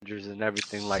Avengers and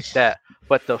everything like that.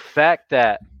 But the fact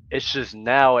that it's just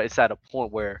now it's at a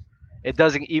point where it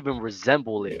doesn't even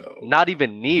resemble it. Not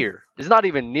even near. It's not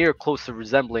even near close to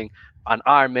resembling an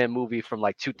Iron Man movie from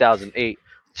like 2008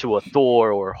 to a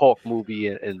Thor or Hulk movie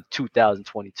in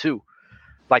 2022.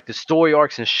 Like the story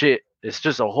arcs and shit, it's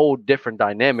just a whole different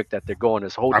dynamic that they're going.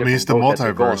 This whole it's the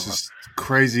multiverse. It's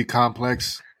crazy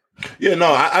complex. Yeah,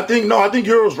 no, I think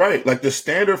Euro's right. Like the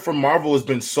standard for Marvel has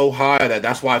been so high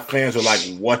that's why fans are like,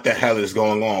 "What the hell is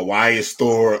going on? Why is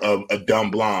Thor a dumb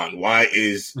blonde? Why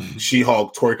is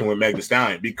She-Hulk twerking with Meg Thee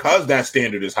Stallion?" Because that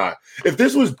standard is high. If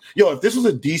this was a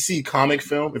DC comic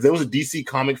film, if there was a DC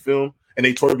comic film and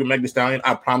they twerked with Meg Thee Stallion,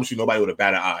 I promise you nobody would have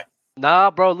batted an eye.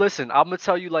 Nah, bro. Listen, I'm gonna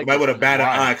tell you like. Nobody would have batted an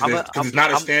eye because it's not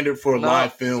a standard for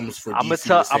live films for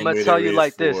DC. I'm gonna tell you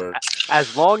like this.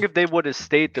 As long as they would have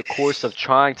stayed the course of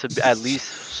trying to at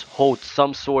least hold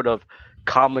some sort of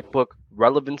comic book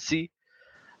relevancy,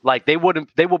 like they would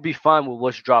be fine with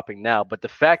what's dropping now. But the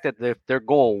fact that they're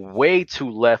going way too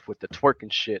left with the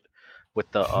twerking shit, with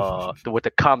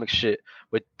the comic shit,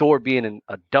 with Thor being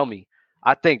a dummy,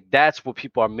 I think that's what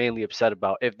people are mainly upset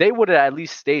about. If they would have at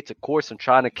least stayed the course and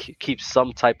trying to keep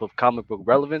some type of comic book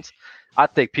relevance, I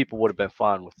think people would have been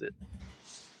fine with it.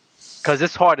 Because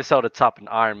it's hard to sell the top in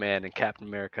Iron Man and Captain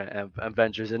America and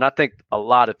Avengers, and I think a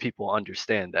lot of people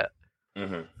understand that.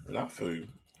 Mm-hmm. I feel you.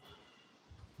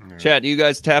 Chad, do you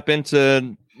guys tap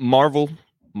into Marvel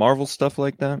stuff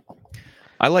like that?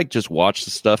 I like just watch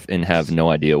the stuff and have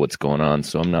no idea what's going on,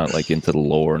 so I'm not like into the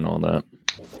lore and all that.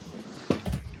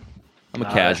 I'm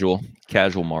a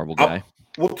casual Marvel guy.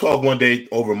 We'll talk one day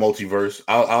over multiverse.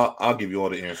 I'll give you all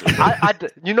the answers.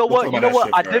 You know what?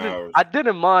 I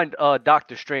didn't mind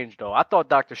Doctor Strange though. I thought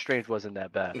Doctor Strange wasn't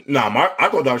that bad. I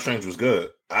thought Doctor Strange was good.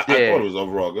 I thought it was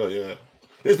overall good.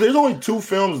 Yeah. There's only 2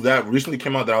 films that recently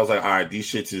came out that I was like, all right, these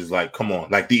shits is like, come on.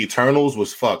 Like the Eternals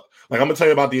was fucked. Like I'm gonna tell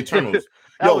you about the Eternals.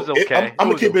 Was okay. I'm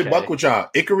gonna keep it buck with y'all.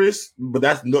 Icarus, but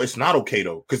it's not okay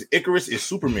though, because Icarus is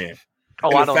Superman. Oh,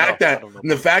 and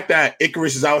the fact that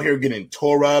Icarus is out here getting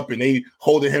tore up and they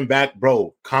holding him back,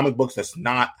 bro. Comic books, that's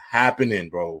not happening,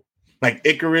 bro. Like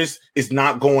Icarus is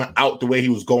not going out the way he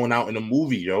was going out in the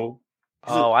movie, yo.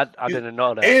 Oh, I didn't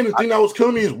know that. And the thing that was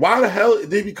killing me is why the hell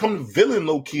did they become the villain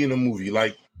low key in the movie?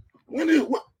 Like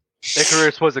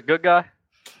Icarus was a good guy.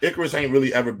 Icarus ain't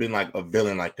really ever been like a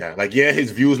villain like that. Like, yeah,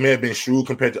 his views may have been shrewd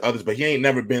compared to others, but he ain't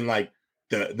never been like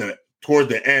the towards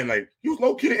the end. Like he was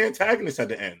low key the antagonist at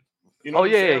the end. You know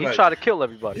he like, tried to kill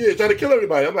everybody. Yeah, he tried to kill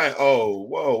everybody. I'm like, oh,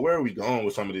 whoa, where are we going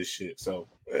with some of this shit? So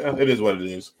yeah, it is what it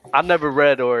is. I never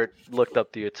read or looked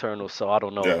up the Eternals, so I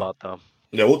don't know about them.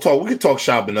 Yeah, we can talk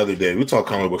shop another day. We'll talk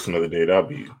comic books another day.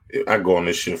 I go on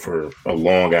this shit for a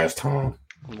long ass time.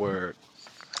 Word.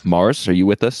 Mars, are you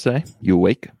with us today? You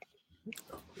awake?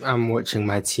 I'm watching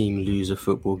my team lose a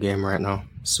football game right now.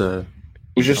 So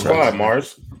who's your squad,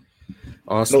 Mars?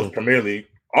 Arsenal. No, Premier League.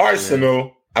 Arsenal.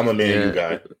 Yeah. I'm a Man U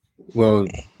guy. Well,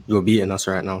 you're beating us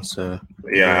right now, so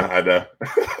yeah, I know.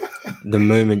 The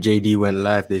moment JD went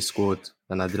live, they scored,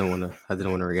 and I didn't want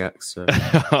to react. So,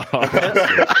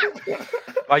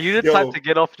 are you the type to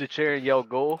get off the chair and yell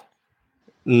goal?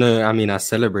 No, I mean I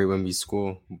celebrate when we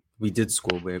score. We did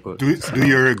score, but it got do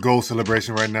your goal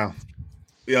celebration right now.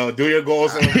 Yo, do your goal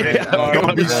celebration.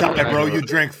 Don't be shy, bro. You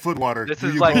drank foot water. This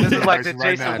is like the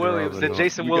Jason Williams, the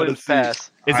Jason Williams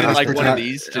pass. Is it like one of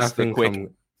these? Just a quick.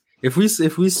 If we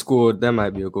scored, that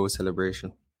might be a goal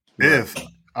celebration. If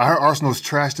I heard Arsenal's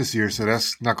trash this year, so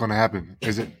that's not going to happen,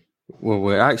 is it? Well,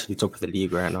 we're actually top of the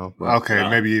league right now. Okay,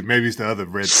 maybe it's the other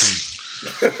red team.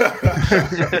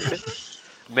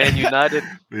 Man United.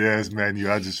 Yeah, it's Man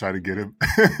U. I just try to get him.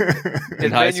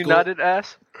 Is Man United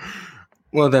ass?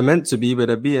 Well, they're meant to be, but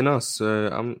they're beating us.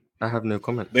 So I have no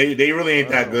comment. They really ain't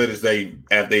that good as they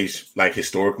like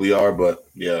historically are. But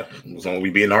yeah, as long as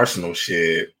we beat Arsenal,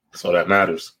 shit. So that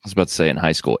matters. I was about to say in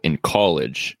high school. In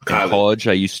college,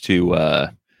 I used to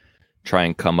try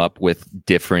and come up with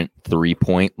different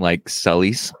 3-point like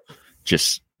sullies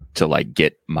just to like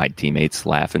get my teammates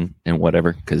laughing and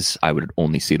whatever, because I would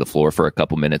only see the floor for a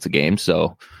couple minutes a game.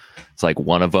 So it's like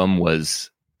one of them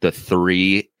was the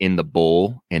 3 in the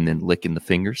bowl and then licking the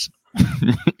fingers.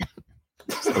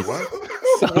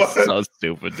 So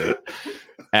stupid, dude.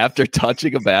 After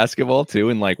touching a basketball too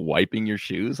and like wiping your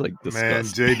shoes, like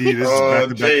disgusting. Man, JD, this is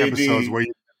back-to-back episodes where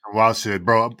you wild shit,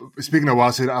 bro. Speaking of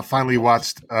wild shit, I finally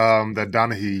watched that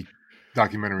Donaghy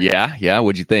documentary. Yeah.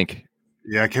 What'd you think?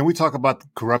 Yeah, can we talk about the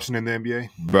corruption in the NBA,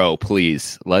 bro?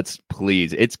 Please.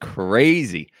 It's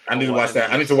crazy. I need to watch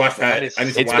that. It's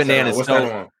bananas. What's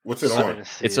that on? What's it on?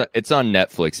 It's on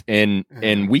Netflix,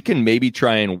 and we can maybe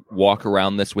try and walk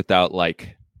around this without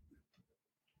like.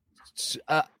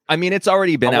 I mean, it's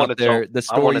already been out there. The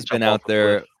story's been out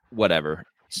there. Whatever.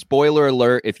 Spoiler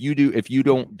alert. If you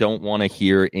don't want to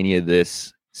hear any of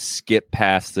this, skip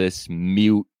past this,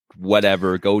 mute,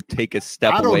 whatever. Go take a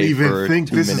step away. I don't even think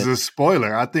this is a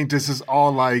spoiler. I think this is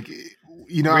all like,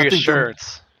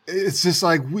 reassurance. It's just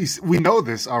like we know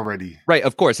this already. Right,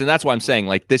 of course. And that's why I'm saying,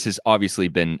 like, this has obviously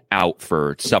been out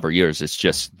for several years. It's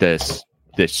just this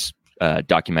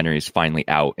documentary is finally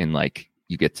out, and like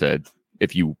you get to,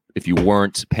 if you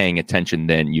weren't paying attention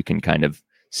then, you can kind of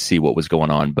see what was going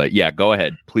on. But yeah, go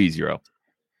ahead, please, Euro.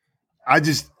 I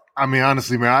mean,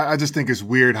 honestly, man, I just think it's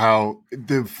weird how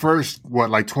the first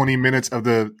 20 minutes of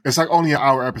it's like only an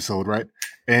hour episode, right?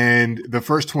 And the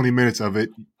first 20 minutes of it,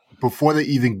 before they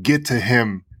even get to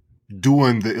him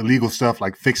doing the illegal stuff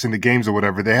like fixing the games or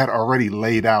whatever, they had already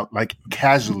laid out like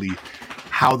casually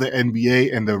how the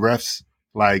NBA and the refs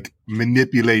like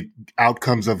manipulate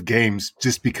outcomes of games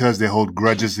just because they hold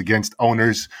grudges against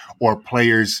owners or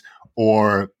players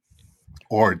or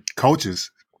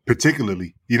coaches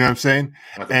particularly, you know what I'm saying?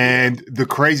 And the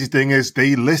crazy thing is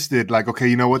they listed like, okay,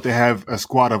 you know what? They have a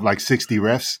squad of like 60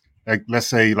 refs, like let's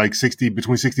say like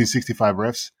between 60 and 65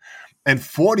 refs. And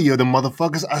 40 of the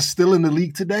motherfuckers are still in the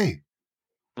league today.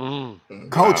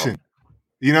 Coaching. Wow.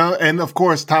 You know, and of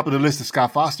course, top of the list is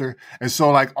Scott Foster. And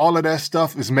so like all of that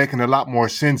stuff is making a lot more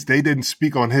sense. They didn't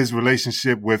speak on his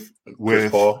relationship with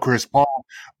Chris Paul,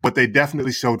 but they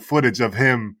definitely showed footage of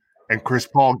him and Chris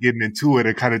Paul getting into it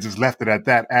and kind of just left it at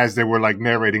that as they were like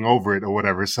narrating over it or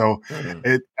whatever. So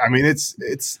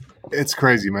it's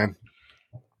crazy, man.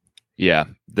 Yeah.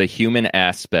 The human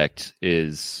aspect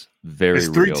is very It's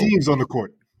three real. teams on the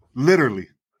court. Literally.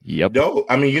 Yep. Yo,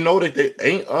 I mean, you know that they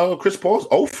ain't Chris Paul's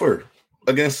over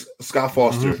against Scott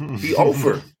Foster. He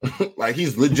over. Like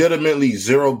he's legitimately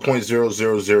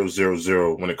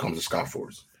 0.00000 when it comes to Scott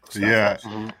Foster. That's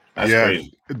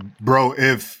crazy. Bro,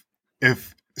 if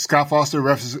Scott Foster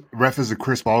ref is a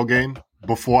Chris Paul game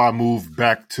before I move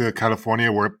back to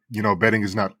California where, you know, betting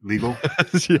is not legal,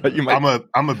 I'm a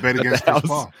bet against Chris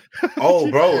Paul.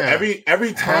 Oh, bro. Yeah.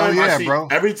 Every time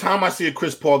I see a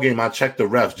Chris Paul game, I check the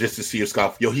refs just to see if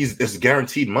Scott, it's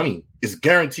guaranteed money. It's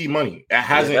guaranteed money. It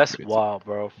hasn't. That's wild,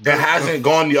 bro. It hasn't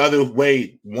gone the other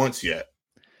way once yet.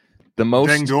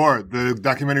 Deng Dor, the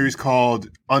documentary is called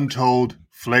Untold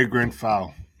Flagrant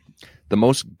Foul. The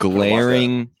most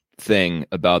glaring thing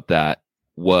about that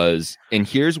was, and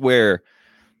here's where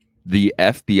the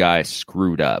FBI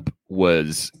screwed up,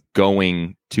 was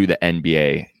going to the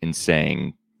NBA and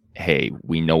saying, hey,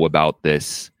 we know about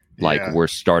this, like we're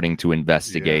starting to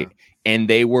investigate. And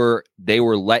they were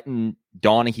letting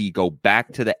Donaghy go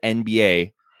back to the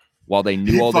NBA while they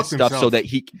knew all this stuff so that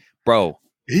he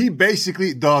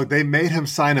basically, they made him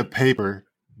sign a paper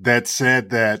that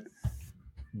said that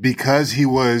because he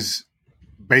was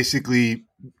basically,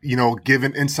 you know,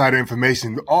 given insider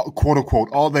information, quote unquote,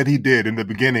 all that he did in the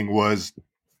beginning was,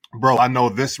 bro, I know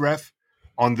this ref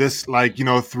on this, like, you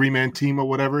know, 3-man team or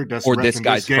whatever. Or this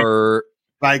guy's hurt.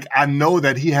 Like, I know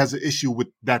that he has an issue with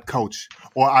that coach,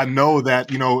 or I know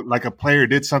that, you know, like a player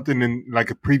did something in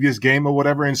like a previous game or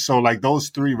whatever. And so like those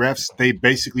 3 refs, they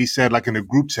basically said like in a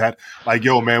group chat, like,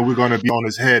 yo, man, we're going to be on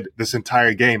his head this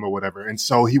entire game or whatever. And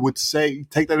so he would say,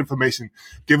 take that information,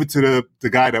 give it to the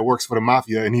guy that works for the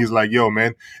mafia. And he's like, yo,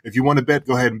 man, if you want to bet,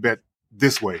 go ahead and bet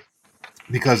this way,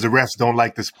 because the refs don't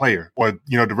like this player, or,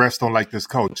 you know, the refs don't like this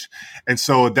coach. And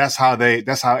so that's how it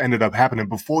ended up happening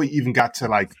before he even got to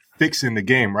like fixing the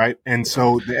game, right? And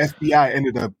so the FBI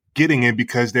ended up getting in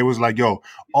because they was like, yo,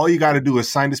 all you got to do is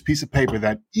sign this piece of paper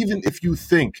that even if you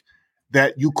think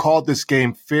that you called this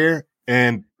game fair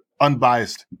and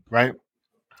unbiased, right?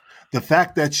 The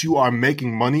fact that you are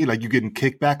making money, like you're getting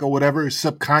kickback or whatever,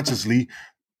 subconsciously,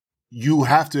 you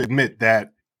have to admit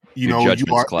that, you know,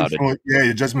 you are clouded.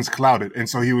 Your judgment's clouded. And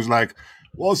so he was like,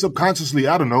 well, subconsciously,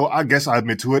 I don't know, I guess I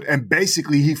admit to it. And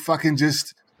basically he fucking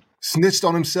just snitched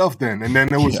on himself then. And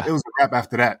then it was a wrap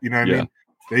after that. You know what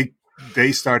I mean?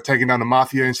 They started taking down the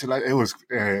mafia and shit like it was.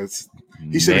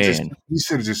 He should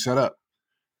have just shut up.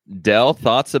 Dell,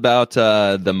 thoughts about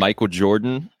the Michael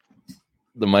Jordan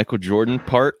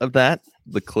part of that,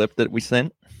 the clip that we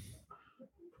sent?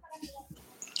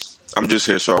 I'm just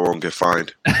here so I won't get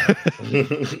fined.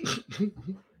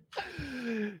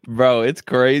 Bro, it's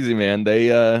crazy, man. They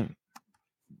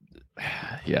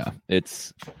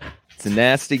it's a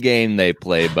nasty game they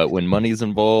play, but when money's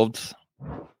involved,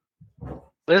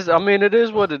 I mean, it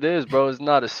is what it is, bro. It's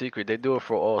not a secret. They do it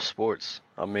for all sports.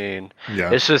 I mean,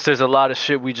 it's just there's a lot of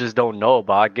shit we just don't know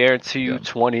about. I guarantee you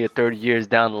 20 or 30 years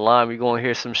down the line, we're going to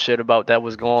hear some shit about that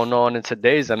was going on in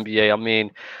today's NBA. I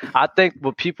mean, I think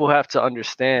what people have to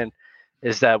understand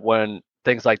is that when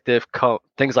things like this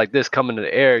come into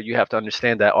the air, you have to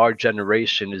understand that our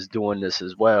generation is doing this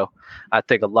as well. I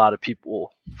think a lot of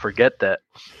people forget that.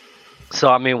 So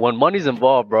I mean, when money's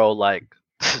involved, bro, like,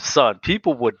 son,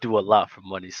 people would do a lot for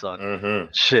money, son.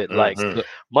 Mm-hmm. Shit, like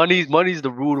money's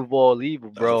the root of all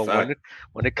evil, bro.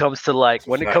 When it comes to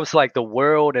the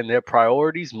world and their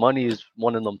priorities, money is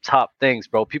one of them top things,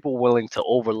 bro. People are willing to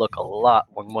overlook a lot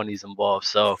when money's involved.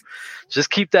 So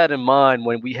just keep that in mind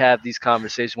when we have these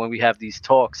conversations, when we have these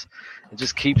talks, and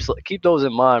just keep those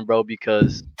in mind, bro,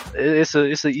 because it's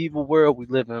an evil world we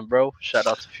live in, bro. Shout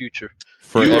out to Future.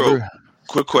 Forever.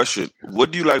 Quick question: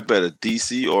 what do you like better,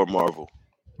 DC or Marvel?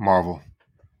 Marvel.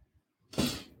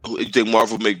 You think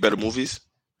Marvel make better movies?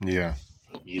 Yeah.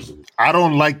 I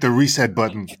don't like the reset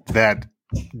button that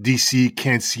DC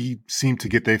can't seem to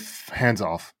get their hands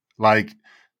off. Like,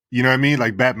 you know what I mean?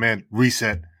 Like Batman,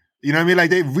 reset. You know what I mean? Like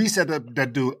they reset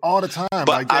that dude all the time. But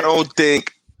like I don't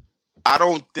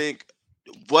think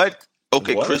what?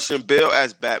 Okay, what? Christian Bale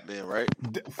as Batman, right?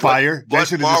 Fire.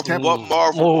 What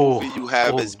Marvel movie you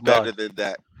have is better than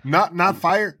that? Not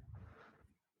Fire.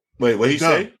 Wait, what did he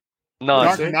say? No,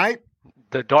 Dark Knight.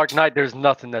 The Dark Knight. There's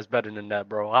nothing that's better than that,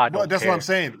 bro. That's what I'm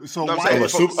saying. So of a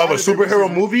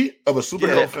superhero movie, of a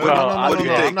superhero film. No.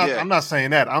 I'm not saying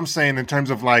that. I'm saying in terms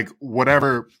of like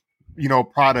whatever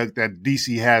product that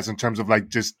DC has in terms of like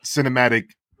just cinematic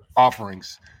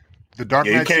offerings. The Dark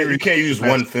Knight series. You can't use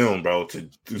one film, bro.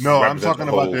 No, I'm talking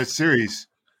about that series.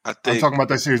 I'm talking about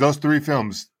that series. Those 3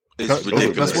 films. It's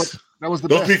ridiculous. That was the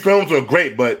Those best. 3 films are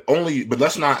great, but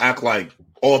let's not act like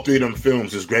all 3 of them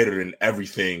films is greater than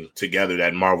everything together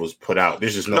that Marvel's put out.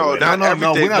 There's just no way. No.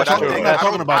 We're not talking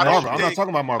about Marvel. I'm not talking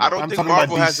about Marvel. I'm talking about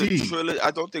DC.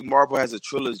 I don't think Marvel has a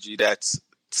trilogy that's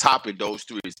topping those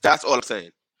 3. That's all I'm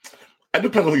saying. It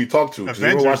depends on who you talk to.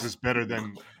 Avengers is better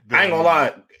than I ain't gonna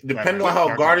lie. Depending on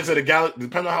how Guardians of the Galaxy,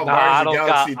 I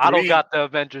don't got the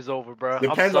Avengers over, bro.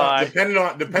 Depending on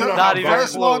how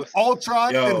first one,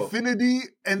 Ultron, Infinity,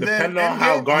 and depending on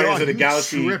how Guardians of the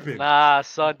Galaxy. Nah,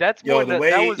 son, that's more than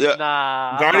that was.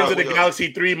 Nah, Guardians of the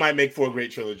Galaxy 3 might make for a great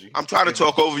trilogy. I'm trying to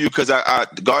talk over you because the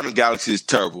Guardians of the Galaxy is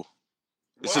terrible.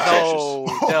 It's atrocious. No,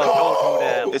 don't do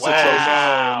that. It's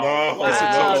atrocious. It's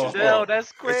atrocious. No,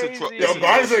 that's crazy.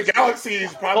 Guardians of the Galaxy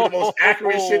is probably the most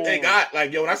accurate shit they got.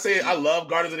 Like, when I say I love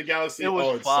Guardians of the Galaxy, it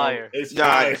was fire. It's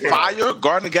fire. Fire? Guardians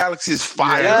of the Galaxy is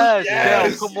fire.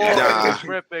 Yes. Come on. It's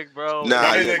ripping, bro.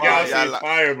 Guardians of the Galaxy is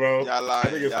fire, bro. Y'all lying. I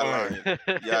think it's fire.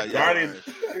 Yeah. Guardians.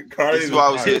 This is why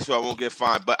I was here, so I won't get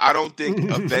fined. But I don't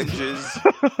think Avengers.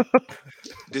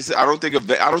 I don't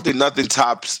think nothing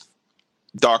tops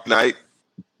Dark Knight,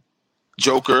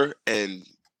 Joker, and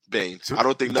Bane. I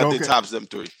don't think nothing tops them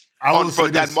 3.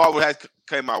 That Marvel has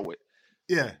came out with.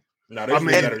 Yeah. No, they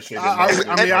made better shit.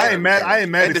 I ain't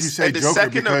mad if you say Joker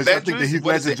because I think the Heath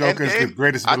Ledger Joker is the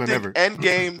greatest villain ever.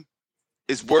 Endgame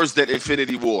is worse than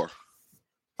Infinity War.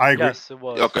 I agree. Yes, it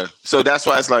was. Okay, so that's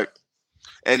why it's like,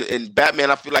 and Batman,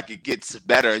 I feel like it gets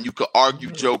better, and you could argue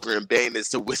Joker and Bane as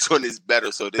to which one is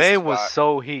better. So Bane was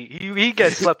so he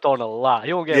gets slept on a lot.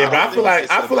 He don't get. Yeah, but I feel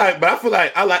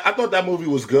like I thought that movie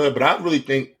was good, but I really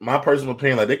think my personal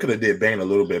opinion, like they could have did Bane a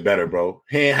little bit better, bro.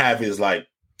 He didn't have his they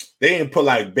didn't put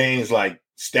like Bane's like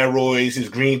steroids, his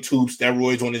green tube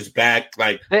steroids on his back.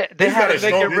 Like they had to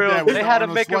make it real. They had to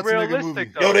make it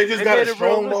realistic. Yo, they just got a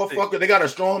strong motherfucker. They got a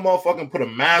strong motherfucker. Put a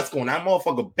mask on. That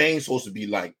motherfucker Bane's supposed to be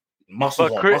like.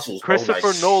 Muscles on muscles.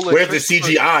 Christopher Nolan. Where's the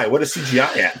CGI? What is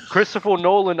CGI at? Christopher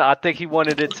Nolan, I think he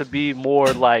wanted it to be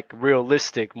more like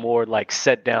realistic, more like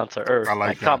set down to earth. I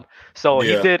like that.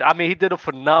 He did. I mean, he did a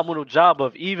phenomenal job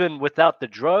of even without the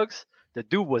drugs. The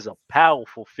dude was a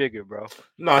powerful figure, bro.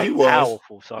 No, he was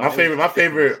powerful. So my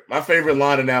favorite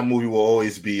line in that movie will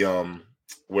always be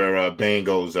where Bane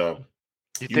goes You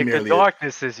think the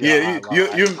darkness is you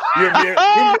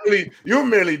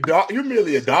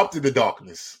merely adopted the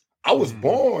darkness. I was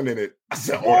born in it. I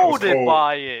said, molded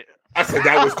by it. I said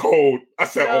that was cold. I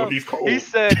said, he's cold. He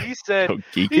said,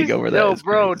 geeking over that. Yo,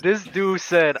 bro, this dude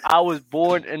said I was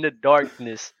born in the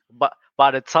darkness, but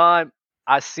by the time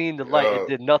I seen the light, it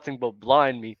did nothing but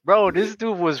blind me. Bro, this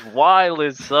dude was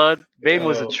wild, son. Bane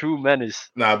was a true menace.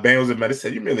 Nah, Bane was a menace.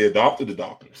 Said you merely adopted the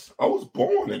darkness. I was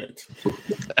born in it.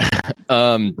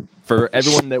 For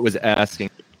everyone that was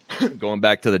asking, going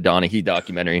back to the Donaghy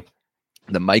documentary,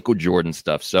 the Michael Jordan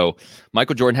stuff. So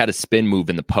Michael Jordan had a spin move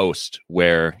in the post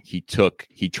where he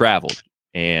traveled,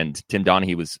 and Tim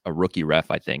Donaghy was a rookie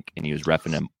ref, I think, and he was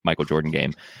reffing a Michael Jordan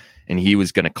game, and he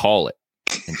was going to call it.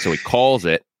 And so he calls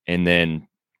it, and then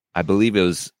I believe it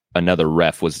was another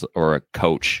ref or a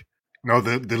coach. No,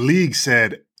 the league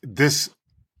said this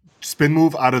spin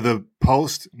move out of the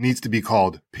post needs to be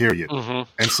called, period. Mm-hmm.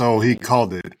 And so he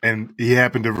called it. And he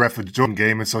happened to ref a Jordan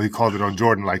game, and so he called it on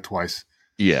Jordan like twice.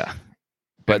 Yeah.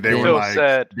 But they were Phil like,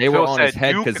 said, they were on his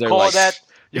head because they're like,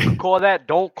 you can call that.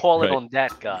 Don't call it Right. on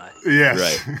that guy.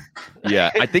 yes. Right.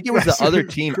 Yeah, I think it was the other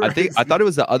team. I thought it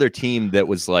was the other team that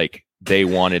was like they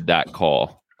wanted that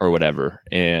call or whatever,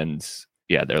 and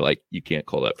yeah, they're like, you can't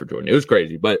call that for Jordan. It was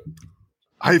crazy, but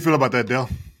How you feel about that, Dale?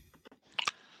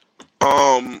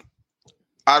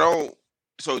 I don't.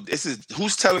 So this is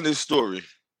who's telling this story.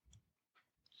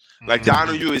 Like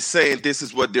Donahue is saying, this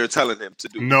is what they're telling him to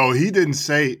do. No, he didn't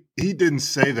say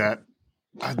that.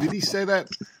 Did he say that?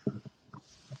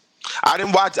 I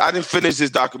didn't finish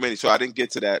this documentary, so I didn't get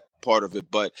to that part of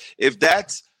it. But if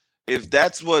that's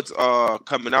what's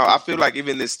coming out, I feel like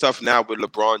even this stuff now with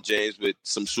LeBron James, with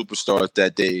some superstars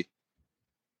that they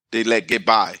let get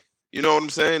by. You know what I'm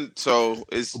saying? So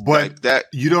it's like that.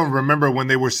 You don't remember when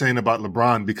they were saying about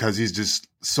LeBron because he's just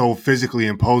so physically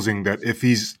imposing that if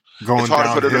he's going it's hard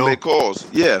downhill, for them to make calls.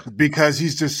 Yeah, because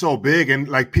he's just so big and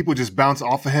like people just bounce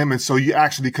off of him, and so you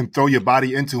actually can throw your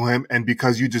body into him, and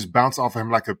because you just bounce off of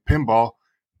him like a pinball,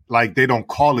 like they don't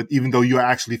call it, even though you're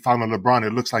actually fouling LeBron.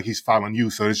 It looks like he's fouling you,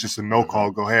 so it's just a no call.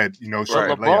 Go ahead, But shot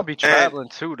LeBron layup. be traveling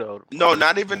too, though. No,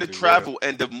 not even the travel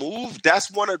and the move.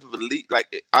 That's one of the elite.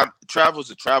 Like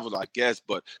travel's a travel, I guess.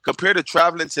 But compared to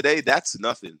traveling today, that's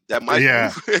nothing. That might.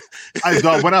 Yeah.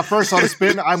 When I first saw the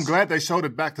spin, I'm glad they showed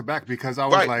it back to back because I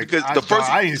was Right, like, because the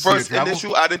first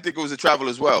initial, I didn't think it was a travel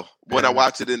as well when I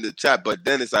watched it in the chat. But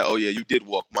then it's like, oh yeah, you did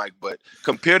walk, Mike. But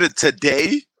compared to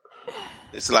today,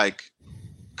 it's like,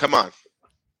 come on.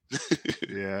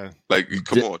 Yeah. Like,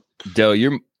 come on. Dell, I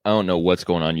don't know what's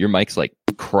going on. Your mic's like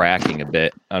cracking a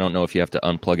bit. I don't know if you have to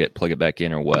unplug it, plug it back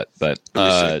in or what. But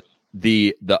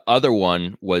the other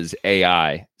one was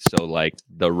AI. So like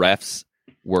the refs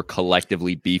were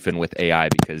collectively beefing with AI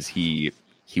because he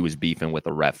was beefing with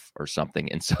a ref or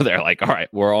something. And so they're like, all right,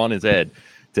 we're on his head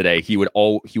today. He would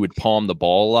palm the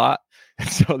ball a lot. And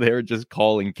so they were just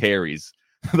calling carries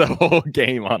the whole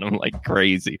game on him like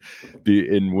crazy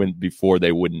before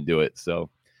they wouldn't do it. So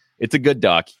it's a good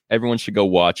doc. Everyone should go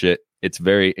watch it. It's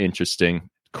very interesting.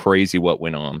 Crazy what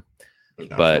went on.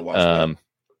 But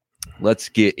let's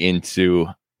get into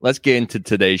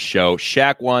today's show.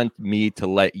 Shaq wanted me to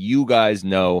let you guys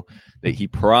know that he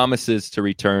promises to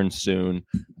return soon.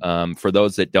 For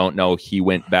those that don't know, he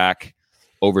went back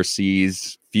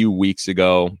overseas a few weeks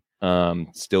ago.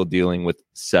 Still dealing with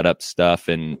setup stuff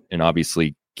and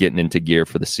obviously getting into gear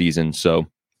for the season. So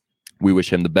we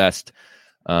wish him the best.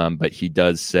 But he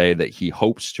does say that he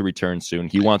hopes to return soon.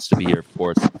 He wants to be here, of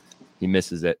course. He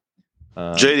misses it.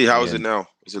 JD, how is it now?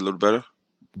 Is it a little better?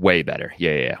 Way better.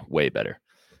 Yeah, way better.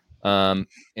 And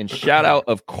shout out,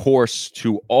 of course,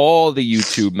 to all the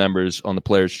YouTube members on the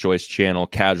Players' Choice channel,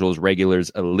 casuals, regulars,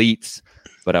 elites.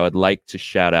 But I would like to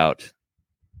shout out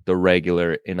the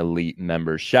regular and elite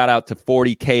members. Shout out to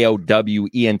 40KOW,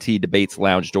 ENT Debates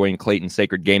Lounge, Dorian Clayton,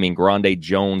 Sacred Gaming, Grande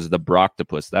Jones, the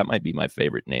Broctopus. That might be my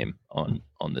favorite name on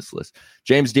this list.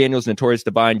 James Daniels, Notorious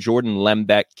Divine, Jordan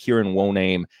Lembeck, Kieran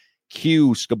Woname,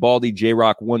 Q, Scabaldi,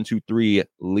 J-Rock 123,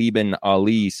 Lieben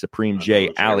Ali, Supreme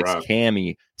J, Alex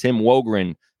Cammy, Tim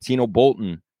Wogren, Tino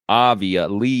Bolton, Avia,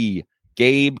 Lee,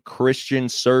 Gabe, Christian,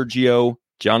 Sergio,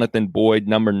 Jonathan Boyd,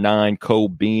 number 9, Cole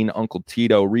Bean, Uncle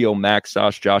Tito, Rio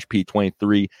Maxosh, Josh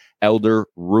P23, Elder,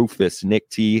 Rufus, Nick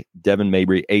T, Devin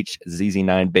Mabry,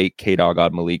 HZZ9, Bait, K-Dog,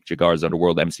 Odd Malik, Jagars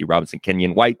Underworld, MC Robinson,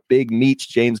 Kenyon White, Big Meats,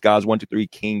 James Goz, 123,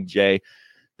 King J.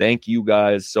 Thank you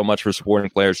guys so much for supporting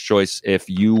Players' Choice. If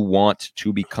you want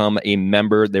to become a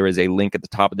member, there is a link at the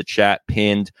top of the chat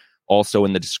pinned. Also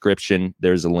in the description,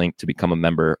 there's a link to become a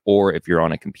member. Or if you're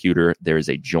on a computer, there is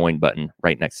a join button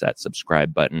right next to that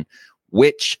subscribe button.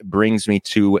 Which brings me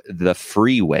to the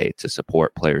free way to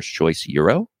support Players' Choice,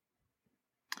 Euro.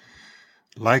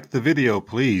 Like the video,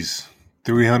 please.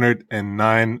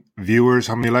 309 viewers.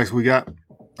 How many likes we got?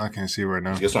 I can't see right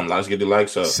now. Get some likes. Get the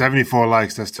likes up. 74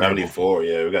 likes. That's terrible. 74.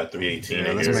 Yeah, we got 318 in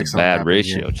here. That's a bad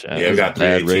ratio, Chad. Yeah, we got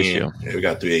 318. Bad ratio. Yeah, we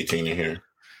got 318 in here.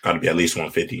 Got to be at least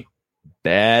 150.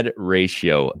 Bad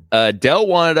ratio. Dell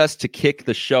wanted us to kick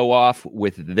the show off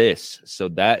with this, so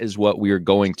that is what we are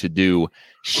going to do.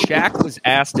 Shaq was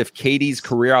asked if KD's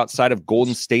career outside of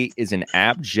Golden State is an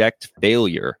abject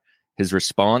failure. His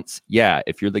response, yeah,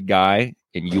 if you're the guy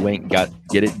and you ain't get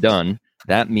it done,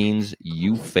 that means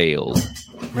you failed.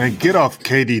 Man, get off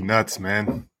KD nuts,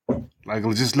 man. Like,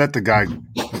 just let the guy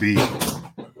be.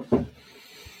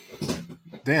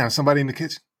 Damn, somebody in the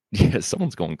kitchen? Yeah,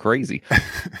 someone's going crazy.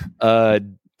 I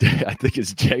think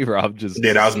it's J-Rob just.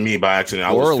 Yeah, that was me by accident.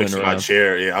 I was fixing my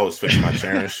chair. Yeah, I was fixing my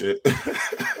chair and shit.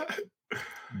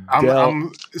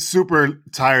 I'm super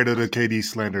tired of the KD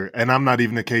slander, and I'm not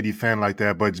even a KD fan like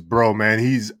that. But bro, man,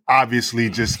 he's obviously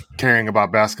just caring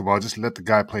about basketball. Just let the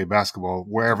guy play basketball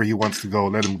wherever he wants to go.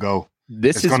 Let him go.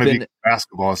 It's going to be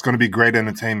basketball. It's going to be great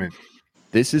entertainment.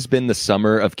 This has been the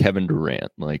summer of Kevin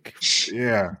Durant. Like,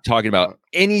 yeah, talking about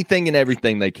anything and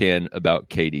everything they can about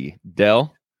KD.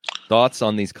 Dell, thoughts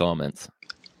on these comments?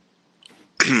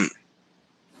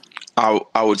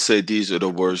 I would say these are the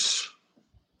worst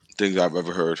things I've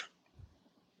ever heard.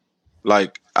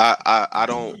 Like, I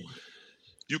don't.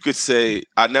 You could say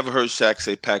I never heard Shaq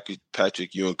say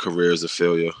Patrick Ewing's career is a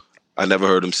failure. I never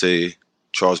heard him say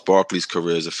Charles Barkley's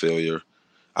career is a failure.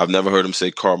 I've never heard him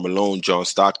say Karl Malone, John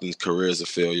Stockton's career is a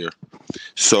failure.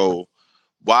 So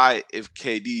why, if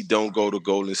KD don't go to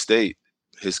Golden State,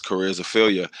 his career is a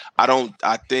failure? I don't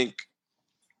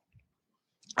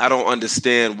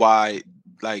understand why.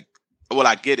 Like, well,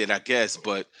 I get it, I guess,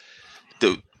 but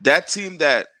that team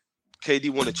that KD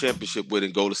won a championship with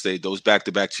in Golden State, those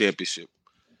back-to-back championship,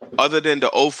 other than the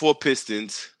 04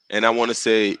 Pistons, and I want to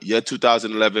say your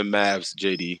 2011 Mavs,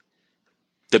 JD,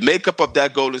 the makeup of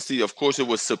that Golden State, of course, it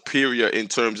was superior in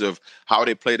terms of how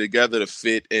they play together, the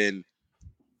fit, and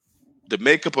the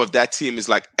makeup of that team is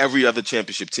like every other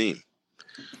championship team.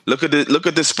 Look at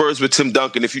the Spurs with Tim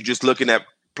Duncan. If you're just looking at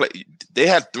play, they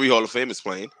had 3 Hall of Famers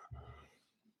playing.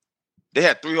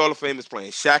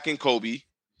 Shaq and Kobe.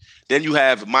 Then you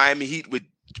have Miami Heat with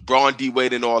Braun, D.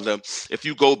 Wade, and all them. If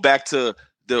you go back to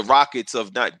the Rockets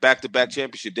of back-to-back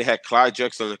championship, they had Clyde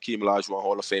Drexler and Hakeem Olajuwon,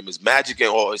 Hall of Famers. Magic and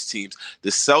all his teams. The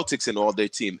Celtics and all their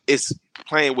team is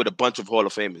playing with a bunch of Hall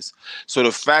of Famers. So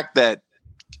the fact that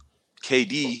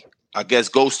KD, I guess,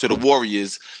 goes to the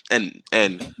Warriors and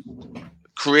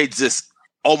creates this,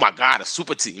 oh my God, a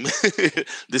super team.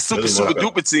 This super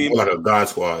duper team. Like a God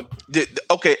squad.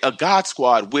 Okay, a God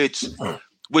squad, which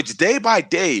day by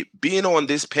day, being on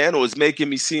this panel is making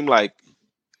me seem like,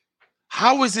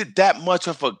 how is it that much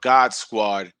of a God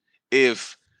squad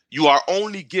if you are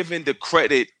only given the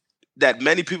credit that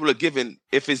many people are given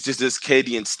if it's just this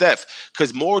KD and Steph?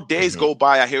 Because more days go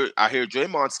by, I hear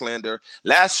Draymond slander.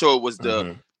 Last show was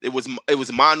it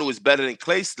was Manu is better than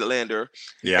Clay slander.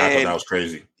 Yeah, I thought that was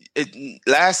crazy.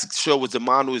 Last show was the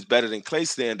Manu is better than Clay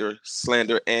slander,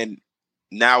 and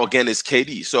now again it's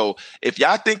KD. So if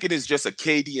y'all think it is just a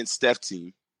KD and Steph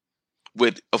team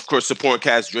with, of course, supporting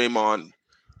cast Draymond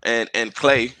and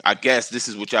Clay, I guess this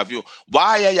is what y'all view.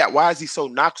 Why is he so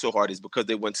knocked so hard? Is because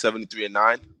they went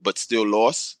 73-9 but still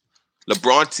lost.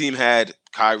 LeBron team had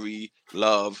Kyrie,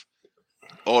 Love,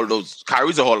 all those.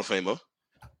 Kyrie's a Hall of Famer.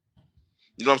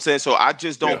 You know what I'm saying? So I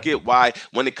just don't get why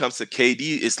when it comes to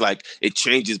KD, it's like it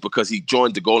changes because he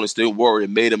joined the Golden State Warriors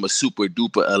and made him a super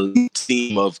duper elite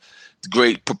team of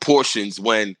great proportions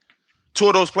when 2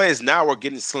 of those players now are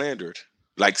getting slandered.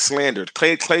 Like slandered.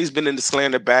 Clay's been in the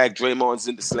slander bag. Draymond's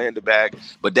in the slander bag.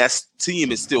 But that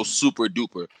team is still super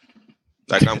duper.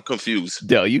 Like, I'm confused.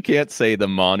 Dell, you can't say the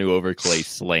Manu over Clay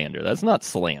slander. That's not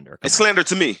slander. It's slander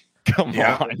to me. Come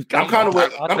on. I'm kind of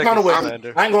with. I ain't gonna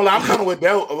lie. I'm kind of with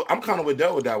Dell. I'm kind of with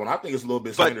Dell with that one. I think it's a little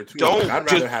bit slander too. Don't I'd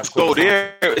just rather have go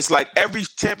there. It's like every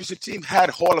championship team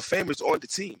had Hall of Famers on the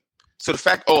team. So the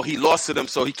fact, he lost to them,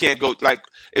 so he can't go. Like,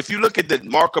 if you look at the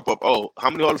markup of,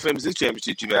 how many Hall of Famers this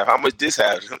championship you have? How much this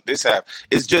have?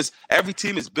 It's just every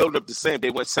team is built up the same. They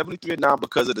went 73-9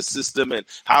 because of the system and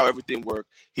how everything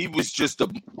worked. He was just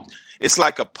it's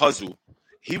like a puzzle.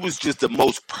 He was just the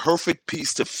most perfect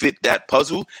piece to fit that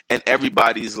puzzle, and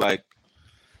everybody's like.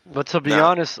 But to be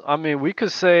honest, I mean, we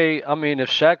could say, if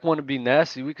Shaq want to be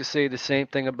nasty, we could say the same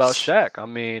thing about Shaq. I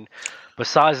mean,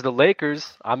 besides the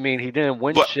Lakers, he didn't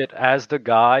win shit as the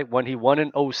guy. When he won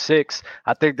in 06,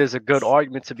 I think there's a good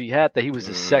argument to be had that he was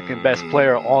the second best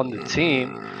player on the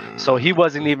team. So he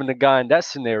wasn't even the guy in that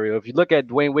scenario. If you look at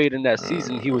Dwayne Wade in that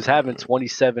season, he was having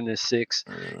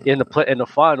 27-6 in the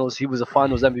finals. He was a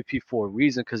Finals MVP for a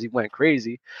reason because he went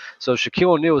crazy. So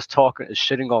Shaquille O'Neal was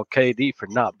shitting on KD for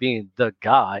not being the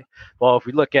guy. Well, if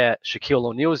we look at Shaquille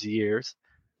O'Neal's years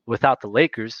without the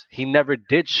Lakers, he never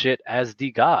did shit as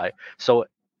the guy. So,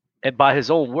 and by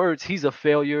his own words, he's a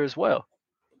failure as well.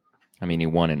 He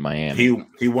won in Miami.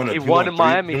 He won in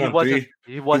Miami. He wasn't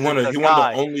the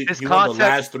guy. He won the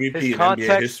last 3P in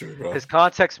NBA history, bro. His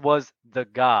context was the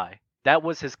guy. That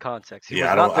was his context. He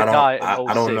was not the guy in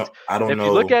 06. I don't know. If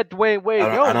you look at Dwayne Wade,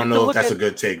 I don't know if that's a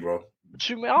good take, bro.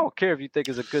 I don't care if you think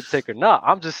it's a good take or not.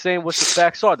 I'm just saying what the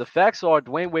facts are. The facts are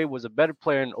Dwayne Wade was a better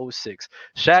player in 06.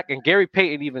 Shaq, and Gary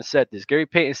Payton even said this. Gary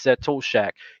Payton told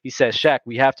Shaq, he said, Shaq,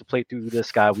 we have to play through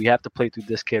this guy. We have to play through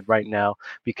this kid right now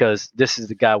because this is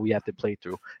the guy we have to play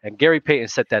through. And Gary Payton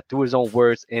said that through his own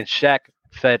words, and Shaq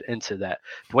fed into that.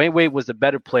 Dwayne Wade was the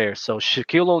better player. So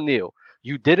Shaquille O'Neal,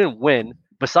 you didn't win.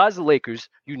 Besides the Lakers,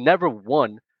 you never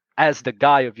won as the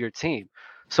guy of your team.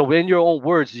 So in your own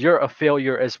words, you're a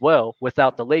failure as well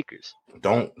without the Lakers.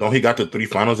 Don't he got the 3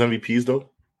 Finals MVPs though?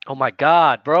 Oh my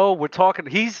God, bro! We're talking.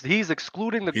 He's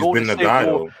excluding the Golden State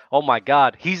Warriors. Oh my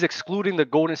God, he's excluding the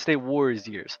Golden State Warriors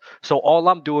years. So all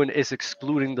I'm doing is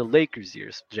excluding the Lakers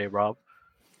years, J-Rob.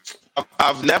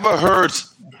 I've never heard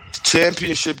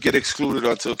championship get excluded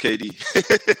until KD.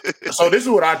 So this is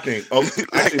what I think. Oh,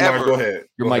 actually, Mark, go ahead.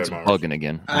 Your mic's bugging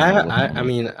again. I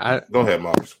mean, go ahead,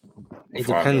 Mark. It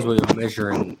depends what you're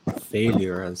measuring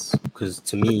failure as. Because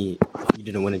to me, if you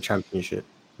didn't win a championship,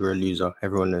 you're a loser.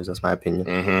 Everyone knows that's my opinion.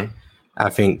 Mm-hmm. I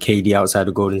think KD outside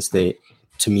of Golden State,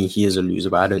 to me, he is a loser,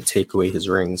 but I don't take away his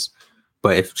rings.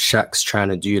 But if Shaq's trying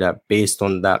to do that based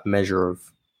on that measure of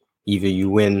either you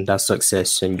win, that's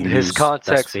success, and you lose,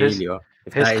 that's failure.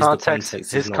 His context. No.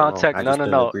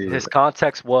 His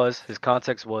context was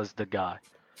the guy.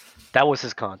 That was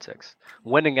his context.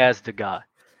 Winning as the guy.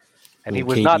 And he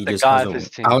was KD not the guy of his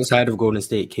team. Outside of Golden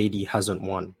State, KD hasn't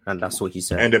won, and that's what he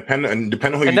said. And depending on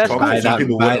who you talk about, some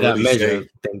people by that measure,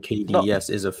 then KD,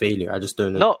 yes, is a failure. I just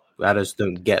don't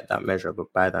get that measure,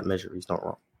 but by that measure, he's not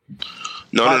wrong.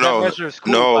 No.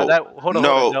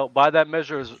 By that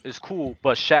measure is cool,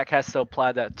 but Shaq has to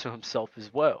apply that to himself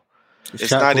as well.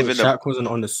 Shaq wasn't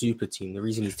on the super team. The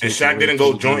reason he's taking Shaq didn't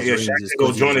go join. Shaq didn't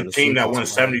go join a team that won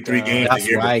 73 games.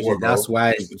 That's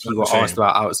why he got asked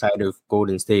about outside of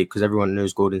Golden State, because everyone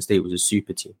knows Golden State was a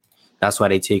super team. That's why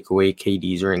they take away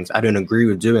KD's rings. I don't agree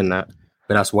with doing that,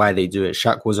 but that's why they do it.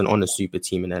 Shaq wasn't on a super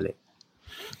team in LA.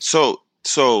 So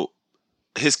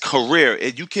his career,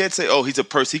 and you can't say, oh, he's a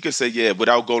person. He could say, yeah,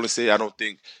 without Golden State, I don't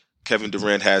think Kevin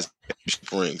Durant has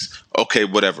rings. Okay,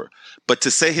 whatever. But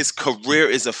to say his career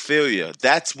is a failure,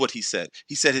 that's what he said.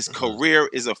 He said his career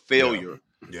is a failure.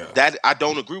 Yeah. That I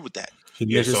don't agree with that. He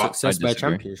measures success by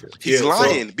championship. He's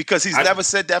lying because he's never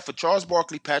said that for Charles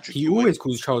Barkley, Patrick Ewing. He always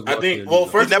calls Charles Barkley.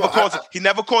 He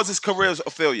never calls his career a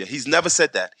failure. He's never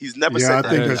said that. He's never said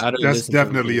that. I think that's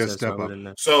definitely a step up.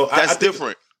 So that's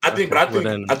different. I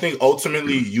think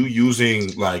ultimately you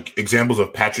using like examples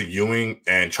of Patrick Ewing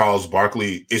and Charles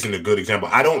Barkley isn't a good example.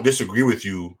 I don't disagree with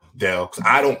you, Dale, because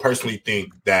I don't personally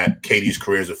think that KD's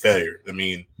career is a failure. I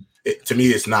mean, to me,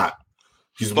 it's not.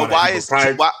 But why is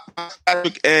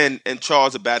Patrick and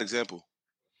Charles a bad example?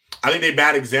 I think they're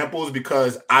bad examples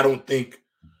because I think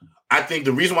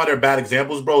the reason why they're bad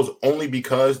examples, bro, is only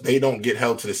because they don't get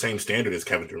held to the same standard as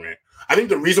Kevin Durant. I think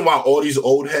the reason why all these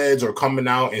old heads are coming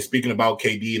out and speaking about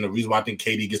KD, and the reason why I think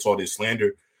KD gets all this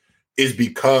slander is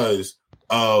because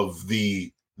of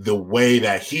the way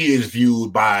that he is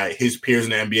viewed by his peers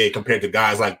in the NBA compared to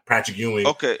guys like Patrick Ewing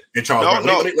and Charles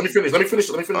Barkley. Let me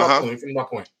finish my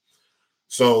point.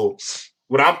 So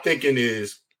what I'm thinking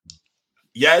is,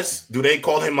 yes, do they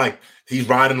call him like he's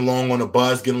riding along on a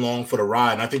bus, getting along for the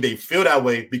ride? And I think they feel that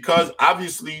way because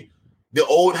obviously the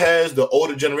old heads, the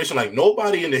older generation, like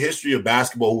nobody in the history of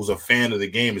basketball who's a fan of the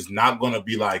game is not going to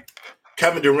be like,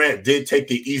 Kevin Durant did take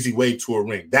the easy way to a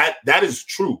ring. That is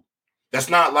true. That's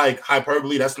not like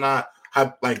hyperbole. That's not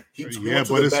like he's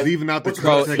but it's leaving out the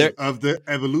context of the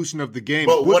evolution of the game.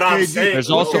 But what I'm saying, there's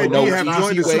also no have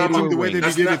joined the same team the way that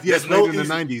he did if he had played in the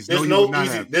 90s.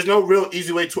 There's no real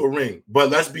easy way to a ring. But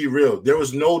let's be real. There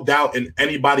was no doubt in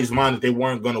anybody's mind that they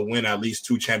weren't going to win at least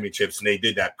 2 championships, and they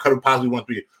did that. Could have possibly won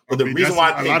 3. But the reason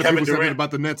why I think Kevin Durant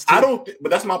about the Nets, too. but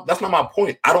that's not my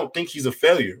point. I don't think he's a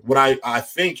failure. What I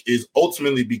think is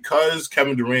ultimately because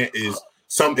Kevin Durant is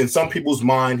in some people's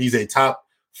mind, he's a top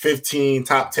 15,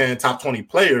 top 10, top 20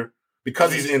 player,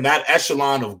 because he's in that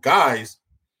echelon of guys.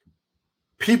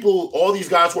 People, all these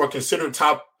guys who are considered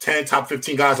top 10, top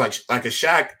 15 guys like a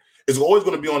Shaq is always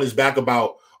going to be on his back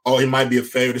about, oh, he might be a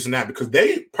failure, this and that, because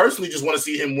they personally just want to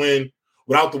see him win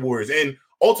without the Warriors. And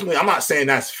ultimately, I'm not saying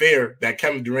that's fair that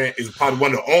Kevin Durant is probably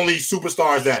one of the only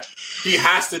superstars that he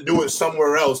has to do it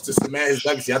somewhere else to cement his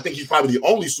legacy. I think he's probably the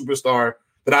only superstar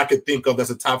that I could think of that's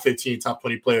a top 15, top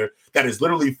 20 player that is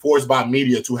literally forced by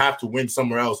media to have to win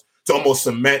somewhere else to almost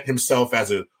cement himself as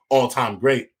an all-time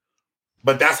great.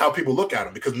 But that's how people look at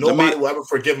him because nobody will ever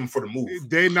forgive him for the move.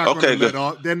 They're not going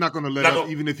to let up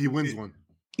even if he wins one.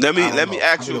 Let me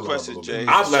ask you a question, Jay.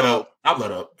 I've let up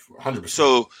 100%.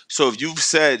 So if you've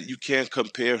said you can't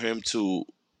compare him to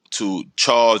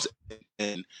Charles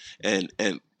and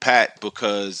Pat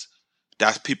because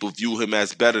that's people view him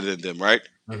as better than them, right?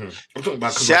 Mm-hmm. I'm talking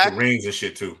about Shaq, rings and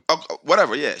shit too.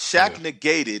 Whatever, yeah. Shaq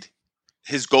negated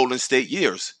his Golden State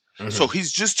years, so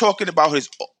he's just talking about his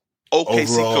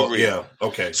OKC career. Yeah,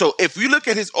 okay. So if you look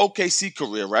at his OKC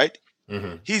career, right,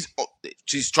 He's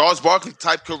Charles Barkley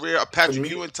type career, a Patrick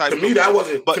Ewing type. To me, that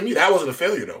wasn't a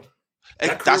failure though.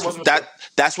 And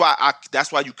that's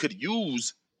why you could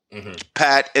use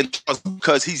Pat and Charles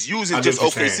because he's using just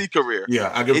OKC career.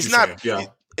 Yeah, I get what you're saying. Yeah.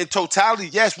 In totality,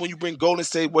 yes, when you bring Golden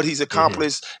State, what he's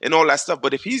accomplished and all that stuff.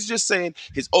 But if he's just saying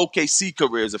his OKC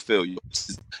career is a failure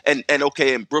and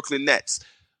Brooklyn Nets,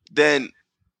 then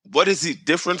what is he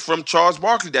different from Charles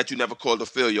Barkley that you never called a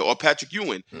failure or Patrick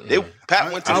Ewing?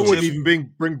 Pat went to I wouldn't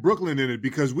even bring Brooklyn in it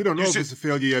because we don't know if it's a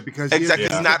failure yet because exactly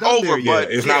it's not over.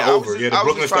 But it's not over. The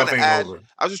Brooklyn stuff ain't over.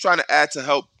 I was just trying to add to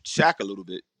help Shaq a little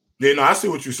bit. Yeah, no, I see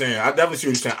what you're saying. I definitely see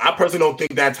what you're saying. I personally don't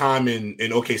think that time in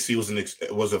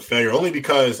OKC was a failure, only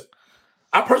because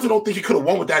I personally don't think he could have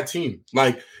won with that team.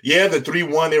 Like, yeah, the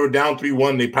 3-1, they were down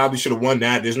 3-1. They probably should have won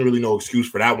that. There's really no excuse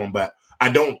for that one, but I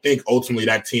don't think ultimately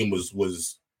that team was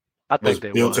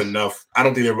built enough. I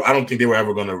don't think they were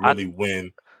ever going to really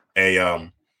win personally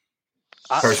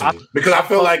because I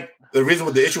feel like the reason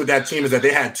with the issue with that team is that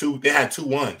they had two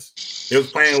ones. They was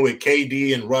playing with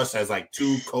KD and Russ as like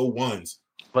two co-ones.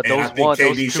 But and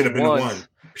KD should have been the one.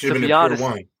 To be honest,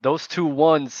 those 2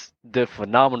 ones did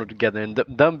phenomenal together, and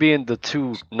them being the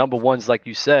 2 number ones, like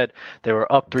you said, they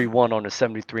were up 3-1 on the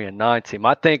 73-9 team.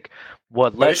 I think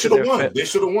what led to their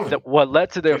what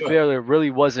led to their failure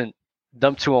really wasn't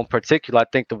them 2 in particular. I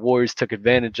think the Warriors took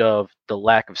advantage of the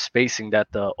lack of spacing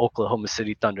that the Oklahoma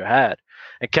City Thunder had.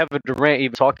 And Kevin Durant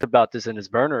even talked about this in his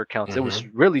burner accounts. It was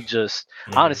really just,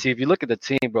 honestly, if you look at the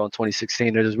team, bro, in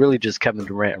 2016, it was really just Kevin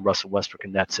Durant and Russell Westbrook,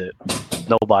 and that's it.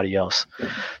 Nobody else.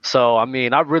 So, I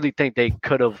mean, I really think they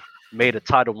could have made a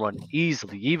title run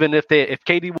easily. Even if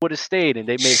KD would have stayed and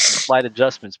they made some slight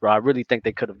adjustments, bro, I really think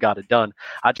they could have got it done.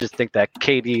 I just think that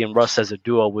KD and Russ as a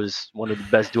duo was one of the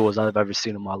best duos I've ever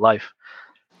seen in my life.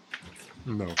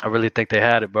 No. I really think they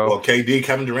had it, bro. Well,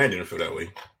 Kevin Durant didn't feel that way.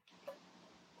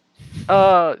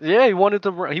 Yeah, he wanted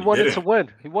to win. He wanted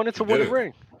to win a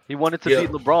ring. He wanted to beat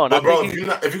LeBron. But bro,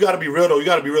 if you got to be real though, you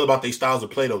got to be real about their styles of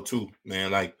play though too,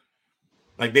 man. Like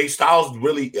they styles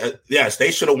really. Yes, they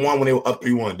should have won when they were up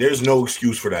 3-1. There's no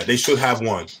excuse for that. They should have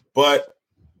won, but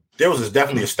there was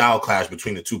definitely a style clash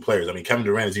between the 2 players. I mean, Kevin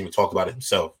Durant has even talked about it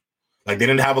himself. Like they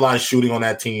didn't have a lot of shooting on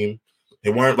that team.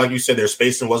 They weren't, like you said, their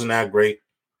spacing wasn't that great.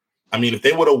 I mean, if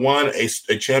they would have won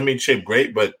a championship,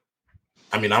 great. But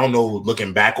I mean, I don't know.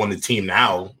 Looking back on the team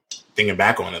now, thinking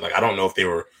back on it, like I don't know if they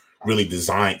were really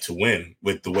designed to win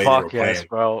with the way they were playing.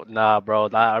 Bro. Nah, bro.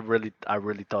 I really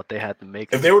thought they had to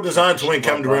make it. If they were designed to win,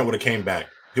 Kevin Durant would have came back.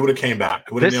 He would have came back.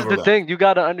 This is the thing. You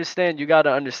got to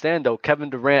understand, though. Kevin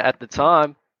Durant at the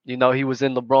time, you know, he was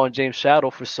in LeBron James' shadow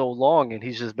for so long, and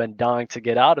he's just been dying to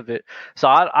get out of it. So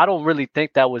I don't really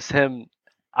think that was him.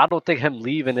 I don't think him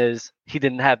leaving is he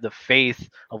didn't have the faith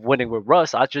of winning with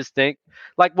Russ. I just think,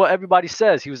 like what everybody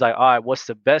says, he was like, all right, what's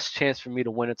the best chance for me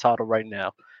to win a title right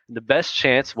now? And the best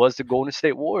chance was the Golden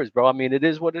State Warriors, bro. I mean, it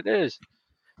is what it is.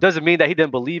 Doesn't mean that he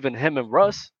didn't believe in him and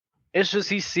Russ. It's just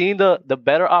he's seen the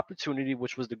better opportunity,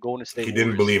 which was the Golden State Warriors. He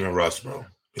didn't believe in Russ, bro.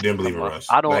 He didn't believe in Russ.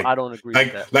 I don't agree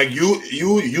with that. Like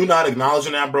you not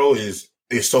acknowledging that, bro, is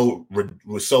so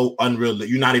unreal.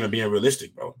 You're not even being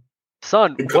realistic, bro.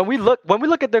 Son, when we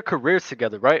look at their careers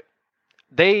together, right?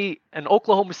 They in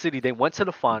Oklahoma City, they went to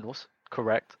the finals,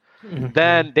 correct?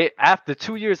 Then after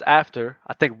 2 years after,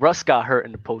 I think Russ got hurt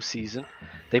in the postseason.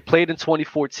 They played in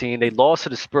 2014. They lost to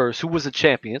the Spurs, who was the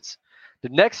champions. The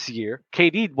next year,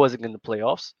 KD wasn't in the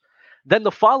playoffs. Then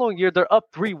the following year, they're up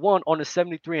 3-1 on the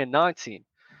 73-9 team.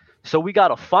 So we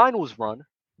got a finals run,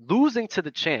 losing to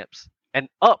the champs, and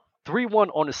up 3-1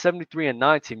 on the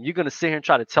 73-9 team. You're gonna sit here and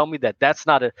try to tell me that's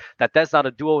not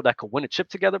a duo that could win a chip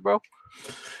together, bro?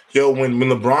 Yo, when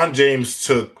LeBron James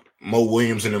took Mo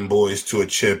Williams and them boys to a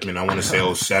chip, and I want to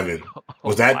say 07,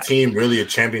 was that team really a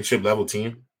championship level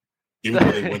team? Even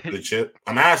though they went to the chip,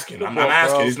 I'm asking. I'm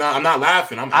asking. I'm not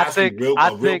laughing. I'm asking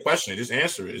a real question. Just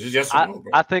answer it. It's just yes or no,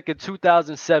 bro. I think in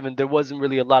 2007 there wasn't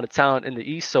really a lot of talent in the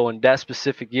East, so in that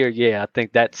specific year, yeah, I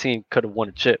think that team could have won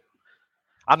a chip.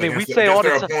 I mean, we say all the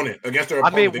time. Against their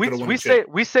opponent,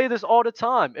 we say this all the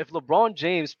time. If LeBron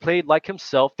James played like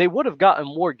himself, they would have gotten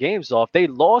more games off. They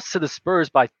lost to the Spurs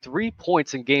by 3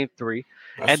 points in Game 3,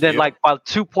 and then like by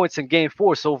 2 points in Game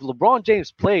 4. So if LeBron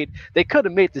James played, they could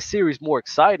have made the series more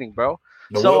exciting, bro.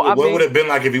 But so what would have been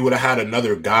like if he would have had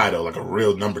another guy though, like a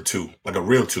real number 2, like a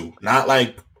real 2, not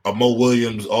like a Mo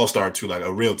Williams All-Star 2, like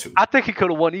a real 2. I think he could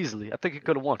have won easily. I think he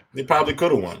could have won. He probably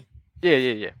could have won.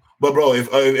 Yeah. But bro,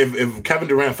 if Kevin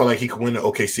Durant felt like he could win, the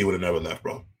OKC would have never left,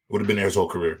 bro. Would have been there his whole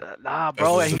career. Nah,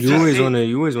 bro. You always want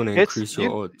to increase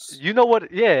your odds. You know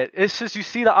what? Yeah, it's just you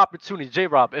see the opportunity,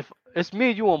 J-Rob. If it's me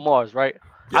and you on Mars, right?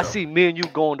 Yeah. I see me and you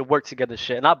going to work together,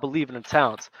 shit, and I believe in the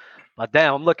talents. Like,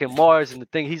 damn, I'm looking at Mars and the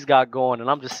thing he's got going,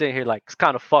 and I'm just sitting here like it's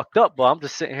kind of fucked up, but I'm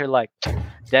just sitting here like,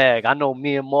 dag, I know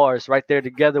me and Mars right there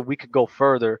together, we could go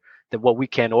further than what we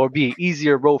can, or be an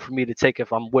easier road for me to take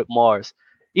if I'm with Mars.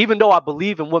 Even though I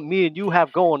believe in what me and you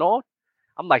have going on,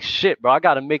 I'm like, shit, bro, I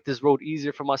got to make this road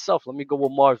easier for myself. Let me go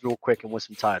with Mars real quick and win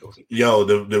some titles. Yo,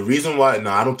 the reason why, no,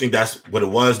 I don't think that's what it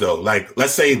was, though. Like,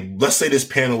 let's say this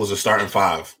panel was a starting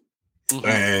five,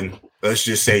 and let's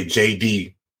just say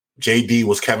JD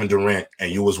was Kevin Durant,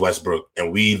 and you was Westbrook,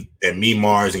 and me,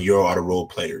 Mars, and Euro are the role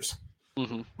players.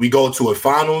 We go to a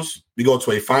finals.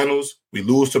 We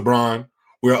lose to Bron.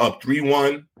 We're up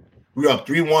 3-1. We were up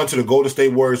 3-1 to the Golden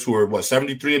State Warriors, who were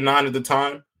 73-9 at the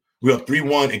time. We were up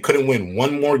 3-1 and couldn't win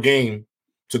one more game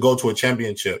to go to a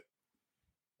championship.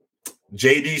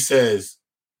 JD says,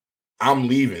 "I'm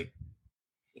leaving."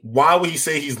 Why would he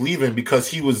say he's leaving? Because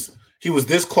he was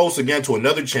this close again to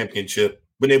another championship,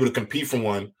 been able to compete for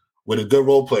one with a good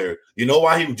role player. You know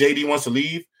why JD wants to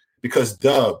leave? Because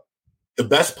Dub, the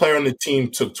best player on the team,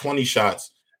 took 20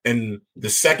 shots, and the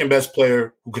second best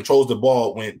player who controls the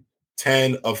ball went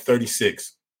 10 of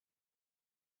 36.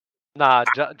 Nah,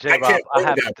 J-Rob, I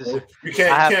have that, this. You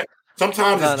can't.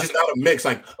 Sometimes it's just not a mix.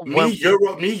 Like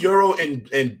me, Euro,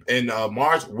 and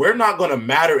Mars, we're not going to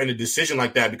matter in a decision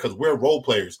like that because we're role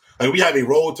players. Like, we have a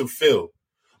role to fill.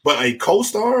 But a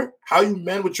co-star, how you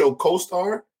man with your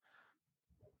co-star,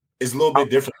 is a little bit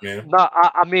different, man. No,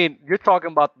 I mean, you're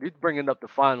bringing up the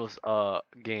finals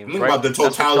games, right? About the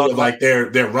totality of like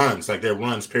their runs,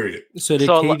 period. So did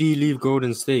KD leave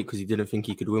Golden State because he didn't think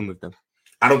he could win with them?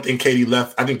 I don't think KD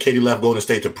left. I think KD left Golden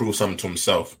State to prove something to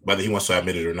himself, whether he wants to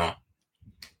admit it or not.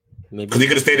 Maybe because he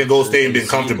could have stayed in Golden State and been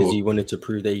comfortable. Because he wanted to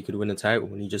prove that he could win a title,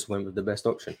 and he just went with the best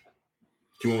option.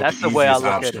 That's the way I look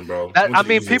at it, bro. I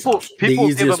mean, people. The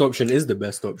easiest option is the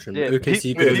best option. Yeah,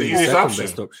 OKC could be the second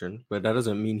best option, but that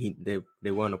doesn't mean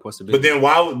they weren't a possibility. But then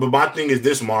why? But my thing is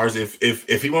this, Mars. If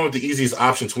he went with the easiest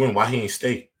option to win, why he ain't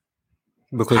stay?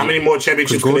 Because how many more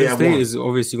championships could they have won? Golden State is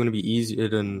obviously going to be easier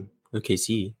than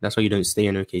OKC. That's why you don't stay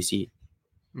in OKC.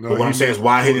 No, but what I'm saying is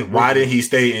why did he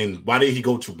stay in? Why did he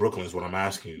go to Brooklyn? Is what I'm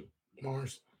asking you,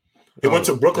 Mars. He went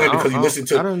to Brooklyn because he listened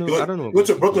to. I don't know. He went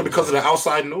to Brooklyn because of the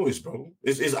outside noise, bro.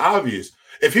 It's obvious.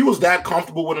 If he was that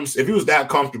comfortable with him, if he was that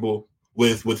comfortable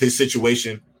with his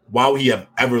situation, why would he have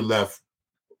ever left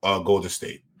Golden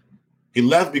State? He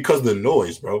left because of the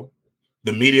noise, bro.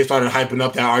 The media started hyping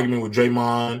up that argument with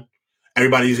Draymond.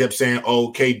 Everybody kept saying,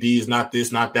 "Oh, KD is not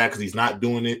this, not that," because he's not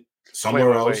doing it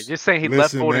somewhere else. You're saying he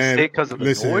left Golden State because of the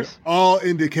noise? All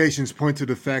indications point to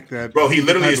the fact that, bro, he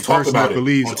literally has talked about it.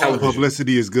 Believes all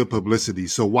publicity is good publicity.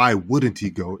 So why wouldn't he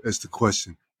go? That's the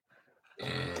question.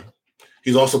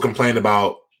 He's also complained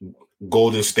about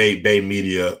Golden State Bay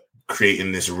media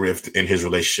creating this rift in his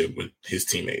relationship with his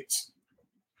teammates.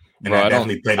 And bro,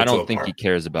 I don't think he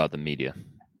cares about the media.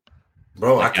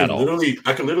 Bro, like I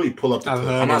can literally pull up the clip.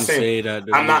 I'm not saying that.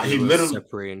 I'm not. He literally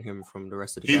separating him from the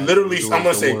rest of the. He literally. I'm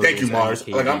gonna say thank you, Mars.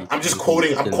 Like I'm just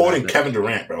quoting. I'm quoting Kevin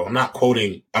Durant, bro. I'm not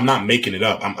quoting. I'm not making it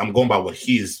up. I'm going by what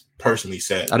he's personally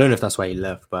said. I don't know if that's why he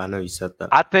left, but I know he said that.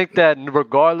 I think that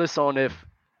regardless on if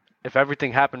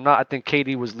everything happened or not, I think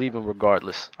KD was leaving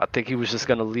regardless. I think he was just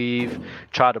going to leave,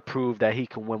 try to prove that he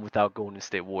can win without Golden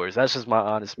State Warriors. That's just my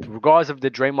honest. Regardless of the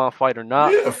Draymond fight or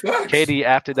not, KD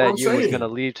after that year was going to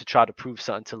leave to try to prove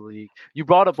something to the league. You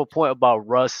brought up a point about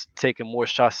Russ taking more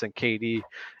shots than KD,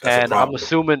 and I'm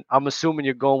assuming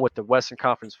you're going with the Western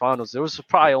Conference Finals. There was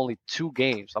probably only 2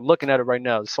 games. I'm looking at it right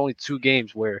now. There's only 2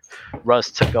 games where Russ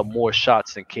took up more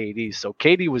shots than KD. So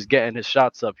KD was getting his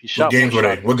shots up. He shot. What games were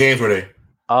they? What games were they?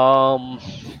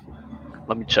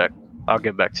 Let me check. I'll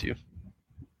get back to you.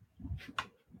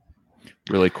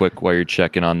 Really quick while you're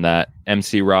checking on that.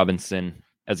 MC Robinson,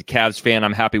 as a Cavs fan,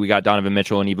 I'm happy we got Donovan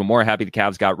Mitchell, and even more happy the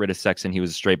Cavs got rid of Sexton. He was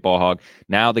a straight ball hog.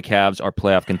 Now the Cavs are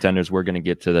playoff contenders. We're going to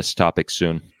get to this topic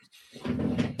soon.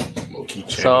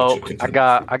 So I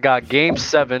got game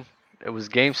 7. It was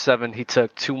game 7. He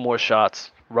took 2 more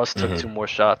shots. Russ took 2 more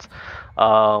shots.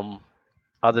 Other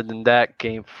than that,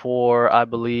 game 4, I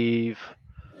believe.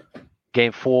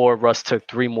 Game 4, Russ took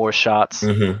 3 more shots.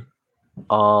 Game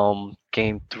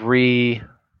 3,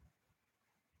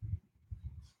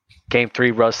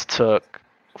 Russ took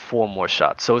 4 more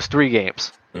shots. So it's 3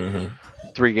 games.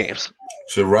 3 games.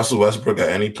 Should Russell Westbrook at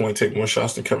any point take more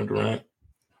shots than Kevin Durant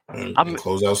and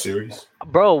close out series?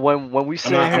 Bro, when we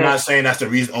say I'm not saying that's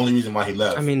the only reason why he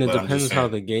left. I mean, it depends how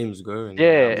the games go.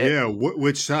 Yeah.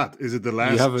 Which shot is it? The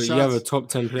last? You have a top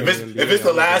 10 player. If it's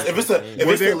the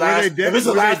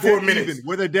last 4 minutes,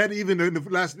 were they dead even in the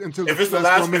last until if it's the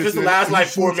last like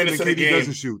 4 minutes of the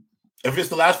game? If it's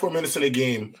the last 4 minutes of the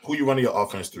game, who you running your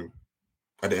offense through?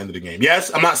 at the end of the game.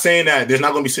 Yes, I'm not saying that there's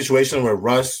not going to be situations where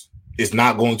Russ is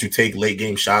not going to take late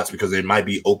game shots because there might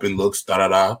be open looks, things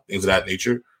of that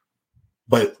nature.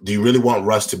 But do you really want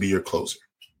Russ to be your closer?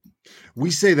 We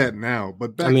say that now,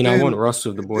 but back then, I want Russ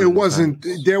with the board. It wasn't.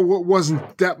 There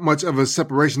wasn't that much of a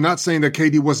separation. Not saying that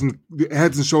KD wasn't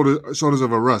heads and shoulders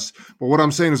of a Russ, but what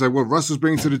I'm saying is like what Russ was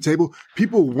bringing to the table.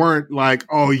 People weren't like,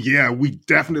 oh yeah, we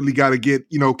definitely got to get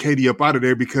KD up out of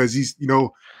there because he's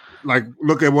like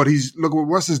look what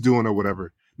Russ is doing or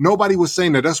whatever. Nobody was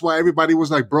saying that. That's why everybody was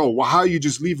like, bro, well, how are you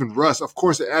just leaving Russ? Of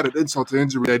course, it added insult to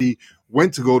injury that he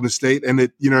went to Golden State. And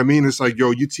it, it's like, yo,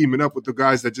 you teaming up with the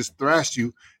guys that just thrashed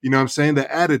you. You know what I'm saying?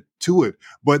 That added to it.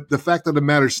 But the fact of the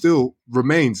matter still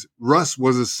remains, Russ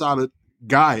was a solid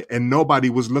guy. And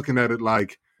nobody was looking at it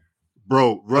like,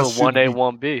 bro, Russ 1A,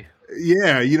 1B.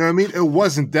 Yeah, you know what I mean? It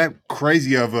wasn't that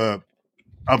crazy of a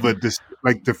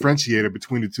differentiator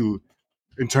between the two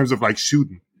in terms of like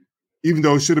shooting. Even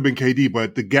though it should have been KD,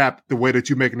 but the gap, the way that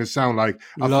you're making it sound like,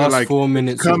 I feel like 4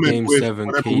 minutes of Game 7,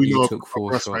 KD took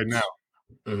 4 shots. Right now.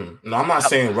 Mm-hmm. No, I'm not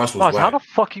saying Russ was whack. How the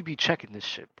fuck you be checking this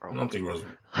shit, bro? I don't think Russ.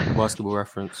 Basketball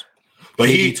Reference. But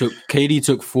KD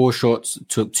took 4 shots,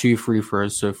 took 2 free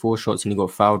throws, so 4 shots, and he got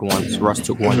fouled once. Russ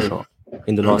took 1 shot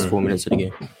in the last 4 minutes of the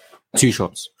game. 2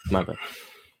 shots, my bad.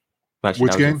 Actually,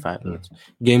 which game? 5 minutes.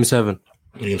 Game 7.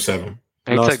 Game 7.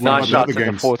 He took 9 shots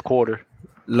in the fourth quarter.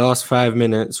 Last 5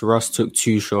 minutes, Russ took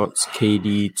 2 shots.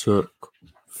 KD took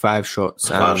 5 shots.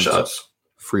 5 shots.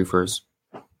 Free throws.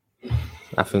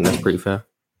 I think that's pretty fair.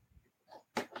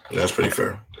 That's pretty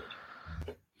fair.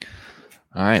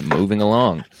 All right, moving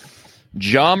along.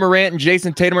 Ja Morant and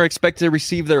Jason Tatum are expected to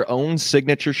receive their own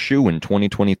signature shoe in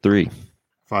 2023.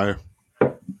 Fire.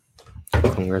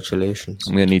 Congratulations.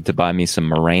 I'm going to need to buy me some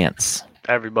Morants.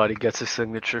 Everybody gets a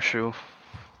signature shoe.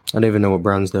 I don't even know what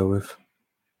brands they're with.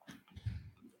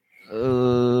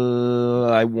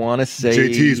 I want to say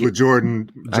JT's with Jordan,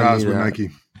 Jaws with Nike.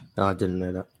 No, I didn't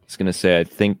know that. I was going to say, I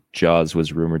think Jaws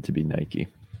was rumored to be Nike.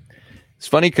 It's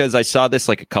funny because I saw this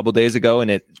like a couple days ago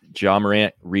and Ja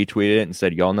Morant retweeted it and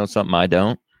said, y'all know something I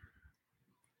don't?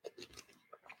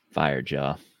 Fire,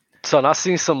 Ja. Son, I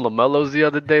seen some LaMelos the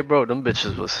other day, bro. Them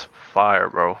bitches was fire,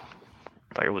 bro.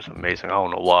 Like, it was amazing. I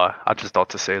don't know why. I just thought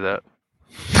to say that.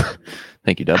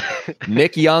 Thank you, Dub.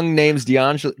 Nick Young names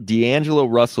D'Angelo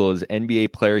Russell as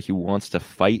NBA player he wants to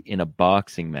fight in a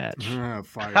boxing match.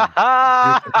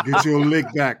 Fire. Get your lick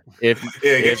back.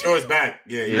 Get yours back.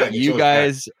 If you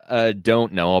guys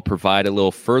don't know, I'll provide a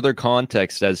little further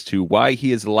context as to why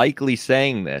he is likely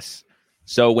saying this.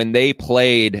 So when they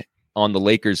played on the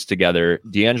Lakers together,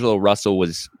 D'Angelo Russell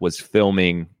was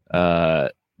filming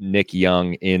Nick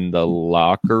Young in the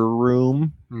locker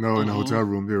room. No, in the hotel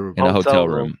room. In a hotel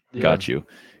room. Yeah. Got you.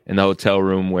 In the hotel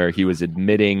room where he was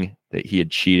admitting that he had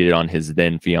cheated on his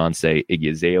then fiance,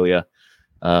 Iggy Azalea.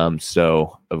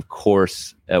 So, of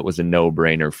course, that was a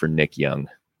no-brainer for Nick Young.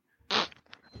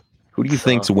 Who do you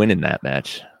think's winning that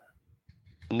match?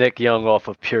 Nick Young off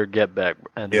of pure get back.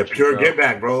 Pure get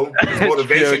back, bro. His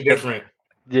motivation different.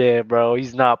 Yeah, bro.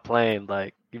 He's not playing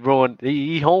like.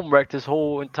 He home wrecked his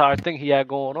whole entire thing he had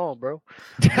going on, bro.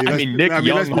 Nick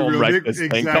Young home wrecked this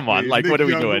thing. Come on, like, Nick what are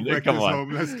we Young doing? Come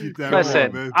on. Let's keep that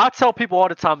Listen, man. I tell people all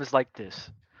the time it's like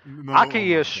this. No, I can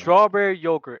eat a strawberry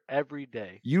yogurt every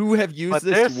day. You have used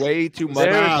this way too much.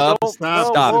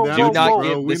 Stop. Do not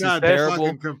give. This is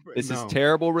terrible. This is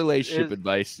terrible relationship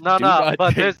advice. No.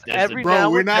 But there's every bro.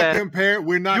 now We're and not then. comparing.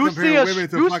 We're not You comparing women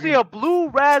to fucking. see a blue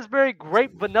raspberry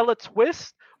grape vanilla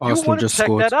twist. You want to check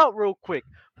that out real quick.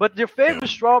 But your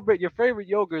favorite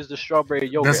yogurt is the strawberry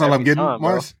yogurt. That's all I'm getting, time,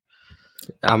 Mars.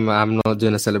 I'm not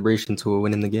doing a celebration to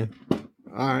winning the game.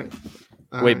 All right.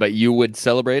 Wait, but you would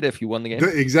celebrate if you won the game?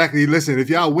 Exactly. Listen, if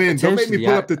y'all win, don't make me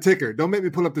pull up the ticker. Don't make me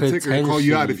pull up the ticker and call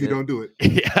you out if you don't do it.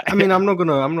 Yeah. I mean, I'm not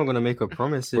gonna make a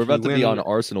promise. We're about to be on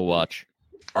Arsenal watch.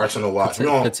 Arsenal watch. I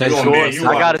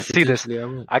gotta see this.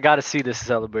 I gotta see this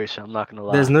celebration. I'm not gonna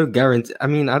lie. There's no guarantee. I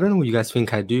mean, I don't know what you guys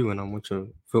think I do when I'm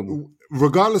watching football.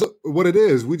 Regardless of what it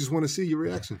is, we just want to see your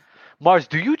reaction. Mars,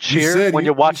 do you cheer when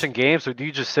you're watching games, or do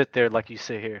you just sit there like you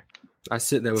sit here? I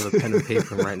sit there with a pen and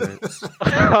paper and write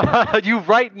notes. You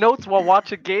write notes while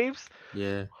watching games?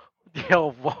 Yeah.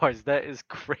 Yo, Mars, that is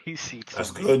crazy.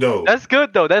 That's good though. That's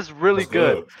good though. That's really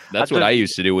good. That's what I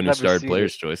used to do when we started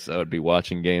Player's Choice. I would be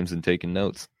watching games and taking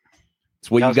notes. It's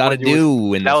what you got to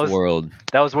do in this world.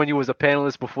 That was when you was a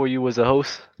panelist before you was a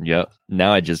host? Yep.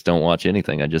 Now I just don't watch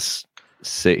anything. I just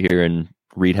sit here and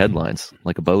read headlines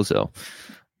like a bozo.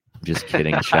 Just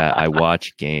kidding, chat. I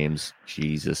watch games.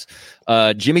 Jesus.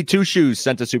 Jimmy Two Shoes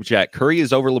sent a super chat. Curry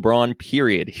is over LeBron,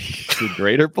 period. He's a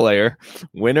greater player,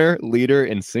 winner, leader,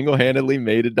 and single-handedly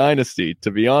made a dynasty.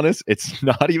 To be honest, it's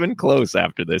not even close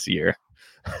after this year.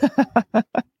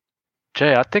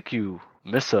 Jay, I think you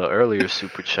missed an earlier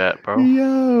super chat, bro.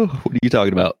 Yo, what are you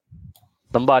talking about?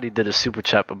 Somebody did a super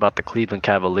chat about the Cleveland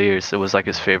Cavaliers. It was like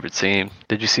his favorite team.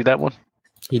 Did you see that one?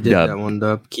 He did that one,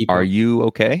 Dub. Are you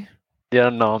okay? Yeah,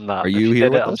 no, I'm not. Are you here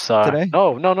with I'm us sorry. today?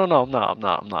 No, I'm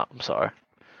not. I'm sorry.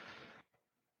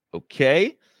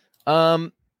 Okay.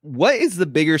 What is the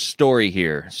bigger story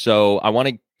here? So I want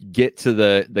to get to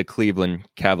the Cleveland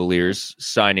Cavaliers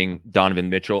signing Donovan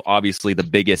Mitchell, obviously the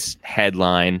biggest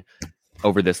headline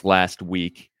over this last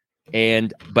week.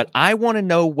 But I want to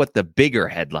know what the bigger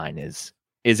headline is.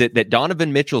 Is it that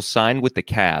Donovan Mitchell signed with the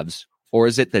Cavs, or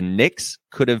is it the Knicks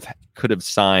could have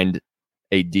signed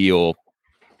a deal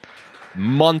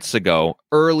months ago,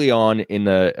 early on in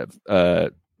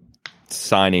the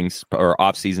signings or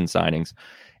off-season signings,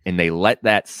 and they let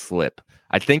that slip?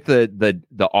 I think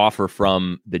the offer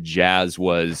from the Jazz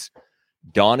was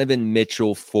Donovan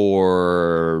Mitchell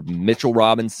for Mitchell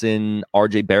Robinson,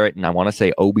 RJ Barrett, and I want to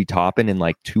say Obi Toppin in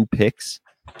like 2 picks,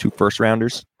 2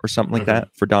 first-rounders or something like that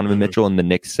for Donovan Mitchell, and the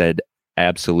Knicks said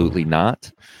absolutely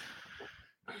not.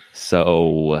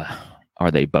 So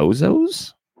are they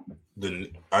bozos?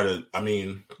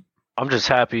 I'm just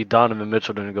happy Donovan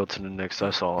Mitchell didn't go to the Knicks.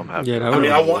 That's all I'm happy. Yeah, I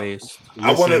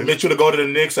wanted Mitchell to go to the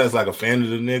Knicks as like a fan of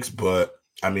the Knicks, but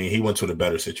I mean, he went to the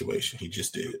better situation. He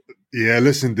just did. Yeah,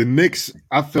 listen, the Knicks,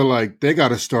 I feel like they got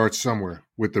to start somewhere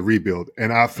with the rebuild,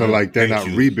 and I feel like they're not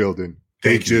rebuilding.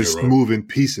 They just moving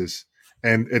pieces,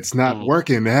 and it's not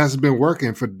working. It hasn't been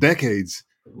working for decades.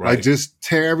 Right. Like, just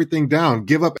tear everything down,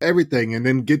 give up everything, and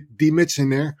then get D. Mitch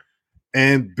in there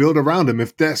and build around him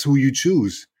if that's who you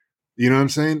choose. You know what I'm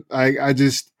saying? I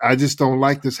just don't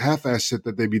like this half-ass shit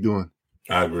that they be doing.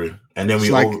 I agree. And then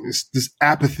it's this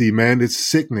apathy, man. It's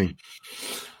sickening.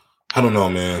 I don't know,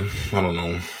 man. I don't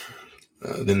know.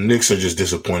 The Knicks are just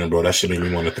disappointing, bro. That shit made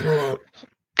me want to throw up.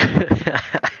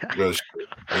 The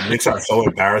Knicks are so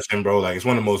embarrassing, bro. Like, it's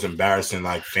one of the most embarrassing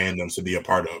like fandoms to be a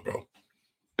part of, bro.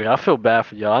 Yeah, I feel bad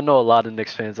for y'all. I know a lot of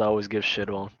Knicks fans I always give shit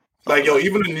on. Like, yo,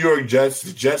 even the New York Jets,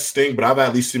 the Jets stink, but I've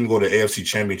at least seen them go to the AFC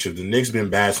Championship. The Knicks been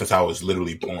bad since I was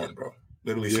literally born, bro.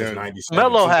 Literally since 97.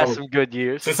 Melo had some good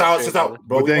years. Bro,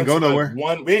 but they ain't go nowhere.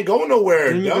 We ain't going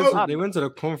nowhere. They went to the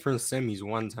conference semis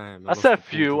one time. I said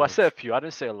few. I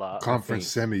didn't say a lot.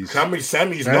 Conference semis.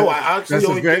 Semis. No, I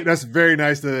actually that's very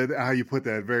nice to how you put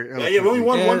that. Very we only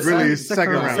won one. Really,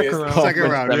 second round. Second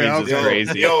round. Yeah, okay.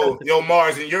 Crazy. Yo,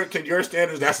 Mars, in your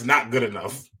standards, that's not good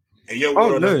enough. They're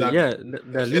losers.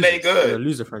 It ain't good. They're a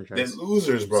loser franchise. They're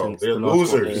losers, bro. They're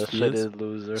losers.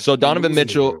 Losers. So Donovan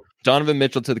Mitchell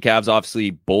to the Cavs obviously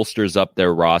bolsters up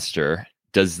their roster.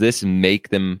 Does this make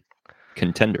them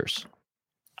contenders?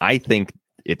 I think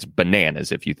it's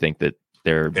bananas if you think that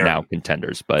they're now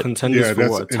contenders. But contenders for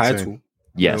what? Insane. Title?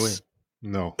 Yes.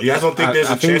 No. You guys don't think there's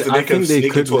a chance that they can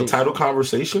sneak into a title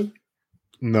conversation?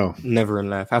 No. Never in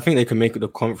life. I think they can make the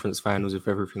conference finals if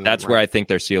everything. That's where I think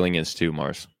their ceiling is too,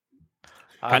 Mars.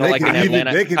 Kind of like an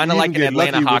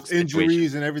Atlanta Hawks injuries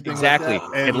situation. And everything. Exactly.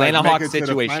 Like that. Atlanta like Hawks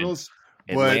situation.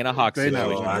 Atlanta Hawks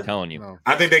situation. I'm telling you. No.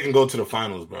 I think they can go to the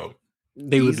finals, bro.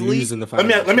 They would lose in the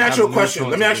finals. Let me ask you a question.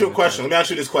 Let me ask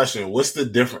you this question. What's the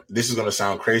difference? This is gonna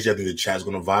sound crazy. I think the chat's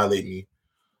gonna violate me.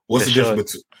 What's the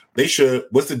difference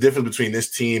between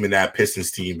this team and that Pistons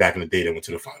team back in the day that went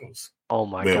to the finals? Oh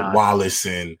my God. God. Wallace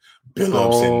and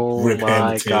Billups and Rip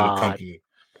Hamilton and company.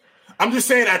 I'm just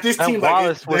saying that this team,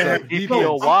 Wallace was a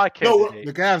DPOY candidate.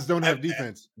 The Cavs don't have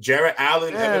defense. Jarrett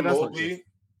Allen, Evan Mobley.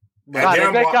 They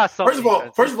got some first of all,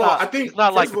 I think it's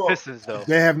not like the Pistons though.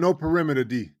 They have no perimeter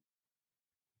D.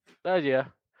 Yeah.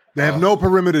 They have no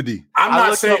perimeter D. I'm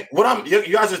not saying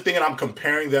you guys are thinking I'm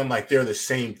comparing them like they're the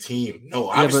same team. No,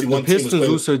 obviously one team is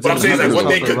also. But I'm saying like what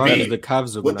they could be. The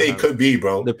Cavs are what they could be,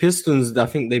 bro. The Pistons, I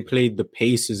think they played the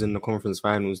Pacers in the conference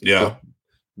finals. Yeah.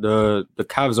 The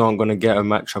Cavs aren't going to get a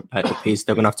matchup at the pace.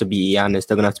 They're going to have to be Giannis.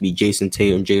 They're going to have to be Jason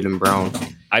Tatum, Jaylen Brown.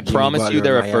 I promise you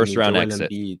they're a first-round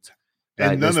exit.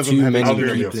 And none of them have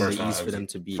experience in the East for them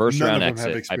to beat. First-round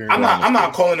exit. I'm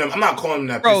not calling them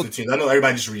that Pistons team. I know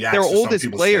everybody just reacts. Their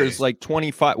oldest players like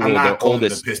 25. Well, their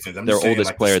oldest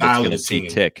player that's going to see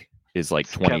tick is like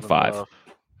 25.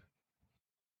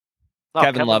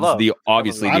 Kevin Love's the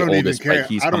oldest. He's coming off the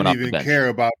bench. I don't even care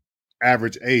about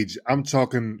average age. I'm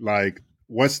talking like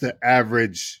what's the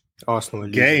average Arsenal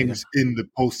games in the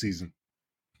postseason?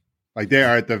 Like they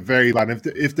are at the very bottom.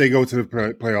 If they go to the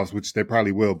playoffs, which they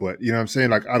probably will, but you know what I'm saying?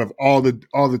 Like out of all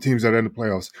the teams that are in the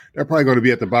playoffs, they're probably going to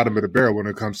be at the bottom of the barrel when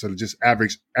it comes to just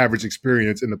average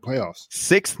experience in the playoffs.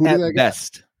 Sixth at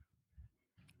best.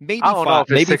 Maybe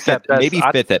fifth, maybe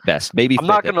fifth at best. Maybe I'm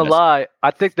not gonna lie. I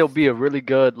think they'll be a really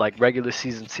good like regular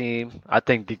season team. I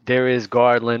think Darius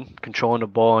Garland controlling the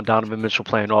ball and Donovan Mitchell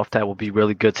playing off that will be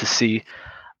really good to see.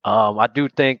 I do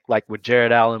think like with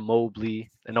Jared Allen,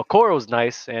 Mobley, and Okoro's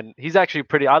nice, and he's actually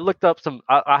pretty. I looked up some.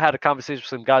 I had a conversation with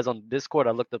some guys on Discord.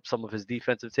 I looked up some of his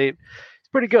defensive tape. He's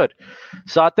pretty good.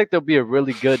 So I think they'll be a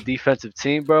really good defensive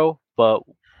team, bro. But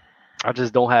I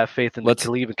just don't have faith in the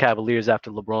Cleveland Cavaliers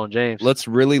after LeBron James. Let's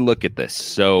really look at this.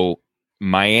 So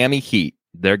Miami Heat,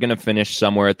 they're going to finish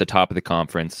somewhere at the top of the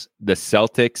conference. The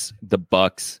Celtics, the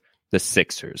Bucks, the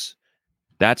Sixers.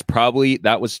 That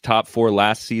was top 4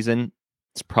 last season.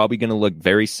 It's probably going to look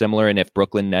very similar. And if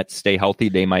Brooklyn Nets stay healthy,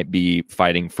 they might be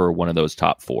fighting for one of those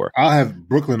top 4. I'll have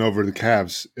Brooklyn over the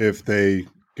Cavs if they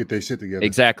get their shit together.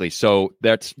 Exactly. So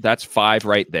that's 5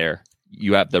 right there.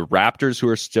 You have the Raptors who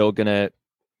are still going to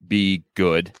be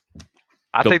good.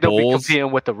 I think they'll be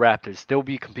competing with the Raptors.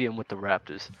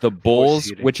 The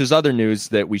Bulls, which is other news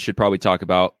that we should probably talk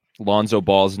about. Lonzo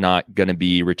Ball's not going to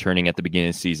be returning at the beginning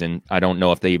of the season. I don't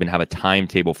know if they even have a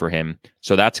timetable for him.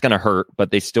 So that's going to hurt,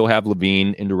 but they still have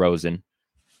LaVine and DeRozan,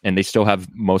 and they still have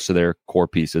most of their core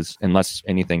pieces, unless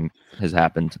anything has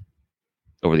happened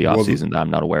over the offseason that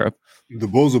I'm not aware of. The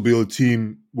Bulls will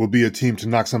be a team to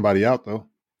knock somebody out, though.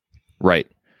 Right.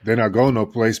 They're not going no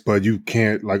place, but you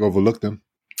can't like overlook them.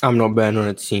 I'm not betting on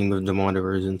a team with DeMar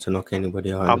DeRozan to knock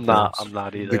anybody out. I'm not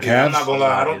either. The Cavs? I'm not gonna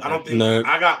lie. I don't think. No,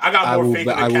 I got more faith in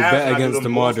the Cavs. I will bet against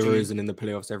DeMar DeRozan in the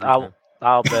playoffs every time.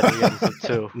 I'll bet against him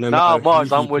too.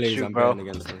 Mars, I'm with you, bro.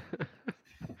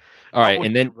 All right,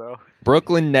 and then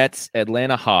Brooklyn Nets,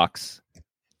 Atlanta Hawks.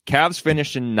 Cavs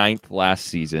finished in 9th last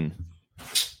season.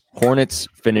 Hornets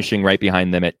finishing right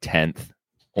behind them at 10th,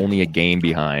 only a game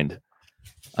behind.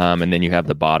 And then you have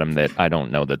the bottom that I don't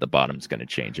know that the bottom's going to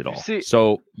change at all.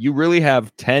 So you really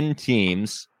have 10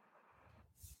 teams.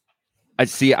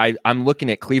 I'm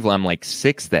looking at Cleveland. I'm like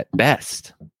 6th at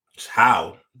best.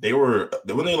 How? Weren't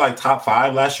they like top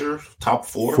 5 last year? Top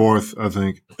 4? 4th, I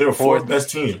think. They were 4th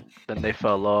best team. Then they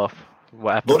fell off.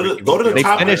 Go to the they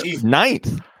top. They finished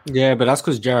 9th. Yeah, but that's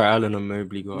because Jared Allen and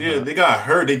Mobley got hurt. They got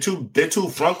hurt. Their two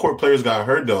front court players got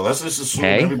hurt though. Let's just assume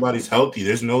everybody's healthy.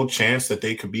 There's no chance that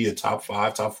they could be a top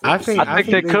 5, top 4. I think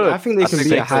they could. I think they can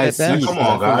be a high seed. Come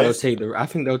on, guys. I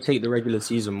think they'll take the regular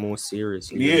season more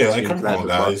seriously. Yeah, come on,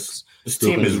 guys. This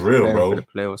team is real, bro. For the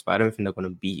playoffs, but I don't think they're going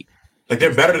to beat. Like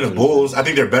they're better than the Bulls. I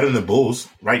think they're better than the Bulls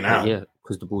right now. Yeah,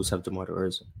 because the Bulls have DeMar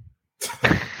DeRozan.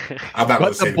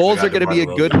 But the Bulls are going to be a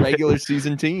good regular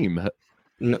season team.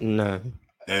 No.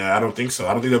 Yeah, I don't think so.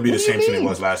 I don't think they'll be the same team it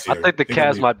was last year. I think the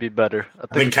Cavs might be better.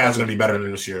 I think Cavs going to be better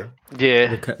than this year.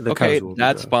 Yeah. Okay,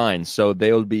 that's fine. So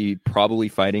they'll be probably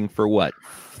fighting for what?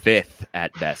 5th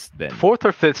at best then. 4th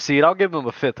or 5th seed. I'll give them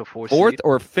a 5th or 4th seed. 4th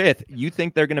or 5th. You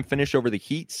think they're going to finish over the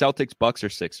Heat, Celtics, Bucks, or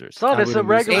Sixers? So it's a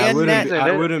regular season.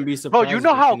 I wouldn't be surprised. Bro, you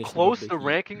know how close the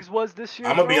rankings was this year?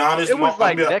 I'm going to be honest. It was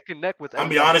like neck and neck with. I'm going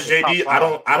to be honest, JD.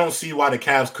 I don't see why the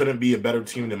Cavs couldn't be a better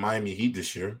team than Miami Heat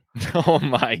this year. Oh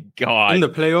my God! In the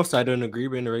playoffs, I don't agree.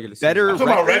 But in the regular season, I'm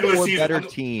talking about regular season. Better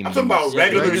team. I'm talking about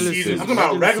regular season. I'm talking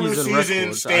about regular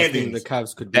season standings. The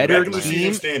Cavs could be better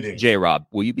team. J-Rob,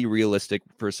 will you be realistic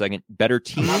for a second? Better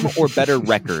team or better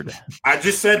record? I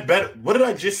just said better. What did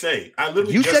I just say? I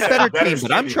literally you just said better team,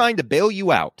 but I'm trying to bail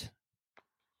you out.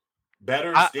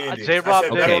 Better standings. J-Rob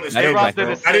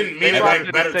didn't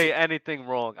say anything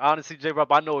wrong. Honestly,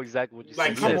 J-Rob, I know exactly what you said.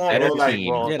 Like, come on, bro. Like,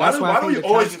 yeah, why do we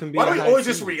always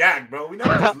just react, bro? We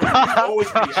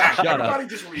always react. Everybody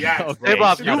just reacts, bro.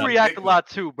 J-Rob, you react a lot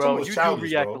too, bro. You do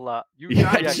react a lot.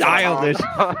 Childish.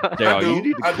 You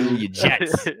need to cool your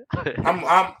jets.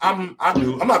 I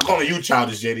do. I'm not calling you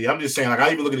childish, JD. I'm just saying, like,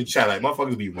 I even look at the chat, like,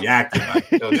 motherfuckers be reacting.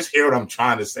 Like, just hear what I'm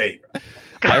trying to say, bro.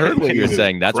 I heard what you were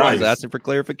saying. That's why I was asking for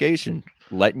clarification.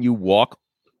 Letting you walk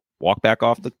back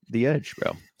off the edge,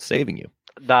 bro. Saving you.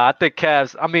 Nah, I think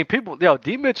Cavs. I mean, people.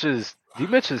 D-Mitch is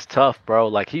tough, bro.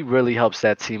 Like he really helps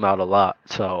that team out a lot.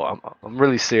 So I'm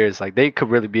really serious. Like they could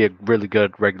really be a really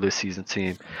good regular season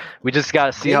team. We just got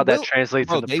to see how that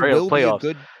translates in the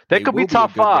playoffs. They could be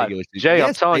top 5. Jay,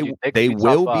 I'm telling you, they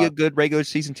will be a good regular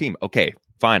season team. Okay.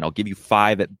 Fine, I'll give you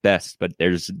 5 at best, but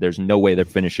there's no way they're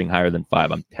finishing higher than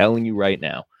 5. I'm telling you right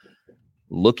now.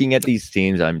 Looking at these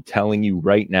teams, I'm telling you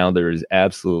right now, there is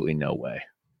absolutely no way.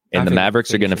 And the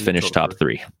Mavericks are going to finish top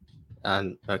 3.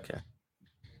 Okay.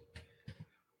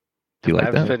 Do you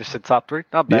like that? Finish in top 3?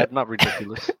 Not bad, not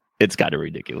ridiculous. It's kind of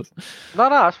ridiculous.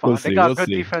 No, it's fine. We'll They see, got we'll good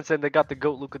see. defense and they got the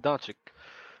GOAT Luka Doncic.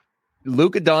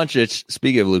 Luka Doncic,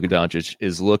 speaking of Luka Doncic,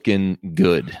 is looking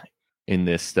good in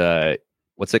this,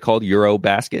 what's it called?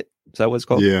 Eurobasket? Is that what it's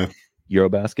called? Yeah.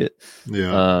 Eurobasket?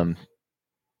 Yeah.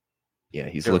 Yeah,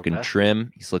 he's Eurobasket. looking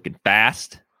trim. He's looking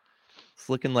fast. It's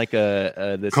looking like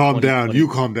this. Calm down. You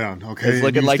calm down. Okay. It's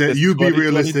looking like this you be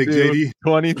realistic, JD.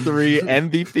 23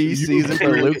 MVP season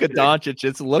for Luka Doncic.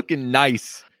 It's looking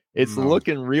nice. It's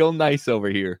looking real nice over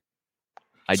here.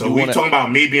 Talking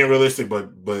about me being realistic, but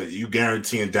you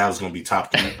guaranteeing Dallas is going to be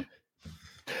top 3.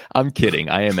 I'm kidding.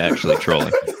 I am actually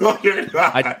trolling. No.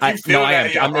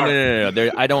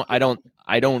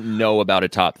 I don't know about a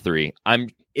top 3.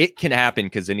 It can happen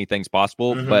because anything's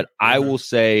possible, but I will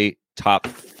say top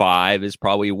 5 is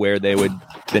probably where they would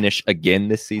finish again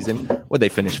this season. Would they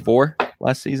finish 4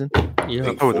 last season?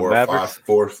 Yeah, 4 or 5,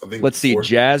 4th. I think. Let's see.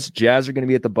 Jazz are going to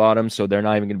be at the bottom, so they're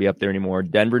not even going to be up there anymore.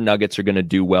 Denver Nuggets are going to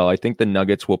do well. I think the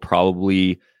Nuggets will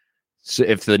probably. So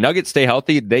if the Nuggets stay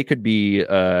healthy, they could be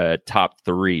top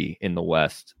 3 in the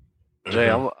West. Jay,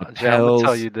 I'm gonna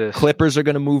tell you this. Clippers are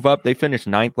going to move up. They finished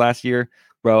 9th last year,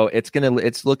 bro.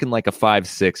 It's looking like a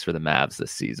 5-6 for the Mavs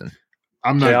this season.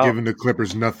 I'm not giving the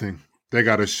Clippers nothing. They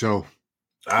got to show.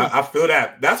 I feel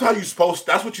that. That's what you're supposed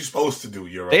to do.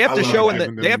 Euro. They have to show in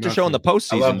the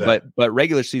postseason, but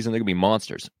regular season they're gonna be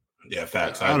monsters. Yeah,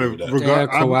 facts. I agree with that.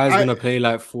 Kawhi's gonna play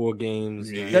like 4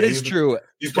 games. Yeah, that is true.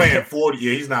 He's playing 40.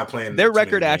 Yeah, he's not playing. Their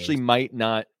record actually might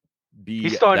not be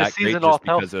He's starting that the season great just off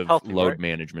because of healthy, load right?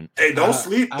 management. Hey, don't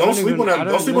sleep on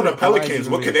the Pelicans.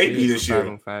 What could they be this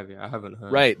year? I haven't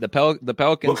heard. Right, the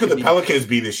Pelicans. What could the Pelicans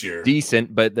be this year?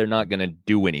 Decent, but they're not gonna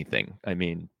do anything. I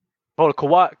mean,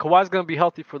 Kawhi's gonna be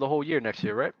healthy for the whole year next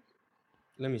year, right?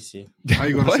 Let me see. How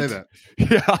you gonna say that?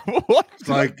 Yeah, what? It's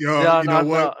like, you know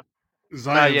what?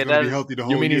 Zion's gonna be healthy the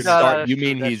whole year. You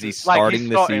mean he's starting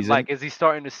the season? Like, is he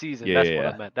starting the season? Yeah, that's what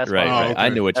I meant. That's right. Right. I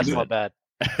knew what you meant. meant. That's my bad.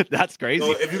 That's crazy.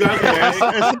 So if you guys,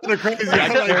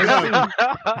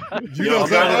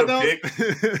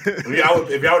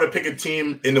 if y'all were to pick a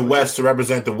team in the West to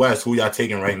represent the West, who y'all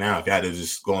taking right now? If y'all had to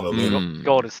just go on a limb,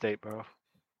 Golden State, bro.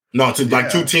 No,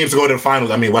 like 2 teams to go to the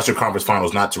finals. I mean, Western Conference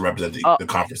Finals, not to represent the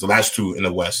conference. The last 2 in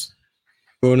the West.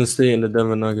 Golden State and the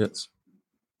Denver Nuggets.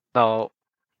 No,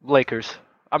 Lakers.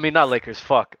 I mean, not Lakers.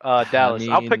 Fuck, Dallas.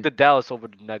 I'll pick the Dallas over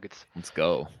the Nuggets. Let's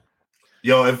go.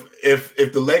 Yo, if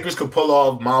the Lakers could pull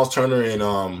off Miles Turner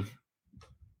and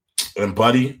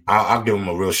Buddy, I'll give them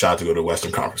a real shot to go to the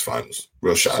Western Conference Finals.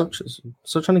 Real shot.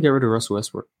 So trying to get rid of Russell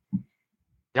Westbrook.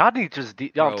 Y'all need just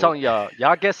deep. I'm telling y'all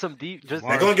get some deep. Just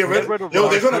they're gonna get rid of. Yo,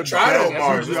 they're gonna try though,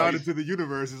 Mars. Out into the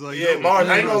universe. It's like, yeah, Mars.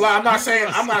 I ain't gonna lie. I'm not saying,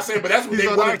 but that's what they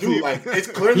want to do. Like, it's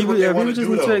clearly what they want to do.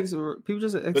 People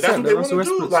just accept but that's what they Russell want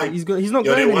to do. Like, he's not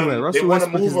going anywhere. Russell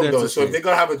Westbrook is there though. to So if they're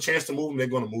gonna have a chance to move him, they're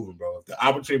gonna move him, bro. If the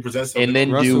opportunity presents something, and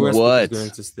then Russell do Westbrook what? Is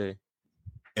going to stay.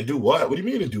 And do what? What do you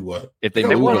mean to do what? If they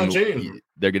move him,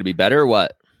 they're gonna be better or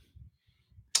what?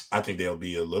 I think they'll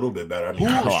be a little bit better. I mean,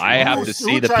 I have to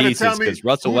see the pieces because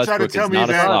Russell Westbrook is not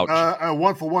a slouch. A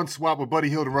 1-for-1 swap with Buddy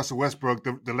Hield and Russell Westbrook,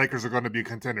 the Lakers are going to be a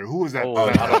contender. Who was that?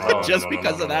 Just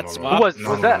because of that swap?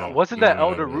 Wasn't that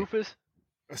Elder Rufus?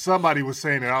 Somebody was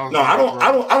saying it. I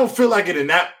don't feel like it in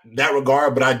that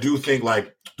regard, but I do think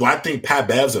do I think Pat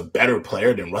Bev's a better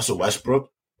player than Russell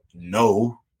Westbrook?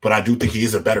 No, but I do think he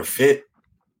is a better fit.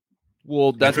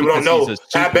 Well, that's because he's a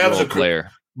Pat Bev's a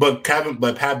player. But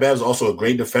Pat Bev's also a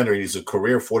great defender. He's a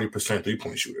career 40%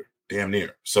 3-point shooter, damn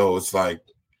near. So it's like,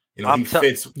 he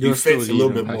fits. He fits a little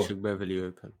bit more. Beverly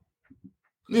open.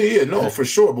 Yeah, no, for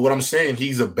sure. But what I'm saying,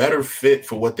 he's a better fit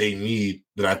for what they need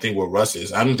than I think what Russ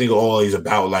is. I don't think always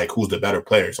about who's the better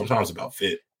player. Sometimes it's about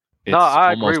fit. It's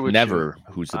I agree with never you.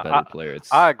 Who's the better player.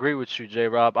 I agree with you, J.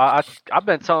 Rob. I've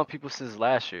been telling people since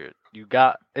last year.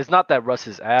 It's not that Russ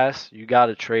is ass. You got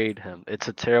to trade him. It's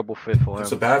a terrible fit for him.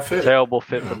 It's a bad fit. Terrible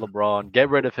fit for LeBron. Get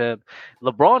rid of him.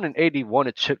 LeBron and AD want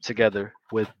to chip together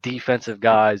with defensive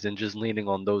guys and just leaning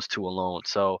on those 2 alone.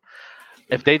 So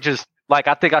if they just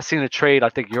I think I seen a trade. I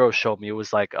think Euro showed me. It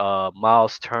was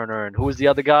Miles Turner and who was the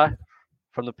other guy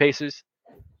from the Pacers?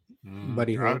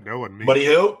 Buddy Hield. Buddy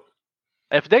Hield.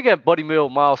 If they get Buddy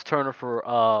Hield, Miles Turner for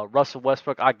Russell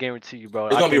Westbrook, I guarantee you, bro.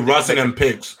 It's gonna be Russ and them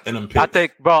picks. I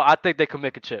think they can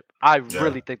make a chip. I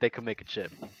really think they can make a chip.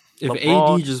 If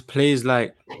AD just plays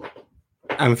like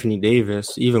Anthony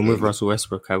Davis, even with Russell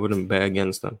Westbrook, I wouldn't bet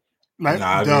against them.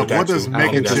 What does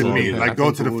make a chip mean?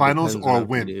 Go to the finals or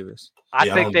win? I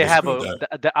think they have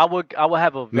I would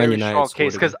have a very strong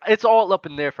case because it's all up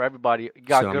in there for everybody. You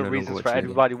got good reasons for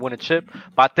everybody to win a chip,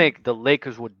 but I think the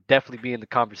Lakers would definitely be in the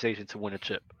conversation to win a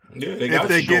chip. Yeah, if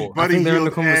they get Buddy Hield in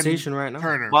the conversation right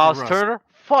now, Miles Turner,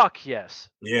 Fuck yes.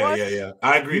 Yeah.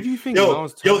 I agree. Who do you think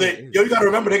you got to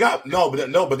remember they got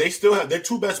but they still have their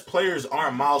two best players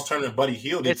aren't Miles Turner and Buddy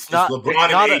Hield. It's LeBron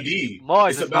and AD.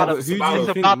 It's about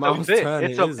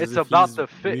the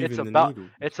fit.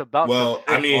 It's about. Well,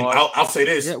 I mean, I'll say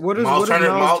this. Yeah, Miles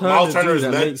Turner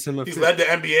he's led the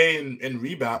NBA in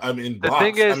rebound. I mean, blocks.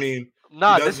 The thing is,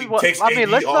 this is what I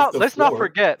mean. Let's not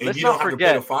forget.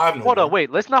 Hold on, wait.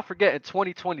 Let's not forget. In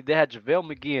 2020, they had JaVale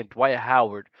McGee and Dwight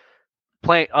Howard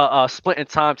playing, splitting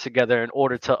time together in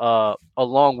order to,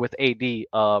 along with AD,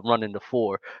 running the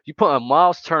 4. You put a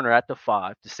Miles Turner at the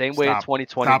 5, the same way in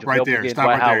 2020. Stop right there. Stop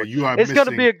right there. It's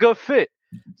gonna be a good fit.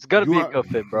 It's gonna be a good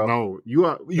fit, bro. No, you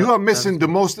are missing the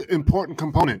most important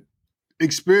component: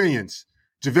 experience.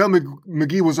 JaVale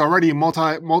McGee was already a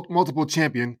multiple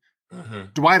champion. Mm-hmm.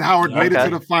 Dwight Howard made it to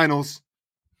the finals.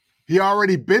 He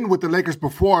already been with the Lakers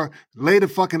before, laid a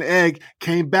fucking egg,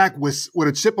 came back with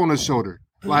a chip on his shoulder.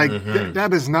 Like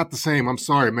that is not the same. I'm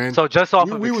sorry, man. So just off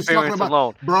of experience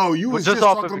alone, bro. You was just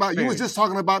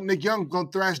talking about Nick Young gonna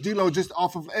thrash D'Lo just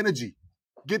off of energy.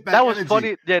 Get that. That was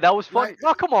funny. Yeah, that was funny.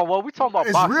 No, come on. Well, we talking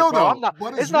about boxing, real, bro.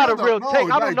 It's not a real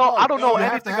take. I don't know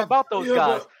anything about those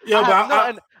guys.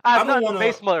 I have nothing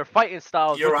baseball or fighting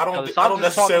styles. I don't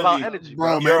necessarily. Energy,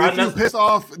 bro, man, if you're pissed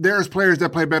off, there's players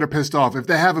that play better pissed off. If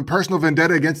they have a personal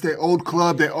vendetta against their old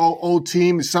club, their old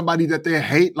team, somebody that they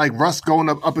hate, like Russ going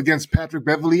up against Patrick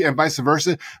Beverly and vice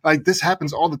versa, like this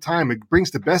happens all the time. It brings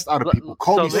the best out of people.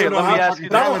 Kobe said, I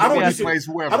don't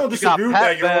disagree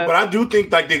with that, but I do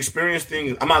think like the experience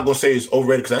thing, I'm not going to say it's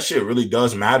overrated because that shit really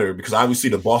does matter because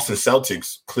obviously the Boston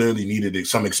Celtics clearly needed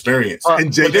some experience. And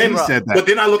JD said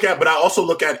that. But I also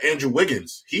look at Andrew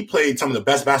Wiggins. He played some of the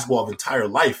best basketball of his entire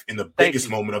life in the biggest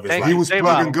moment of his life. He was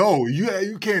plug and go.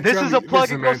 You can't. This is a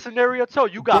plug and go scenario too.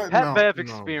 You got Pat Bev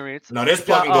experience. No, there's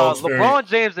plug and go experience. LeBron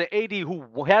James and AD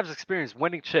who has experience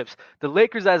winning chips. The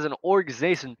Lakers as an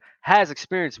organization has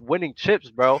experience winning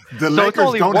chips, bro. The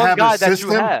Lakers don't have a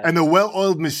system and a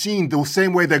well-oiled machine the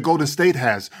same way that Golden State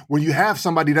has. When you have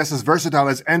somebody that's as versatile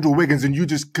as Andrew Wiggins and you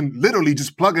just can literally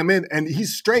just plug him in and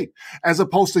he's straight. As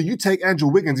opposed to you take Andrew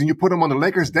Wiggins and you put him on the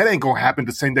Lakers, that ain't gonna happen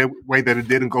the same way that it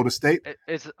did in Golden State.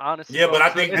 It's honestly, yeah, but I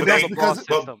think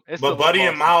Buddy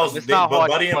and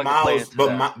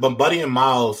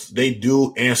Miles, they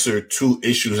do answer two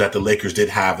issues that the Lakers did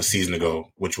have a season ago,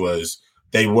 which was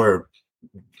they were.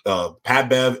 Pat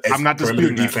Bev as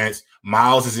perimeter defense,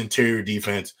 Miles is interior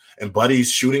defense, and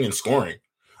Buddy's shooting and scoring.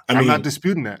 I'm not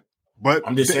disputing that, but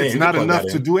I'm just saying it's not enough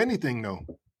to do anything, though.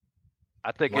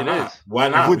 I think it is. Why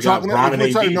not? We're talking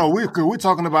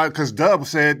about because Dub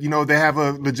said they have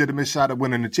a legitimate shot at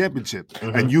winning the championship,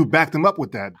 and you backed them up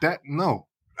with that.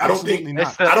 I don't think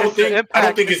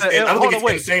it's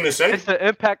insane to say. It's the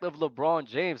impact of LeBron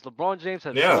James. LeBron James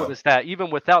has noticed that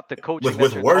even without the coaching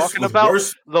that you're talking about,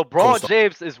 LeBron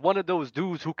James is one of those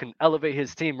dudes who can elevate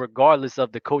his team regardless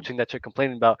of the coaching that you're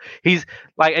complaining about. He's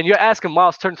like, and you're asking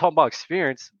Miles Turner talking about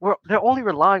experience. They're only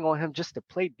relying on him just to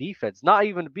play defense, not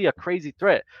even to be a crazy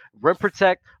threat. Rim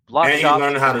protect, block shots,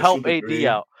 and help AD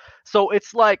out. So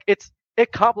it's like it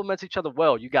complements each other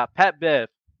well. You got Pat Bev,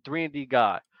 3-and-D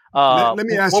guy. Let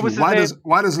me ask you, why does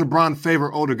LeBron favor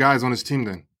older guys on his team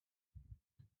then?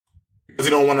 Because he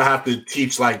don't want to have to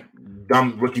teach like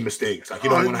dumb rookie mistakes. Like he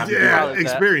don't want to have to do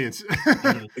experience.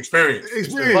 Experience.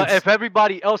 But if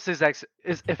everybody else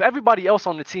if everybody else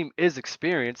on the team is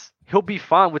experienced, he'll be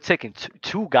fine with taking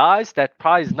two guys that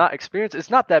probably is not experienced. It's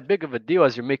not that big of a deal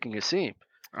as you're making it seem.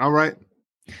 All right.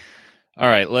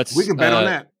 We can bet on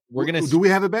that. Do we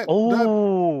have a bet?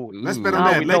 Oh, let's bet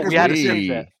on that. We had to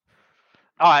that.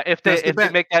 All right, if they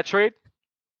make that trade,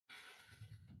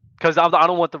 because I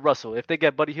don't want the Russell. If they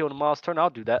get Buddy Hield and Miles Turner,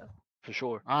 I'll do that for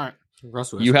sure. All right,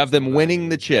 Russell. You have them winning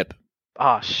the chip.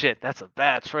 Oh shit, that's a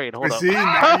bad trade. Hold up. See,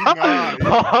 now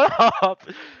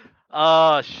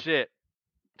oh shit.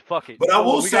 Fuck it. But I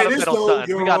will say this though,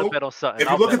 we gotta bet on something. If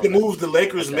you look at the moves the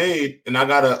Lakers made, and I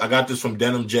got this from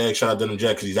Denim Jag. Shout out Denim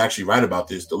Jag because he's actually right about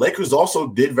this. The Lakers also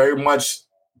did very much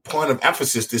point of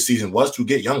emphasis this season was to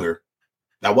get younger.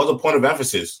 That was a point of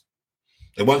emphasis.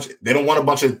 They don't want a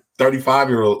bunch of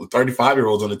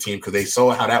 35-year-olds on the team because they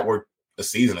saw how that worked a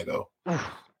season ago. All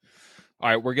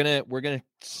right, we're gonna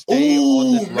stay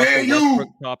on this Russell Westbrook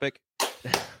topic.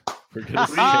 We're gonna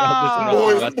stay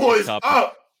on this boys topic.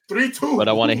 Up 3-2. But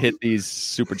I want to hit these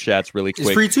super chats really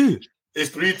quick. It's 3-2.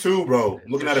 It's 3-2, bro.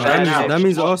 I'm looking at it right now. That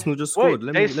means Arsenal just scored.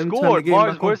 Let me turn the game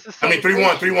back on.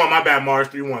 3-1. My bad, Mars.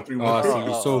 3-1. Oh,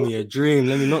 you sold me a dream.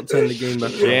 Let me not turn the game back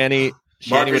on.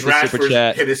 Shanny with the super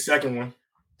chat. Hit his second one.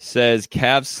 says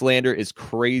Cavs slander is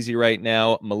crazy right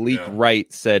now. Malik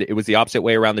Wright said it was the opposite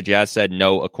way around. The Jazz said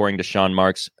no, according to Sean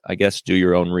Marks. I guess do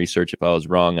your own research. If I was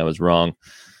wrong, I was wrong.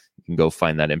 You can go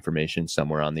find that information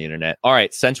somewhere on the internet. All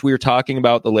right, since we were talking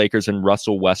about the Lakers and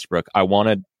Russell Westbrook, I want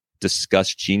to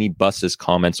discuss Jeannie Buss's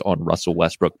comments on Russell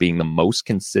Westbrook being the most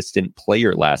consistent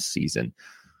player last season.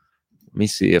 Let me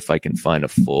see if I can find a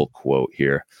full quote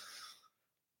here.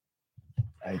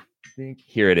 I think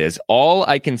here it is. All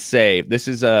I can say, this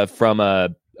is from a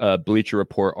Bleacher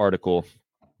Report article.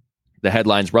 The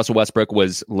headlines, Russell Westbrook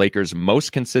was Lakers'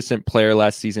 most consistent player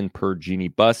last season per Jeannie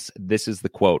Buss. This is the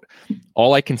quote.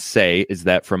 All I can say is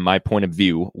that from my point of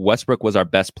view, Westbrook was our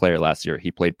best player last year.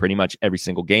 He played pretty much every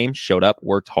single game, showed up,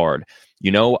 worked hard.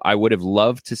 I would have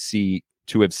loved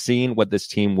to have seen what this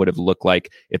team would have looked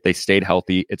like if they stayed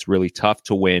healthy. It's really tough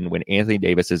to win when Anthony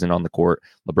Davis isn't on the court.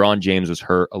 LeBron James was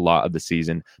hurt a lot of the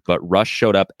season, but Russ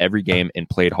showed up every game and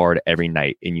played hard every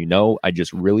night. And I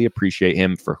just really appreciate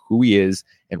him for who he is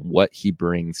and what he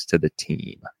brings to the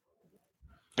team.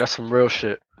 That's some real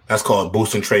shit. That's called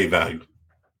boosting trade value.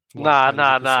 Nah.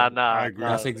 I agree.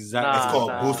 That's exactly. That's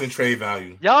called boosting trade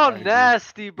value. Y'all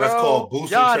nasty, bro. That's called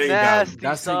boosting Y'all trade nasty, value.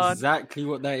 That's son. exactly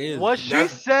what that is. What she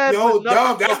said yo, was nothing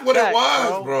dog, that's but what it facts,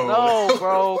 was, bro. No,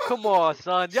 bro. Come on,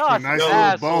 son. Y'all some Nice little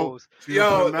assholes.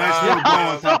 Yo, nice little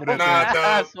bow on top of that. Nah, thing.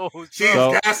 Assholes, She's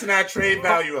bro. gassing that trade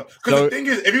value up. Because the thing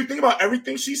is, if you think about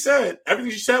everything she said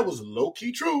was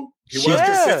low-key true. He was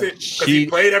consistent because he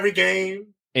played every game.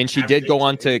 And she did go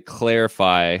on to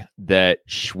clarify that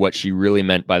what she really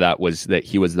meant by that was that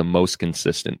he was the most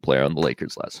consistent player on the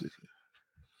Lakers last season.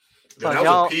 Yo, that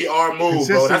was a PR move,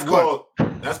 bro.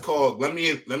 That's called. Let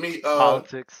me.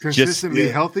 Politics. Consistently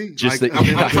healthy. Just I'm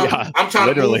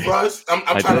trying to move Russ.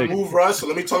 I'm trying to move Russ. So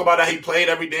let me talk about that. He played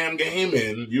every damn game,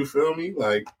 and you feel me?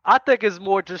 Like I think it's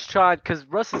more just trying because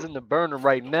Russ is in the burner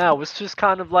right now. It's just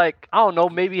kind of like I don't know,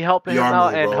 maybe helping him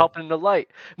out and helping the light.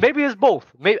 Maybe it's both.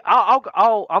 Maybe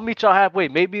I'll meet y'all halfway.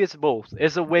 Maybe it's both.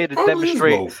 It's a way to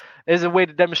demonstrate. It's a way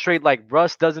to demonstrate like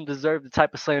Russ doesn't deserve the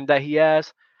type of slander that he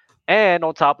has, and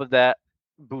on top of that,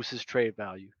 boosts his trade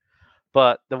value.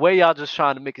 But the way y'all just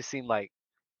trying to make it seem like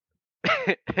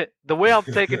the way I'm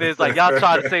taking it is like y'all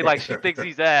trying to say like she thinks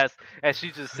he's ass and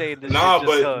she's just saying this.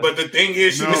 But the thing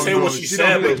is, she can say what she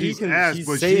said, but he's ass,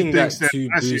 but she thinks that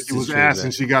it was ass,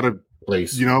 and she got to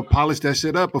polish that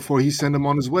shit up before he send him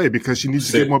on his way because she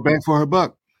needs to get more bang for her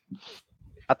buck.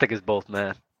 I think it's both,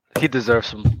 man. He deserves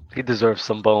some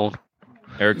bone.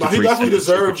 He definitely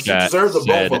deserves the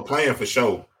bone for playing for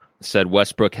sure. Said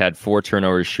Westbrook had 4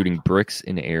 turnovers shooting bricks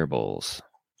in air balls.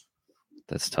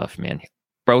 That's tough, man.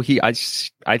 Bro, I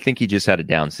think he just had a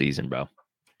down season, bro.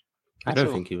 I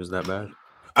don't think he was that bad.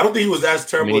 I don't think he was as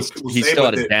terrible as people say, still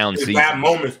had a down season.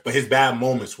 His bad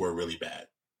moments were really bad.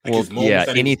 Like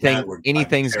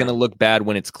anything's going to look bad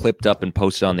when it's clipped up and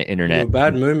posted on the internet.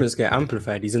 Bad moments get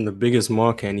amplified. He's in the biggest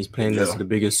market and he's playing as the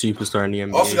biggest superstar in the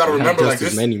NBA. Also, got to remember,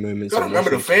 many moments.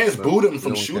 The fans booed him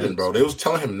from shooting, bro. They was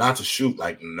telling him not to shoot.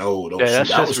 Like, no, don't shoot.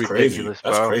 That was crazy. That's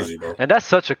crazy, bro. And that's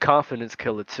such a confidence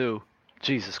killer too.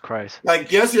 Jesus Christ.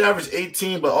 Like, yes, he averaged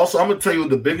 18, but also I'm gonna tell you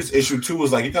the biggest issue too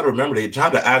is like you got to remember they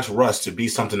tried to ask Russ to be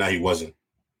something that he wasn't.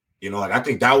 I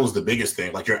think that was the biggest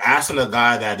thing. Like, you're asking a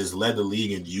guy that has led the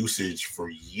league in usage for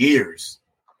years.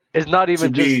 It's not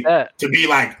even just that. To be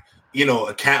like,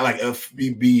 a cat, like,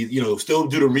 still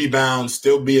do the rebounds,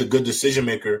 still be a good decision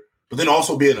maker, but then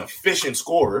also be an efficient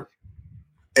scorer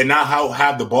and not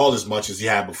have the ball as much as he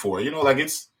had before.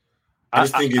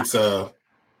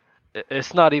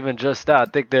 It's not even just that. I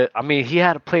think that, he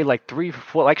had to play like 3 or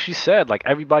 4, like she said, like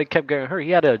everybody kept getting hurt.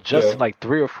 He had to adjust to like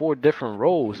 3 or 4 different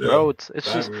roles, bro.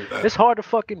 It's hard to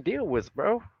fucking deal with,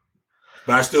 bro.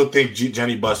 But I still think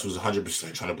Jenny Buss was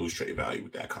 100% trying to boost trade value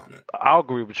with that comment. I'll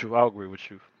agree with you.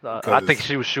 I think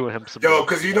she was shooing him some. Yo,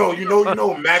 because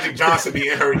Magic Johnson be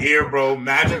in her ear, bro.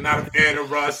 Magic not a fan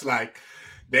of Russ, like.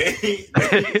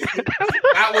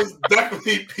 That was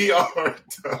definitely PR.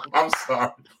 I'm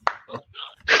sorry.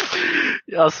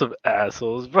 Y'all some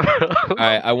assholes, bro. All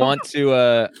right, I want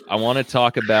to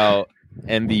talk about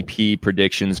MVP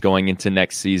predictions going into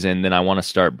next season. Then I want to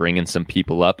start bringing some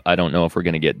people up. I don't know if we're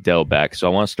going to get Dell back, so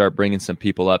I want to start bringing some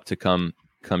people up to come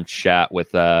chat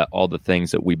with all the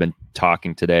things that we've been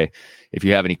talking today. If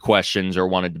you have any questions or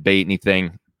want to debate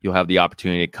anything, you'll have the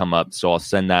opportunity to come up. So I'll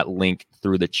send that link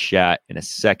through the chat in a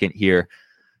second here.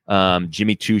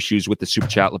 Jimmy Two Shoes with the super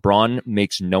chat. LeBron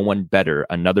makes no one better.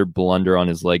 Another blunder on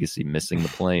his legacy, missing the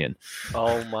play-in.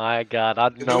 Oh my God! I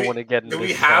do not want to get into this. Do we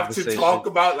this have to conversation. talk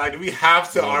about? Like, do we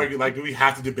have to argue? Like, do we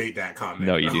have to debate that comment?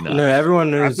 No, you do not. No,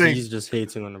 everyone knows I think- he's just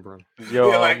hating on LeBron. Yo,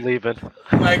 Yeah, like- I'm leaving.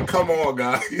 Like, come on,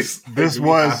 guys. This Like, do we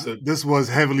have was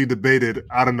to- heavily debated.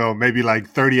 I don't know, maybe like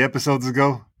 30 episodes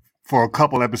ago, for a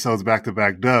couple episodes back to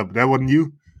back. Dub, that wasn't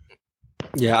you.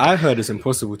 Yeah, I heard it's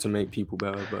impossible to make people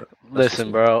better, but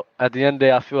Listen, bro. At the end of the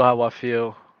day, I feel how I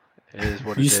feel. It is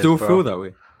what it you is, still bro. feel that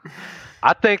way.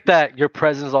 I think that your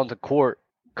presence on the court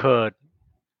could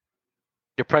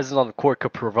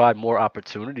provide more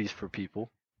opportunities for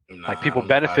people. Like people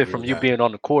benefit from you being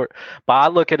on the court. But I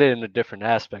look at it in a different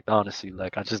aspect, honestly.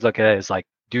 Like I just look at it as like,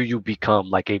 do you become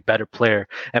like a better player?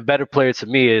 And better player to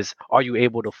me is, are you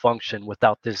able to function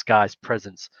without this guy's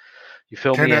presence? You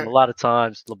feel me? And a lot of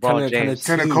times, LeBron James.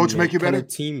 Can a coach make you better? Can a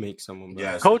team make someone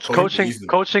better? Yes,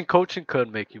 Coaching could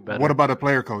make you better. What about a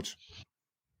player coach?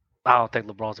 I don't think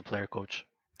LeBron's a player coach.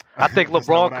 I think That's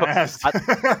LeBron. not what I asked.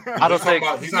 I don't think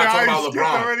he's not talking about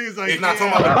LeBron. He's, like, He's not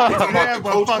talking about. He's talking yeah, about the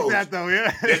but coach. fuck coach. that though.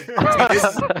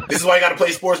 Yeah. This is why you got to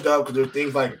play sports, Dub, because there's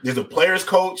things like there's a player's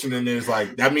coach, and then there's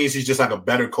like that means he's just like a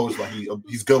better coach. Like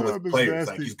he's good with players.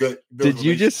 Like he's good. Did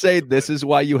you just say this is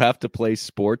why you have to play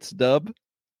sports, Dub?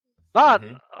 Not.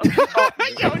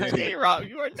 J-Rob,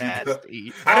 you are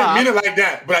nasty. I didn't mean it like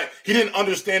that, but he didn't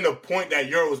understand the point that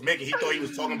Euro was making. He thought he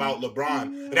was talking about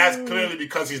LeBron, but that's clearly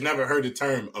because he's never heard the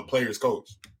term a player's coach.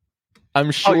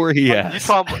 I'm sure he has.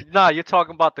 You're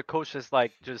talking about the coach that's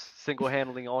like just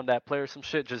single-handedly on that player, some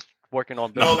shit, just working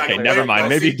on. No, like okay, never mind.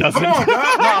 Maybe he doesn't. Come on, no,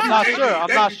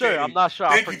 I'm not sure.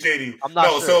 Thank you, JD. I'm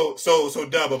not sure. So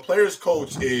Dub, a player's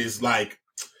coach is like,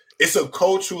 it's a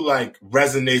coach who like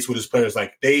resonates with his players.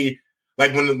 Like they,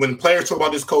 like when players talk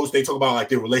about this coach, they talk about like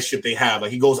the relationship they have.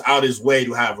 Like he goes out his way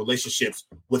to have relationships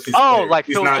with his players. Like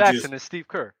He's Phil not Jackson just, and Steve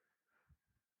Kerr.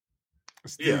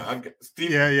 Steve. Yeah,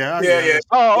 Steve. Yeah.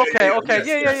 Oh, Yeah, okay.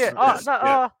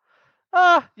 yes,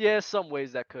 Yeah, some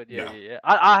ways that could. Yeah.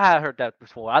 I had heard that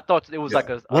before. I thought it was like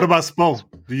a. What about Spo?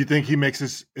 Do you think he makes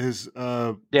his guys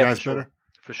better?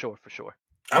 For sure.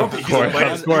 I don't think he's a player.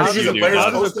 Of course He's you a do. player's How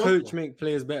does coach. a though? coach make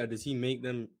players better? Does he make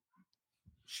them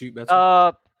shoot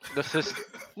better? The system.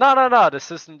 No. The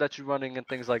system that you're running and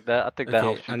things like that. I think that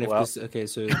helps and if people out. this, okay,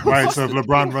 so Right. So if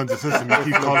LeBron runs the system, you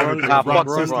keep calling it the Nah, fuck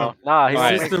LeBron system. LeBron. Nah, he All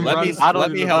right, don't make- let me runs-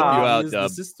 let me help you out, Use the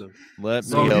Dub. system. Let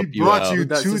So me help he you brought out. you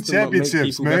That 2 system not make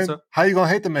championships, people man. better? How you gonna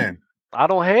hate the man? I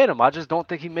don't hate him. I just don't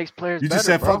think he makes players You better. just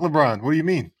said bro. fuck LeBron. What do you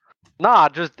mean? Nah,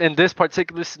 just in this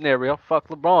particular scenario, fuck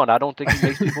LeBron. I don't think he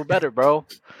makes people better, bro.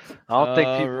 I don't think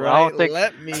people. I don't think.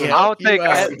 Let me I don't help you think. out,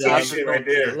 That's some Dub. tough shit right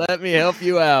there. Let me help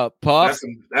you out. Pop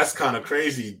That's kind of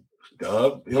crazy,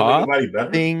 Dub. You don't make anybody better.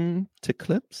 popping to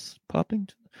clips. Popping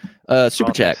to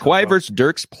super chat. so, Kawhi bro. versus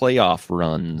Dirk's playoff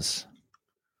runs.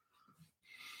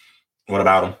 What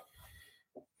about him?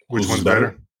 Which Who's one's better?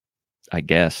 better? I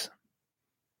guess.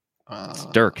 It's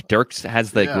Dirk. Dirk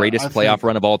has the yeah, greatest I playoff think-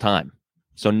 run of all time.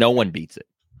 So no one beats it.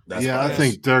 That's Yeah, bias. I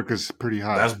think Dirk is pretty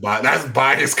high. that's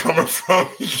bias coming from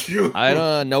you. I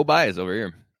don't no bias over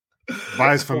here.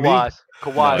 Bias for me.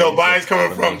 Kawhi. No, bias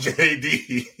coming from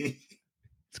JD.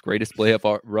 It's greatest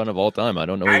playoff run of all time. I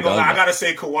don't know what I you're ain't gonna talking lie, I about. gotta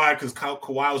say Kawhi because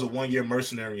Kawhi was a 1 year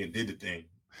mercenary and did the thing.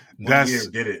 That's year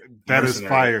did it. that is Mercenary.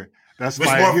 fire. That's It was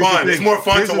fire. more Here's the fun. It's thing. more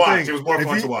fun Here's to the watch. thing. It was more If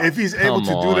fun he- to watch. If he's able Come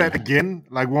to do on. that again,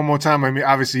 like one more time, I mean,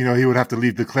 obviously, he would have to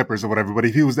leave the Clippers or whatever. But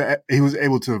if he was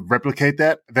able to replicate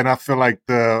that, then I feel like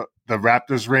the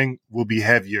Raptors ring will be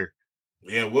heavier.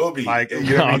 Yeah, it will be. Like, It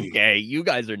you know will what I be. Okay, you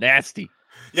guys are nasty.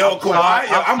 Yo, Kawhi.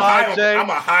 I'm high on. Jay. I'm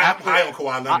high on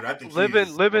Kawhi Leonard. I think living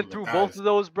he's living one through of the both guys. of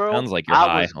those, bro. Sounds like you're I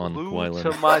high was on glued Kawhi to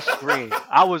Leonard. my screen.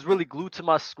 I was really glued to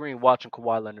my screen watching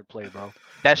Kawhi Leonard play, bro.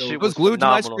 That I shit was glued to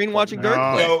my phenomenal screen me. watching Dirk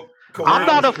No. play. Yo, Kawhi I'm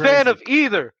not a was fan crazy. of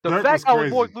either. The Dirk fact was I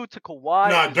was more crazy. glued to Kawhi.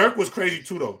 Nah, Dirk was crazy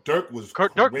too, though. Dirk was.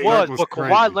 Dirk crazy. was, was but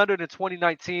crazy. Kawhi Leonard in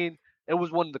 2019, it was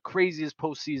one of the craziest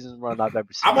postseason run I've ever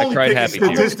seen. I'm only tried picking- happy I'm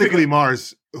only tears. Statistically, picking-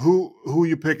 Mars, who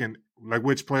you picking? Like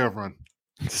which playoff run?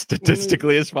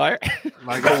 Statistically, is fire.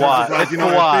 Like Kawhi. like, It's you know,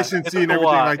 Kawhi. efficiency It's and everything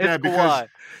Kawhi. like that. It's Because Kawhi.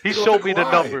 He He showed me the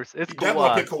Kawhi. numbers. It's He definitely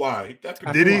picked Kawhi. Kawhi. He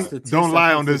definitely Did he? picked Kawhi. Don't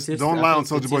lie on I think this. Don't lie on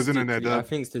statistically- Soulja Boy's internet, I dog.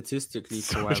 think statistically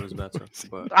Kawhi was better,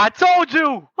 but I told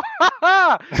you.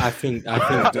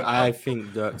 I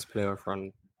think Dirk's playoff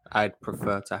run. I'd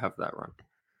prefer to have that run.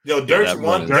 Yo, Dirk's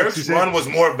run was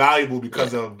more valuable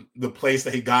because of the place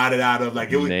that he got it out of.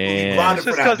 Like, it was he grinded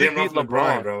for that. Didn't run for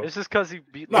LeBron, bro. It's just because he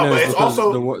beat. No, but it's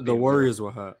also the Warriors were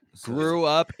hurt. So. Grew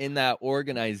up in that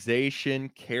organization,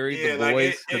 carried the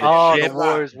boys to the ship. The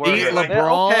Warriors were beat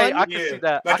LeBron. Okay, I can see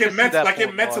that. Like it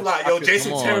meant a lot. Yo,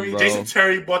 Jason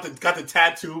Terry got the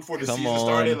tattoo for the season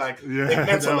started. Like, it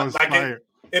meant a lot. Like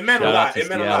it meant a lot. It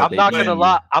meant a lot. I'm not gonna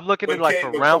lie. I'm looking at like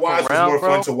from round for round, more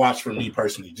bro. fun to watch for me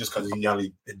personally, just because he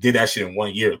only did that shit in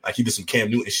 1 year. Like he did some Cam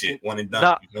Newton shit, one and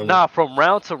done. From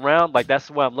round to round, like that's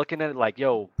the way I'm looking at it. Like,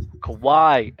 yo,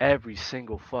 Kawhi every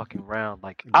single fucking round.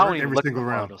 Like I don't even look at the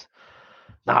round.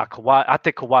 Nah, Kawhi. I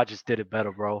think Kawhi just did it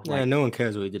better, bro. Yeah, no one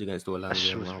cares what he did against Orlando. That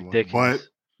shit was ridiculous.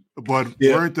 But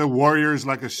weren't the Warriors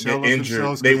like a shell of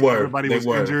themselves? They were. Everybody was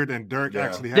injured, and Dirk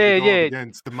actually had to go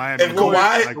against the Miami. If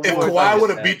Kawhi would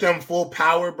have beat them full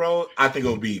power, bro, I think it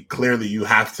would be clearly you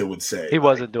have to would say he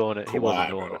wasn't doing it. He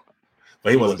wasn't doing it.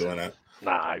 But he wasn't doing that.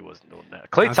 Nah, he wasn't doing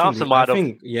that. Klay Thompson might have.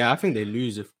 I think they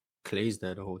lose if Klay's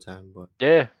there the whole time. But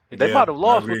they might have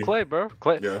lost with Klay, bro.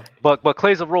 But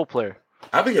Klay's a role player.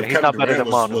 I think if Kevin Durant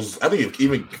I think if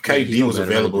even KD was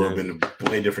available, it would have been a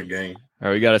way different game. All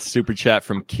right, we got a super chat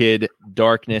from Kid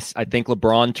Darkness. I think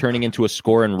LeBron turning into a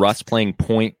scorer and Russ playing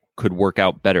point could work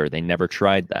out better. They never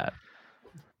tried that.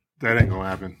 That ain't gonna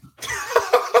happen.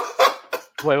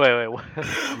 Wait.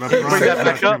 Bring that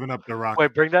back up. The rock.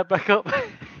 Wait, bring that back up.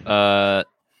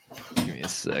 Give me a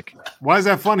sec. Why is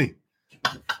that funny?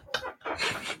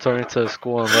 Turning to a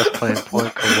score and Russ playing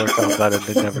point could work out better.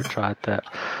 They never tried that.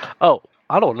 Oh,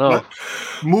 I don't know. But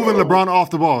moving LeBron off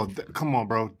the ball. Come on,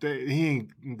 bro. He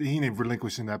ain't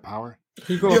relinquishing that power.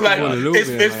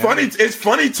 It's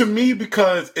funny to me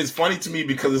because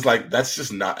it's like that's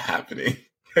just not happening.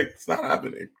 It's not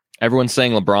happening. Everyone's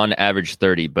saying LeBron averaged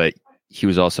 30, but he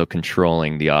was also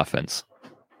controlling the offense.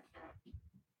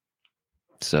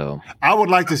 So I would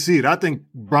like to see it. I think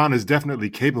Bron is definitely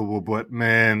capable, but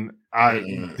man,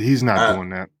 he's not doing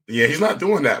that. Yeah, he's not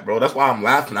doing that, bro. That's why I'm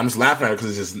laughing. I'm just laughing at it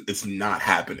because it's not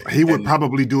happening. He would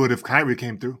probably do it if Kyrie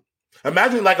came through.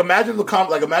 Imagine we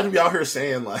out here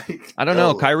saying like, I don't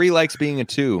know. Kyrie likes being a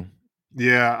 2.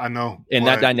 Yeah, I know. And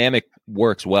that dynamic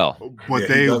works well. But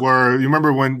you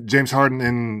remember when James Harden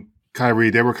and Kyrie,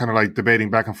 they were kind of like debating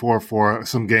back and forth for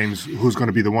some games, who's going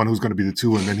to be the 1, who's going to be the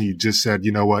 2. And then he just said,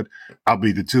 you know what, I'll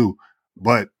be the 2.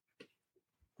 But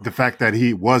the fact that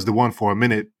he was the 1 for a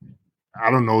minute, I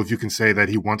don't know if you can say that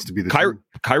he wants to be the 2.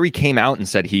 Kyrie came out and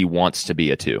said he wants to be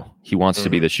a 2. He wants to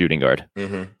be the shooting guard.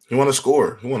 Mm-hmm. He want to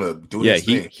score. He want to do his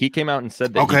thing. He came out and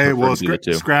said that he preferred to be the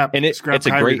 2. Scrap it's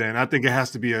Kyrie then. I think it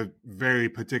has to be a very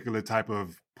particular type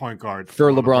of point guard.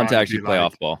 For LeBron to actually play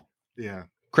off ball. Yeah.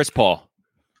 Chris Paul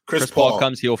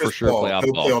comes, he'll for sure play off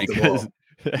ball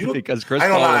because Chris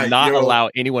Paul will not allow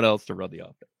anyone else to run the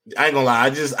offense. I ain't gonna lie. I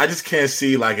just can't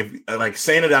see if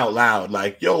saying it out loud.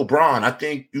 Like, yo, Bron, I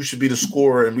think you should be the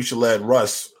scorer and we should let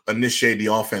Russ initiate the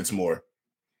offense more.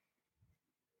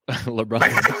 LeBron,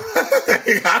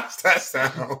 how does that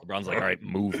sound? LeBron's like, all right,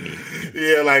 move me.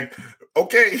 Yeah, like,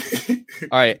 okay.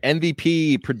 All right,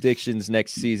 MVP predictions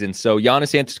next season. So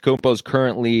Giannis Antetokounmpo is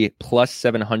currently plus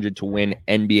 700 to win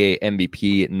NBA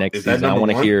MVP next season. I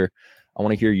want to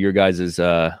hear your guys'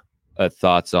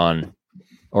 thoughts on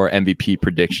or MVP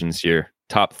predictions here.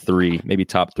 Top 3, maybe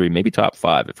top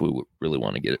 5 if we really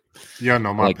want to get it. Yeah,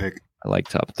 no, my pick. I like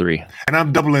top 3. And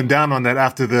I'm doubling down on that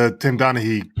after the Tim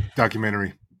Donaghy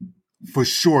documentary. For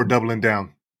sure, doubling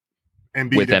down.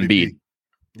 Embiid with MVP. Embiid.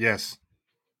 Yes.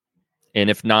 And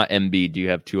if not Embiid, do you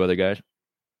have 2 other guys?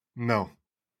 No.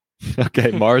 Okay,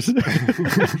 Mars.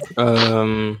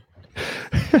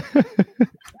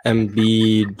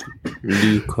 Embiid,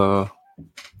 Luka,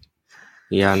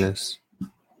 Giannis.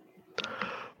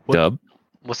 Dub.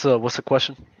 What's the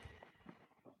question?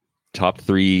 Top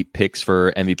 3 picks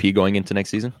for MVP going into next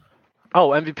season? Oh,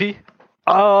 MVP?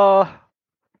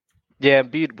 Yeah,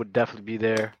 Embiid would definitely be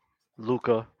there.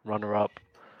 Luka, runner up.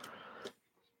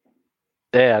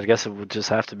 Yeah, I guess it would just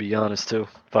have to be Giannis too.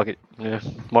 Fuck it. Yeah.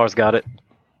 Mars got it.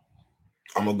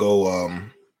 I'm gonna go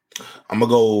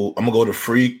to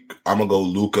Freak. I'm gonna go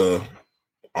Luka.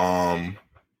 And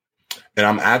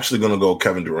I'm actually gonna go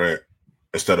Kevin Durant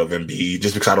instead of Embiid,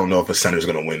 just because I don't know if a center is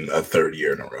gonna win a 3rd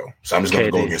year in a row. So I'm just gonna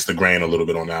go against the grain a little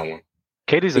bit on that one.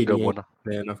 KD's a good one.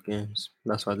 Play enough games.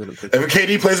 That's why I didn't pick. If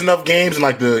KD plays enough games and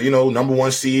like the number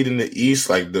 1 seed in the East,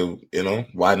 like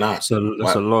why not? So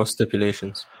there's a lot of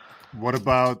stipulations. What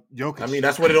about Jokic? I mean,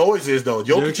 that's what it always is, though.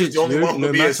 Jokic is the only one who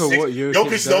could be a 6.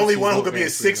 Jokic is the only one who could be a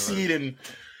 6 seed, and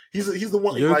He's the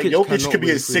one. Jokic Like Jokic cannot could be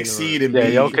win a 3 in a 6 row. seed and Yeah,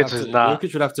 be. Jokic is not.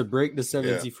 Jokic would have to break the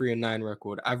 73-9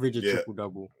 record, average a triple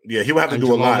double. Yeah, he would have to And do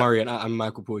Jamal a lot. Murray and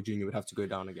Michael Porter Jr. would have to go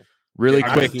down again. Really I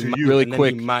quick, give it to you. really And then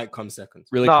quick. he might come second.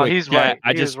 Really No, quick. he's Yeah, right.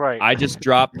 I He just is right. I just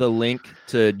dropped the link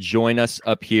to join us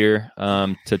up here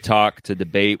to talk, to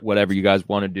debate, whatever you guys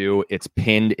want to do. It's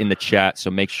pinned in the chat, so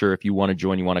make sure if you want to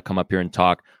join, you want to come up here and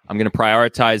talk. I'm going to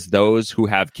prioritize those who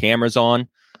have cameras on,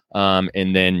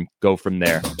 and then go from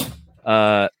there.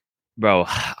 Bro,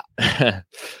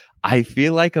 I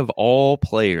feel like of all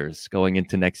players going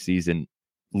into next season,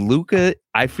 Luka,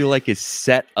 I feel like is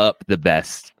set up the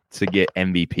best to get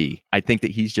MVP. I think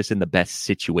that he's just in the best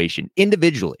situation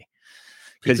individually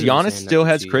because People are Giannis saying still that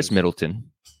has for Chris 2 years. Middleton.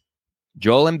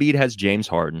 Joel Embiid has James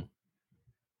Harden.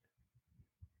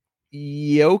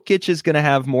 Jokic is going to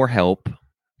have more help.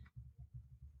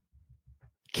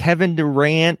 Kevin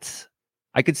Durant,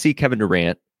 I could see Kevin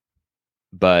Durant,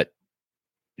 but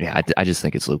yeah, I just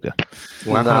think it's Luka.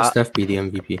 Why Nah. can't Steph be the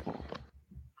MVP?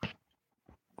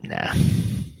 Nah,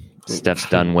 Steph's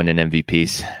done winning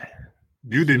MVPs.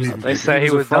 You didn't even. They say he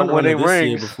a was front done winning runner this year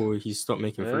rings. before he stopped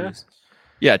making Yeah. threes.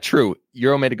 Yeah, true.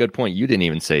 Euro made a good point. You didn't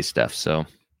even say Steph, so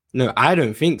No, I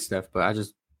don't think Steph, but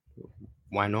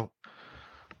why not?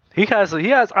 He has.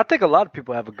 I think a lot of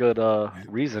people have a good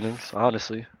reasonings.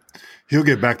 Honestly, He'll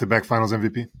get back-to-back Finals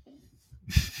MVP.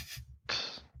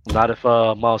 not if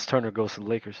Miles Turner goes to the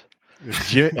Lakers.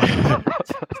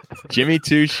 Jimmy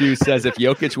Two Shoe says if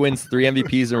Jokic wins 3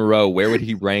 MVPs in a row, where would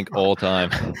he rank all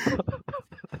time?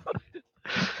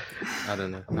 I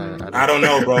don't know. I don't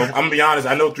know, bro. I'm gonna be honest.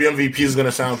 I know 3 MVPs is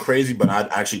gonna sound crazy, but I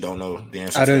actually don't know the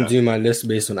answer. I to don't that. do my list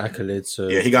based on accolades. So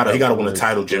Yeah, he gotta win a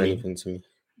title, do Jimmy. anything to me.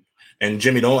 And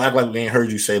Jimmy, don't act like we ain't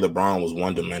heard you say LeBron was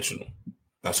one-dimensional.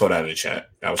 I saw that in the chat.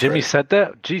 That was Jimmy crazy. said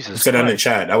that. He Jesus. said that in the Christ.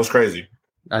 chat. That was crazy.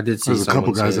 I did see There's a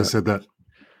couple someone guys say that said that.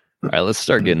 All right, let's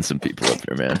start getting some people up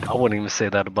here, man. I wouldn't even say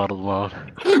that about LeBron.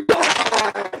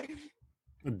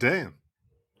 Damn.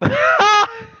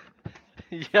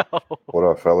 Yo. What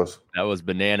up, fellas? That was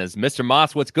bananas. Mr.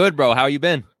 Moss, what's good, bro? How you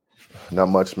been? Not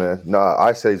much, man. Nah,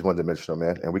 I say he's one-dimensional,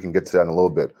 man, and we can get to that in a little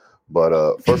bit. But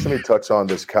first, let me touch on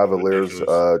this Cavaliers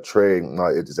trade. No,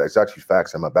 it's actually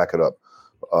facts. I'm gonna back it up.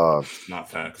 Not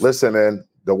facts. Listen, man,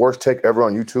 the worst take ever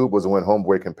on YouTube was when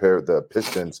Homeboy compared the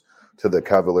Pistons to the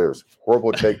Cavaliers.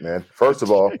 Horrible take, man. First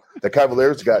of all, the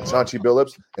Cavaliers got Chauncey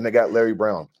Billups and they got Larry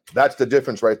Brown. That's the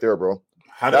difference right there, bro.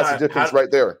 That's the difference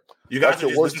right there. You guys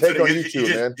That's the worst take on YouTube,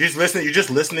 man. You're just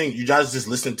listening. You guys just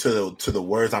listen to the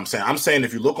words I'm saying. I'm saying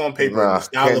if you look on paper, Nah, the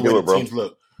style can't of the do way it, the bro. teams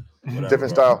look. Whatever,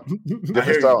 Different bro. style. I hear Different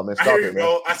you. style, man. I Stop hear it, you, man.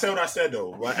 bro. I said what I said,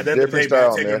 though. At the end of the Different day, bad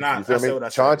style, take or man. not, You feel I said me? what I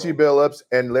said. Chauncey bro. Billups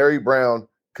and Larry Brown,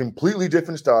 completely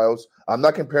different styles. I'm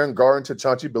not comparing Garden to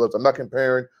Chauncey Billups. I'm not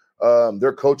comparing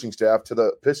their coaching staff to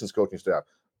the Pistons coaching staff.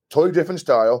 Totally different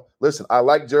style. Listen, I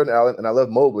like Jordan Allen and I love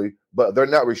Mobley, but they're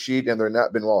not Rasheed and they're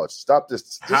not Ben Wallace. Stop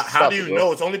this. How do you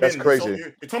know? It's only That's been crazy.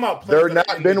 You're talking about They're players that not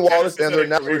are in Ben the Wallace 10% and they're of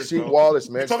not their careers, Rasheed bro. Wallace,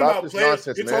 man. You're talking Stop about this players-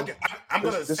 nonsense, you're man. talking- I'm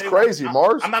gonna This is say crazy, what-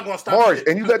 Mars. I'm not gonna stop. Mars, it.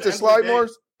 and you let this slide,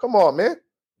 Mars? Come on, man.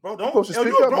 Bro, You don't. supposed to Yo,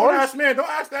 speak you a up, grown Mars. ass man. Don't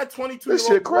ask that 22. This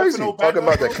shit crazy. Talking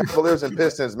about the Cavaliers and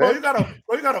Pistons, Bro, man. you got a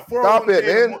 401k. Stop it,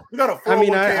 man. You got a 401k I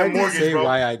mean, I did mortgage, say bro.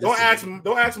 why I Don't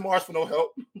disagree. ask Mars for no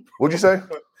help. What'd you say?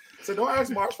 So don't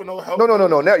ask Mars for no help.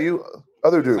 No. Not you.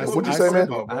 Other dude. I What'd you said- say, I man?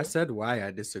 said- I said why I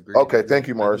disagree. Okay, thank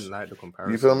you, I Mars. didn't like the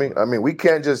comparison. You feel me? I mean, we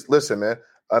can't just listen, man.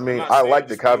 I I'm mean, not I saying like the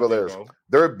this thing, Cavaliers. bro.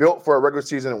 They're built for a regular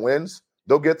season wins.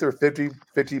 They'll get their 50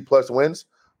 plus wins,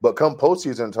 but come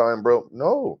postseason time, bro,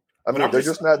 no. I But mean, I'm they're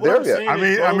just not there what I'm yet. saying I is,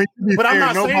 mean, bro, to be but I'm fair,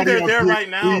 not saying nobody they're on there Twitter right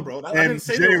now, bro. I didn't And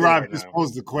say they were J. there Rob right just now.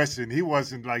 posed the question. He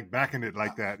wasn't like backing it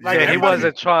like that. Like, Yeah, he everybody-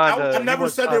 wasn't trying to. I he never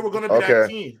was said they trying were to- going to be that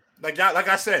Okay. team. Like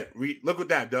I said, look at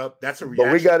that, Dub. That's a reaction.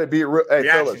 But we got to be real. Hey,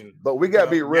 fellas, Reaction. but we got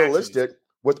to be Yeah, reactions. realistic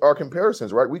with our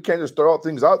comparisons, right? We can't just throw out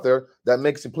things out there that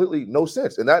makes completely no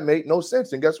sense. And that made no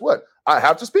sense. And guess what? I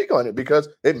have to speak on it because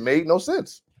it made no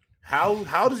sense. How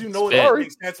does you know it Sorry.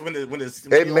 makes sense when it's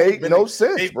It made no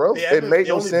sense, bro. It made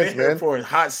no sense, man. For a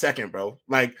hot second, bro.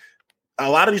 Like a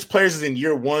lot of these players is in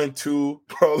year 1, 2,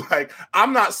 bro. Like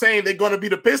I'm not saying they're going to be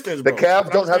the Pistons, The bro. Cavs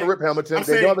But don't I'm have a saying- Rip Hamilton. I'm They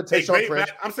saying don't have a they Tayshaun great Prince.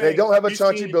 back- I'm They saying don't have a we've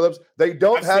Chauncey seen- Billups. They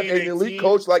don't I've have seen an a elite team-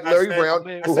 coach like I Larry said- Brown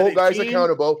I who said hold a guys team-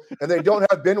 accountable, and they don't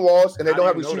have Ben Wallace, and they How don't do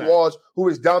have you know Rasheed that? Wallace, who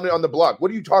is dominant on the block. What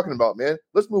are you talking about, man?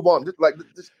 Let's move on.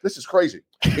 This is crazy.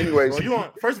 Anyways, Bro, you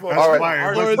want first of all, That's All right.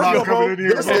 fire. First Let's of all, not bro, come in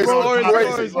here. this bro. is Bro,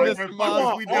 crazy. Mr.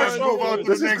 Moss, we Mars, gotta move on to this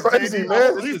the is next crazy, game.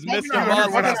 man. This is He's Mr. bugging out. You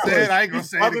heard what I He's bugging said. out. I ain't gonna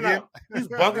say it Bugging again. out. He's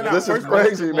bugging out. This is First of all-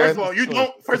 crazy, man.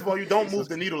 First of all, you don't move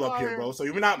the needle up here, bro. So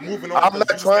you're not moving on. I'm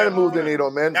not trying to move the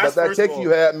needle, man. That's But that first of take all. you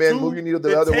had, man, Two, move your needle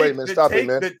the other way, man. Stop it,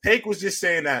 man. The take was just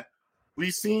saying that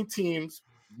we've seen teams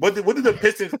What did the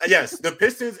Pistons? Yes, the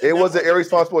Pistons. It was an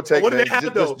irresponsible take. What man. did they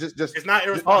have though? Just it's not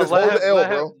irresponsible. Just hold the L,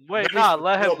 bro. Wait,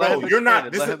 let him. No, you're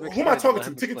not. Who am I talking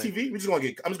to? Ticket TV. I'm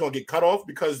just gonna get cut off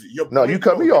because your. No, you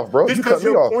cut me off, bro. Just because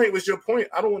your point was your point.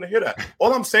 I don't want to hear that.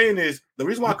 All I'm saying is the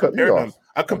reason why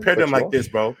I compared them like this,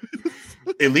 bro.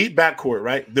 Elite backcourt,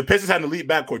 right? The Pistons had an elite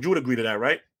backcourt. You would agree to that,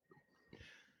 right?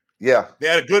 Yeah, they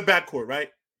had a good backcourt, right?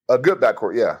 A good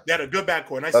backcourt, yeah. They had a good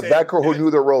backcourt, and a backcourt who knew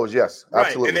their roles, yes, right.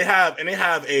 Absolutely. And they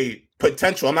have a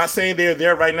potential. I'm not saying they're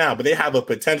there right now, but they have a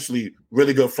potentially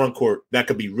really good front court that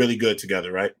could be really good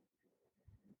together, right?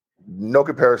 No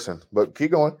comparison, but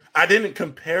keep going. I didn't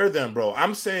compare them, bro.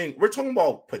 I'm saying we're talking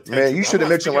about potential. Man, you should have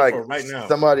mentioned like right now.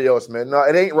 Somebody else, man. No,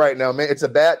 it ain't right now, man. It's a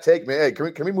bad take, man. Hey,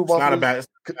 can we move on? Not a bad take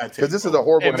because this is a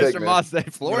horrible take, Mr. Moss, the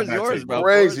floor is yours, bro.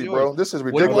 Crazy, bro. This is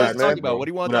ridiculous, man. What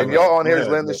do you want to talk about? And y'all on here is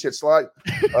letting this shit slide.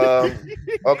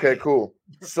 Okay, cool.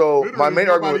 So my main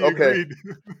argument. Okay,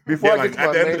 before I get to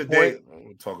my main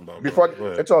point. Talking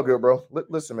about it's all good, bro.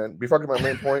 Listen, man. Before I get to my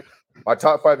main point, my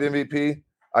top 5 MVP.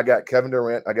 I got Kevin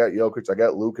Durant. I got Jokic. I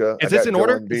got Luka. Is this in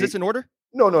order? Is this in order?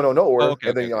 No order. Oh, okay,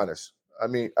 and then Giannis. I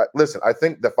mean, listen. I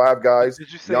think the 5 guys: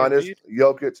 Giannis,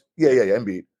 Jokic. Yeah.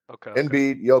 Embiid. Okay.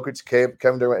 Embiid, Jokic,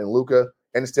 Kevin Durant, and Luka,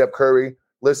 and Steph Curry.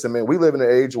 Listen, man. We live in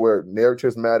an age where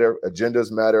narratives matter,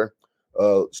 agendas matter,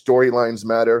 storylines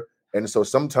matter, and so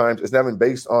sometimes it's not even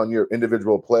based on your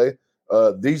individual play.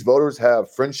 These voters have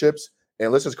friendships,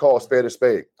 and let's just call a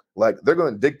spade. Like they're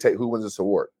going to dictate who wins this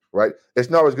award, right? It's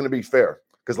not always going to be fair.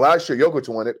 Because last year Jokic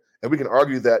won it, and we can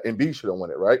argue that Embiid should have won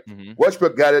it, right? Mm-hmm.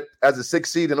 Westbrook got it as a 6th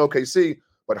seed in OKC,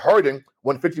 but Harden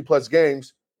won 50-plus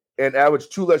games and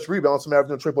averaged 2 less rebounds from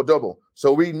averaging a triple-double.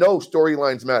 So we know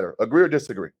storylines matter. Agree or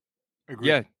disagree? Agree.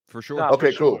 Yeah, for sure.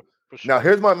 Okay, for cool. Sure. Now,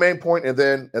 here's my main point, and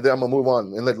then I'm going to move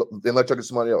on and let you get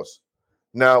somebody else.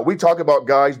 Now, we talk about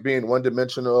guys being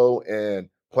one-dimensional and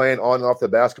playing on and off the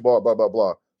basketball, blah, blah,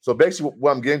 blah. So basically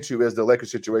what I'm getting to is the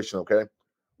Lakers situation, okay?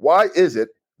 Why is it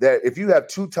that if you have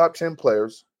 2 top 10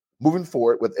 players moving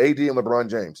forward with AD and LeBron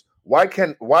James, why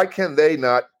can they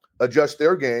not adjust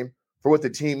their game for what the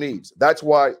team needs? That's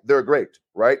why they're great,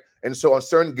 right? And so on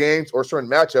certain games or certain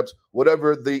matchups,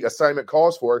 whatever the assignment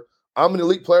calls for, I'm an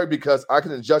elite player because I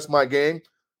can adjust my game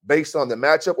based on the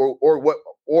matchup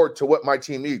or to what my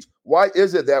team needs. Why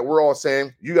is it that we're all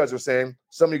saying, you guys are saying,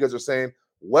 some of you guys are saying,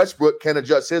 Westbrook can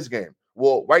adjust his game?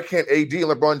 Well, why can't AD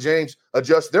and LeBron James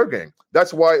adjust their game?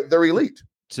 That's why they're elite.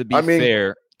 To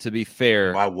be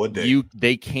fair, why would they?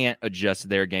 They can't adjust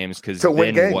their games because to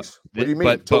win games. What do you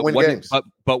mean? To win games.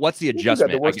 But what's the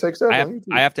adjustment?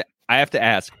 I have to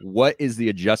ask, what is the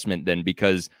adjustment then?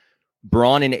 Because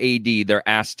Braun and AD, they're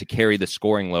asked to carry the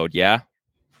scoring load. Yeah.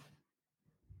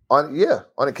 On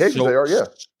occasion they are. Yeah.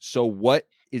 So what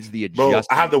is the adjustment?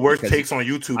 Bro, I have the worst takes on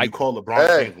YouTube. You call LeBron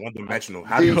James one-dimensional.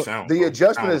 How do you sound? The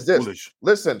adjustment is this. Foolish.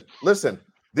 Listen.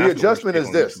 The adjustment is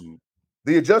this.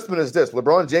 The adjustment is this.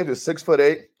 LeBron James is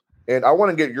 6'8", and I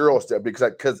want to get Eurostep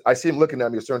because I see him looking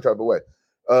at me a certain type of way.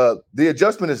 The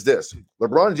adjustment is this.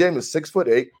 LeBron James is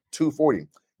 6'8", 240.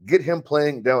 Get him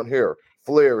playing down here.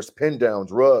 Flares, pin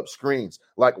downs, rubs, screens.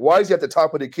 Like, why is he at the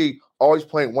top of the key always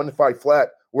playing 1-5 flat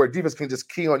where a defense can just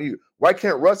key on you? Why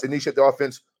can't Russ initiate the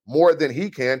offense more than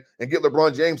he can and get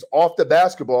LeBron James off the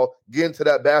basketball, get into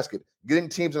that basket, getting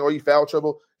teams in foul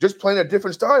trouble, just playing a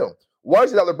different style? Why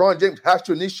is it that LeBron James has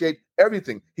to initiate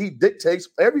everything? He dictates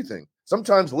everything.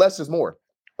 Sometimes less is more.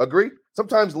 Agree?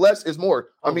 Sometimes less is more.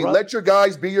 Let your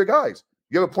guys be your guys.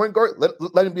 You have a point guard?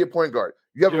 Let him be a point guard.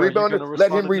 You have a rebounder?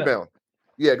 Let him rebound.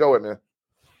 Yeah, go ahead, man.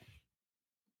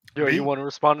 You want to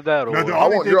respond to that? Or? No, I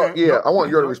want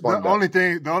you to respond.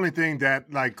 The only thing that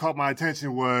like caught my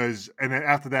attention was, and then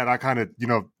after that I kind of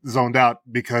zoned out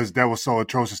because that was so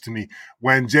atrocious to me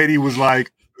when JD was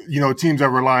like, teams are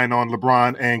relying on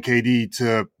LeBron and KD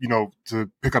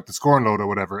to pick up the scoring load or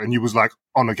whatever, and you was like,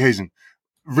 on occasion,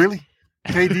 really?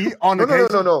 KD on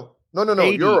occasion? No,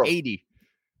 Euro. 80.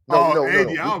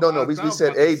 No. We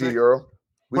said AD, Euro.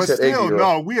 But said still, AD,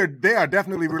 Euro. they are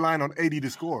definitely relying on AD to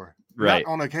score. Right.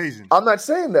 Not on occasion. I'm not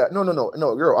saying that. No,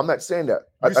 Euro. I'm not saying that.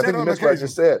 I think you missed what I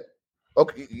just said.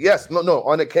 Okay. Yes. No.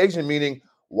 On occasion, meaning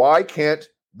why can't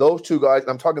those two guys?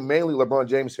 I'm talking mainly LeBron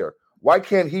James here. Why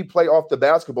can't he play off the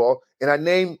basketball? And I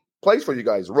name plays for you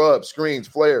guys: rubs, screens,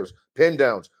 flares, pin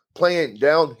downs, playing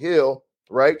downhill,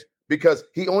 right? Because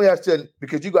he only has to.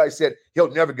 Because you guys said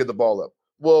he'll never give the ball up.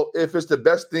 Well, if it's the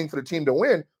best thing for the team to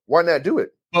win, why not do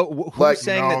it? But who's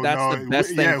saying that's the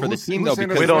best thing for the team, though?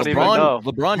 Because we don't even know.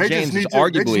 LeBron James is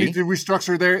arguably... They just need to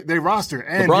restructure their roster.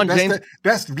 And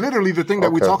that's literally the thing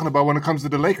that we're talking about when it comes to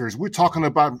the Lakers. We're talking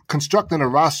about constructing a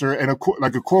roster and a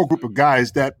core group of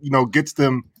guys that, gets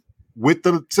them with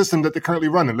the system that they're currently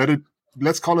running. Let it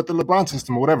let's call it the LeBron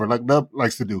system or whatever, like Dub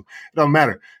likes to do. It don't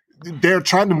matter. They're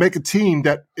trying to make a team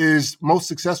that is most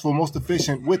successful, most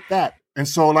efficient with that. And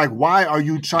so, like, why are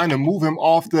you trying to move him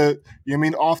off the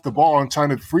ball and trying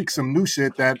to freak some new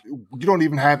shit that you don't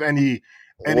even have any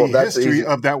history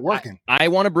of that working? I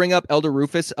want to bring up Elder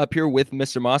Rufus up here with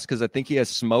Mr. Moss because I think he has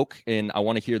smoke, and I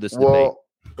want to hear this debate.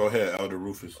 Go ahead, Elder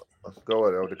Rufus. Go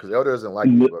ahead, Elder, because Elder doesn't like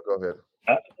me, but go ahead.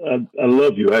 I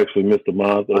love you, actually, Mr.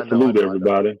 Moss. I salute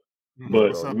everybody.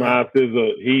 But Moss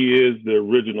he is the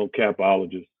original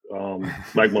capologist.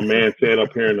 Like my man said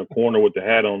up here in the corner with the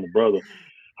hat on, the brother.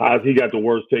 He got the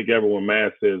worst take ever when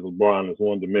Mass says LeBron is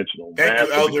one-dimensional. Thank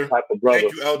you,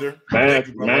 Elder. Mass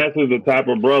is the type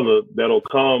of brother that'll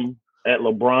come at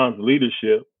LeBron's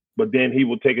leadership, but then he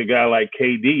will take a guy like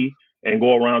KD and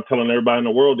go around telling everybody in the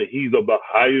world that he's of the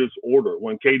highest order,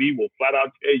 when KD will flat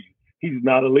out tell you he's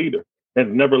not a leader, has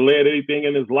never led anything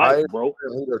in his life, bro.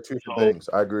 Leader are two things.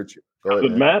 I agree with you. It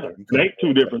doesn't matter. Make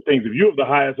two different things. If you're of the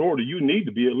highest order, you need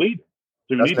to be a leader.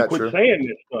 So you need to quit saying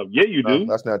this stuff. Yeah, you do.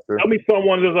 That's not true. Tell me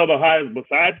someone that's of the highest,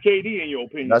 besides KD, in your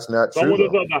opinion. That's not true. Someone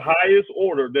that's of the highest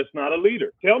order that's not a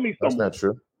leader. Tell me someone. That's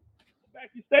not true. Back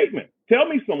your statement. Tell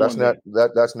me someone. That's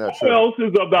not true. Who else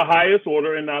is of the highest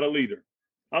order and not a leader?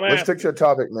 Let's stick to the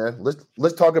topic, man.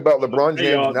 Let's talk about LeBron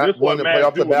James not wanting to play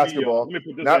off the basketball,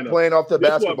 not playing off the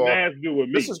basketball. This is what Maz do with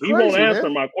me. He won't answer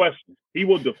my question. He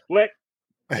will deflect,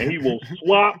 and he will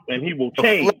swap, and he will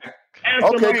change.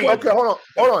 Okay, hold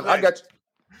on. I got you.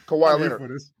 Kawhi Leonard.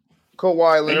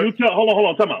 And you tell, hold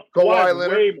on, time out. Kawhi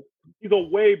Leonard. He's a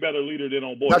way better leader than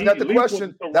on board. That's not the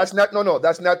question. That's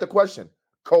not the question.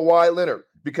 Kawhi Leonard.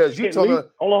 Because you told me,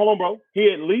 hold on, bro.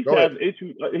 He at least has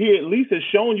issues. He at least has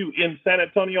shown you in San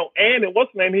Antonio and in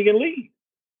what's the name he can lead.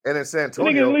 And in San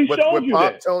Antonio, with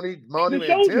Pop, Tony, Monty,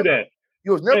 and Tim, he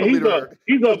was never a leader.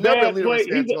 He's a bad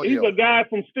player. He's a guy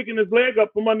from sticking his leg up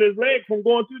from under his leg from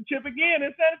going to the chip again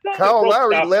in San Antonio. Kyle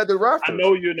Lowry led the Raptors. I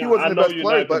know you're not. He wasn't the best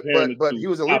player, but he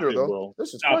was a leader, though.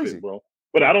 This is crazy, bro.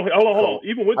 But I don't. Hold on.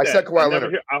 Even with that, I said Kawhi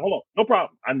Leonard. Hold on, no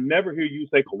problem. I never hear you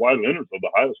say Kawhi Leonard's of the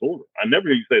highest order. I never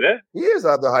hear you say that. He is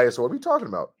of the highest order. What are you talking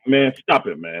about? Man, stop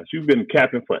it, man. You've been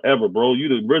capping forever, bro. You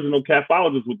the original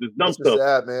capologist with this dumb stuff.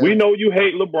 Sad, man. We know you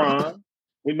hate LeBron.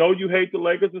 We know you hate the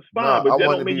Lakers. It's fine, but that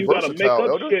don't mean you gotta make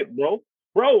up shit, bro.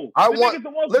 Bro, I want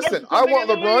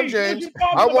LeBron James.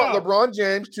 I want LeBron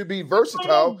James to be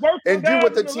versatile and do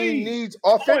what the team needs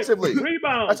offensively.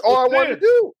 That's all I want to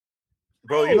do.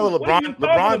 Bro, you know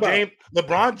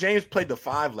LeBron James played the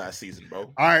 5 last season,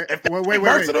 bro. All right, wait.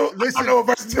 Listen, I know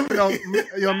versatility.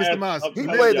 Yo, Mr. Miles, he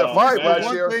played the 5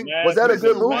 last year. Was that a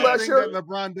good move last year?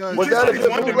 LeBron does. Was that a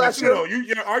good move last year?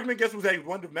 Your argument gets was that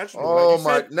one-dimensional. Oh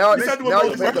my! Now you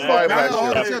made the 5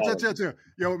 last year. Chill.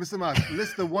 Yo, Mr. Miles,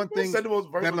 list the one thing that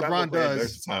LeBron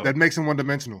does that makes him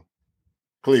one-dimensional.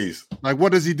 Please. Like,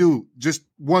 what does he do? Just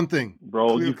one thing.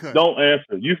 Bro, you don't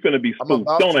answer. You finna be spooked.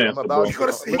 Don't answer, bro.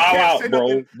 Bow out,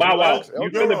 bro. Bow out.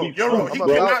 You finna be spooked, He bro.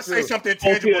 cannot say something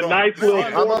tangible.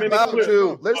 I'm about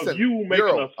to. Listen, you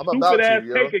making a stupid-ass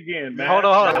take again, man. Hold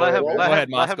on. Go ahead,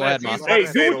 Moss.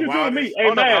 Hey, do what you do to me.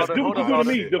 Hey, man, do what you do to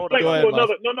me. Deflect to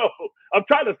another. No. I'm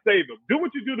trying to save him. Do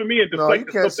what you do to me and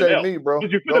deflect to something else. Me, bro.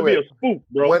 Because you're finna be a spook,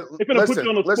 bro. They're finna put you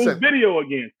on a spook video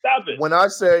again. Stop it. When I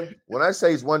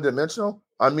say he's one-dimensional,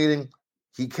 I'm meaning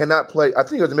he cannot play. I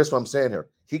think you're missing what I'm saying here.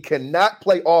 He cannot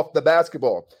play off the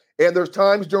basketball. And there's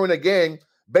times during a game,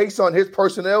 based on his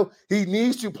personnel, he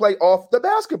needs to play off the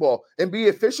basketball and be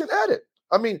efficient at it.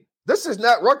 I mean, this is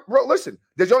not – bro, listen,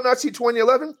 did y'all not see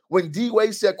 2011 when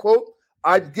D-Wade said, quote,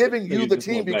 I'm giving you the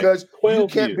team because you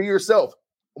can't be yourself?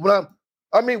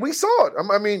 We saw it.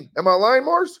 I mean, am I lying,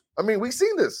 Mars? I mean, we've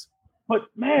seen this. But,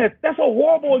 man, that's a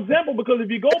horrible example because if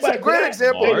you go back to a great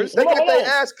example. They get their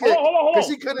ass kicked because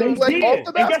he couldn't play off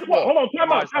the basketball. Guess what? Hold on,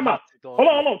 time out. Hold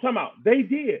on, time out. They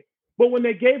did. But when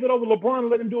they gave it over to LeBron and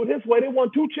let him do it his way, they won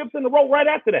 2 chips in a row right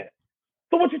after that.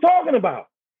 So what you talking about?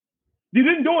 You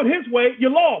didn't do it his way, you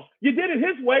lost. You did it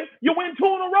his way, you win 2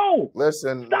 in a row.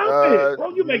 Listen. Stop it, bro.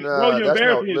 You're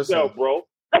embarrassing yourself, bro.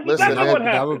 That's not what happened.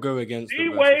 That would go against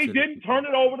D-Wade didn't turn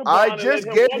it over to Bron. I just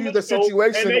gave you the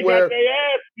situation where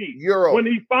when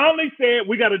he finally said,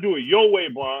 we got to do it your way,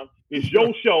 Bron. It's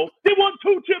your show. They won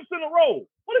 2 chips in a row.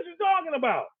 What are you talking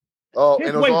about? Oh, and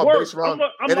it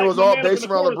was all based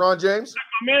around LeBron James? Like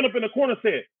my man up in the corner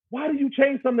said, why do you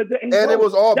change something today? And it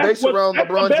was all based around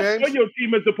LeBron James? Your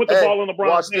team is to put the ball on LeBron's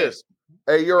watch this.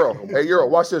 Hey, Euro.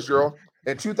 Watch this, Euro.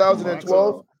 In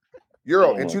 2012,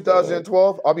 in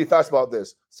 2012, I'll be fast about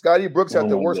this. Scotty Brooks had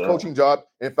the worst coaching job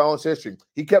in Falcons history.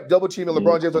 He kept double teaming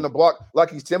LeBron James on the block like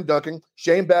he's Tim Duncan.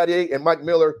 Shane Battier and Mike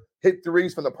Miller hit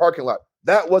threes from the parking lot.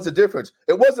 That was the difference.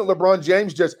 It wasn't LeBron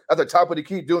James just at the top of the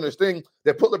key doing his thing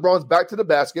that put LeBron's back to the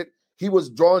basket. He was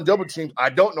drawing double teams. I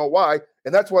don't know why,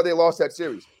 and that's why they lost that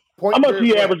series. How much did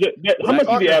he average? How much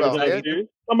did he average in that series?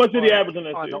 How much did he average in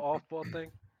that On series? the off-ball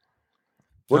thing?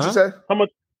 What'd you say?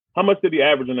 How much did he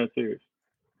average in that series?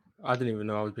 I didn't even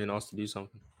know I was being asked to do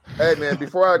something. Hey man,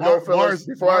 before I go, fellas,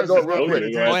 before I go real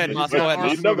quick, Go ahead, Moss. Go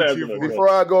ahead. before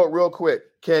I go real quick,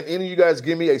 can any of you guys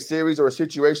give me a series or a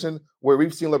situation where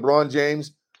we've seen LeBron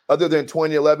James, other than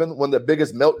 2011, one of the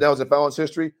biggest meltdowns in finals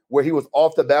history, where he was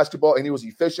off the basketball and he was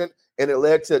efficient and it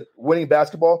led to winning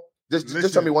basketball?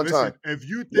 Just tell me one time. If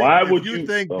you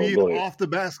think being off the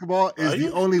basketball is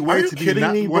the only way to be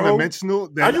not one-dimensional,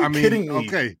 then are you kidding me?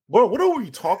 Okay. Bro, what are we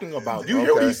talking about? Do you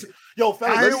hear what he's Yo,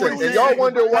 fellas, listen, and y'all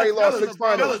wonder why he lost 6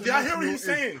 finals. Did I hear what he's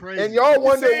saying? And y'all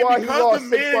wonder why he lost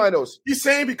 6 finals. He's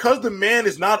saying because the man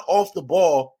is not off the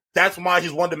ball, that's why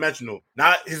he's one-dimensional,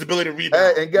 not his ability to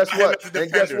rebound. Hey, and guess what?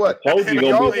 And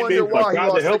y'all wonder why he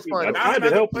lost 6 finals.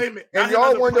 And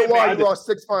y'all wonder why he lost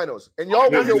 6 finals. And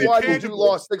y'all wonder why he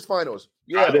lost 6 finals.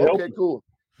 Yeah, okay, cool.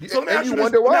 So and you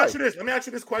wonder why. Let me ask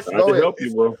you this question. I can help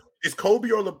you, bro. Is Kobe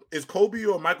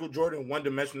or Michael Jordan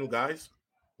one-dimensional guys?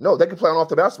 No, they can play on off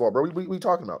the basketball, bro. We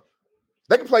talking about?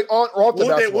 They can play on or off the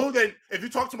basketball. If you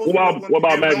talk to most what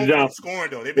about Magic Johnson?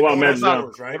 Scoring though. What about Magic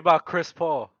Johnson? What about Chris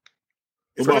Paul?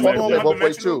 Chris Paul play both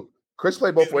ways too. Chris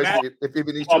play both ways if he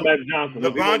needs to. Magic Johnson.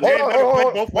 LeBron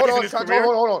James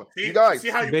hold on. You guys,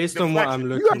 based on what I'm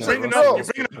looking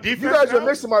at, you guys are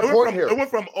missing my point here. It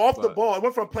went from off the ball. It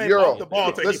went from playing off the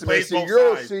ball to he plays both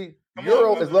sides.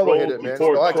 Euro is level-headed, man.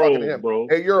 So I like talking to him.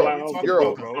 Hey,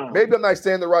 Euro. Maybe I'm not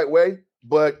saying the right way,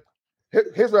 but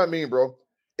here's what I mean, bro.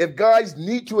 If guys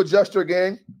need to adjust their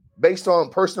game based on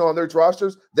personnel on their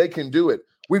rosters, they can do it.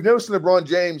 We've never seen LeBron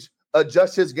James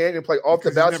adjust his game and play off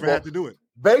the basketball. Never had to do it.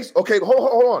 Okay,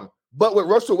 hold on. But with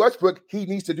Russell Westbrook, he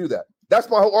needs to do that. That's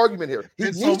my whole argument here. He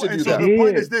needs to do that. The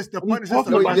point is this. The point is this. Wait.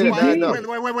 The point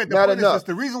is this.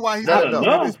 The reason why he's not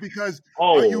enough is because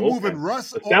are you moving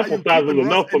Russ or are you keeping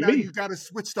Russ? And now you got to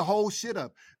switch the whole shit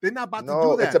up. They're not about to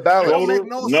do that. It's a balance. It don't make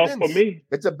no sense. For me.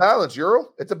 It's a balance, Euro.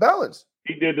 It's a balance.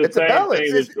 He did the same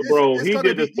thing, bro. He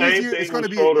did the same thing. It's going to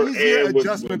be an easier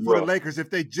adjustment for the Lakers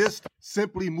if they just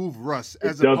simply move Russ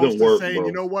as opposed to saying,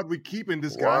 you know what, we're keeping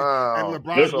this guy and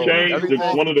LeBron. This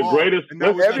changed one of the greatest.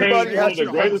 Everybody has to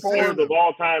conform of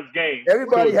all time game.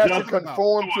 Everybody has to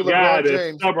conform to LeBron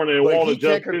James, but he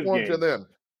can't conform to them.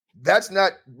 That's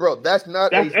not, bro. That's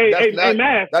not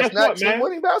team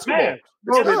winning basketball.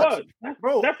 Bro,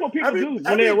 that's what people do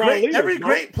when they're around leaders. Every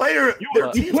great player,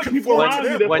 you put people around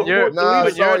you. When you're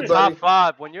a top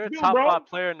 5, when you're a top 5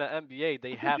 player in the NBA,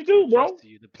 they have to adjust to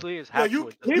you. The players have to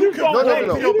adjust.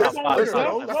 No.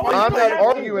 I'm not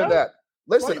arguing that.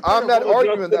 Listen, I'm not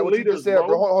arguing that. What you just said,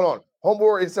 bro. Hold on.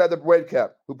 Homeboy inside the red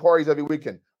cap who parties every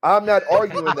weekend. I'm not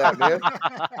arguing that, man.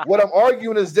 What I'm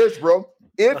arguing is this, bro.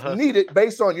 If needed,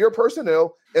 based on your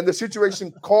personnel and the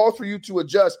situation calls for you to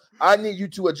adjust, I need you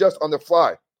to adjust on the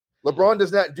fly. LeBron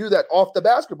does not do that off the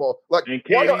basketball. Like,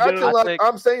 why are you acting like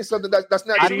I'm saying something that's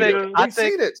not true? We've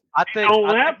seen it. I think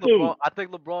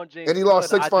LeBron James. And he lost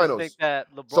 6 finals.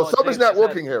 So something's not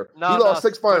working here. He lost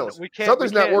 6 finals.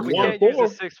 Something's not working here. We can't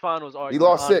use the 6 finals argument. He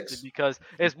lost 6 because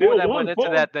it's more that went into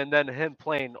that than him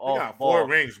playing off ball. 4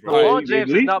 rings, bro. LeBron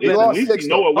James has not been. He lost 6.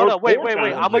 Hold on, wait.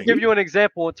 I'm gonna give you an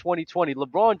example in 2020.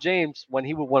 LeBron James,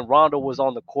 when Rondo was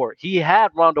on the court, he had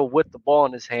Rondo with the ball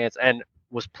in his hands and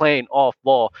was playing off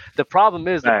ball. The problem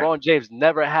is LeBron James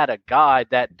never had a guy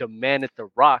that demanded the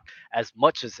rock as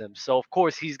much as him. So of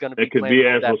course he's going to be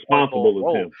playing that responsible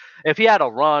role. Him. If he had a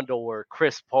Rondo or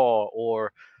Chris Paul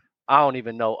or I don't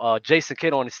even know Jason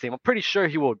Kidd on his team, I'm pretty sure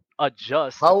he will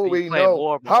adjust. How will we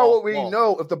know? How will we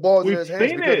know if the ball is in his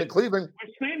hands? Because in Cleveland,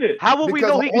 we've seen it. How will we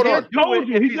know he can't do it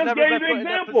if he's just never gave been the put in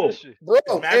that example. position? Bro,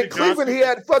 in Cleveland he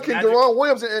had fucking Deron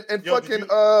Williams and fucking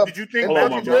Did you think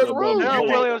Matthew Dellavedova? Deron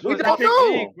Williams We was don't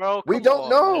know. bro. We don't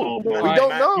know. We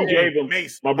don't know. You gave him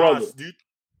my brother.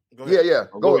 Yeah.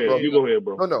 Go ahead, bro. You go ahead,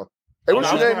 bro. No. Hey,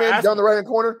 what's your name, man? Down the right hand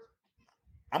corner.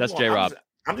 That's J-Rob.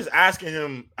 I'm just asking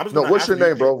him. No, what's your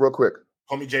name, bro? Real quick.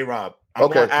 Call me J-Rob.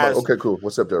 Okay, cool.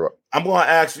 What's up, J-Rob? I'm going to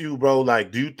ask you, bro,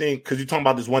 like, do you think, because you're talking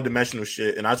about this one-dimensional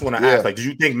shit, and I just want to ask, like, do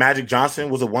you think Magic Johnson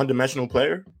was a one-dimensional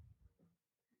player?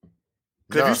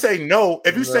 Because if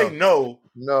you say no,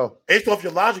 based off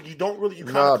your logic, you don't really,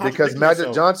 because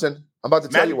Magic Johnson, I'm about to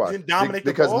tell you why.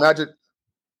 Because Magic,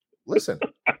 listen,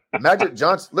 Magic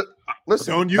Johnson,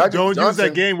 listen. Don't use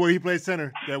that game where he played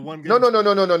center. That one game. No. Still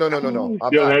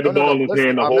had the ball in his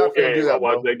hand the whole game. I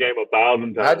watched that game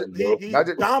 1,000 times.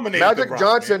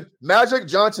 Magic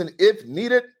Johnson, if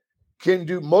needed, can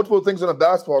do multiple things on a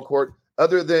basketball court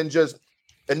other than just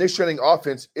initiating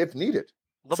offense if needed.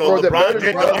 So the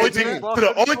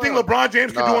only thing LeBron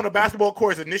James can do on the basketball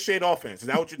court is initiate offense. Is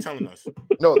that what you're telling us?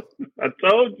 No, I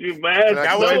told you, man.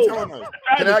 That's what you're telling us.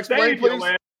 Can I explain, please?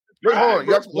 Wait, hold on.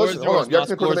 You asked me to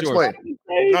explain.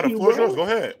 No, the floor is yours. Go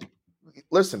ahead.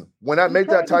 Listen, when I make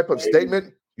that type of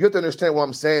statement, you have to understand what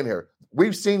I'm saying here.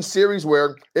 We've seen series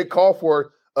where it called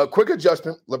for a quick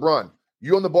adjustment. LeBron,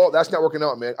 you on the ball, that's not working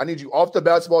out, man. I need you off the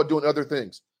basketball doing other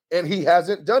things. And he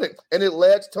hasn't done it. And it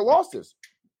led to losses.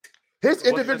 His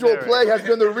individual play has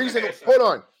been the reason. Hold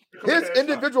on. His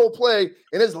individual play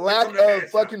and his lack of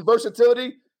fucking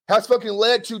versatility has fucking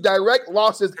led to direct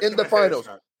losses in the finals.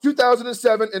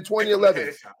 2007 and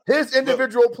 2011. His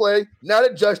individual play, not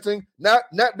adjusting, not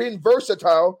being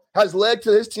versatile, has led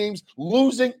to his teams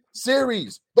losing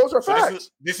series. Those are facts.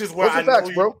 This is where I know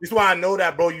you, bro. This is why I know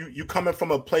that, bro. You coming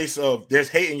from a place of there's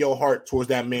hate in your heart towards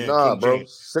that man. Nah, King bro.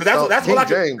 James. That's all I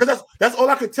can. That's all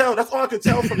I could tell. That's all I could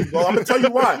tell from you, bro. I'm gonna tell you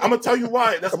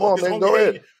why. That's come on, man. Go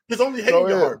ahead. There's only hate in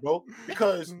your heart, bro.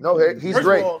 Because no hate. He's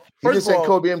great. He just said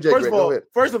Kobe MJ great. Go ahead.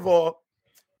 First of all,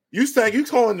 you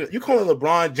calling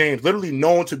LeBron James literally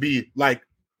known to be like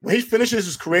when he finishes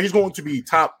his career, he's going to be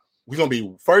top. He's going to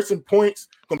be first in points.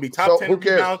 Going to be top 10. Who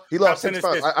cares? He lost 6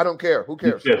 pounds. I don't care. Who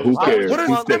cares? Who cares? What is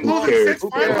him losing 6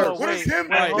 pounds? What is him?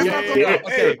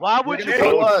 Okay. Why would you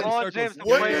go LeBron James to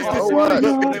play?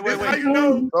 How you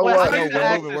know?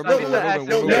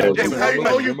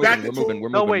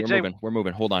 We're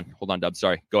moving. Hold on, Dub.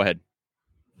 Sorry. Go ahead.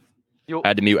 I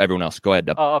had to mute everyone else. Go ahead,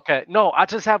 Dub. Oh, okay. No, I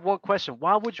just have one question.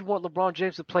 Why would you want LeBron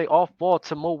James to play off ball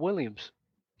to Mo Williams?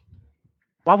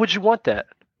 Why would you want that?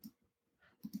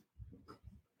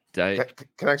 Can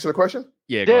I answer the question?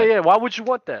 Yeah. Why would you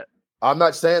want that? I'm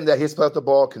not saying that he's played the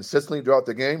ball consistently throughout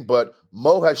the game, but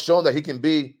Mo has shown that he can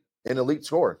be an elite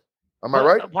scorer. Am I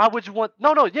right? Why would you want?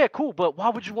 Yeah, cool. But why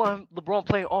would you want LeBron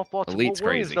playing off ball to Mo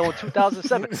Williams though in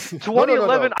 2007,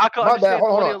 2011? I could understand.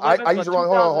 Hold on. I used the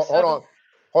wrong.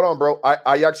 Hold on, bro.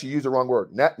 I actually used the wrong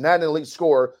word. Not an elite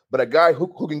scorer, but a guy who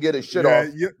can get his shit off.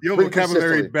 Your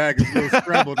vocabulary bag is a little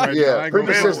scrambled right now. Yeah, pretty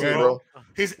consistent, bro.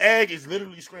 His egg is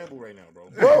literally scrambled right now, bro.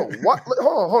 Bro,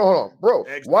 hold on, bro.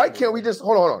 Why can't we just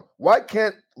hold on? Why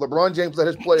can't LeBron James let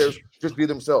his players just be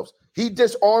themselves? He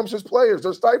disarms his players.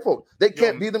 They're stifled. They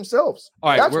can't be themselves. All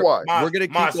right, that's why. We're going to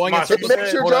keep going in circles. It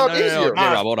makes your job easier.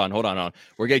 Rob, hold on.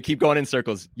 We're going to keep going in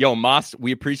circles. Yo, Moss,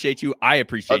 we appreciate you. I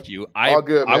appreciate you. All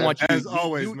good, man. I want you. As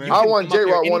always, man. I want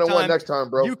J-Rock 1-on-1 next time,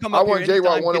 bro. I want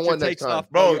J-Rock 1-on-1 next time.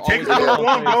 Bro, take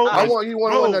 1-on-1, bro. I want you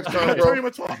 1-on-1 next time, bro.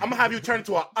 I'm going to have you turn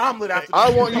into an omelet after I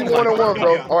want you 1-on-1,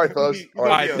 bro. All right, fellas. All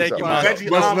right, thank you, Moss.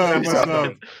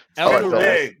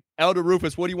 Elder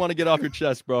Rufus, what do you want to get off your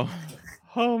chest, bro?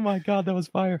 Oh my God, that was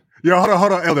fire. Yo,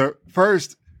 hold on, Elder.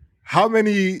 First, how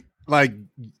many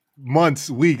months,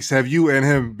 weeks have you and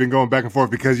him been going back and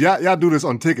forth? Because y'all do this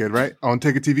on Ticket, right? On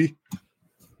Ticket TV.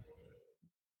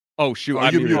 Oh shoot,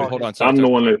 hold on. I'm the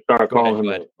one that started calling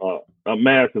him a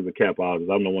master capologist.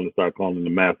 I'm the one that started calling him the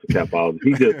master capologist.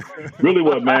 He just really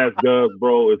what Mass does,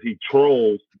 bro, is he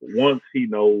trolls once he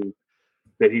knows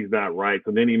that he's not right.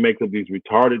 So then he makes up these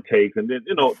retarded takes, and then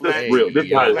this is real. This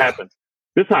is how it happens.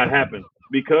 This is how it happens.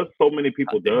 Because so many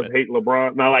people hate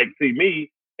LeBron. Now, see me,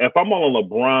 if I'm on a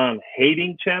LeBron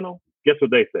hating channel, guess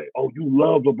what they say? Oh, you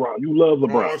love LeBron. You love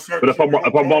LeBron. But if I'm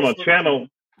on a channel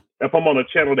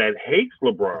that hates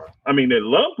LeBron, that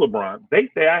loves LeBron, they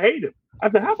say I hate him. I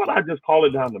said, how about I just call it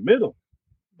down the middle?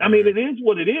 It is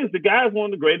what it is. The guy's one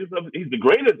of the greatest he's the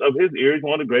greatest of his era. He's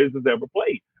one of the greatest that's ever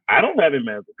played. I don't have him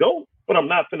as a GOAT, but I'm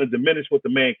not going to diminish what the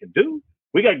man can do.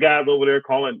 We got guys over there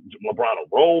calling LeBron a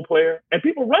role player, and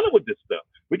people running with this stuff.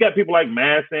 We got people like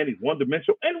Mass saying he's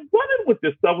one-dimensional and running with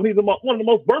this stuff when he's one of the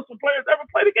most versatile players ever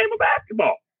played a game of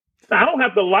basketball. Now, I don't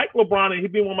have to like LeBron and he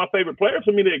being one of my favorite players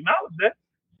for me to acknowledge that.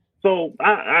 So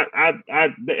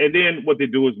and then what they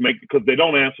do is because they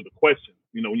don't answer the question.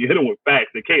 When you hit them with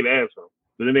facts, they can't answer them.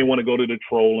 So then they want to go to the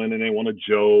trolling and they want to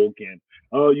joke and,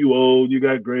 oh, you old, you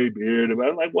got gray beard.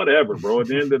 I'm like, whatever, bro. At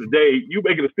the end of the day, you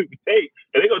making a stupid take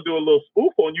and they're going to do a little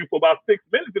spoof on you for about 6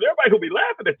 minutes and everybody going to be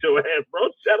laughing at your ass, bro.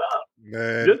 Shut up.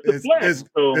 Man,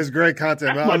 it's great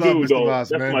content. That's my dude, though.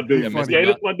 That's my dude. Yeah,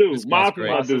 that's my dude. Moss is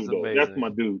my dude, though. That's my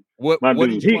dude. What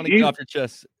did you want to get off your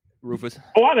chest, Rufus?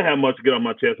 Oh, I didn't have much to get off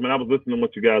my chest, man. I was listening to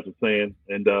what you guys were saying.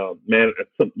 And, man,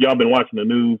 y'all been watching the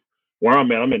news. Where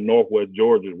I'm at, I'm in Northwest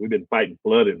Georgia. We've been fighting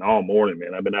flooding all morning,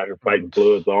 man. I've been out here fighting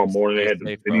floods all morning. They had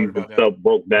the cities and stuff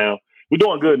broke down. We're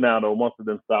doing good now, though. Most of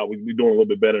them stopped. We're doing a little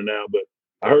bit better now. But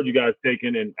I heard you guys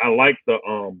taking, and I like the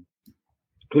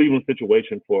Cleveland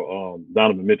situation for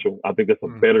Donovan Mitchell. I think that's a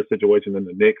better situation than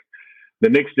the Knicks. The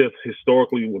Knicks just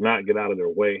historically will not get out of their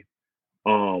way.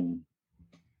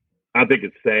 I I think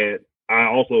it's sad. I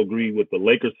also agree with the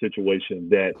Lakers situation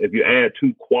that if you add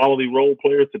 2 quality role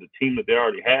players to the team that they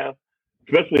already have,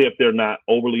 especially if they're not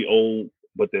overly old,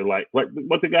 but they're like what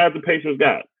the guys the Pacers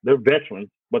got. They're veterans,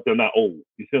 but they're not old.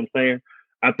 You see what I'm saying?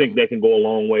 I think that can go a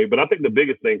long way. But I think the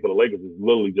biggest thing for the Lakers is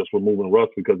literally just removing Russ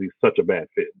because he's such a bad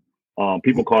fit.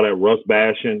 People call that Russ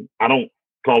bashing. I don't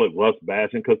call it Russ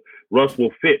bashing because Russ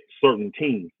will fit certain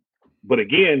teams. But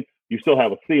again, you still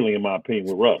have a ceiling, in my opinion,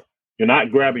 with Russ. You're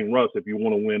not grabbing Russ if you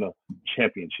want to win a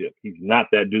championship. He's not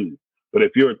that dude. But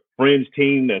if you're a fringe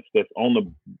team that's on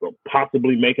the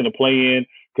possibly making a play-in,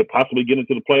 could possibly get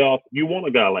into the playoffs, you want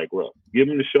a guy like Russ. Give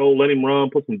him the show, let him run,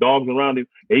 put some dogs around him,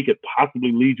 and he could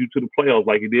possibly lead you to the playoffs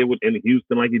like he did in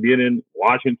Houston, like he did in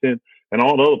Washington, and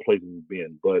all the other places he's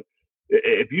been. But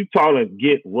if you try to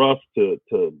get Russ to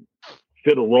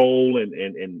fit a role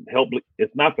and help,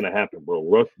 it's not going to happen, bro.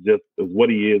 Russ just is what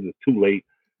he is. It's too late.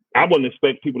 I wouldn't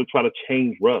expect people to try to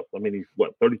change Russ. I mean, he's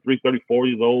 33, 34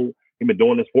 years old. He's been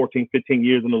doing this 14, 15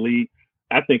 years in the league.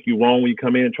 I think you're wrong when you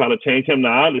come in and try to change him.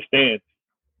 Now, I understand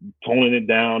toning it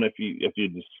down if your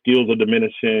skills are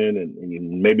diminishing and you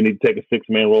maybe need to take a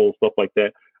 6-man role, stuff like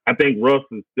that. I think Russ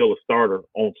is still a starter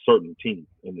on certain teams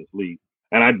in this league.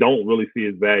 And I don't really see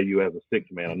his value as a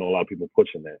 6-man. I know a lot of people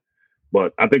pushing that.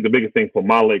 But I think the biggest thing for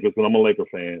my Lakers, and I'm a Laker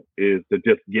fan, is to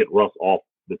just get Russ off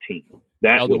the team.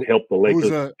 That would help the Lakers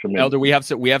tremendously. Elder, we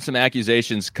have some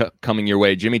accusations coming your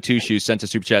way. Jimmy Two Shoes sent a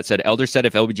super chat, said Elder said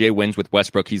if LBJ wins with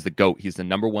Westbrook, he's the GOAT. He's the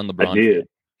number 1 LeBron.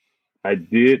 I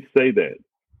did say that.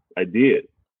 I did.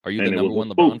 Are you the number 1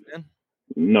 LeBron fan?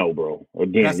 No, bro.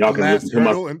 Again, that's y'all the can last listen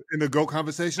to in the GOAT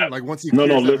conversation. Like once he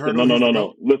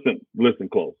listen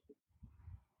close.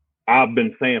 I've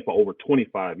been saying for over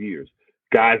 25 years,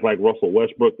 guys like Russell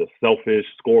Westbrook, the selfish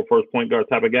score first point guard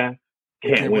type of guy,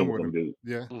 can't win with them dudes.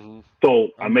 Yeah. Mm-hmm. So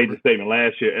I made the statement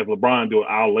last year: if LeBron do it,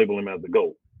 I'll label him as the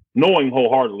GOAT, knowing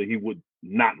wholeheartedly he would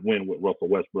not win with Russell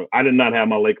Westbrook. I did not have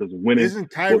my Lakers winning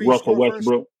with Russell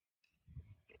Westbrook.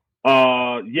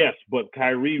 Yes, but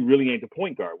Kyrie really ain't the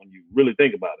point guard when you really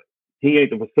think about it. He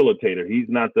ain't the facilitator. He's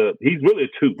not he's really a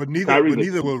 2. But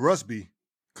neither will Russ be,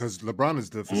 because LeBron is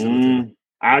the facilitator.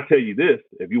 I tell you this: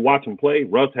 if you watch him play,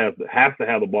 Russ has to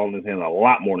have the ball in his hand a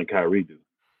lot more than Kyrie do.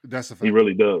 That's a fact. He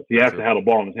really does. He has to have the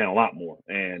ball in his hand a lot more.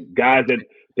 And guys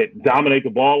that dominate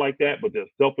the ball like that, but they're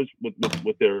selfish with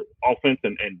their offense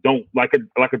and don't like a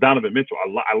Donovan Mitchell.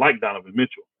 I like Donovan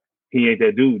Mitchell. He ain't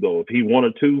that dude though. If he 1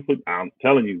 or 2, I'm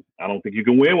telling you, I don't think you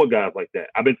can win with guys like that.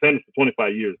 I've been saying this for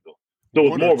 25 years though. So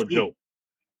it's more of a joke.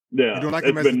 Yeah, you don't like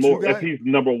him as a 2 guy? If he's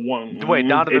number 1. Wait,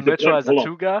 Donovan Mitchell as a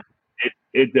 2 guy?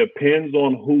 It depends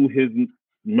on who his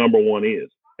number 1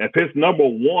 is. If his number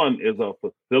 1 is a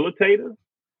facilitator,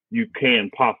 you can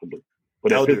possibly.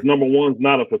 But if his number 1's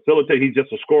not a facilitator, he's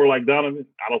just a scorer like Donovan,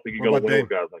 I don't think you're going to win with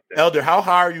guys like that. Elder, how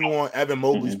high are you on Evan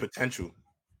Mobley's potential?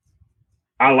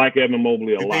 I like Evan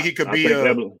Mobley a lot. You think he could be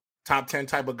a top 10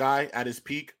 type of guy at his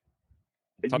peak?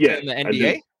 Top 10 in the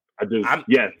NBA? I do.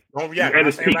 Yes. Don't react.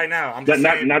 I'm saying right now. I'm just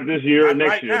saying, not this year or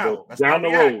next year, but down the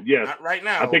road. Yes. Not right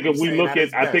now. I think if we look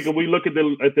at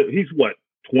the he's what,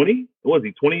 20? Was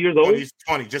he 20 years old? He's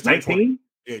 20, just 19.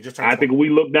 Yeah, just turned 20. I think if we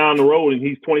look down the road and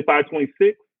he's 25,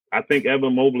 26, I think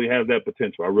Evan Mobley has that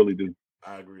potential. I really do.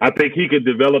 I agree. I think he could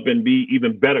develop and be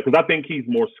even better because I think he's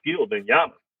more skilled than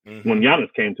Giannis. Mm-hmm. When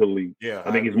Giannis came to the league,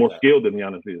 I think he's more skilled than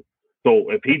Giannis is.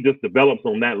 So if he just develops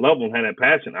on that level and had that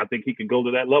passion, I think he can go to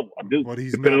that level. I do.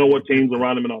 Depending on what teams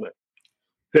around him and all that.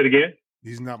 Say it again.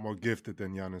 He's not more gifted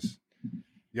than Giannis.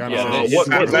 What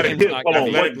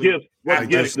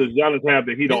gifts does Giannis have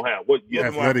that he don't have? What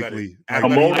athletically?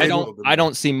 I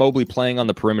don't see Mobley playing on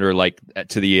the perimeter like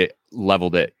to the level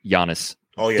that Giannis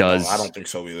does. No, I don't think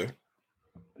so either.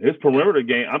 His perimeter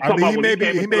game. I'm talking about he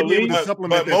may be able to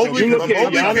supplement that. Hold on.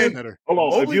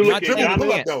 If you look at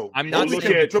Giannis, I'm not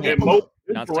looking at his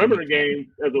perimeter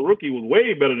game as a rookie was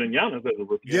way better than Giannis as a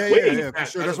rookie. Yeah, for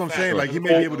sure. That's what I'm saying. Like he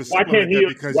may be able to supplement that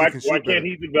because why can't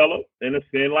he develop in a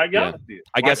spin like Giannis did?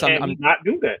 I guess I'm not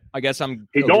do that. I guess I'm.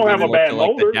 He don't have a bad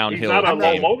motor. He's not a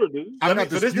low motor dude. I'm not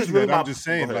disputing that. I'm just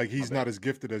saying like he's not as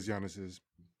gifted as Giannis is.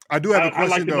 I do have a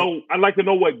question, I'd like to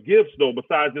know what gifts, though,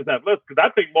 besides just athletics, because I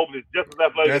think Mobley is just as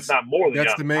athletic, if not more than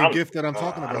That's Giannis. the main gift that I'm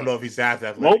talking about. I don't know if he's that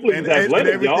athletic. Mobley is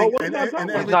athletic, y'all. He's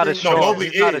not as strong. Mobley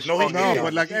is. No,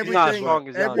 but like everything that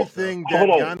Hold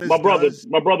on, Giannis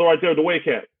my brother right there, the way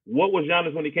cat. What was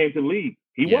Giannis when he came to the league?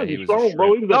 He wasn't strong,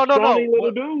 bro. He was a scrawny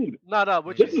little dude.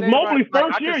 No. This is Mobley's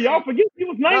first year. Y'all forget he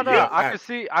was 19. No.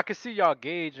 I can see y'all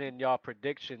gauge and y'all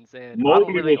predictions, and Mobley I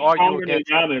don't really was argue stronger than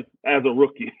Giannis as a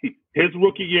rookie. His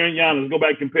rookie year in Giannis, go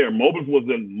back and compare. Mobley was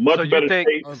in much better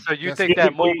shape. So you think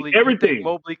that Mobley,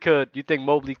 you think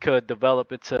Mobley could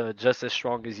develop into just as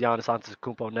strong as Giannis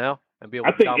Antetokounmpo now? And be able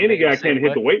I think any guy can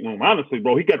hit the weight room. Honestly,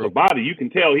 bro, he got the body. You can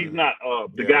tell he's not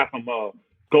the guy from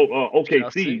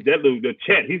OKC. That dude, the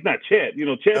Chet. He's not Chet. You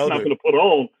know, Chet's not going to put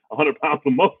on 100 pounds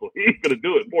of muscle. He ain't going to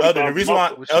do it.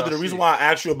 The reason why I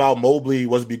asked you about Mobley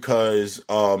was because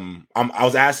I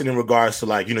was asking in regards to,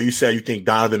 like, you know, you said you think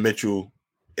Donovan Mitchell,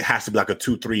 it has to be like a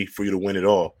 2-3 for you to win it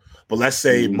all. But let's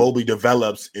say Mobley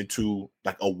develops into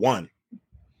like a 1.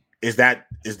 Is that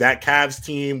Cavs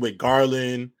team with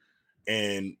Garland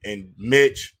and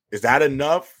Mitch, is that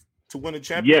enough to win a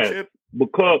championship? Yes,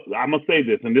 because I'm gonna say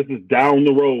this, and this is down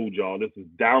the road, y'all. This is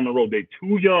down the road. They're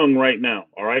too young right now.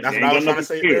 All right, that's what I was trying to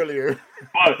say earlier.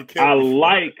 But I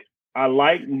like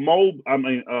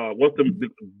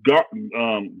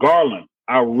Garland.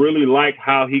 I really like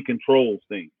how he controls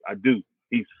things. I do.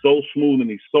 He's so smooth and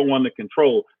he's so under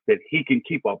control that he can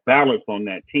keep a balance on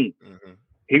that team. Mm-hmm.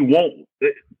 He won't.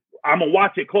 I'm going to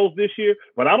watch it close this year,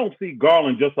 but I don't see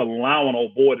Garland just allowing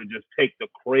old boy to just take the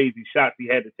crazy shots he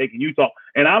had to take in Utah.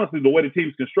 And honestly, the way the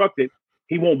team's constructed,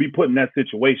 he won't be put in that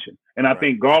situation. And I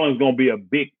think Garland's going to be a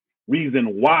big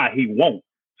reason why he won't.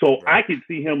 So I could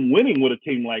see him winning with a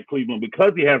team like Cleveland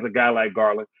because he has a guy like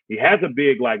Garland. He has a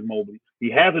big like Mobley.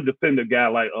 He has a defender guy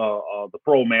like the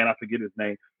pro man. I forget his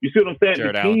name. You see what I'm saying?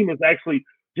 Jared Allen. Team is actually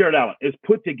Jared Allen is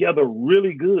put together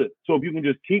really good. So if you can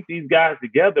just keep these guys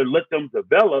together, let them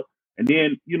develop, and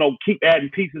then, you know, keep adding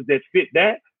pieces that fit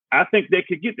that, I think they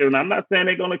could get there. And I'm not saying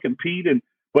they're going to compete,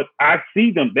 but I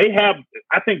see them.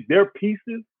 I think their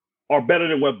pieces are better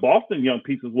than what Boston young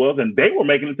pieces was, and they were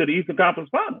making it to the Eastern Conference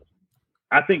Finals.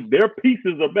 I think their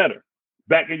pieces are better.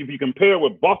 Back if you compare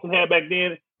what Boston had back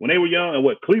then when they were young and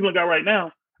what Cleveland got right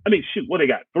now, I mean, shoot, what they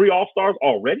got? 3 All-Stars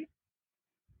already?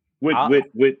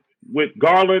 With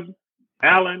Garland,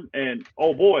 Allen, and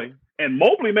oh boy, and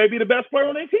Mobley may be the best player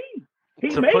on their team. He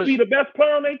may be the best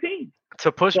player on their team.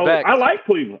 To push back, I like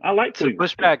Cleveland. To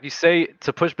push back, you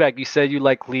said you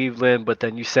like Cleveland, but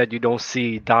then you said you don't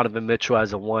see Donovan Mitchell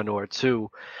as a 1 or a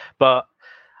 2. But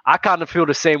I kind of feel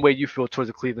the same way you feel towards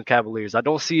the Cleveland Cavaliers. I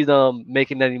don't see them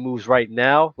making any moves right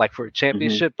now, like for a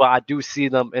championship, but I do see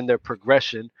them in their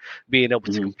progression being able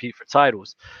to compete for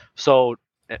titles. So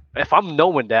if I'm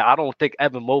knowing that, I don't think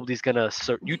Evan Mobley's going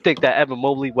to – you think that Evan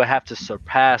Mobley would have to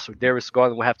surpass, or Darius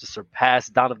Garland would have to surpass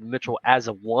Donovan Mitchell as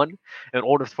a 1 in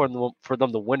order for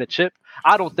them to win a chip?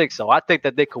 I don't think so. I think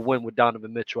that they could win with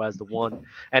Donovan Mitchell as the 1.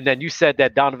 And then you said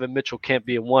that Donovan Mitchell can't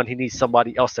be a 1. He needs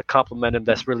somebody else to complement him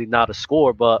that's really not a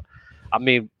scorer. But, I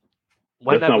mean,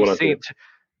 when have we seen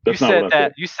 – you said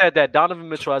that Donovan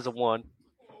Mitchell as a 1.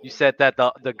 You said that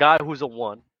the guy who's a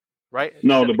 1. Right?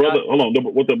 No, the brother. Hold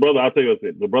on. What the brother? I'll tell you what I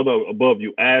said. The brother above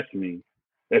you asked me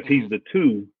if he's the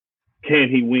 2, can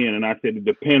he win? And I said it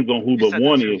depends on who the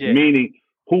 1 is, meaning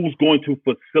who's going to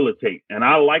facilitate. And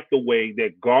I like the way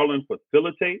that Garland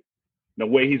facilitates, the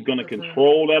way he's going to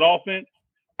control that offense.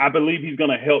 I believe he's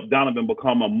going to help Donovan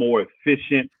become a more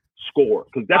efficient scorer,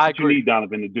 because that's what you need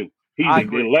Donovan to do. He's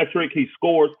electric. He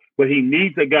scores, but he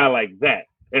needs a guy like that.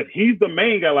 If he's the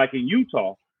main guy, like in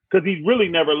Utah. Because he really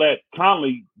never let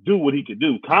Conley do what he could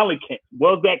do. Conley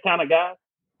was that kind of guy,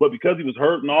 but because he was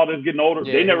hurt and all this getting older,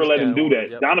 they never let him do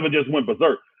that. Yep. Donovan just went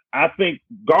berserk. I think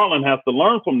Garland has to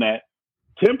learn from that,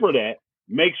 temper that,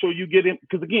 make sure you get him.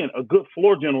 Because again, a good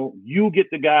floor general, you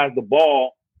get the guys the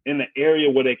ball in the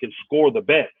area where they can score the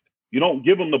best. You don't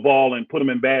give them the ball and put them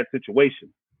in bad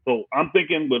situations. So I'm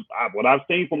thinking with what I've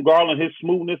seen from Garland, his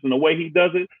smoothness and the way he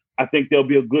does it, I think they'll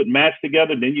be a good match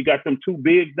together. Then you got them 2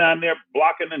 bigs down there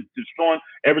blocking and destroying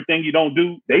everything you don't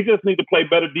do. They just need to play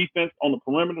better defense on the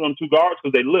perimeter on 2 guards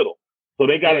because they're little. So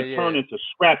they got to turn into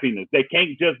scrappiness. They can't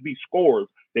just be scorers.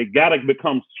 They got to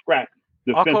become scrappy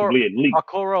defensively at least.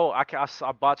 Okoro,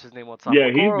 I botched his name one time. Yeah,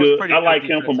 Okoro, he's good. I like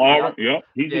him from Auburn. Yeah,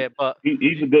 he's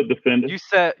a good defender.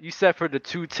 You said for the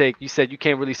 2 take, you said you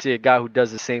can't really see a guy who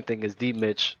does the same thing as D.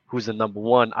 Mitch, who's a number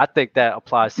 1. I think that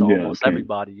applies to almost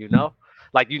everybody, you know?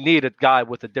 Like, you need a guy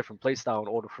with a different play style in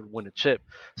order to win a chip.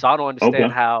 So I don't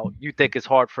understand how you think it's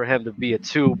hard for him to be a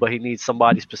 2, but he needs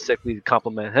somebody specifically to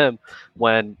complement him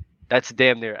when that's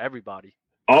damn near everybody.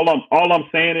 All I'm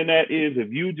saying in that is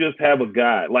if you just have a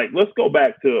guy, like let's go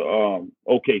back to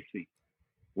OKC.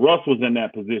 Russ was in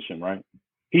that position, right?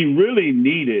 He really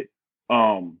needed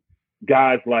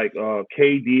guys like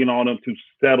KD and all them to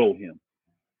settle him,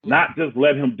 not just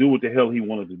let him do what the hell he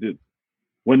wanted to do.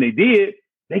 When they did,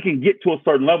 they can get to a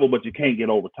certain level, but you can't get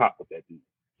over top with that dude.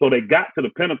 So they got to the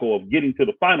pinnacle of getting to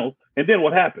the finals. And then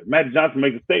what happened? Magic Johnson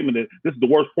makes a statement that this is the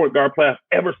worst point guard play I've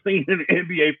ever seen in the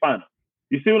NBA finals.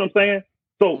 You see what I'm saying?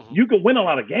 So you can win a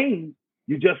lot of games.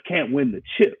 You just can't win the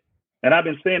chip. And I've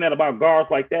been saying that about guards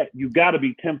like that. You got to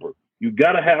be tempered. You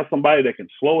got to have somebody that can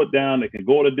slow it down, that can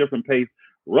go at a different pace.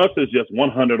 Russ is just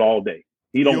 100 all day.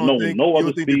 He don't know no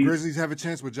other speed. The Grizzlies have a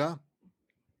chance with Ja?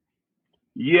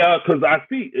 Yeah, because I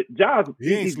see Ja.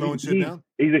 He ain't slowing shit down.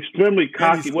 He's extremely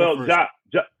cocky. Well,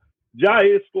 Ja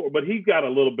is score, but he's got a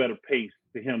little better pace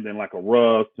to him than like a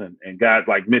Russ and guys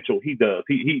like Mitchell. He does.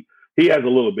 He has a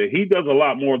little bit. He does a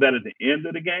lot more of that at the end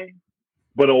of the game.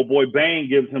 But old boy Bane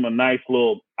gives him a nice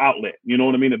little outlet. You know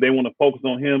what I mean? If they want to focus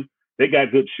on him, they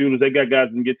got good shooters. They got guys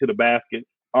that can get to the basket.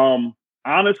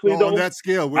 Honestly, though, on that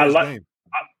scale, where's Dame?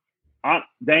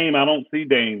 Dame, I don't see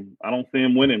Dame. I don't see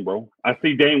him winning, bro. I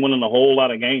see Dame winning a whole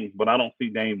lot of games, but I don't see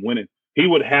Dame winning. He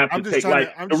would have to take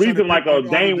the reason like a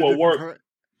Dame will work.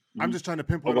 I'm just trying to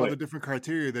pinpoint all the different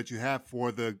criteria that you have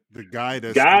for the guy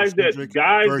that's guys that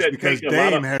because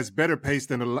Dame has better pace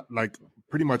than like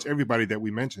pretty much everybody that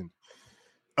we mentioned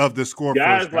of the score.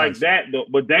 Guys like that, though.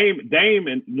 But Dame,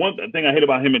 and one thing I hate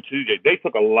about him and TJ, they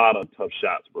took a lot of tough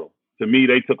shots, bro. To me,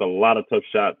 they took a lot of tough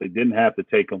shots. They didn't have to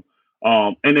take them,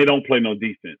 and they don't play no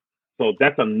defense. So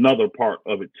that's another part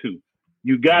of it too.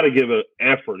 You got to give an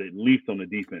effort at least on the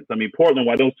defense. I mean, Portland,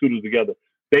 while those two together,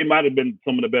 they might have been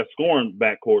some of the best scoring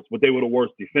backcourts, but they were the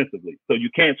worst defensively. So you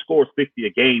can't score 60 a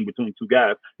game between two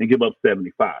guys and give up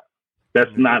 75. That's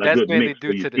not a good mix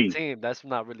for your team. That's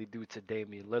not really due to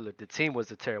Damian Lillard. The team was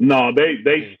a terrible. No,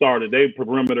 they started. They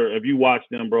perimeter. If you watch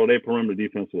them, bro, their perimeter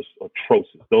defense was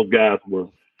atrocious. Those guys were.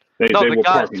 They were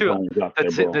guys too.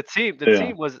 The team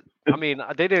was. I mean,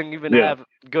 they didn't even have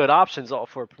good options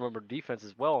for perimeter defense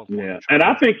as well. Yeah, and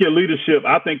I think your leadership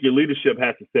has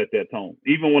to set that tone.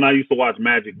 Even when I used to watch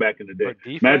Magic back in the day,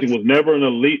 Magic was never an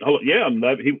elite. Yeah,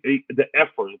 the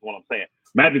effort is what I'm saying.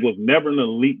 Magic was never an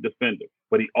elite defender,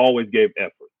 but he always gave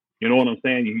effort. You know what I'm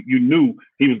saying? You knew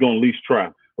he was going to at least try.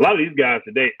 A lot of these guys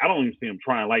today, I don't even see him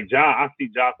trying. Like Ja, I see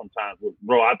Ja sometimes with,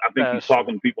 bro, I think he's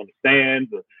talking to people in the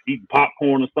stands or eating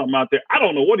popcorn or something out there. I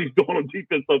don't know what he's doing on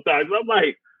defense sometimes. I'm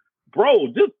like, bro,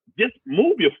 just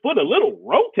move your foot a little,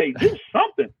 rotate, do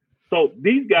something. So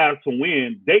these guys to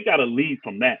win, they got to lead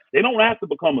from that. They don't have to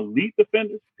become elite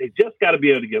defenders. They just got to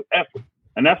be able to give effort.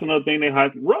 And that's another thing they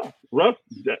hide. Russ,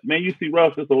 man, you see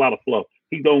Russ, there's a lot of fluff.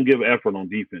 He don't give effort on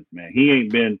defense, man. He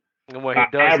ain't been an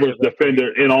average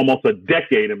defender in almost a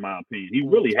decade, in my opinion. He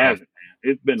really hasn't,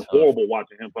 man. It's been horrible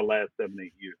watching him for the last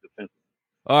 7-8 years defensively.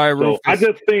 All right, Rufus. So I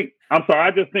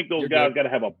just think those guys got to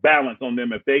have a balance on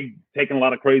them. If they taking a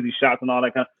lot of crazy shots and all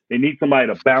that kind of, they need somebody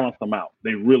to balance them out.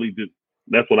 They really do.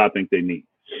 That's what I think they need.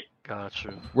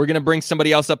 Gotcha. We're gonna bring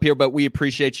somebody else up here, but we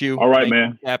appreciate you. All right,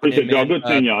 man. Appreciate y'all. Good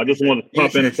seeing y'all. I just want to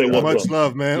pop in and say what's up. Much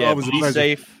love, man. Yeah, always a pleasure.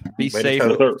 Safe. Be safe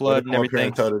with the flood and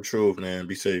everything. Tell the truth, man.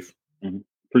 Be safe. Mm-hmm.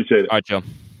 Appreciate it. All right, Joe.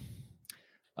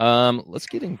 Let's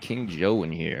get in King Joe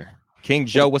in here. King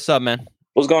Joe, what's up, man?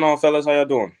 What's going on, fellas? How y'all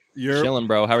doing? You're chilling,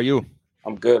 bro. How are you?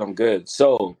 I'm good.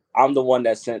 So I'm the one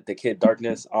that sent the Kid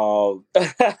Darkness one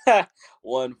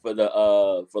for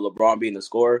LeBron being the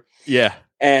scorer. Yeah.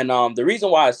 And the reason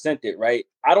why I sent it, right?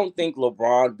 I don't think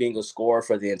LeBron being a scorer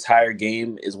for the entire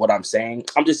game is what I'm saying.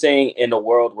 I'm just saying in a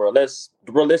world where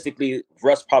realistically,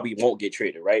 Russ probably won't get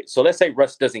traded, right? So let's say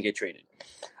Russ doesn't get traded.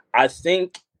 I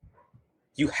think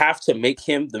you have to make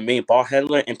him the main ball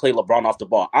handler and play LeBron off the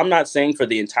ball. I'm not saying for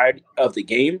the entirety of the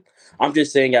game. I'm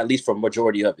just saying at least for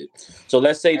majority of it. So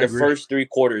let's say the first 3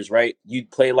 quarters, right? You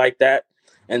play like that.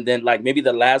 And then like maybe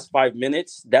the last 5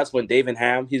 minutes, that's when David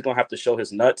Ham, he's going to have to show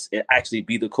his nuts and actually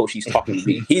be the coach he's talking to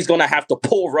be. He's going to have to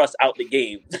pull Russ out the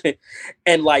game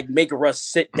and like make Russ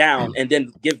sit down and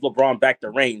then give LeBron back the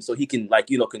reins so he can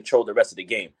control the rest of the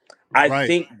game. I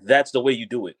think that's the way you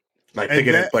do it.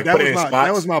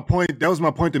 That was my point. That was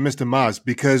my point to Mr. Maz,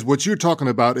 because what you're talking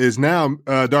about is now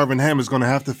Darvin Ham is going to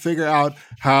have to figure out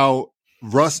how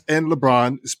Russ and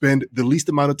LeBron spend the least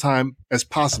amount of time as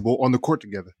possible on the court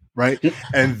together, right?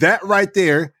 And that right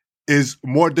there is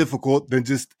more difficult than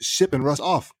just shipping Russ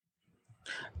off.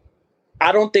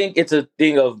 I don't think it's a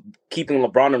thing of keeping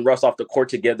LeBron and Russ off the court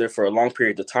together for a long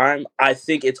period of time. I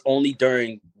think it's only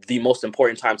during the most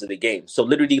important times of the game. So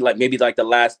literally maybe the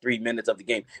last 3 minutes of the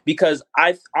game. Because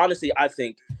I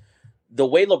think the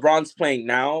way LeBron's playing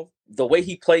now, the way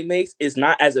he makes is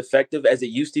not as effective as it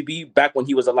used to be back when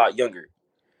he was a lot younger.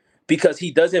 Because he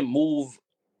doesn't move,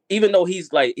 even though he's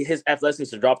his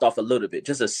athleticism dropped off a little bit,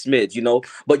 just a smidge,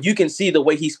 But you can see the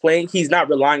way he's playing, he's not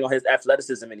relying on his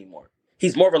athleticism anymore.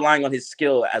 He's more relying on his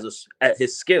skill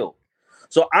his skill.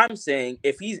 So I'm saying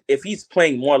if he's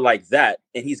playing more like that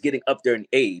and he's getting up there in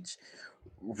age,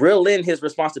 reel in his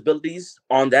responsibilities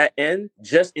on that end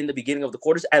just in the beginning of the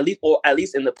quarters, at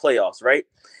least in the playoffs, right?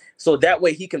 So that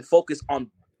way he can focus on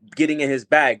getting in his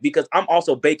bag, because I'm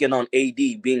also banking on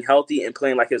AD being healthy and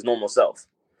playing like his normal self.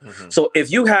 Mm-hmm. So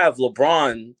if you have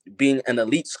LeBron being an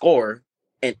elite scorer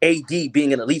and AD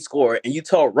being an elite scorer, and you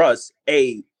tell Russ,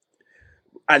 hey,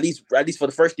 at least for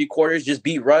the first 3 quarters, just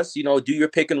be Russ, do your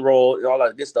pick and roll and all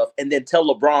that good stuff, and then tell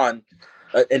LeBron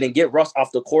and then get Russ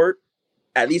off the court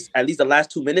at least the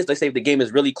last 2 minutes. Let's say if the game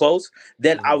is really close,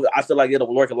 then I feel like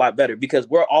it'll work a lot better, because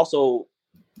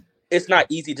it's not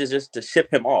easy to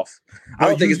ship him off. I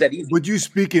don't think it's that easy. But you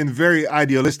speaking very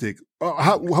idealistic.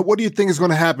 What do you think is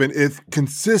going to happen if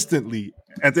consistently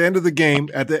at the end of the game,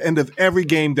 at the end of every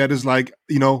game that is like,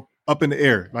 up in the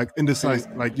air, like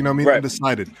indecisive, like, right.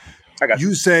 Undecided. I got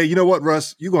you. Say, you know what,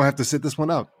 Russ, you're going to have to sit this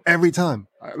one out every time.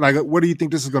 Like, where do you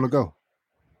think this is going to go?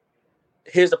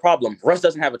 Here's the problem. Russ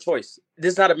doesn't have a choice.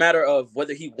 This is not a matter of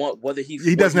whether he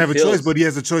doesn't have a choice, but he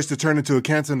has a choice to turn into a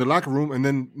cancer in the locker room, and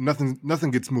then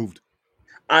nothing gets moved.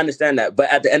 I understand that,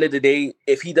 but at the end of the day,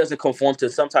 if he doesn't conform to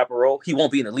some type of role, he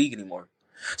won't be in the league anymore.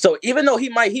 So even though he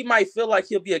might feel like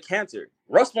he'll be a cancer,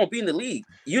 Russ won't be in the league.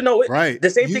 You know it. Right. The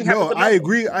same thing happens. I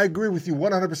agree with you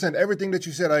 100%. Everything that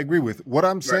you said, I agree with. What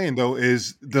I'm saying though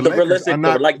is the Lakers are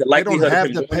not, they don't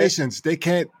have the patience. They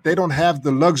don't have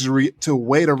the luxury to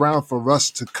wait around for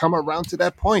Russ to come around to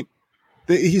that point.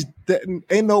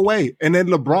 Ain't no way. And then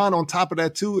LeBron on top of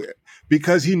that too,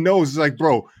 because he knows, it's like,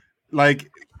 bro, like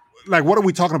what are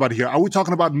we talking about here? Are we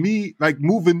talking about me, like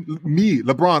moving me,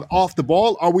 LeBron, off the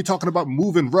ball? Or are we talking about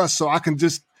moving Russ so I can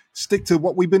just stick to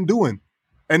what we've been doing?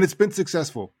 And it's been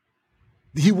successful.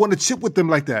 He won a chip with them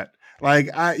like that. Like,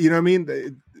 you know what I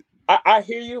mean? I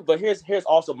hear you, but here's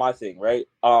also my thing, right?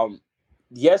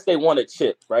 Yes, they won a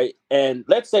chip, right? And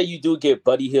let's say you do get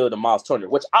Buddy Hield and Miles Turner,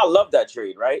 which I love that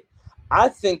trade, right? I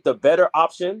think the better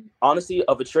option, honestly,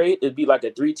 of a trade would be like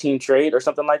a 3-team trade or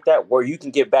something like that, where you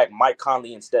can get back Mike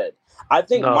Conley instead. I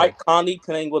think Mike Conley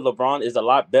playing with LeBron is a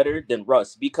lot better than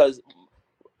Russ, because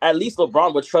at least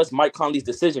LeBron would trust Mike Conley's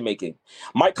decision making.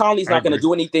 Mike Conley's not going to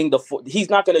do anything. He's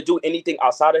not going to do anything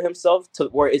outside of himself to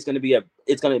where it's going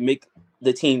to make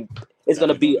the team. It's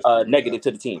going to be negative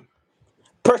to the team.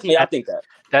 Personally, I think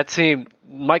that team,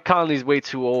 Mike Conley's way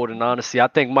too old, and honestly, I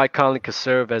think Mike Conley could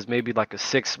serve as maybe like a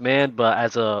 6th man, but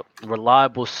as a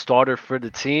reliable starter for the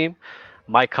team,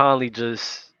 Mike Conley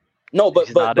just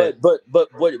but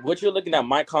what you're looking at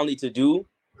Mike Conley to do,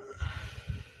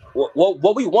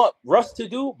 what we want Russ to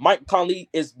do, Mike Conley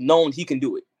is known he can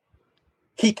do it.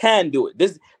 He can do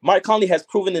it. Mike Conley has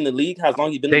proven in the league, as long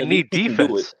as he's been in the league, he can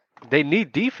do it. They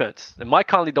need defense, and Mike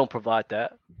Conley don't provide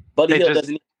that. Buddy Hield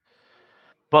doesn't.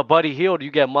 But Buddy Hield,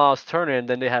 you get Miles Turner, and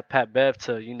then they have Pat Bev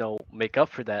to, make up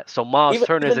for that. So Miles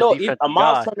Turner is a defensive guy.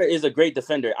 Miles Turner is a great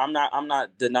defender. I'm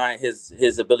not denying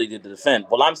his ability to defend.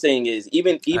 What I'm saying is,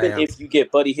 even if you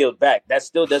get Buddy Hield back, that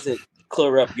still doesn't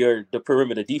clear up the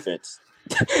perimeter defense.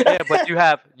 Yeah, but you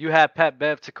have Pat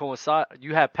Bev to coincide.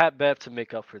 You have Pat Bev to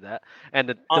make up for that, and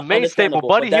the main staple.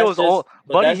 Buddy Hield is only.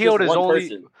 Buddy Hield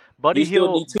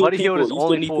is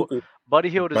only for. Buddy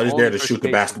Hield is Buddy's only there to shoot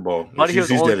the basketball. Buddy Hield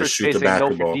is only for spacing,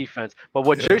 no for defense. But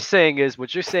what you're saying is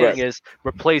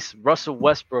replace Russell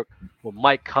Westbrook with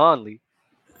Mike Conley.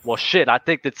 Well, shit, I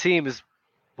think the team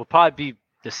will probably be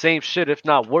the same shit, if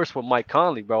not worse, with Mike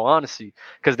Conley, bro. Honestly,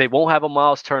 because they won't have a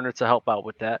Miles Turner to help out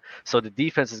with that. So the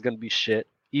defense is going to be shit,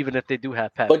 even if they do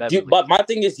have Pat. But my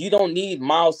thing is, you don't need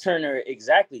Miles Turner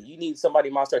exactly. You need somebody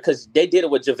Miles Turner, because they did it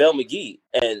with JaVale McGee,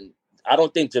 and I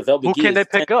don't think JaVale McGee. Who can they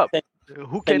pick up?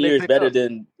 Who can they pick up?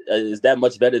 Is that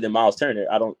much better than Miles Turner?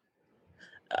 I don't.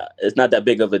 It's not that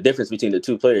big of a difference between the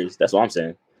two players. That's what I'm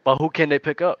saying. But who can they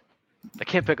pick up? They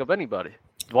can't pick up anybody.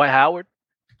 Dwight Howard,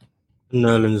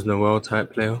 Nerlens Noel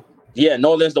type player. Yeah,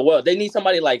 Nerlens Noel. They need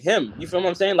somebody like him. You feel what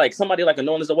I'm saying? Like somebody like a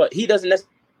Nerlens Noel. He doesn't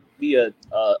necessarily be a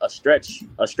stretch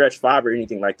 5 or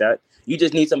anything like that. You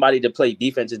just need somebody to play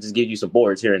defense and just give you some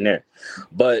boards here and there.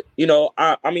 But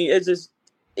I mean,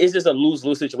 it's just a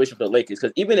lose-lose situation for the Lakers,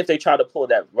 because even if they try to pull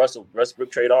that Russell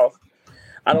Westbrook trade off,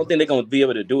 I don't think they're going to be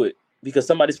able to do it, because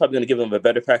somebody's probably going to give them a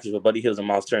better package with Buddy Hield and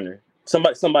Miles Turner.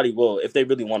 Somebody will, if they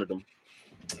really wanted them.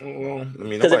 Well, I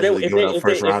mean, because if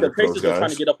the Pacers were trying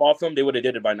to get up off him, they would have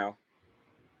did it by now.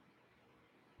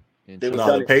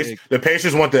 The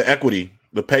Pacers want the equity.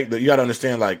 You got to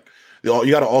understand, like,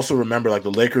 you got to also remember, like, the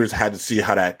Lakers had to see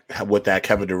what that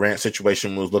Kevin Durant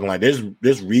situation was looking like.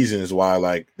 There's reasons why,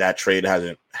 like, that trade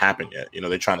hasn't happened yet.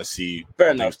 They're trying to see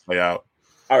things play out.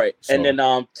 All right, so. And then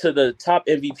to the top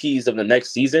MVPs of the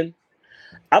next season,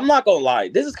 I'm not gonna lie,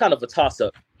 this is kind of a toss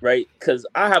up. right? Because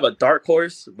I have a dark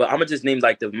horse, but I'm gonna just name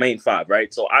like the main 5,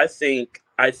 right? So I think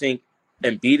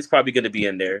Embiid is probably gonna be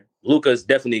in there. Luka is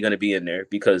definitely gonna be in there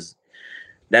because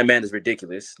that man is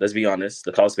ridiculous. Let's be honest.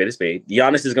 The call spade is spade.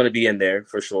 Giannis is gonna be in there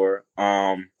for sure.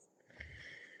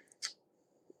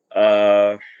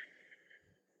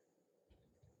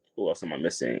 Who else am I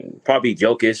missing? Probably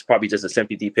Jokic. Probably just a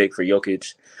sympathy pick for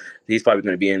Jokic. He's probably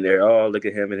going to be in there. Oh, look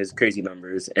at him and his crazy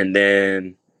numbers. And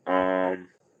then,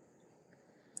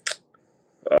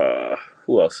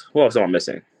 who else? Who else am I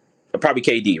missing? Probably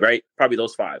KD, right? Probably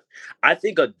those 5. I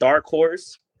think a dark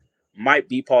horse might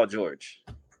be Paul George.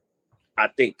 I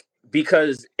think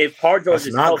because if Paul George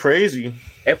is not healthy, crazy.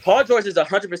 If Paul George is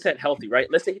 100% healthy, right?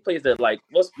 Let's say he plays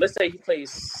let's say he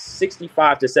plays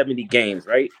 65 to 70 games,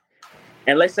 right?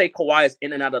 And let's say Kawhi is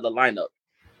in and out of the lineup.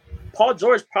 Paul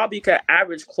George probably could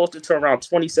average closer to around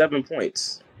 27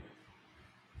 points.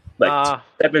 Like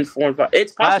 7, 4, and 5.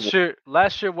 It's possible.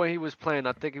 Last year when he was playing,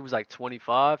 I think he was like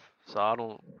 25. So I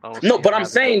don't. No, but I'm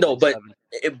saying though, but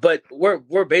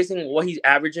we're basing what he's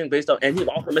averaging based on, and he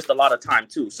also missed a lot of time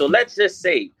too. So let's just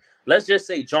say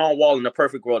John Wall in the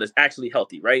perfect world is actually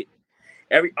healthy, right?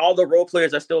 All the role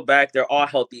players are still back. They're all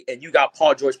healthy, and you got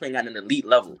Paul George playing at an elite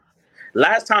level.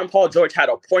 Last time Paul George had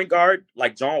a point guard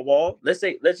like John Wall, let's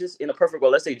just in a perfect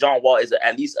world, let's say John Wall is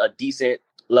at least a decent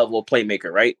level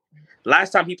playmaker, right?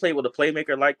 Last time he played with a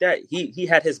playmaker like that, he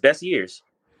had his best years.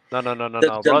 No.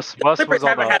 The Clippers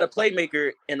haven't had a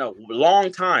playmaker in a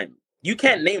long time. You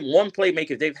can't name one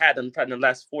playmaker they've had in the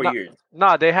last 4 years.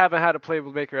 No, they haven't had a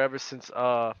playmaker ever since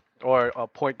or a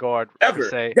point guard ever.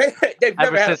 Say, they've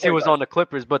ever never since he was on the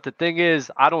Clippers. But the thing is,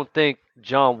 I don't think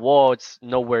John Wall's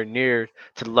nowhere near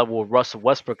to the level of Russell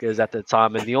Westbrook is at the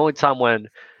time. And the only time when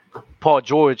Paul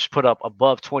George put up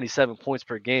above 27 points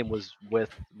per game was with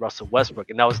Russell Westbrook,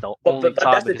 and that was the only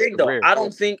time that's in the thing, his career.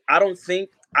 Though.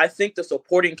 I think the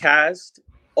supporting cast.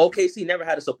 OKC never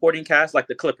had a supporting cast like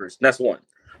the Clippers. That's 1.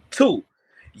 2,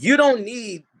 you don't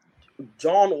need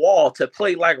John Wall to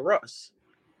play like Russ.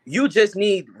 You just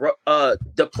need the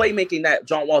playmaking that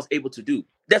John Wall is able to do.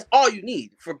 That's all you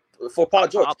need for Paul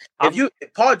George.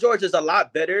 Paul George is a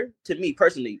lot better to me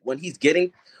personally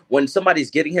when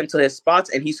somebody's getting him to his spots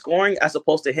and he's scoring as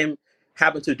opposed to him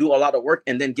having to do a lot of work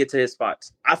and then get to his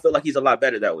spots. I feel like he's a lot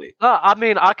better that way. I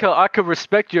mean, I could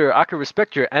respect your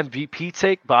MVP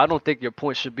take, but I don't think your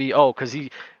point should be because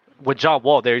with John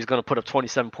Wall there, he's going to put up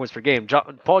 27 points per game.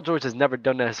 Paul George has never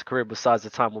done that in his career besides the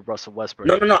time with Russell Westbrook.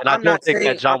 No. And I don't think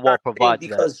that John Wall provides that.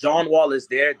 Because John Wall is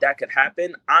there, that could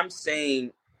happen.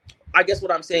 I guess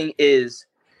what I'm saying is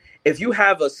if you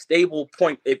have a stable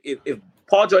point, if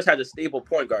Paul George has a stable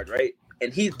point guard, right,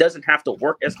 and he doesn't have to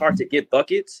work as hard to get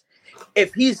buckets,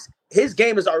 if his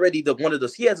game is already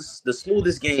he has the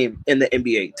smoothest game in the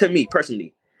NBA to me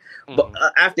personally, but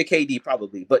after KD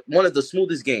probably, but one of the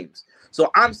smoothest games. So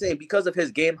I'm saying because of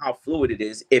his game, how fluid it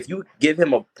is, if you give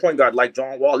him a point guard like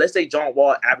John Wall, let's say John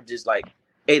Wall averages like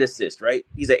 8 assists, right?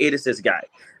 He's an 8 assist guy.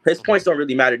 His points don't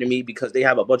really matter to me because they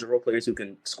have a bunch of role players who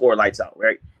can score lights out,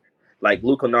 right? Like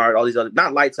Luke Kennard, all these other,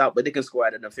 not lights out, but they can score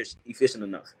at an efficient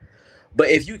enough. But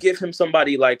if you give him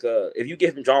somebody like if you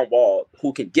give him John Wall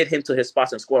who can get him to his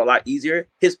spots and score a lot easier,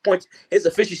 his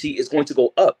efficiency is going to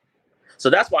go up. So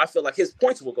that's why I feel like his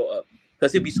points will go up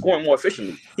because he'll be scoring more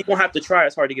efficiently. He won't have to try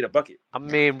as hard to get a bucket. I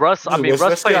mean, Russ played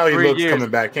 3 years coming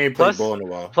back. Can't play ball in a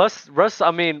while. Plus, Russ.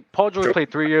 I mean, Paul George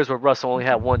played 3 years, but Russ only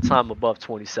had one time above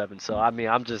 27. So I mean,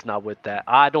 I'm just not with that.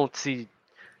 I don't see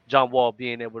John Wall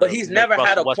being able to. But he's never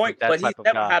had a point. But he's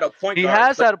never had a point guard. He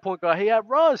has had a point guard. He had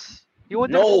Russ. He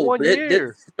went there for 1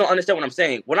 year. You don't understand what I'm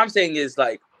saying. What I'm saying is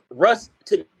like Russ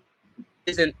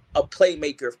isn't a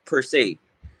playmaker per se.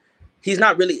 He's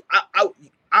not really.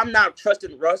 I'm not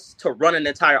trusting Russ to run an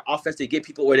entire offense to get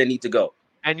people where they need to go.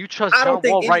 And you trust John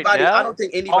Wall right now? I don't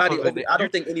think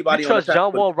anybody. You trust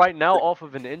John Wall right now off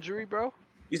of an injury, bro?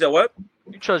 You said what?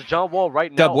 You trust John Wall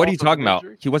right now? Dub, what are you talking about?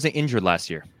 He wasn't injured last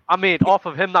year. I mean, off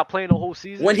of him not playing the whole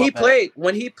season. When he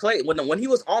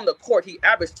was on the court, he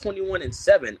averaged 21 and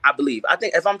 7, I believe. I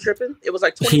think if I'm tripping, it was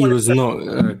like 21. He was not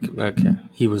okay.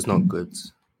 He was not good.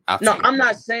 No, I'm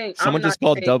not saying. Someone just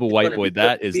called Dub a white boy.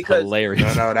 That is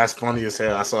hilarious. No, that's funny as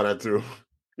hell. I saw that too.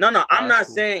 No, I'm not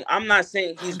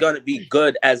saying he's gonna be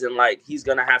good as in like he's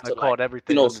gonna have to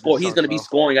score. He's gonna be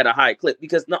scoring at a high clip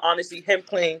because honestly, him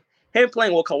playing with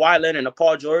Kawhi Leonard and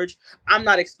Paul George, I'm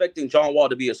not expecting John Wall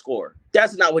to be a scorer.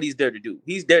 That's not what he's there to do.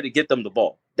 He's there to get them the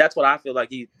ball. That's what I feel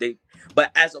like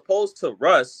But as opposed to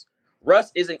Russ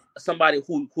isn't somebody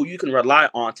who you can rely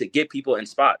on to get people in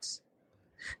spots.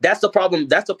 That's the problem.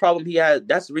 That's the problem he has.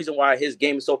 That's the reason why his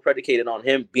game is so predicated on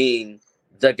him being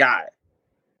the guy.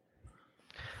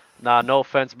 Nah, no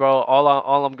offense, bro.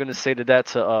 All I'm gonna say to that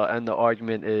to end the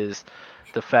argument is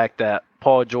the fact that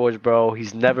Paul George, bro,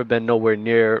 he's never been nowhere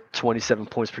near 27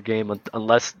 points per game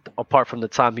unless apart from the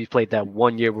time he played that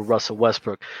 1 year with Russell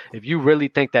Westbrook. If you really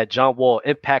think that John Wall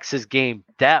impacts his game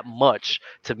that much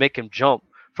to make him jump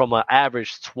from an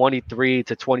average 23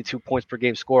 to 22 points per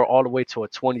game score all the way to a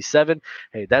 27,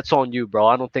 hey, that's on you, bro.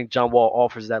 I don't think John Wall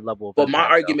offers that level of But my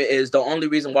impact, argument is the only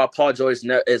reason why Paul George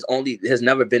has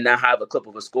never been that high of a clip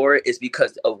of a scorer is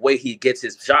because of the way he gets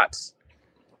his shots.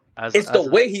 It's the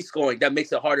way he's scoring that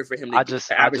makes it harder for him to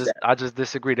average that. I just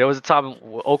disagree. There was a time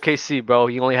with OKC, bro.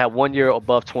 He only had 1 year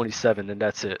above 27, and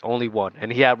that's it. Only one.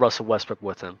 And he had Russell Westbrook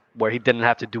with him, where he didn't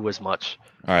have to do as much.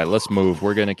 All right, let's move.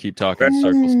 We're gonna keep talking in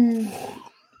circles.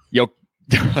 Yo,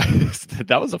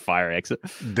 that was a fire exit.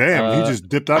 Damn, he just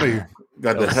dipped out of here.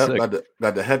 Got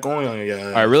the heck going on. Yeah.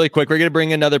 All right, really quick. We're gonna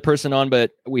bring another person on,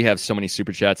 but we have so many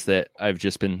super chats that I've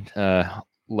just been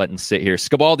letting sit here.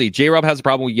 Scabaldi, J-Rob has a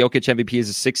problem with Jokic MVP as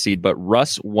a 6 seed, but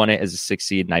Russ won it as a 6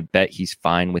 seed, and I bet he's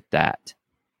fine with that.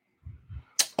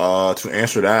 To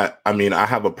answer that, I mean, I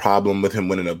have a problem with him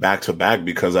winning a back-to-back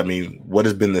because, I mean, what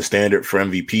has been the standard for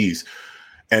MVPs?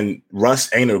 And Russ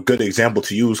ain't a good example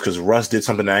to use because Russ did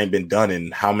something that ain't been done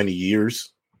in how many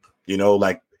years? You know,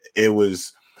 like it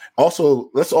was also,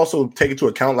 let's also take into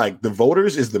account, like the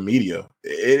voters is the media.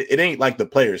 It ain't like the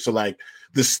players. So like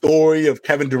the story of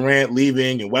Kevin Durant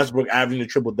leaving and Westbrook averaging a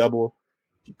triple-double,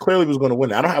 he clearly was going to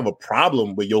win. I don't have a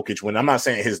problem with Jokic winning. I'm not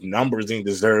saying his numbers didn't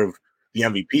deserve the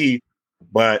MVP,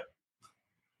 but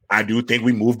I do think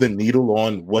we moved the needle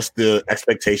on what's the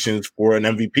expectations for an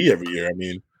MVP every year. I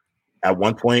mean, at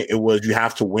one point, it was you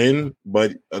have to win,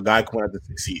 but a guy can have to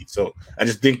succeed. So I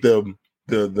just think the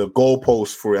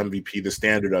goalpost for MVP, the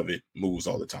standard of it, moves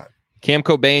all the time. Cam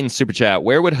Cobain, super chat.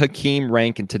 Where would Hakeem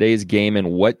rank in today's game,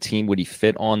 and what team would he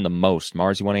fit on the most?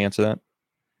 Mars, you want to answer that?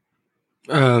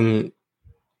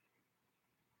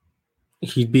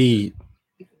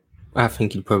 I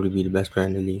think he'd probably be the best player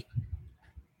in the league.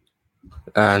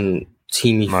 And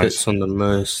team he fits on the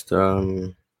most.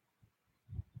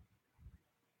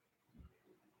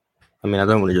 I mean, I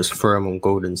don't want to just throw him on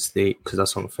Golden State because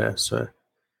that's unfair. So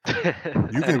you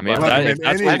can plug him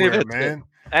in anywhere, man.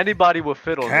 Anybody would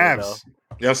fit on him, though.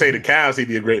 Y'all say the Cavs, he'd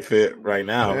be a great fit right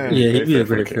now. Yeah, he'd be a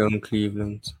great fit on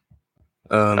Cleveland.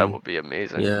 That would be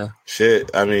amazing. Yeah. Shit,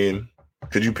 I mean,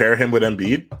 could you pair him with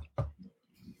Embiid?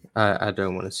 I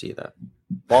don't want to see that.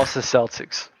 Boston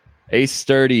Celtics. Ace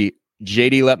Sturdy.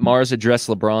 JD let Mars address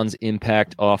LeBron's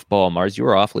impact off ball. Mars, you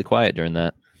were awfully quiet during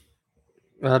that.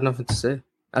 I had nothing to say.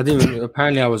 I didn't even,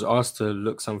 apparently I was asked to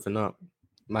look something up.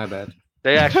 My bad.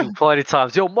 They asked you plenty of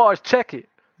times, yo, Mars, check it.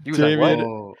 You was like, what?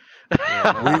 Oh,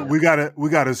 yeah. we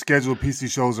gotta schedule PC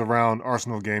shows around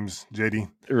Arsenal games, JD.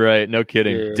 Right, no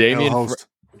kidding. Yeah. Damien host.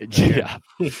 Yeah.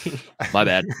 My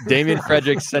bad. Damian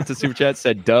Frederick sent a super chat,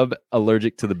 said Dub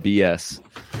allergic to the BS.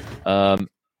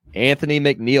 Anthony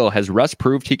McNeil, has Russ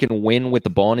proved he can win with the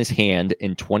ball in his hand?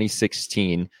 In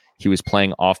 2016, he was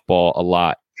playing off ball a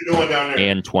lot.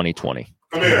 And 2020.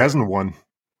 He hasn't won.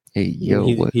 Hey, yo,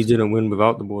 he didn't win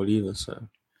without the ball either. So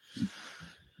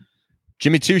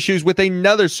Jimmy Two Shoes with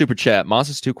another super chat. Moss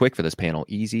is too quick for this panel.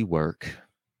 Easy work.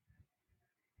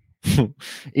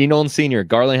 Enon Sr.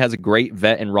 Garland has a great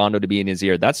vet and Rondo to be in his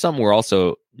ear. That's something we're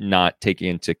also not taking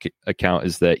into account,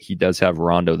 is that he does have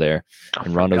Rondo there.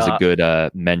 And Rondo's a good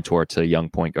mentor to young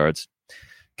point guards.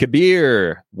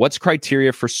 Kabir, what's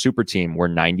criteria for super team? We're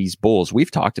 90s Bulls.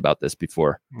 We've talked about this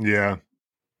before. Yeah.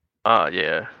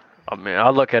 Yeah. I mean, I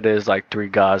look at it as like three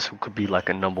guys who could be like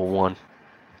a number one.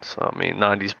 So, I mean,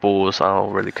 90s Bulls, I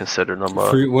don't really consider them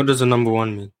what does a number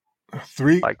one mean?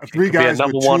 Three guys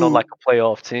number with one two, on like a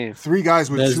playoff team. 3 guys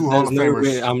with two Hall of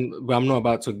Famers. I'm not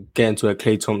about to get into a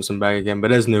Klay Thompson bag again, but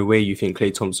there's no way you think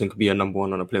Klay Thompson could be a number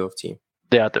one on a playoff team.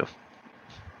 Yeah,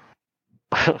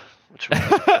 I do.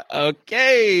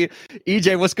 Okay.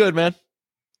 EJ, what's good, man?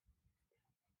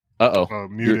 Uh-oh.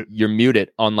 Muted. You're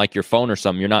muted on like your phone or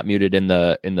something. You're not muted in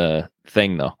the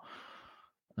thing though.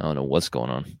 I don't know what's going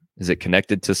on. Is it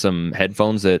connected to some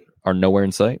headphones that are nowhere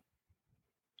in sight?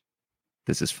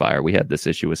 This is fire. We had this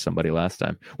issue with somebody last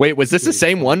time. Wait, was this the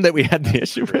same one that we had the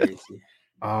issue with?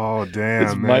 Oh, damn,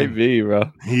 this man. might be,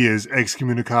 bro. He is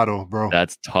excommunicado, bro.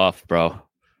 That's tough, bro.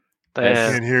 I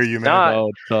can't hear you, man.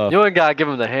 You ain't gotta give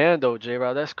him the hand though,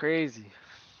 J-Rob. That's crazy.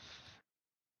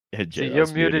 Yeah,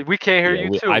 you're muted. We can't hear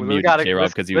you too. I muted J-Rob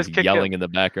because he was yelling in the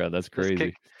background. That's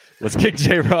crazy. Let's kick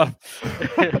J-Rob.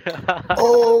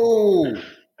 Oh!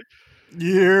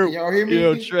 Yeah. Y'all hear me?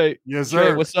 Yo, Trey. Yes, Trey,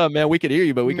 sir. what's up, man? We can hear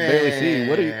you, but we can barely see you.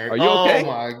 What are you? Are you Oh okay?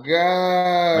 my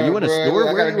god! Are you in a bro. store? I Where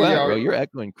are gotta you get at, y'all- bro? You're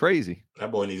echoing crazy.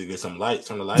 That boy needs to get some light.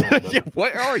 Turn the light on, bro. Yeah,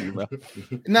 where are you, bro?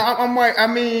 No, I'm like, I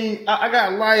mean, I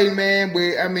got light, man,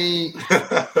 but I mean,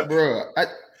 bro, I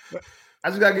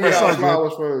just gotta give That's y'all all good.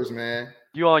 flowers first, man.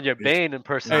 You on your Bane Hey,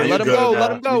 impersonation? you let him good, go. bro.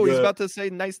 Let him go. You He's good. about to say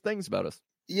nice things about us.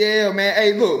 Yeah, man.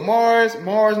 Hey, look, Mars,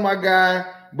 my guy,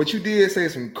 but you did say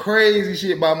some crazy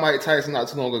shit about Mike Tyson not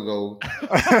too long ago.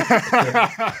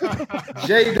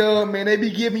 J Dub, man, they be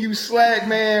giving you slack,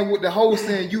 man, with the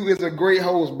hosting. You is a great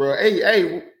host, bro.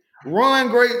 Hey, Run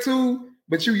great too,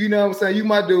 but you know what I'm saying? You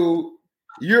my dude.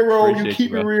 Euro, you Appreciate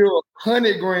keep you, it bro. real.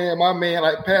 100 grand, my man,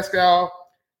 like Pascal.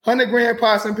 100 grand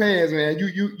pots and pans, man.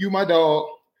 You my dog.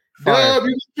 Fire. Dub,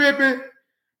 you tripping.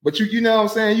 But you know what I'm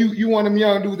saying? You one of them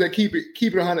young dudes that keep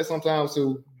it 100 sometimes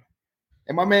too.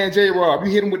 And my man J Rob,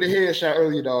 you hit him with the headshot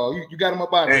earlier, dog. You got him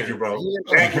up out Thank there. you, bro. He-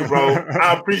 Thank you, bro.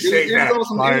 I appreciate It was that. on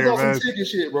some, Fire, it was on man. some chicken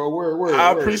shit, bro. Word.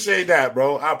 I appreciate that,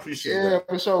 bro. I appreciate Yeah, that.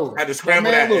 for sure. I had to But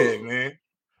scramble man, that look, egg, man.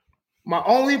 my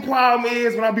only problem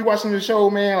is when I be watching the show,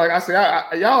 man. Like I said,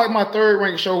 y'all like my third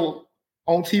ranked show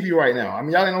on TV right now. I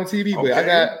mean, y'all ain't on TV, but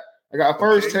I got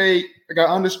First Take, I got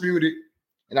Undisputed,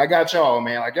 and I got y'all,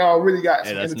 man. Like y'all really got Hey,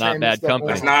 some that's not entertainment bad stuff company. going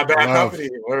That's on. not bad Love. company.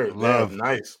 Word. Love. Yeah,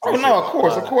 nice. Oh no, of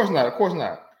course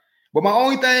not. But my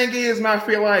only thing is, man, I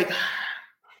feel like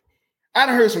I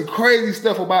done heard some crazy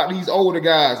stuff about these older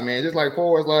guys, man. Just like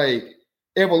far as like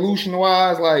evolution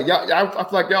wise, like y'all, I feel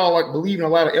like y'all like believe in a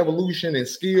lot of evolution and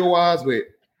skill wise, but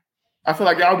I feel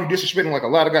like y'all be disrespecting like a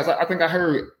lot of guys. I think I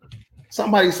heard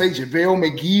somebody say JaVale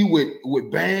McGee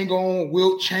with bang on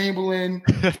Wilt Chamberlain.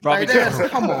 Probably Like that's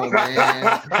come on, man.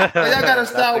 Like, y'all gotta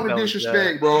stop with the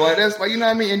disrespect, bro. Like that's like, you know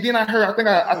what I mean. And then I heard, I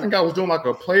think I was doing like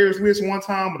a players list one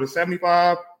time with a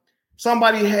 75.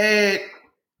 Somebody had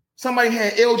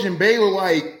Elgin Baylor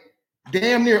like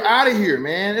damn near out of here,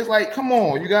 man. It's like, come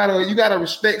on, you gotta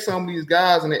respect some of these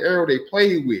guys in the era they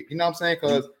played with. You know what I'm saying?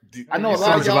 Because I know a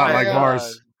lot of Sounds a y'all lot like have-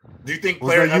 Mars. Do you think Was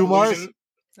player that you, Mars? evolution?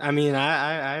 I mean,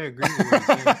 I agree with what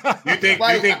you're saying.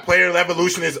 Do you think player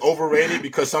evolution is overrated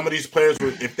because some of these players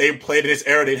would, if they played in this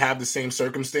era, they'd have the same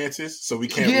circumstances. So we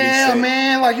can't. Yeah, really say.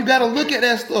 man. Like you got to look at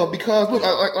that stuff because look,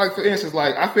 like for instance,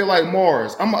 like I feel like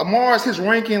Mars. Mars, his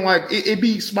ranking, like it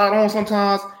be spot on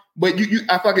sometimes, but I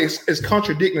feel like it's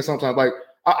contradicting sometimes. Like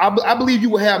I believe you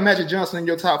would have Magic Johnson in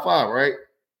your top 5, right?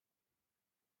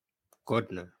 God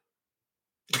no,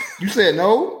 You said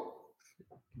no.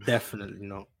 definitely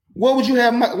not. What would you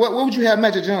have? What would you have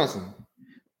Magic Johnson?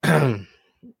 We're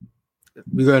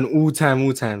going all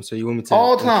time. So you want me to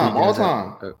All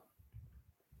time.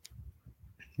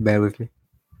 Bear with me.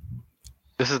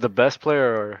 This is the best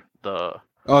player or the?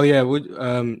 Oh yeah, we'll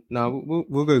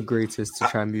go greatest to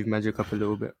try and move Magic up a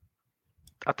little bit.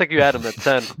 I think you had him at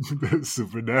 10. That's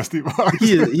super nasty, Mars.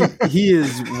 He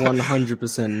is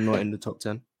 100% not in the top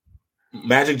 10.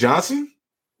 Magic Johnson?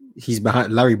 He's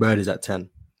behind. Larry Bird is at 10.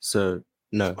 So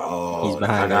no, he's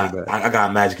behind Larry Bird. I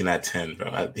got Magic in that 10,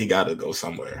 bro. He got to go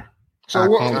somewhere. So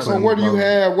where do you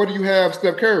have? Where do you have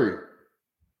Steph Curry?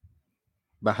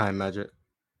 Behind Magic.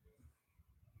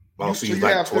 Well, so You he's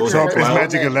have like Steph 12. Curry. So is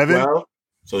Magic 11? 12?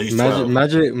 So he's 12.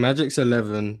 Magic's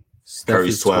 11. Steph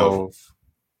Curry's is 12.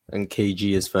 And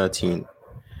KG is 13.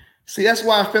 See, that's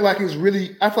why I feel like it's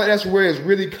really. I feel like that's where it's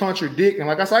really contradicting.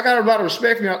 Like I said, I got a lot of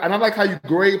respect for you, and I like how you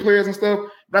grade players and stuff.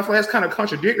 But I feel like that's kind of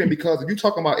contradicting because if you're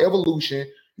talking about evolution,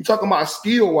 you're talking about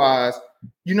skill wise.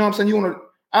 You know what I'm saying? You want to.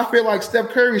 I feel like Steph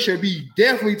Curry should be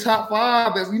definitely top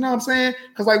 5. You know what I'm saying?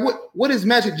 Because like, what is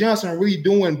Magic Johnson really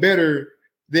doing better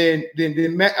than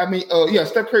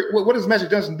Steph Curry? What is Magic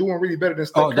Johnson doing really better than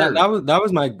Steph Curry?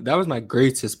 That was my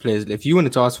greatest players. If you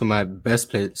wanted to ask for my best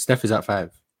player, Steph is at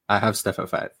 5. I have Steph at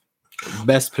 5.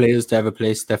 Best players to ever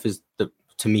play. Steph is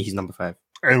to me, he's number 5.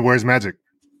 And where's Magic?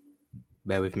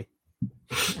 Bear with me.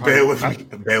 Bear with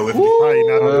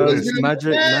me.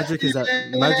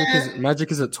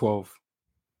 Magic is at 12.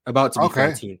 About to be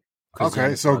 13.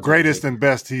 Okay, so greatest and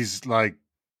best, he's like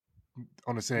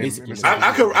on the same.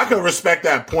 I could respect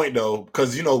that point though,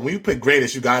 because you know when you pick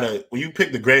greatest, when you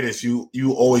pick the greatest, you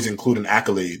always include in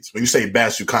accolades. When you say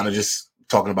best, you kind of just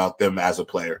talking about them as a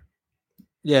player.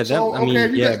 Yeah,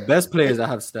 best players I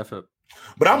have Steph up.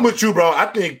 But I'm with you, bro. I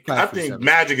think 7.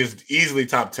 Magic is easily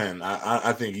top 10.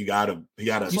 I think you gotta.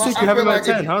 You think you have him at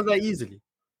 10? How's that easily?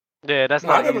 Yeah, that's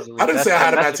not easily. I didn't say I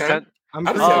had him at 10. I'm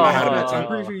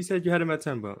pretty sure you said you had him at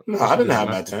 10, but no, I didn't have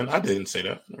him at 10. I didn't say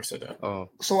that. I never said that. Oh,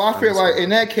 so I feel like in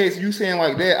that case, you saying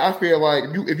like that, I feel like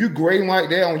if you grading like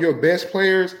that on your best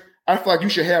players, I feel like you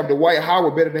should have Dwight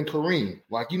Howard better than Kareem.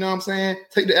 Like, you know what I'm saying?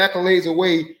 Take the accolades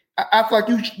away. I feel like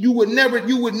you would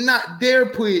not dare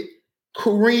put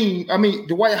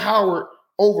Dwight Howard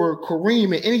over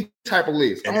Kareem in any type of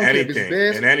list. I don't care if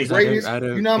it's best, greatest.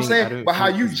 You know what I'm saying? But how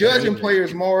you judging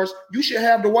players, Mars, you should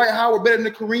have Dwight Howard better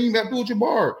than Kareem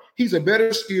Abdul-Jabbar. He's a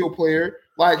better skill player.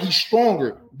 Like, he's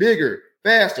stronger, bigger,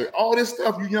 faster, all this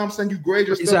stuff. You know what I'm saying? You grade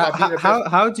your stuff.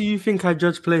 How do you think I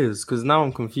judge players? Because now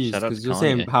I'm confused. Because you're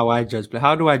saying how I judge players.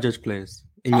 How do I judge players?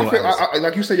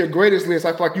 Like you say, your greatest list.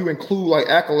 I feel like you include like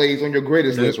accolades on your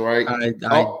greatest list, right? I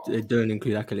don't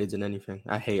include accolades in anything.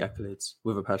 I hate accolades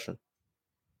with a passion.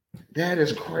 That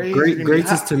is crazy.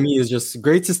 Greatest to me is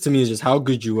just how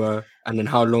good you were and then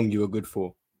how long you were good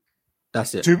for.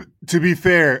 That's it. To be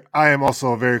fair, I am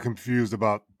also very confused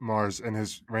about Mars and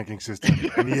his ranking system.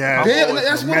 And he has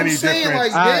that's what I'm saying.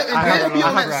 Like,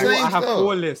 I have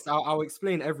 4 lists. I'll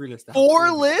explain every list.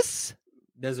 4 lists?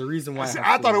 There's a reason why.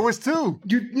 I thought it was 2.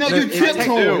 You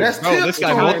tiptoe. That's tiptoe. This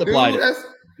guy multiplied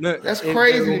it. That's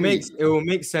crazy. It will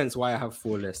make sense why I have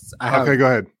 4 lists. Okay, go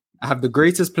ahead. I have the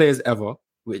greatest players ever,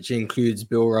 which includes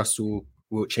Bill Russell,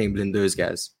 Wilt Chamberlain, those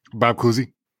guys. Bob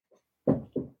Cousy.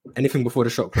 Anything before the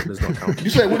shot clock does not count. You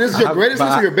said, well, this is your greatest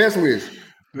list or your best list?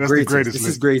 That's the greatest list. This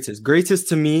is greatest. Greatest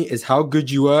to me is how good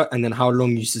you were and then how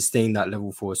long you sustain that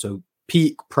level for. So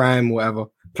peak, prime, whatever,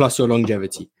 plus your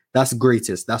longevity. That's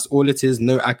greatest. That's all it is.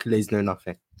 No accolades, no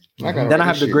nothing. Then I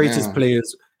have the greatest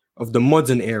players of the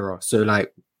modern era. So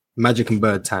like Magic and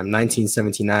Bird time,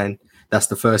 1979. That's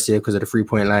the first year because of the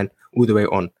 3-point line, all the way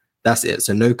on. That's it.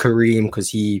 So no Kareem because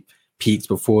he peaked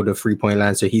before the 3-point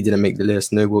line, so he didn't make the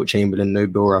list. No Wilt Chamberlain, no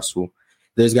Bill Russell.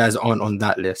 Those guys aren't on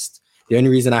that list. The only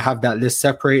reason I have that list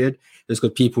separated is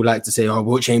because people like to say, oh,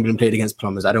 Wilt Chamberlain played against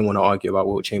plumbers. I don't want to argue about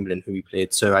Wilt Chamberlain, who he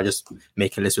played, so I just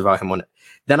make a list without him on it.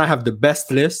 Then I have the best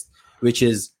list, which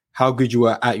is how good you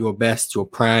were at your best, your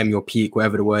prime, your peak,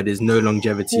 whatever the word is. No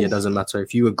longevity, it doesn't matter.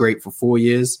 If you were great for 4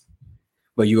 years,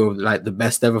 but you were like the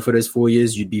best ever for those 4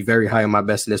 years, you'd be very high on my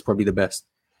best list, probably the best.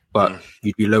 But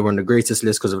you'd be lower on the greatest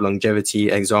list because of longevity.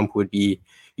 Example would be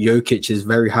Jokic is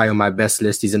very high on my best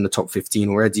list. He's in the top 15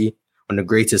 already. On the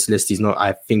greatest list, he's not.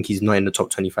 I think he's not in the top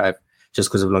 25 just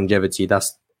because of longevity.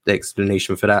 That's the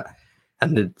explanation for that.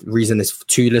 And the reason it's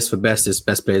 2 lists for best is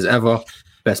best players ever,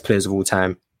 best players of all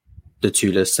time. The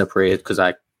 2 lists separated because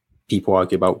people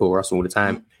argue about Bill Russell all the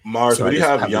time. Mars, so what do you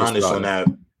have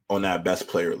Giannis on that best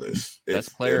player list?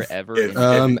 Best player ever. If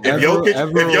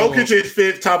Jokic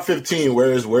is top 15,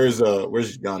 where's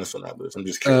Giannis on that list? I'm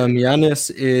just curious.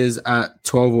 Giannis is at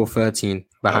 12 or 13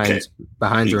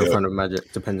 behind or in front of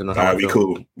Magic, depending on how.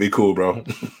 Be cool, bro.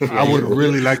 I would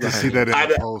really like to see that in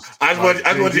the post. I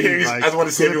just want to hear. I just want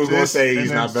to see if he was going to say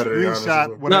he's not better than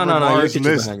Giannis. No. Mars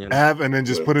list have and then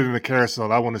just put it in the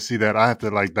carousel. I want to see that. I have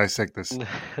to dissect this.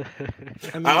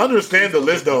 I understand the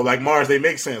list though. Like Mars, they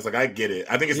make sense. Like I get it.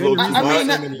 I think it's a little too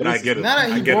much, but I get it. Now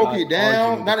that he broke it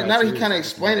down, now that he kind of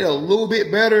explained it a little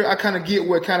bit better, I kind of get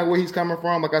where he's coming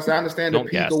from. Like I said, I understand the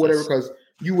peak or whatever because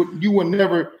you would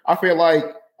never. I feel like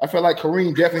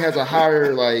Kareem definitely has a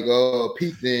higher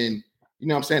peak than you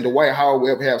know what I'm saying Dwight Howard will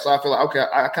ever have. So I feel like okay,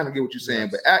 I kind of get what you're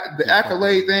saying. But the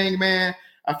accolade thing, man,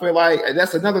 I feel like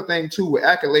that's another thing too with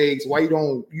accolades. Why you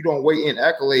don't weigh in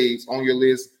accolades on your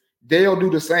list? They'll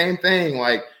do the same thing.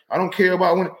 Like I don't care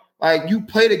about when. Like you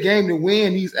play the game to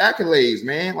win these accolades,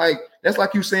 man. Like that's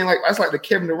like you saying, like that's like the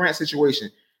Kevin Durant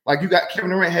situation. Like you got Kevin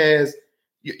Durant has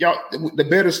y'all the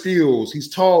better skills. He's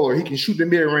taller. He can shoot the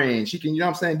mid range. He can, you know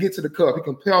what I'm saying, get to the cup. He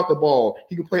can play out the ball.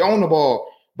 He can play on the ball.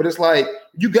 But it's like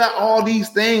you got all these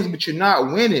things, but you're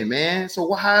not winning, man.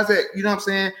 So how is that? You know what I'm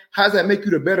saying? How does that make you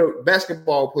the better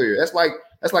basketball player? That's like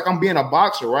I'm being a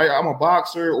boxer, right? I'm a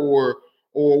boxer or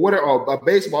whatever, a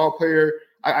baseball player.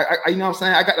 I you know what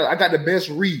I'm saying? I got the best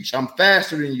reach. I'm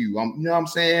faster than you. You know what I'm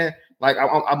saying? Like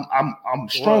I'm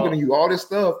stronger than you. All this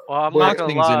stuff. Well, I'm not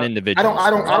gonna lie. An individual. I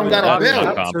don't got a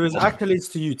belt. So is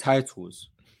accolades to you titles?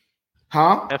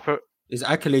 Huh? Is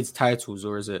accolades titles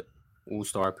or is it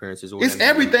all-star appearances? It's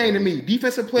everything to me.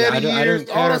 Defensive player of the year.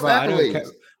 All this accolades.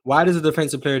 Why does a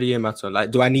defensive player of the year matter?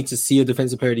 Like, do I need to see a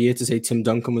defensive player of the year to say Tim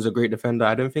Duncan was a great defender?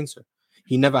 I don't think so.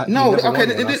 He never. No, he never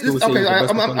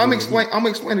I'm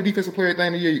explaining the defensive player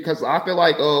thing to you because I feel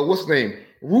like what's his name?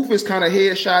 Rufus kind of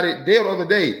headshotted Dale the other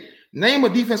day. Name a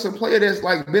defensive player that's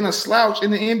like been a slouch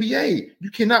in the NBA. You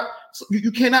cannot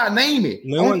name it.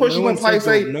 No one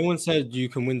said you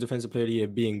can win defensive player of the year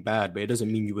being bad, but it doesn't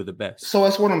mean you were the best. So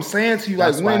that's what I'm saying to you.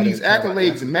 Like when these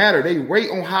accolades matter, they rate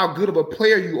on how good of a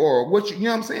player you are. What you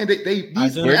know what I'm saying? Where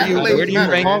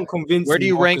do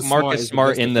you rank Marcus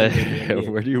Smart in the?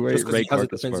 Where do you rank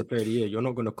Marcus Smart? Player of the year? You're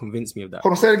not going to convince me of that.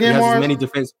 Hold on, say it again,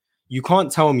 Marcus. You can't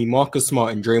tell me Marcus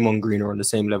Smart and Draymond Green are on the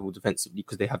same level defensively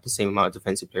because they have the same amount of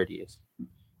defensive player of the years.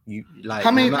 You like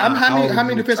How many you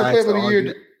defensive try players to of the year?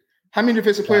 argue- How many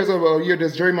defensive players of a year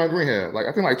does Draymond Green have? Like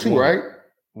I think like 2, One. right?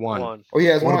 One. Oh, he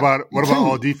has What one. about Two.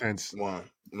 all defense? One.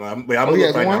 Wait, I'm Oh, he gonna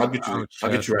has look right now. one? I'll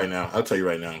get you right now. I'll tell you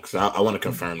right now because I want to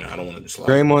confirm that. I don't want to just lie.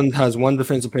 Draymond has one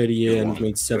defensive player of the year and One. he's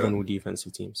made 7 Yeah. all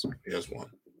defensive teams. He has one.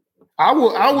 I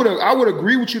would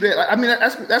agree with you that I mean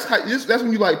that's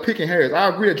when you like picking hairs. I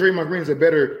agree that Draymond Green is a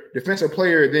better defensive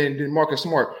player than Marcus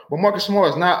Smart, but Marcus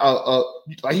Smart is not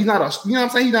he's not a you know what I'm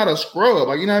saying, he's not a scrub,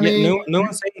 like you know what I mean. No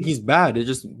one's saying he's bad. It's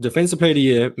just defensive player of the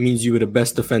year means you were the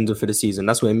best defender for the season.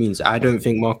 That's what it means. I don't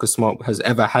think Marcus Smart has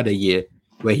ever had a year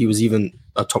where he was even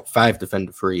a top 5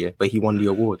 defender for a year, but he won the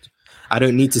award. I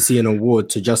don't need to see an award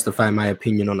to justify my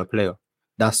opinion on a player.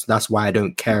 That's why I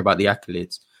don't care about the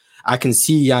accolades. I can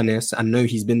see Giannis. I know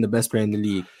he's been the best player in the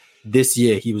league. This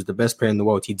year, he was the best player in the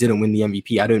world. He didn't win the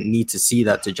MVP. I don't need to see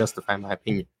that to justify my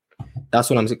opinion. That's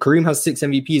what I'm saying. Kareem has 6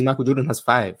 MVPs. Michael Jordan has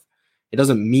 5. It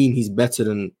doesn't mean he's better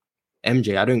than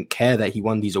MJ. I don't care that he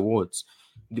won these awards.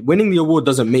 Winning the award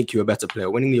doesn't make you a better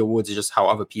player. Winning the awards is just how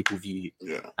other people view you.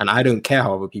 Yeah. And I don't care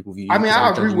how other people view you. I mean,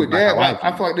 I agree with that.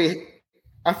 I feel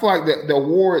I feel like the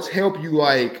awards help you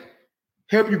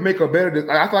make a better.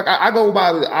 I feel like I go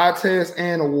by the eye test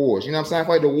and awards. You know what I'm saying? I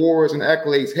feel like the awards and the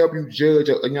accolades help you judge.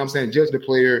 You know what I'm saying? Judge the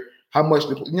player. How much?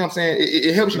 You know what I'm saying?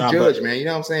 It helps you judge, man. You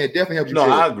know what I'm saying? It definitely helps you. No,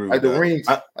 judge. I agree. Like with the that. rings.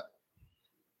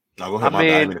 No, go ahead. I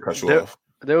didn't mean to cut you off.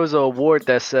 There was an award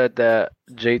that said that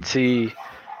JT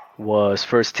was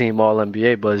first team All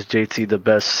NBA, but is JT the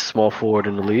best small forward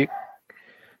in the league?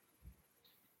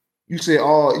 You said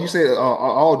all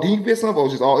defensive or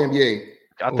just all NBA?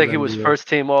 I think he was NBA. first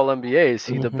team All NBA. Is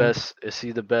he the best? Is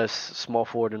he the best small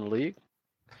forward in the league?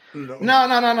 No.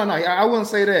 I wouldn't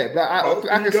say that. But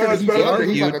I consider he's up there.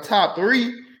 He's like a top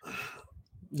 3.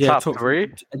 Yeah, Top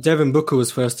 3. Devin Booker was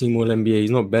first team All NBA.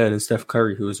 He's not better than Steph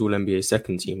Curry, who was All NBA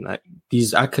second team. Like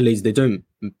these accolades, they don't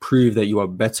prove that you are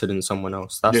better than someone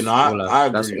else. That's I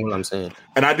agree. That's all I'm saying.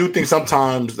 And I do think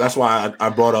sometimes that's why I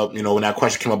brought up, when that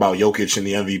question came about Jokic and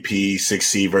the MVP,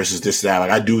 6C versus this, that.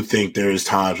 Like I do think there's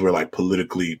times where like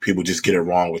politically people just get it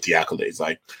wrong with the accolades.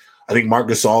 Like I think Marc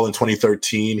Gasol in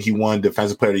 2013, he won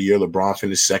Defensive Player of the Year. LeBron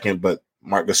finished second, but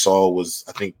Marc Gasol was,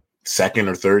 I think, second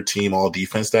or third team all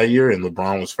defense that year, and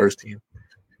LeBron was first team.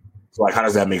 So, like, how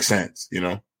does that make sense?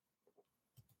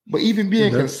 But even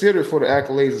being considered for the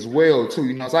accolades as well,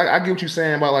 too. So I get what you're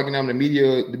saying about like the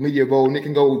media vote, and it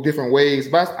can go different ways.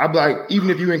 But I'm like, even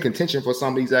if you're in contention for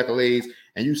some of these accolades,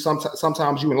 and you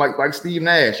sometimes you like Steve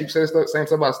Nash, you said the same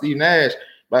stuff about Steve Nash,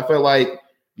 but I feel like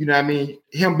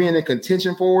him being in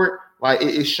contention for it, like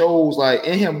it shows, like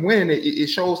in him winning it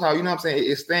shows how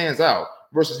it stands out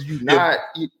versus you not.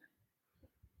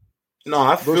 No,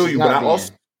 I feel you, but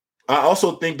I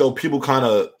also think though people kind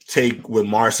of take what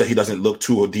Mars said, he doesn't look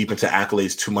too deep into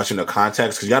accolades too much in the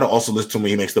context, because you got to also listen to him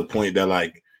when he makes the point that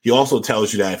like he also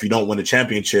tells you that if you don't win a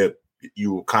championship,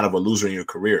 you're kind of a loser in your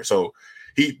career. So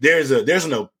there's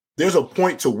a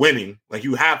point to winning. Like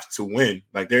you have to win.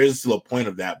 Like there is still a point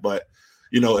of that, but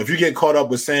if you get caught up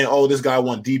with saying, oh, this guy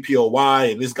won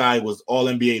DPOY and this guy was All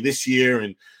NBA this year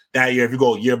and that year, if you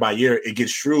go year by year, it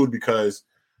gets shrewd because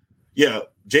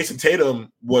Jason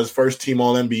Tatum was first team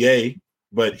All NBA,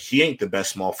 but he ain't the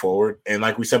best small forward. And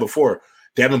like we said before,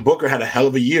 Devin Booker had a hell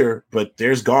of a year, but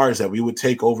there's guards that we would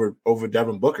take over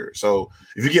Devin Booker. So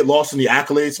if you get lost in the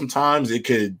accolades, sometimes it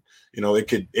could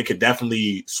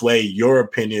definitely sway your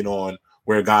opinion on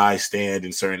where guys stand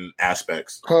in certain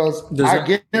aspects. Because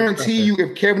I guarantee you,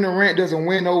 if Kevin Durant doesn't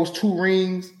win those 2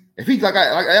 rings, if he's like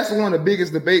that's one of the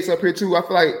biggest debates up here too.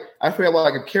 I feel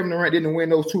like if Kevin Durant didn't win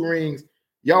those 2 rings,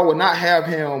 y'all would not have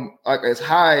him like as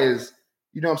high as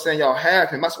y'all have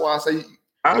him. That's why I say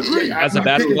I agree. As a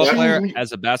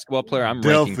basketball player, I'm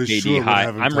ranking KD high.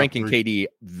 I'm ranking KD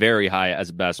very high as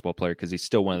a basketball player because he's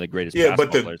still one of the greatest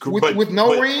basketball players. With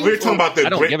no rings? We're talking about I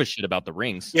don't give a shit about the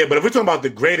rings. Yeah, but if we're talking about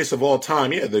the greatest of all time,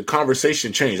 the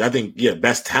conversation changed. I think,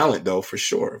 best talent though, for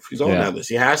sure. If he's on that list,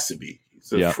 he has to be.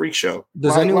 It's a freak show.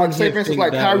 Does anyone say, for instance,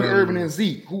 like Kyrie Irving and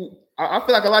Zeke, who I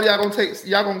feel like a lot of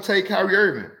y'all gonna take Kyrie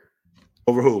Irving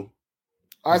over who?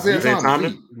 Isaiah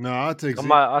Thomas. No, I'll take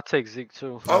Zeke. I'll take Zeke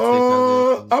too.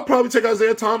 I'll probably take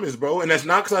Isaiah Thomas, bro. And that's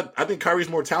not because I think Kyrie's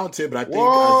more talented, but I think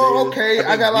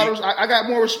I got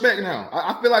more respect now.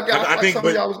 I feel like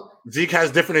Zeke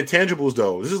has different intangibles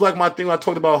though. This is like my thing I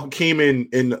talked about Hakeem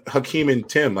and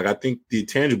Tim. Like I think the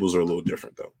intangibles are a little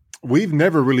different though. We've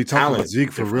never really talked about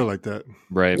Zeke for real like that.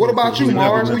 Right. What about you,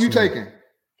 Mars? Who are you taking?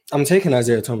 I'm taking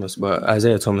Isaiah Thomas, but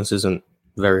Isaiah Thomas isn't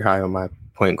very high on my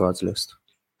point guards list.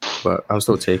 but I'm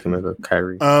still taking him over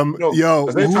Kyrie.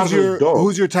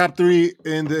 Who's your top 3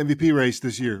 in the MVP race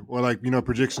this year, or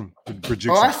prediction?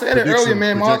 Oh, I said it earlier,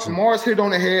 man. Mars hit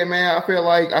on the head, man. I feel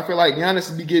like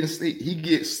Giannis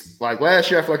gets like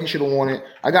last year. I feel like he should have won it.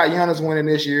 I got Giannis winning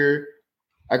this year.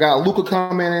 I got Luka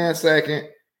coming in second.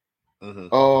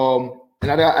 Mm-hmm.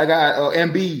 And I got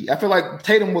Embiid. I feel like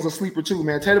Tatum was a sleeper too,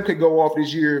 man. Tatum could go off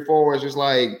this year as far as just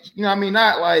like, you know what I mean?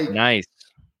 Not like nice.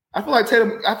 I feel like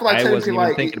Tatum wasn't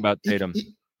even thinking about Tatum.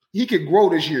 He could grow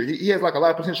this year. He has like a lot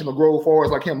of potential to grow as far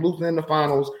as like him losing in the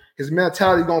finals. His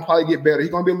mentality gonna probably get better. He's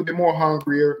gonna be a little bit more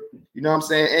hungrier. You know what I'm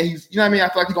saying? And he's, you know what I mean? I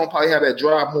feel like he's gonna probably have that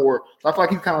drive more. So I feel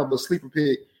like he's kind of a sleeper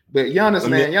pick. But Giannis,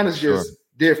 Giannis just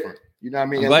different. You know what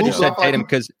I mean? I'm glad you said Tatum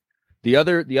because the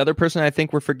other person I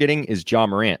think we're forgetting is Ja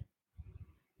Morant.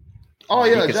 Oh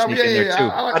yeah,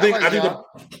 I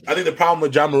think the problem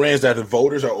with Ja Morant is that the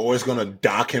voters are always going to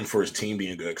dock him for his team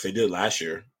being good because they did last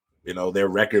year. You know, their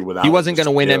record without he wasn't going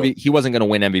to win MVP. He wasn't going to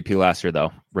win MVP last year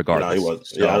though. Regardless, no, he was.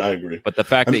 So, yeah, I agree. But the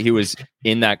fact that he was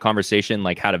in that conversation,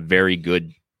 like, had a very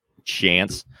good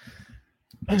chance.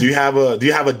 Do you have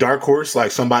a dark horse,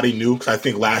 like somebody new? Because I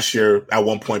think last year at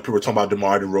one point people were talking about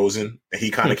DeMar DeRozan, and he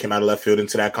kind of came out of left field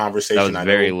into that conversation. That was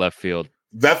very left field.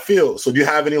 Left field. So do you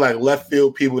have any like left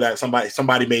field people that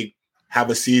somebody may have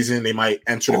a season they might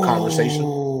enter the conversation?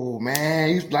 Oh man,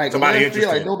 he's like somebody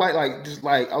interesting. Like nobody, like just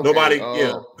like okay, nobody.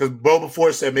 Yeah, because Bo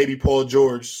before said maybe Paul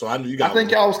George. So I knew you got. I think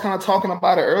y'all was kind of talking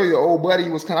about it earlier. Old buddy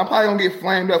was kind of. I'm probably gonna get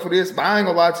flamed up for this, but I ain't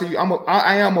gonna lie to you.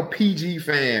 I am a PG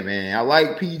fan, man. I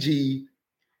like PG.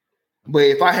 But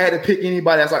if I had to pick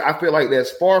anybody that's like, I feel like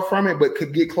that's far from it, but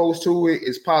could get close to it,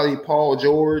 it's probably Paul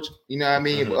George. You know what I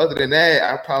mean? Mm-hmm. But other than that,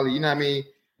 I probably, you know what I mean?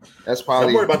 That's probably.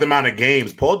 Don't worry about the amount of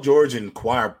games. Paul George and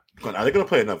Kawhi are they going to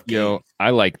play enough games? Yo, I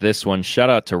like this one.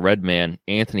 Shout out to Redman,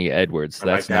 Anthony Edwards.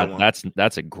 That's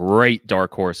a great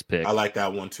dark horse pick. I like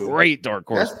that one too. Great dark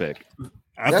horse pick.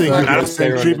 I think you'll get the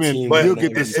same treatment. You'll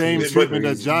get the same treatment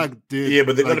that Jock did. Yeah,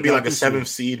 but they're going to be like a 7th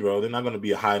seed, bro. They're not going to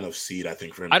be a high enough seed, I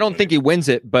think, for him. I don't think he wins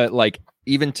it, but like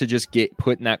even to just get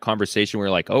put in that conversation, we're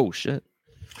like, oh shit.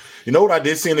 You know what I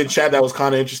did see in the chat that was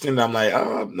kind of interesting? I'm like,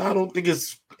 I don't think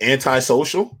it's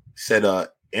antisocial. He said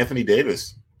Anthony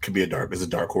Davis could be a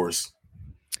dark horse.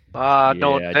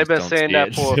 They've been saying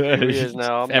that for a few years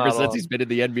now. Ever since he's been in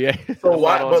the NBA. So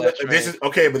why? But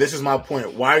this is my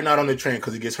point. Why are you not on the train?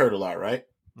 Because he gets hurt a lot, right?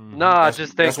 I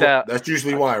just think that's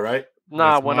usually why, right? When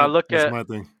I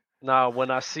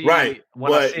see him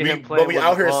playing, but we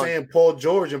out here saying Paul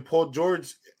George, and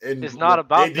it's not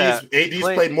about that. AD's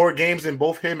played more games than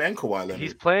both him and Kawhi Leonard.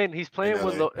 He's playing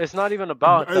with. It's not even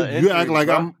about the injuries, you act like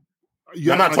bro. I'm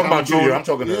not talking about you. I'm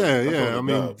talking. I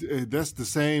mean, that's the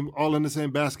same, all in the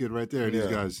same basket right there. These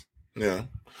guys. Yeah.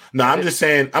 No, I'm just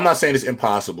saying. I'm not saying it's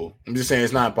impossible. I'm just saying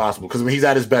it's not impossible because when he's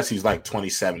at his best, he's like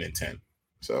 27 and 10.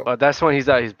 So that's when he's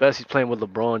at his best. He's playing with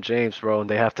LeBron James, bro, and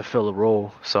they have to fill a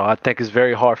role. So I think it's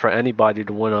very hard for anybody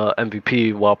to win a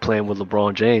MVP while playing with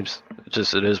LeBron James.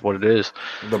 It is what it is.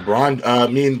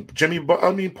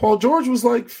 LeBron, Paul George was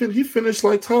like he finished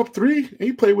like top 3, and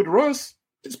he played with Russ.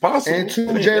 It's possible. And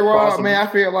to J-Rod, man, I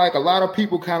feel like a lot of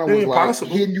people kind of was like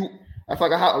hitting you. I feel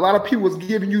like a lot of people was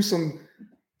giving you some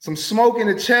smoke in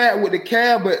the chat with the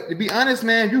Cavs, but to be honest,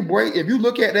 man, if you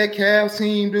look at that Cavs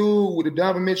team, dude, with the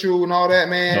Donovan Mitchell and all that,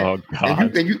 man,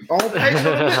 and you on paper,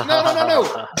 no,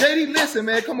 JD, listen,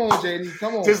 man, come on, JD,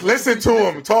 come on, just listen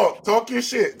to him, talk your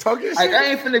shit,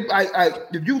 I ain't finna.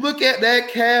 If you look at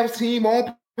that Cavs team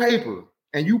on paper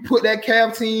and you put that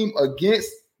Cavs team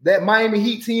against that Miami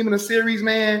Heat team in the series,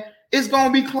 man, it's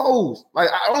gonna be close. Like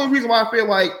the only reason why I feel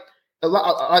like a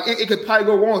lot, it could probably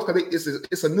go wrong because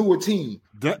it's a newer team.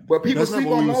 But people sleep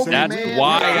on Mobley, man. That's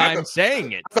why I'm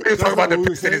saying it. I thought you were talking about the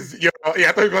Pistons. I thought you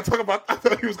were going to talk about. I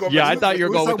thought he was going. Yeah, I thought you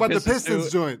were going about the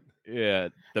Pistons joint. Yeah.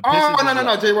 The Pistons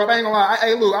no, J-Rob, I ain't gonna lie.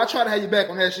 Hey, look, I try to have you back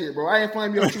on that shit, bro. I ain't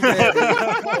flaming you up too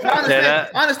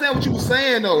bad. I understand what you were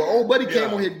saying, though. Old buddy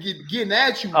came on here getting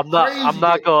at you. I'm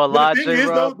not gonna lie,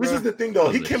 J-Rob. This is the thing, though.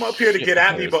 He came up here to get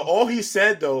at me, but all he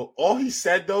said, though,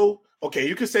 okay,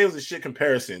 you could say it was a shit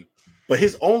comparison, but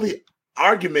his only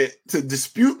argument to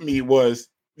dispute me was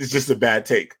it's just a bad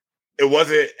take. It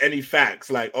wasn't any facts,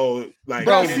 like bro, see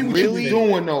what you was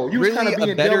doing though. You was kind of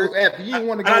being devil's advocate. You didn't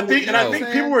want to go. I think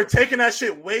people were taking that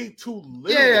shit way too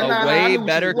little. Yeah,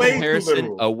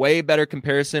 a way better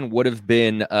comparison would have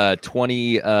been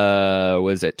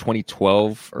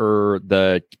 2012 or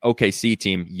the OKC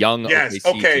team, young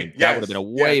OKC team. That would have been a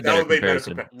way better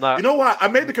comparison. You know what? I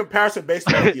made the comparison based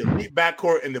on the elite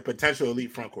backcourt and the potential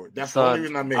elite frontcourt. That's the only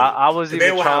reason I made it. I was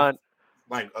even trying.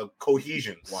 like a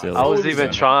cohesion. I was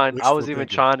even trying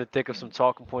to think of some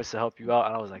talking points to help you out,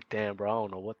 and I was like, "Damn, bro, I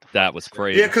don't know what the." That was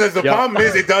crazy. Yeah, because the problem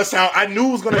is, it does sound. I knew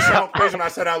it was gonna sound crazy when I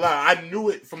said it out loud. I knew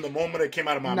it from the moment it came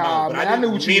out of my mouth. But I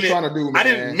knew what you were trying to do. Man. I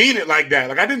didn't mean it like that.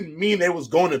 Like I didn't mean it was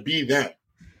going to be them.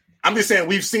 I'm just saying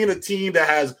we've seen a team that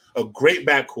has a great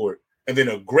backcourt and then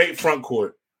a great front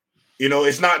court. You know,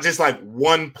 it's not just like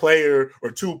one player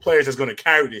or two players that's going to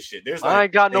carry this shit. There's like I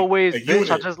ain't got no waves, bitch.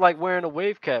 I just like wearing a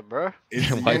wave cap, bro.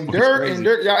 And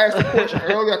Dirk, y'all asked a question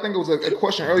earlier. I think it was a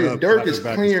question earlier. Dirk is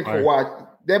clearing Kawhi.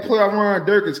 That playoff run,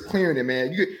 Dirk is clearing it,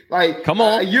 man. You like, come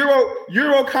on,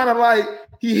 Euro kind of like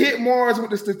he hit Mars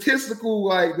with the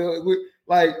statistical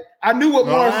I knew what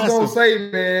Mars was gonna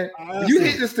say, man. You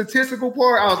hit the statistical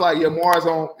part. I was like, yeah, Mars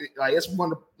on like it's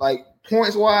one of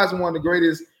points wise one of the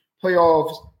greatest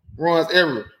playoffs runs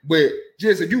ever. But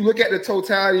just if you look at the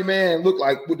totality, man, look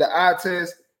like with the eye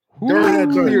test,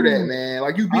 Dirk clear that, man.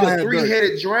 Like you beat a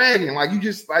 3-headed dragon. Like you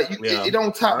just it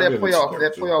don't top that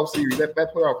playoff series, that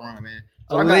playoff run, man.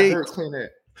 So I got Dirk clean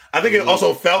that. I think it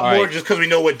also felt more just because we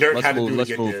know what Dirk had to do to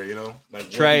get there, you know? Like,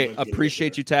 Trey,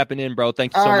 appreciate you tapping in, bro.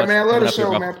 Thank you so much. All right, man. Let us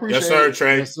show, man. Appreciate it. Yes, sir,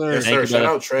 Trey. Yes, sir. Shout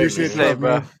out Trey. Appreciate that,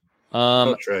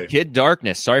 bro. Kid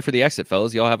Darkness. Sorry for the exit,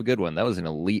 fellas. Y'all have a good one. That was an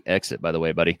elite exit, by the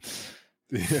way, buddy.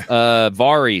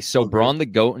 Vari. So Braun the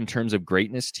GOAT in terms of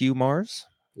greatness to you, Mars?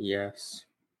 Yes.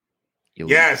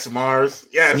 Yes, Mars.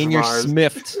 Yes, Senior Mars.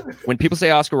 Smith. When people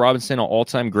say Oscar Robertson, an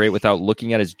all-time great without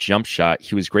looking at his jump shot,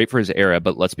 he was great for his era,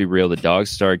 but let's be real, the dogs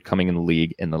started coming in the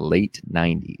league in the late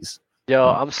 90s. Yo,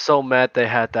 I'm so mad they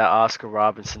had that Oscar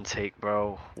Robertson take,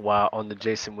 bro. Wow, on the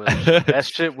Jason Williams. That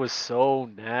shit was so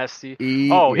nasty. He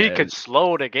could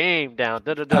slow the game down.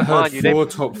 I heard 4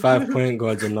 top 5 point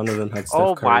guards and none of them had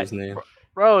Steph Curry's name.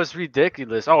 Bro, it's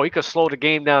ridiculous. He could slow the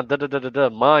game down.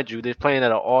 Mind you, they're playing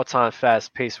at an all-time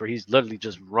fast pace where he's literally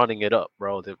just running it up,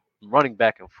 bro. They're running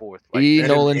back and forth. Like,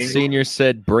 Nolan Sr.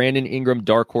 said Brandon Ingram,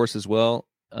 dark horse as well.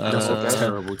 That's a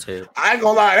terrible take. I ain't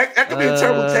gonna lie, that could be a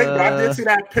terrible take, but I did see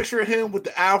that picture of him with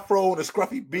the afro and the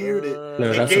scruffy beard.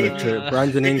 No, that's not true.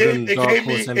 Brandon Ingram, dark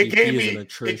horse MVP is an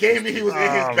atrocious. It gave me he was in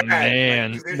his bag.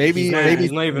 Man,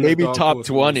 like, maybe top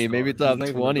 20, maybe top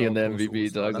 20 in the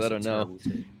MVP, dogs. I don't know.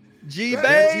 G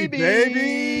baby,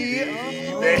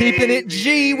 keeping it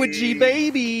G with G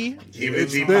baby.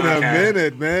 It's been a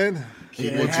minute, man.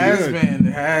 It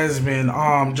has been.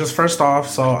 Just first off,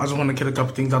 so I just want to get a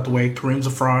couple things out the way. Kareem's a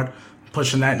fraud,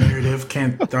 pushing that narrative.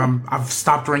 I've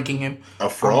stopped ranking him a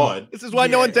fraud. This is why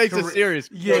no one takes us serious.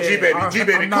 Yeah, G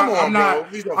baby, come on, bro.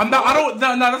 I'm not. I don't.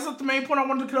 No, that's not the main point I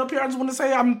wanted to get up here. I just want to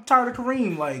say I'm tired of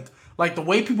Kareem. Like the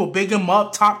way people big him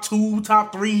up, top 2,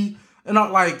 top 3. And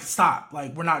I'm like, stop!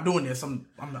 Like, we're not doing this. I'm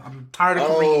tired of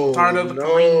Kareem. Tired of the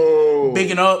Kareem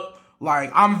bigging up.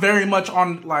 Like, I'm very much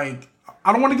on. Like,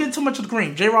 I don't want to get too much of the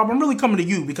Kareem. J-Rob, I'm really coming to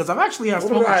you because I've actually had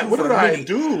smoke with you for a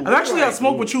minute. I've actually had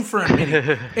smoke with you for a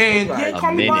minute. And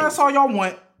call me biased all y'all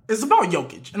want. It's about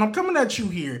Jokic, and I'm coming at you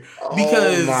here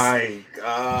because my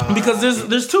God. Because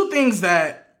there's 2 things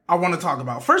that I want to talk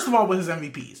about. First of all, with his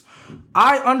MVPs.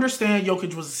 I understand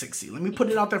Jokic was a 6 seed. Let me put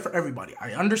it out there for everybody.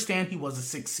 I understand he was a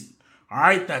 6 seed. All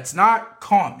right, that's not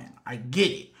common. I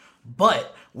get it.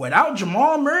 But without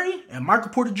Jamal Murray and Michael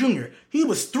Porter Jr., he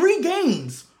was 3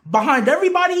 games behind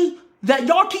everybody that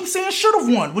y'all keep saying should have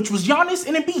won, which was Giannis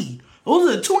and Embiid. Those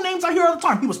are the 2 names I hear all the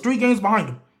time. He was 3 games behind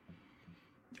him.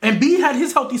 Embiid had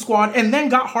his healthy squad and then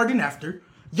got Harden after.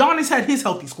 Giannis had his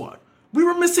healthy squad. We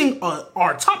were missing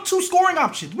our top 2 scoring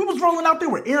options. We was rolling out there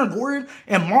with Aaron Gordon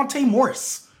and Monte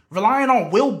Morris, relying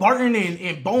on Will Barton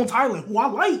and Bones Highland, who I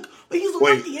like. But he's a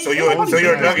rookie. So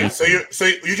you're a Nuggets. So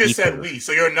you just said we.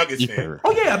 So you're a Nuggets fan.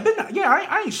 Oh yeah,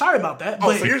 I ain't shy about that.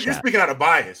 But so you're speaking out of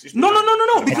bias. No.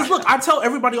 Because look, I tell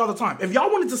everybody all the time. If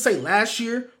y'all wanted to say last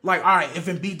year, like, all right, if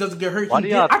Embiid doesn't get hurt, I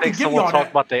could give y'all talk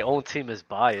about their own team as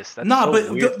biased.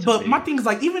 That's but my thing is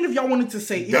like, even if y'all wanted to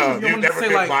say, like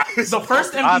the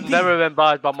first MVP, I've never been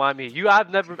biased by Miami. I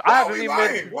haven't even.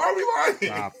 Why are we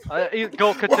lying?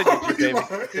 Go continue,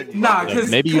 baby. Nah, because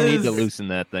maybe you need to loosen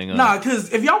that thing up. Nah,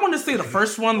 because if y'all want to say the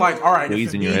first one, like, all right,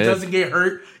 if Embiid doesn't get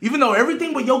hurt, even though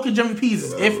everything with Jokic MVPs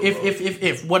is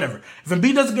if whatever. If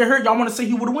Embiid doesn't get hurt, y'all want to say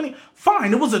he would have won it?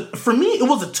 Fine. For me, it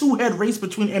was a 2-head race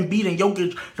between Embiid and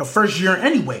Jokic the first year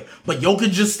anyway. But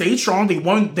Jokic just stayed strong. They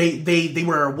won. They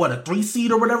were a 3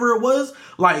 seed or whatever it was.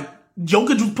 Like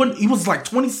Jokic he was like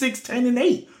 26, 10, and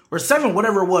 8. Or 7,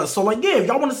 whatever it was. So like, yeah, if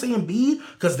y'all want to say Embiid,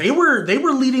 because they were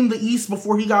leading the East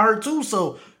before he got hurt too.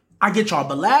 So I get y'all.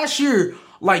 But last year,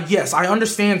 like, yes, I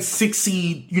understand 6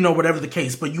 seed, whatever the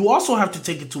case, but you also have to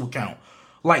take into account,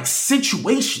 like,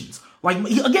 situations. Like,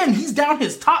 again, he's down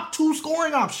his top 2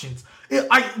 scoring options.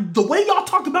 The way y'all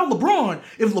talk about LeBron,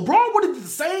 if LeBron would have did the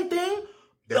same thing,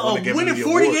 winning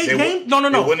 48 games.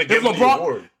 No.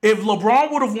 If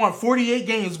LeBron would have won 48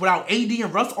 games without AD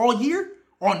and Russ all year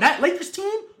on that Lakers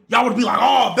team, y'all would be like,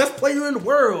 oh, best player in the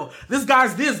world. This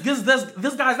guy's this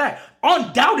guy's that.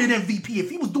 Undoubted MVP if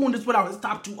he was doing this without his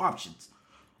top 2 options.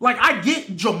 Like, I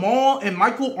get Jamal and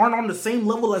Michael aren't on the same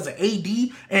level as an AD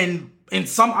and in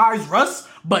some eyes Russ,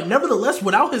 but nevertheless,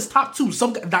 without his top 2,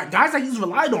 some guys that he's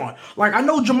relied on. Like, I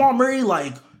know Jamal Murray,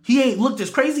 like, he ain't looked as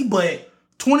crazy, but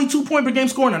 22 point per game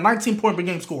score and a 19 point per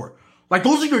game score. Like,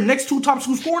 those are your next 2 top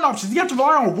 2 scoring options. You have to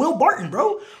rely on Will Barton,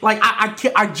 bro. Like,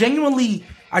 I genuinely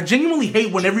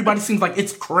hate when everybody seems like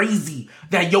it's crazy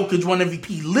that Jokic won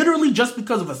MVP literally just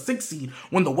because of a 6 seed.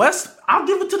 When the West, I'll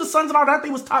give it to the Suns and all that, they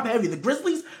was top heavy. The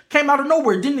Grizzlies came out of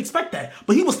nowhere, didn't expect that.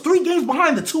 But he was 3 games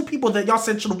behind the 2 people that y'all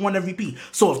said should have won MVP.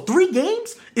 So if 3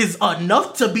 games is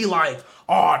enough to be like,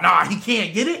 oh, nah, he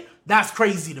can't get it, that's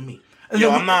crazy to me. And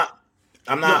I'm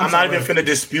not even finna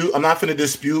dispute. I'm not finna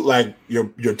dispute like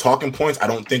your talking points. I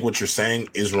don't think what you're saying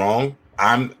is wrong.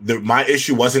 My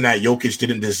issue wasn't that Jokic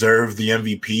didn't deserve the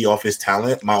MVP off his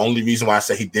talent. My only reason why I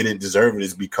said he didn't deserve it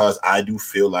is because I do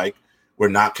feel like we're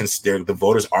not considered. The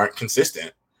voters aren't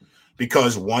consistent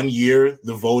because one year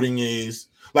the voting is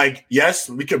like, yes,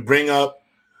 we could bring up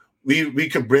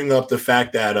the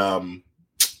fact that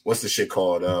what's the shit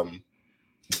called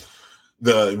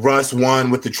the Russ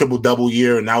won with the triple-double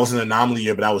year, and that was an anomaly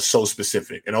year, but that was so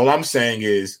specific. And all I'm saying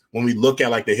is when we look at,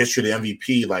 like, the history of the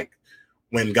MVP, like,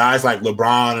 when guys like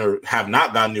LeBron have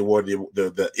not gotten the award,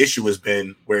 the issue has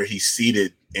been where he's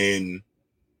seated in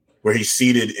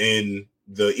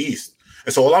the East.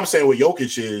 And so all I'm saying with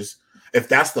Jokic is if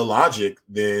that's the logic,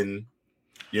 then,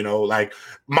 you know, like,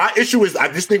 my issue is I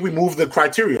just think we moved the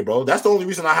criteria, bro. That's the only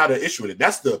reason I had an issue with it.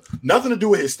 That's nothing to do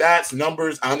with his stats,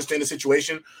 numbers. I understand the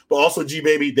situation, but also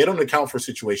G-Baby, they don't account for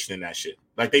situation in that shit.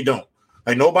 Like, they don't.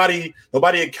 Like, nobody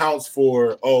accounts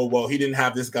for, oh, well, he didn't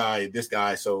have this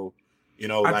guy, so, you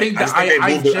know, I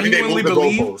genuinely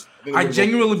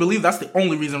believe that's the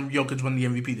only reason Jokic won the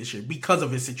MVP this year, because of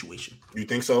his situation. You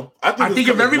think so? I think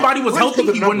if everybody was healthy,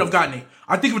 he wouldn't have gotten it.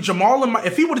 I think if Jamal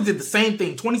if he would have did the same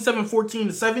thing,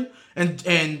 27-14-7,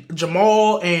 and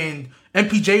Jamal and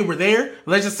MPJ were there,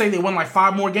 let's just say they won like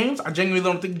 5 more games, I genuinely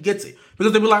don't think he gets it.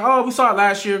 Because they'd be like, oh, we saw it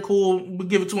last year, cool, we'll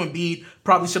give it to Embiid,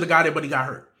 probably should have got it, but he got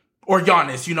hurt. Or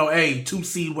Giannis, 2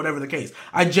 seed, whatever the case.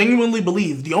 I genuinely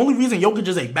believe the only reason Jokic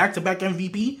is a back-to-back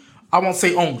MVP, I won't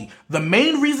say only. The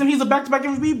main reason he's a back-to-back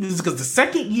MVP is because the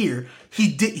second year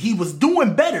he was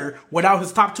doing better without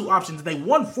his top 2 options. They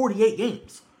won 48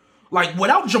 games. Like,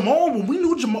 without Jamal, when we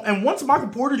knew Jamal, and once Michael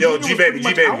Porter Jr. G-Baby,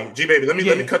 let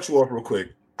me cut you off real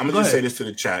quick. I'm going to just say this to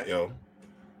the chat, yo.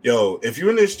 Yo, if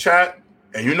you're in this chat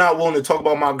and you're not willing to talk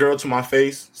about my girl to my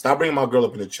face, stop bringing my girl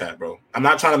up in the chat, bro. I'm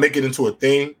not trying to make it into a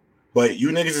thing. But you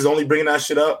niggas is only bringing that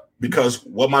shit up because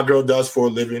what my girl does for a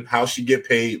living, how she get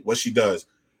paid, what she does.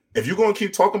 If you're going to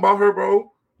keep talking about her, bro,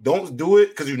 don't do it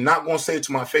because you're not going to say it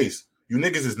to my face. You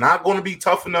niggas is not going to be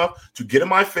tough enough to get in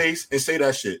my face and say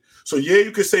that shit. So, yeah,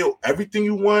 you can say everything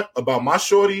you want about my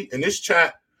shorty in this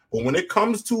chat, but when it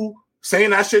comes to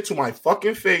saying that shit to my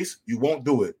fucking face, you won't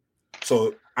do it.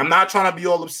 So, I'm not trying to be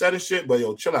all upset and shit, but,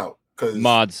 yo, chill out. Because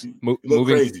Mods,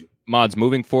 crazy. Mods,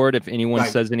 moving forward, if anyone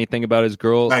says anything about his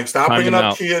girl, stop bringing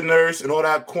up Kia Nurse and all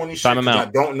that corny shit. I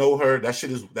don't know her. That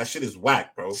shit is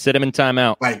whack, bro. Sit him in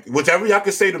timeout. Like, whatever y'all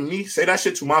can say to me, say that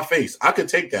shit to my face. I could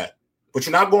take that. But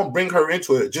you're not going to bring her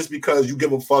into it just because you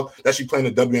give a fuck that she playing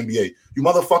the WNBA. You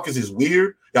motherfuckers is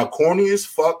weird. Y'all corny as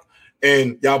fuck.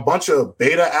 And y'all bunch of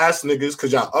beta ass niggas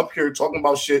because y'all up here talking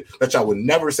about shit that y'all would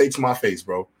never say to my face,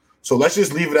 bro. So let's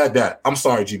just leave it at that. I'm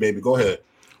sorry, G-Baby. Go ahead.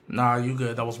 Nah, you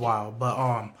good. That was wild.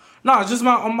 But, no, it's just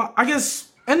my I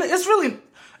guess, and it's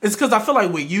because I feel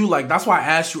like with you, like, that's why I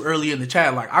asked you earlier in the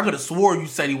chat, like, I could have swore you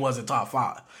said he wasn't top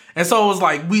 5. And so it was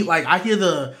like, I hear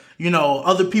the,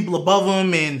 other people above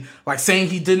him and, like, saying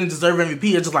he didn't deserve MVP.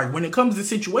 It's just like, when it comes to the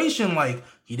situation, like,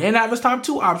 he didn't have his top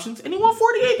 2 options and he won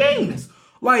 48 games.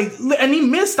 Like, and he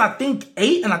missed, I think,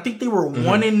 8, and I think they were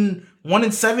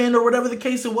 1-7 or whatever the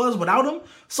case it was without him.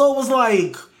 So it was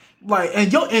like,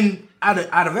 and out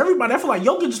of everybody, I feel like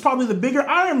Jokic is probably the bigger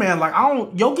Iron Man. Like,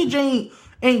 Jokic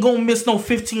ain't gonna miss no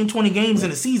 15, 20 games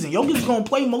in a season. Jokic is gonna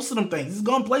play most of them things. He's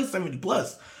gonna play 70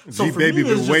 plus. So G-Baby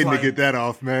been waiting to get that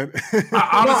off, man.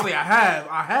 Honestly, I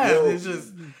have. Yo, it's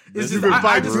just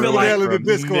I just feel like in the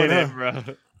Discord, bro.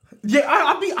 Yeah,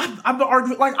 I've been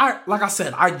arguing. Like I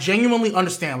said, I genuinely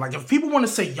understand. Like, if people want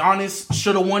to say Giannis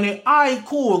should have won it,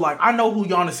 cool. Like, I know who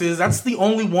Giannis is. That's the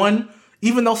only one.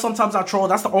 Even though sometimes I troll,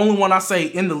 that's the only one I say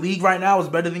in the league right now is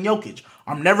better than Jokic.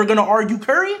 I'm never going to argue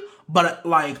Curry, But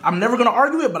like, I'm never gonna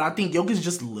argue it. But I think Jokic is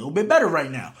just a little bit better right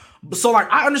now. So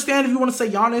like, I understand if you want to say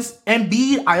Giannis,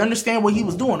 Embiid. I understand what he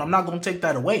was doing. I'm not gonna take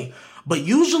that away. But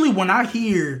usually when I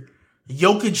hear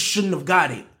Jokic shouldn't have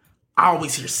got it, I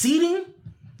always hear seeding,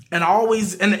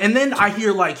 and then I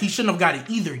hear like he shouldn't have got it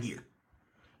either year.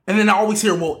 And then I always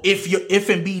hear, well, if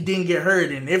Embiid didn't get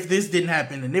hurt, and if this didn't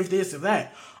happen, and if this or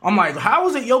that, I'm like, how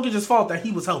is it Jokic's fault that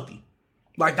he was healthy?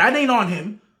 Like, that ain't on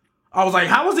him. I was like,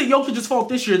 how is it Jokic's fault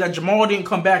this year that Jamal didn't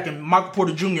come back and Michael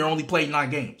Porter Jr. only played 9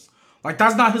 games? Like,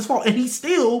 that's not his fault. And he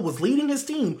still was leading his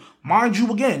team. Mind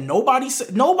you, again, nobody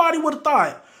would have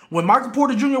thought when Michael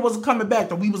Porter Jr. wasn't coming back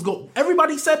that we was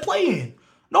everybody said play in.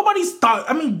 Nobody's thought.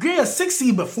 I mean, yeah, 6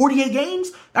 seed, but 48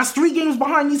 games? That's 3 games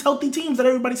behind these healthy teams that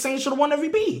everybody's saying should have won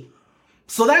MVP.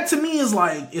 So that to me is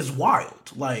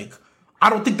wild. Like, I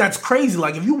don't think that's crazy.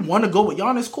 Like, if you want to go with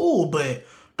Giannis, cool, but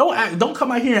don't come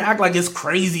out here and act like it's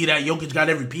crazy that Jokic got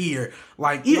MVP here.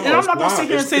 Like, and I'm not gonna sit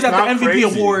here and say that the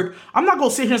MVP award. I'm not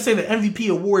gonna sit here and say the MVP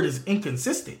award is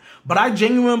inconsistent. But I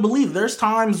genuinely believe there's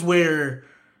times where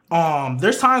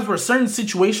certain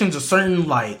situations or certain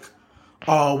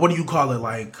what do you call it?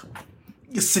 Like,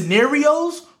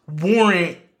 scenarios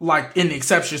warrant like an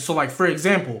exception. So like, for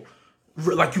example,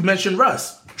 like you mentioned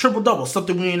Russ, triple-double,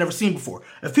 something we ain't never seen before.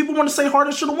 If people want to say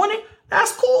Harden should have won it,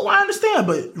 that's cool, I understand.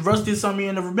 But Russ did something he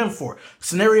ain't never been before.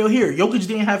 Scenario here, Jokic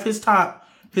didn't have his top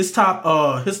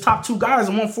 2 guys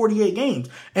and won 48 games.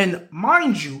 And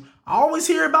mind you, I always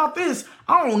hear about this.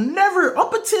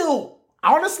 Until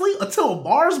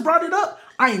Bars brought it up,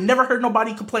 I ain't never heard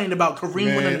nobody complain about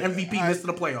Kareem winning an MVP missing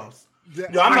the playoffs.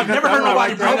 I've never heard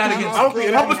nobody bring that against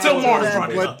him. Up until Mars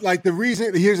brought it up. But like, the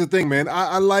reason, here's the thing, man.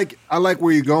 I like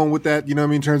where you're going with that. You know what I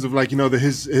mean? In terms of like, you know,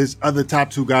 his other top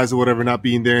 2 guys or whatever not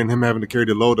being there and him having to carry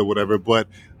the load or whatever. But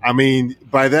I mean,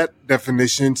 by that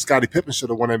definition, Scottie Pippen should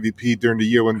have won MVP during the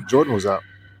year when Jordan was out.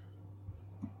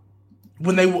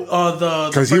 When they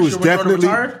because he was definitely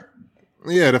retired?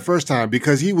 Yeah, the first time,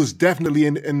 because he was definitely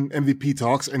in MVP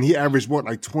talks, and he averaged what,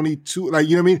 like 22, like,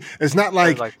 you know what I mean? It's not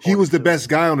like he was the best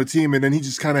guy on the team, and then he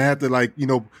just kind of had to, like, you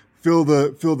know, fill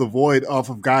the void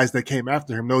off of guys that came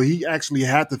after him. No, he actually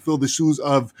had to fill the shoes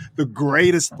of the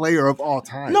greatest player of all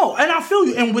time. No, and I feel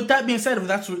you. And with that being said, if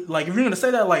you're gonna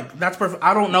say that, like, that's perfect.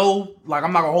 I don't know, like,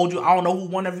 I'm not gonna hold you. I don't know who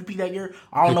won MVP that year.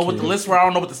 I don't know what the lists were. I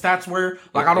don't know what the stats were.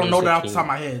 Like, I don't know that off the top of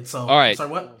my head. So, all right.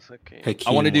 Sorry, what?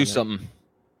 I want to do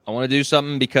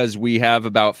something. Because we have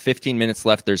about 15 minutes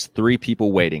left. There's 3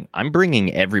 people waiting. I'm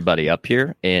bringing everybody up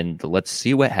here, and let's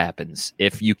see what happens.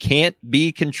 If you can't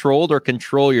be controlled or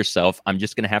control yourself, I'm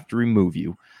just going to have to remove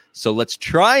you. So let's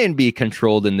try and be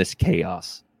controlled in this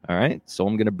chaos. All right? So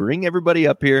I'm going to bring everybody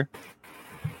up here.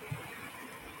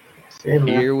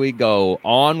 Here we go.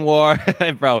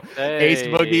 Anwar, bro. Hey, Ace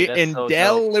Boogie and so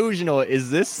Delusional.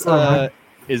 Is this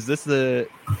the...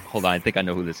 Hold on. I think I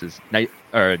know who this is.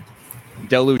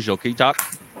 Delusional, can you talk?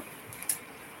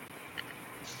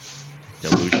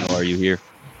 Delusional, are you here?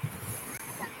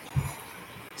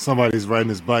 Somebody's riding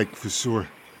his bike for sure.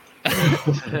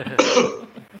 I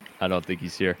don't think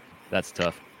he's here. That's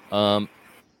tough.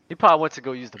 He probably went to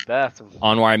go use the bathroom.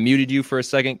 Anwar, I muted you for a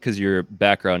second because your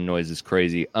background noise is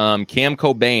crazy. Cam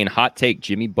Cobain, hot take,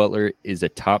 Jimmy Butler is a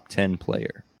top 10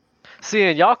 player. See,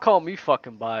 and y'all call me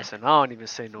fucking biased, and I don't even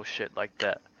say no shit like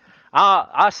that.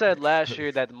 I said last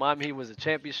year that the Miami Heat was a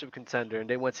championship contender, and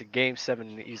they went to Game 7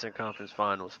 in the Eastern Conference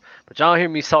Finals. But y'all hear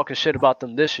me talking shit about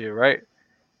them this year, right?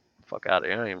 Fuck out of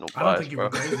here! I ain't even no bias, I don't think you were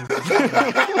crazy.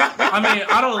 I mean,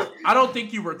 I don't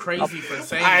think you were crazy for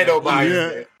saying. I ain't no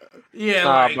bias. Yeah,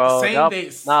 nah, like bro. same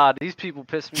days. Nah, these people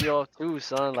piss me off too,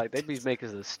 son. Like, they be making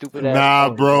a stupid ass. Nah,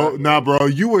 bro.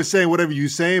 You were saying whatever you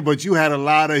saying, but you had a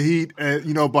lot of heat,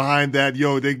 behind that.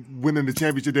 Yo, they winning the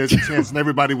championship. There's a chance, and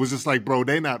everybody was just like, bro,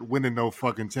 they not winning no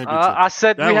fucking championship. I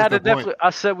said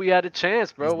that we had a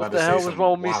chance, bro. What the hell was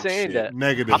wrong with me saying that?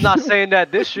 Negative. I'm not saying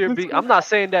that this year. I'm not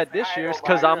saying that this year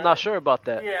because I'm not sure about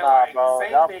that. Yeah, bro.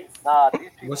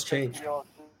 What's changed?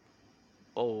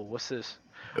 Oh, what's this?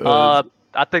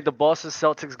 I think the Boston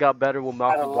Celtics got better with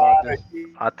Malcolm Brogdon.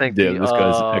 I think this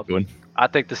guy's echoing. I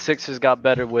think the Sixers got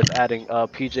better with adding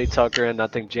PJ Tucker, and I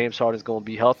think James Harden's going to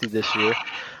be healthy this year.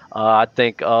 I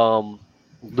think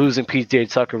losing PJ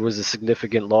Tucker was a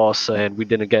significant loss, and we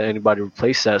didn't get anybody to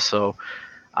replace that. So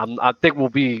I think we'll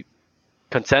be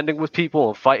contending with people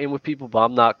and fighting with people, but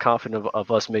I'm not confident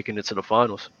of us making it to the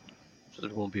finals. So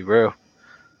it won't be real.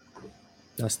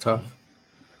 That's tough.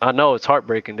 I know, it's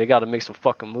heartbreaking. They got to make some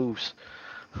fucking moves.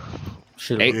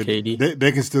 Should have KD.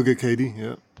 They can still get KD,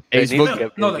 yeah. Ace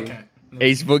Boogie. No, they can't.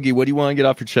 Ace Boogie, what do you want to get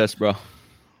off your chest, bro?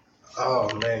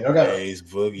 Oh, man. Y'all got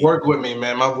to work with me,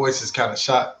 man. My voice is kind of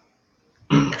shot.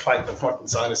 fight the fucking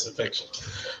sinus infection.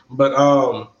 But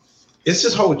it's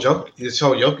this whole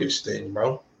Jokic thing,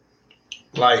 bro.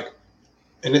 Like,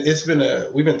 and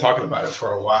we've been talking about it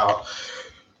for a while.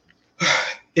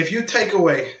 If you take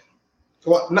away,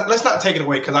 let's not take it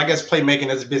away because I guess playmaking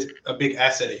is a big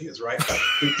asset of his, right?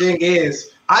 The thing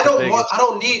is, I don't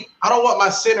want my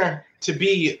center to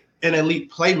be an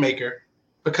elite playmaker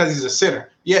because he's a center.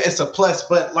 Yeah, it's a plus,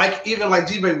 but even like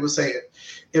G-Baby was saying,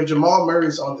 if Jamal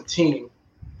Murray's on the team,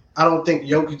 I don't think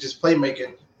Jokic's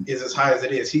playmaking is as high as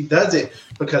it is. He does it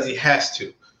because he has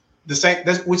to.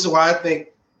 Which is why I think.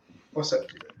 What's up,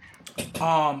 G-Baby?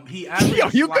 He actually.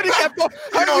 You could have kept going.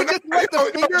 You just let the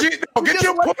finger. Get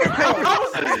your point.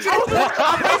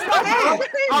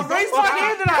 I raised my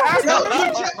hand and I asked.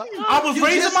 I was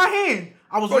raising my hand.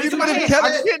 You could have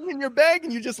kept getting in your bag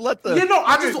and you just let the.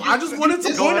 I just wanted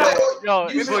to point out. Yo,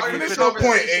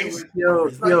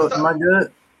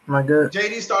 am I good?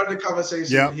 JD started the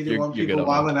conversation. Yeah. He didn't want people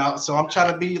wilding out, so I'm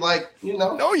trying to be like,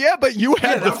 Oh yeah, but you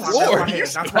had the floor.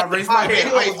 That's why I raised my hand.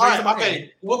 Anyway, all right,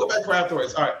 okay. We'll go back for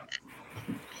afterwards. All right.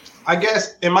 I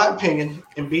guess, in my opinion,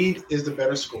 Embiid is the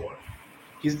better scorer.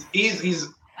 He's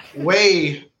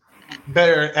way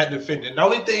better at defending. The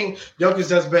only thing Jokic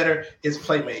does better is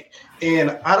playmake.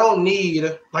 And I don't need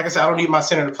my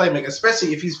center to playmake,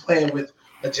 especially if he's playing with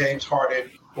a James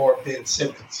Harden or Ben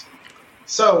Simmons.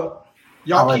 So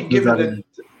y'all keep giving the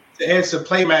edge to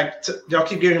playmaking. Y'all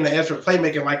keep giving him the edge for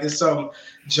playmaking like it's some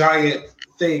giant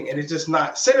thing, and it's just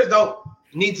not. Centers don't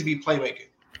need to be playmaking.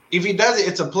 If he does it,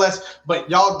 it's a plus. But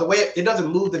y'all, the way it doesn't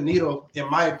move the needle, in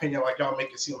my opinion, like y'all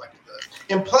make it seem like it does.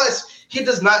 And plus, he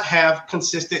does not have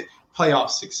consistent playoff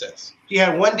success. He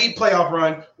had one deep playoff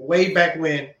run way back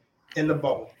when in the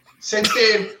bubble. Since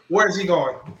then, where is he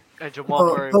going? And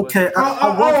Jamal Murray. Okay,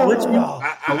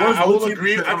 I will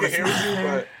agree. I can hear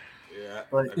you,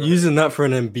 but using that for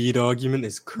an Embiid argument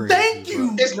is crazy. Thank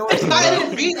you. It's not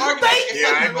an Embiid argument. Yeah,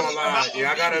 I ain't gonna lie.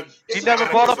 Yeah, I gotta. He never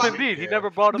brought up Embiid. He never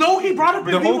brought up. No, he brought up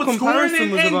Embiid. The whole with scoring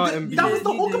comparison was about Embiid. That was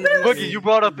the whole comparison. Boogie, you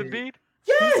brought up Embiid.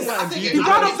 Yes, he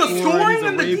brought up the scoring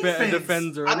and the defense.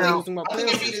 Defender. I think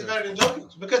Embiid is better than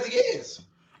Jokic because he is.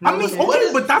 I mean, okay,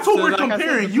 but that's what we're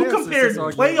comparing. You compared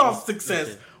playoff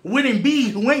success with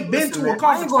Embiid, who ain't been to a conference.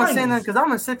 I ain't gonna say that because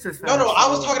I'm a Sixers fan. No, I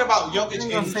was talking about Jokic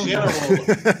in general.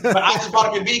 But I just brought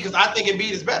up Embiid because I think Embiid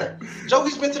is better.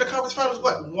 Jokic's been to the conference finals,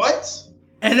 once?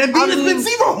 And Embiid has been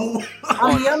zero.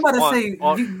 I'm about to say,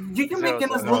 you're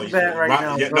making us look bad right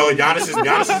now. No, Giannis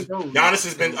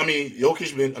has been,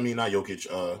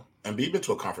 Embiid been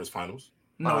to a conference finals.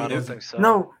 No, I don't think so.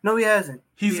 No, he hasn't.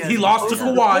 He lost to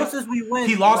Kawhi.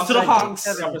 He lost to the Hawks.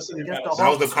 That was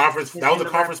the conference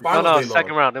finals. No,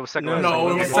 second round. It was second round. No,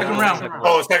 it was second round.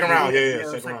 Oh, second round. Yeah,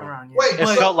 second round. Wait, it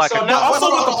felt like so now also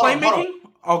with the playmaking.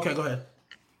 Okay, go ahead.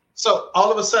 So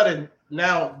all of a sudden,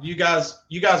 now you guys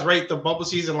rate the bubble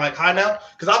season like high now?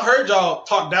 Because I've heard y'all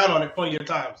talk down on it plenty of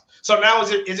times. So now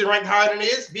is it ranked higher than it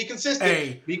is? Be consistent.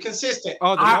 Hey. Be consistent.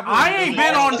 I ain't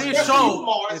been on this show.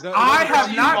 I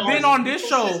have not been on this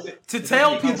show to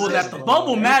tell people that the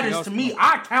bubble matters to me.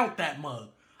 I count that mug.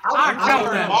 I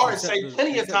count that. Mars say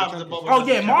plenty of times the bubble. Oh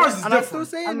yeah, Mars is different. I'm still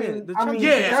saying it.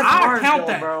 I count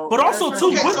that. But also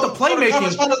too with the playmaking. The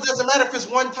conference finals doesn't matter if it's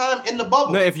one time in the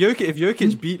bubble. No, if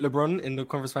Jokic beat LeBron in the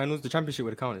conference finals, the championship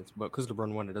would have counted. But because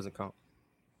LeBron won, it doesn't count.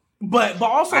 But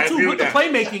also too with the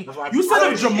playmaking, you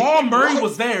said if Jamal Murray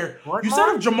was there,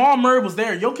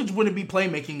 Jokic wouldn't be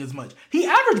playmaking as much. He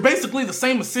averaged basically the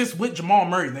same assists with Jamal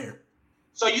Murray there.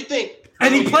 So you think?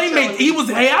 And he playmaking. He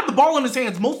had the ball in his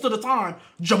hands most of the time.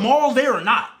 Jamal there or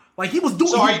not, like he was doing.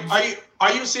 So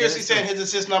are you seriously saying his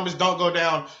assist numbers don't go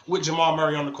down with Jamal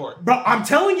Murray on the court? Bro, I'm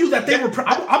telling you that they were.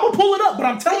 I'm gonna pull it up, but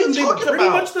I'm telling you they were pretty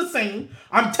much the same.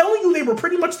 I'm telling you they were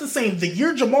pretty much the same. The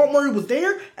year Jamal Murray was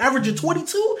there, averaging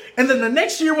 22, and then the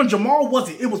next year when Jamal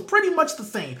wasn't, it was pretty much the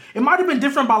same. It might have been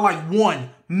different by like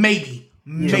one, maybe.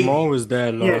 Jamal was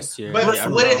there last year. But it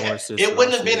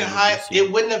wouldn't have been high.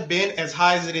 It wouldn't have been as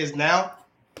high as it is now.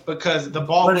 Because the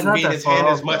ball wouldn't be in his hand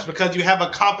as much because you have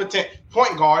a competent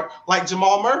point guard like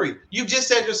Jamal Murray. You just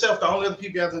said yourself the only other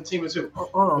people you have on the team is who?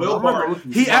 Will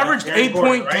Barton. He averaged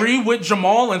 8.3 with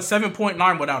Jamal and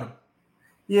 7.9 without him.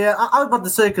 Yeah, I was about to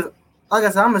say because, like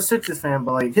I said, I'm a Sixers fan,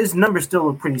 but like his numbers still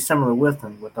look pretty similar with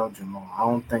him without Jamal. I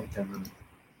don't think that really.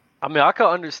 I mean, I can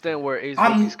understand where he's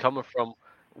coming from.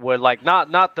 Where like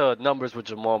not the numbers with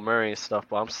Jamal Murray and stuff,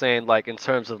 but I'm saying like in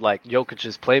terms of like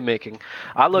Jokic's playmaking,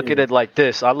 I look at it like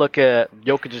this. I look at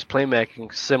Jokic's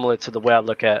playmaking similar to the way I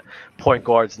look at point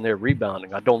guards and their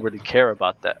rebounding. I don't really care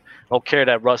about that. I don't care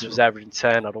that Russ was averaging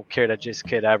 10. I don't care that Jason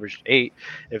Kidd averaged 8.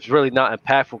 It's really not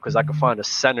impactful because I could find a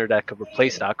center that could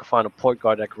replace it. I could find a point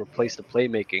guard that could replace the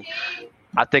playmaking.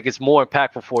 I think it's more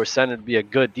impactful for a center to be a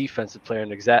good defensive player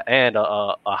and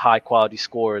a high quality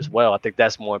scorer as well. I think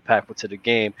that's more impactful to the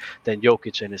game than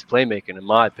Jokic and his playmaking, in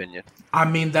my opinion. I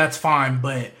mean, that's fine,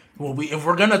 but if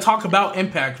we're gonna talk about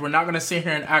impact, we're not gonna sit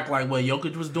here and act like what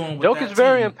Jokic was doing. With Jokic's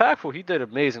very impactful. He did an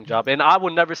amazing job, and I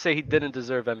would never say he didn't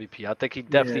deserve MVP. I think he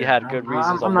definitely had good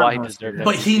reasons on why he deserved MVP.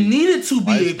 But he needed to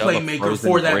be a playmaker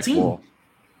for that team.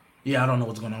 Yeah, I don't know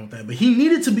what's going on with that, but he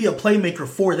needed to be a playmaker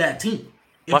for that team.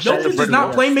 If Jokic is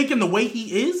not playmaking the way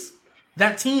he is,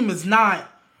 that team is not.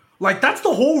 Like, that's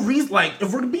the whole reason. Like,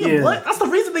 if we're being blunt, that's the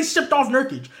reason they shipped off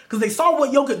Nurkic. Because they saw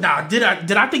what Jokic... Now, did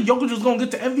I think Jokic was going to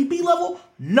get to MVP level?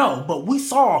 No. But we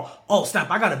saw, oh,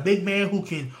 snap, I got a big man who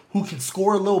can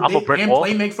score a little bit and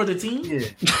play make for the team.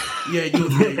 Yeah.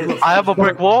 You I have a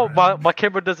brick wall. My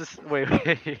camera doesn't... Wait.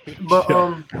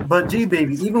 But G,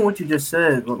 baby, even what you just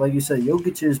said, but like you said,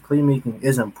 Jokic's playmaking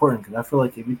is important. Because I feel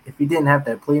like if he didn't have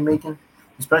that playmaking,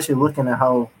 especially looking at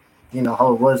how it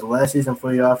was last season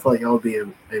for y'all, I feel like y'all would be a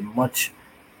much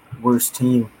worse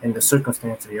team in the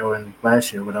circumstances y'all in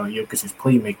last year without Jokic's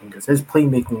playmaking, because his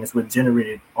playmaking is what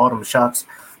generated all them shots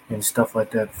and stuff like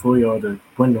that for y'all to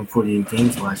win them 48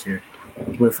 games last year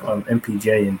with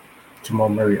MPJ and Jamal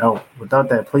Murray out. Without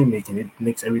that playmaking, it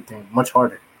makes everything much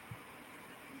harder.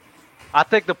 I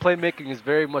think the playmaking is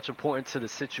very much important to the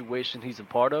situation he's a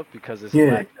part of because it's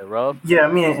lack thereof. Yeah,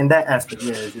 I mean, in that aspect,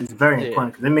 it's very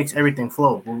important because it makes everything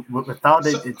flow. Without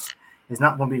it, it's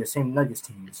not going to be the same Nuggets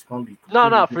team. It's going to be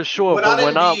no, for sure. Without but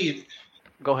when Embiid,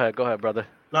 go ahead, brother.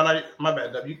 No, my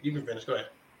bad. You can finish. Go ahead.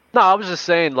 No, I was just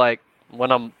saying, like,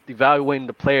 when I'm evaluating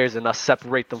the players and I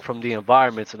separate them from the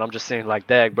environments, and I'm just saying, like,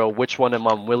 dang, bro, which one am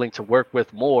I willing to work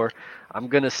with more? I'm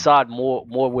going to side more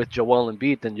with Joel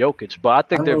Embiid than Jokic, but I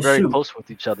think they're very close with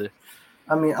each other.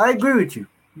 I mean, I agree with you.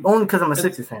 Only because I'm a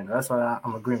Sixers fan. That's why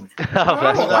I'm agreeing with you.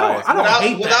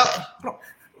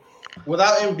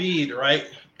 Without Embiid, right,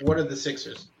 what are the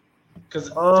Sixers?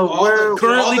 Because we're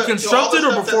currently constructed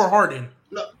or before Harden?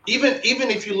 No, even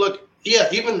if you look,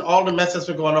 even all the mess that's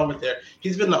been going on with there,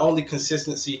 he's been the only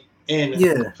consistency in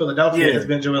Philadelphia has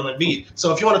been Joel Embiid.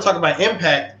 So if you want to talk about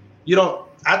impact,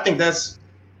 I think that's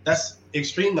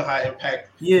extremely high impact.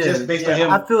 Yeah, just based on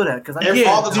him. I feel that because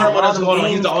all the turmoil that's going on,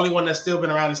 he's the only one that's still been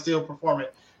around and still performing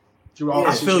through all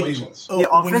the situations.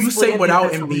 When you say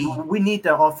without Embiid, we need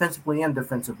that offensively and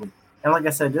defensively. And like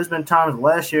I said, there's been times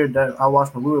last year that I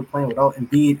watched when we were playing without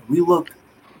Embiid, we looked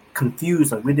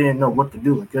confused, like we didn't know what to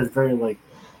do. Like it was very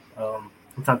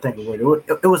I'm trying to think of what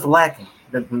it was lacking.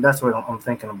 That's what I'm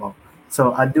thinking about.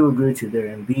 So I do agree with you there.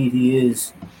 Embiid, he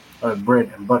is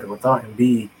bread and butter. Without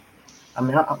Embiid, I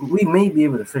mean, we may be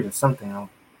able to figure something out.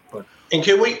 But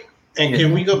can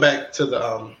we go back to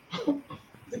the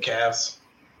Cavs?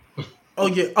 Oh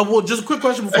yeah. Well, just a quick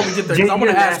question before we get there. I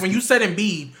want to ask: when you said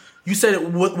Embiid, you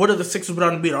said what are the Sixers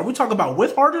without Embiid? Are we talking about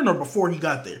with Harden or before he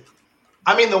got there?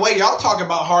 I mean, the way y'all talk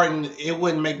about Harden, it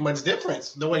wouldn't make much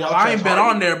difference. The way y'all I ain't been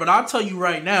on there, but I'll tell you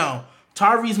right now,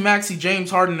 Tyrese Maxey,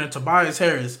 James Harden, and Tobias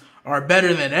Harris are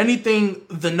better than anything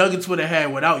the Nuggets would have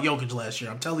had without Jokic last year.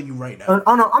 I'm telling you right now.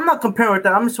 Oh no, I'm not comparing with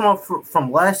that. I'm just talking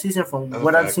from last season,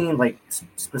 what I've seen, like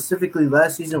specifically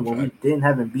last season when we didn't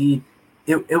have Embiid.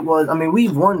 It was. I mean, we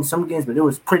won some games, but it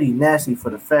was pretty nasty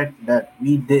for the fact that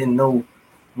we didn't know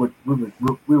what we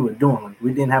were doing. Like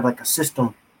we didn't have like a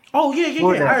system. Oh yeah.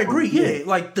 I agree. Yeah,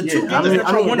 like the two games that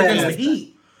y'all won against the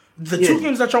Heat. The two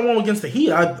games that y'all won against the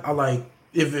Heat, I like.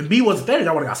 If Embiid wasn't there,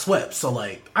 y'all would have got swept. So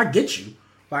like, I get you.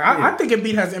 Like I think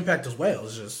Embiid has impact as well.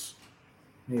 It's just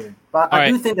but I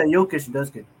do think that Jokic does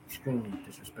get extremely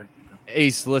disrespected.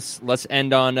 Ace, let's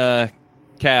end on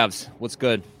Cavs. What's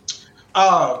good?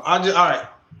 All right.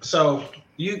 So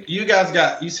you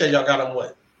guys you said y'all got them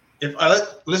what? If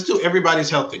let's do everybody's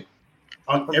healthy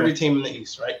on every team in the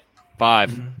East, right?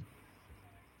 5. Mm-hmm.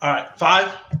 All right,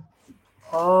 5.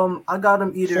 I got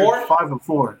them either 4? 5 or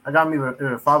 4. I got them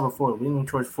either 5 or 4, leaning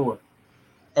towards 4.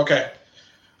 Okay.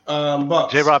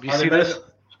 Bucks. J-Rob, you see this?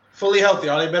 Fully healthy.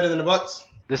 Are they better than the Bucks?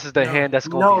 This is the hand that's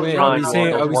going to be Are we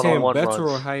saying better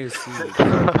or higher seed?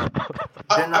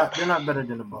 They're not better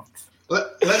than the Bucks.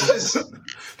 Let's just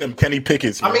them Kenny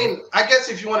Pickett's. I mean, I guess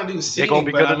if you want to do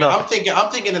seeding, but I'm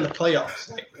thinking in the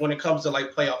playoffs, like when it comes to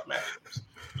like playoff matchups.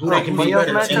 Who they can beat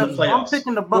in the playoffs? I'm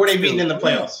picking the Bucks. Who are they beating in the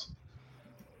playoffs?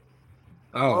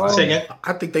 Say again.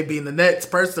 I think they beating the Nets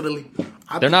personally.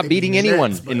 They're not beating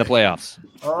anyone in the playoffs.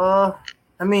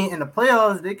 I mean, in the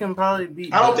playoffs, they can probably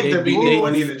beat. I don't think they're beating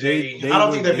anyone either, JD. I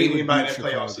don't think they're beating anybody in the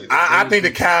playoffs. I think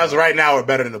the Cavs right now are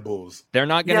better than the Bulls. They're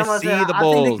not going to see the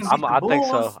Bulls. I think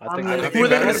so. I think they're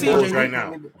better than the Bulls right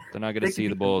now. They're not going to see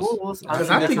the Bulls.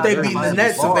 Because I think they beat the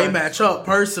Nets if they match up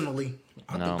personally.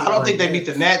 No. I don't think they beat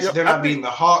the Nets. They're not beating the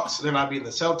Hawks. They're not beating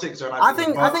the Celtics. They're not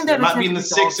beating the Bucks. They're not beating the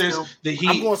Sixers, the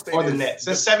Heat, or the Nets.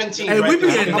 There's 17. Hey, we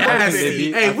being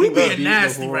nasty. Hey, we being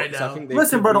nasty right now.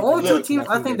 Listen, bro, the only two teams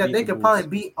I think that they could probably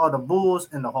beat are the Bulls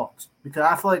and the Hawks because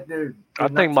I feel like they're I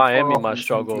think Miami might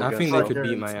struggle. I think they could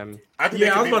beat Miami. I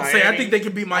was about to say, I think they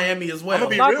could beat Miami as well.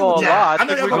 I'm not gonna lie.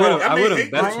 I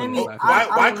wouldn't bet on them.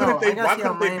 Why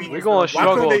couldn't they beat? We're gonna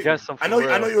struggle against them. I know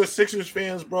you're a Sixers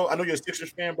fans, bro. I know you're a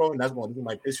Sixers fan, bro, and that's one thing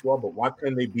might piss you off. But why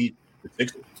couldn't they beat the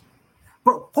Sixers?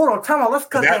 Bro, hold on, time out. Let's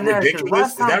cut that narrative.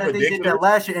 Last time that they did that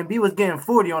last year, Embiid was getting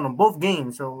 40 on them both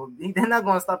games, so they're not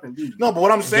going to stop Embiid. No, but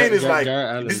what I'm saying is like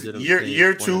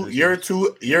year two,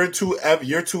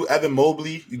 Evan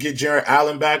Mobley. You get Jarrett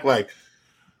Allen back. Like,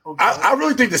 I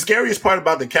really think the scariest part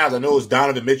about the Cavs, I know it's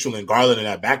Donovan Mitchell and Garland in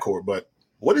that backcourt, but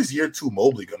what is year 2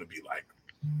 Mobley going to be like?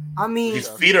 I mean, his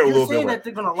feet are a little bit. That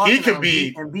they're gonna lock he could down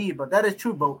be Embiid, but that is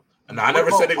true, bro. No, I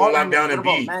never said they're gonna lock down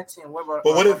Embiid. But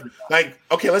what if, like,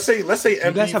 okay, let's say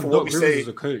Embiid for what we say. As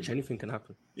a coach, anything can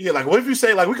happen. Yeah, like what if you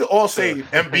say, like, we could all say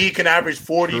Embiid can average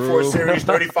 40 for a series,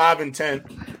 35 and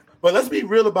 10. But let's be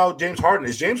real about James Harden.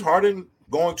 Is James Harden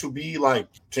going to be like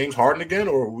James Harden again,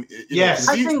 or yes?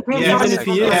 I think even if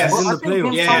he is in the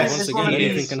playoffs, once again,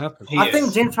 anything can happen. I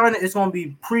think James Harden is going to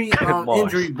be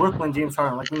pre-injury Brooklyn James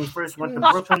Harden, like when he first went to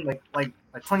Brooklyn, like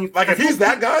 20. Like if he's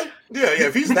that guy,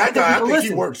 if he's that guy, I think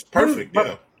he works perfect.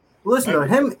 Listen, though,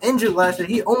 him injured last year,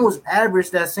 he almost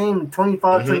averaged that same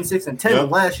 25, 26, and 10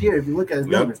 last year. If you look at his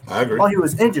numbers, I agree. While he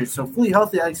was injured, so fully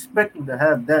healthy, I expect him to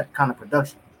have that kind of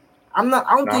production. I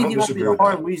don't think he won't be the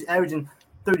Harden where he's averaging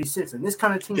 36, and this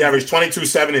kind of team. He averaged 22,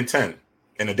 7, and 10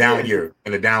 in a down year,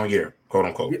 quote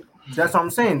unquote. Yeah, that's what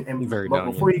I'm saying. And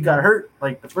before he got hurt,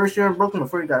 like the first year in Brooklyn,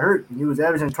 before he got hurt, he was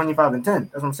averaging 25 and 10.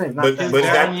 That's what I'm saying. But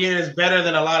that year is better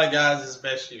than a lot of guys'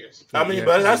 best years. I mean,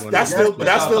 but that's still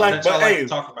like. But hey,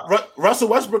 Russell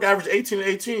Westbrook averaged 18 and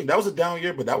 18. That was a down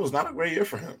year, but that was not a great year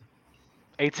for him.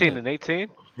 18 and 18.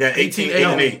 Yeah, 18, 8,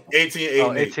 and 8. 18, 8,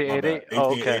 and 8. 18, 8, 8.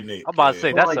 Oh, okay. 8 and 8. I'm about to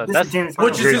say, that's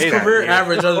which is his career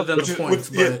average other than the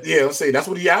points. Yeah, let's say that's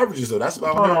what he averages, though. That's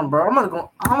about. Hold on, bro. I'm gonna go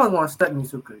on step me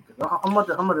so quick. I'm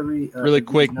gonna read really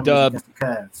quick. Dub.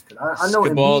 I know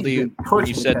Scabaldi, when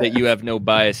you said that you have no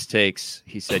bias takes,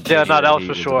 he said. Yeah, no, that was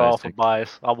for sure off of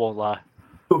bias. I won't lie.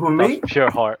 Who, me? Pure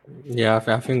heart. Yeah,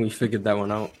 I think we figured that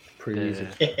one out. Pretty easy.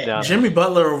 Yeah. Jimmy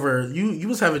Butler over you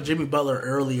was having Jimmy Butler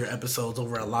earlier episodes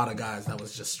over a lot of guys that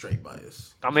was just straight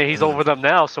bias. I mean, he's over them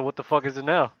now, so what the fuck is it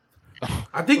now?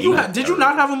 I think did you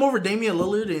not have him over Damian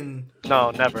Lillard in? No,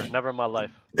 never in my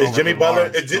life. Is Jimmy Butler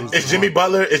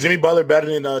better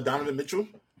than Donovan Mitchell?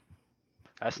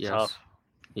 That's tough.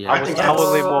 Yeah, I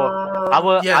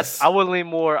would lean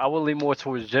more. I would lean more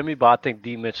towards Jimmy, but I think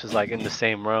D Mitch is like in the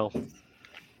same realm.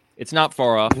 It's not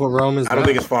far off. What realm is that? I don't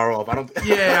think it's far off. We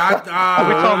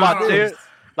talk about tiers.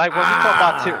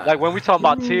 When we talk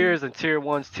about tiers and tier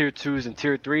 1s, tier 2s, and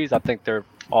tier 3s, I think they're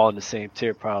all in the same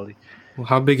tier probably. Well,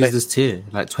 how big is this tier?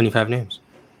 Like 25 names?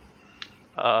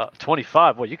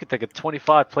 25. Well, you could think of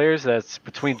 25 players that's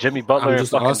between Jimmy Butler and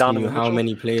fucking Donovan Mitchell. How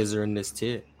many players are in this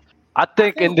tier? I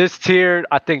think in this tier,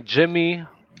 Jimmy,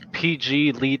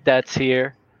 PG lead that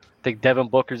tier. I think Devin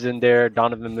Booker's in there,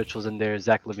 Donovan Mitchell's in there,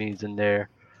 Zach LaVine's in there.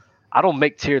 I don't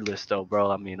make tier lists though,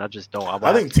 bro. I mean, I just don't.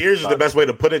 I think tiers is the best way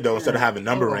to put it though, instead of having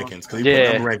number rankings. Because you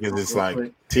put number rankings, it's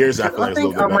like tiers. I feel like it's a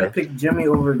little bit better. I might pick Jimmy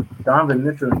over Donovan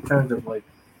Mitchell in terms of like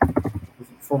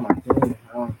for my game.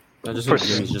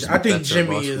 I think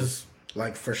Jimmy is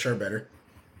like for sure better.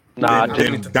 Nah,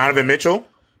 Donovan Mitchell.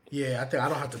 Yeah, I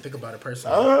don't have to think about it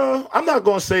personally. I'm not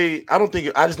gonna say I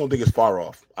just don't think it's far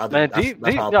off. I don't think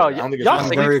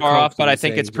it's far off, but I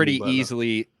think it's pretty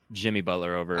easily Jimmy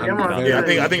Butler over.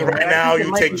 I think right now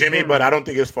you take Jimmy, but I don't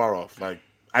think it's far off. Like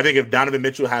I think if Donovan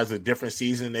Mitchell has a different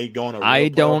season, they go on a real I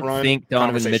don't run, think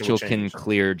Donovan Mitchell can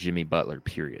clear Jimmy Butler.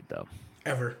 Period, though.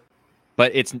 Ever.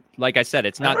 But it's like I said,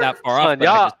 it's not that far off.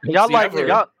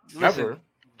 Listen.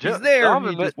 He's there.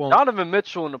 Donovan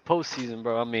Mitchell in the postseason,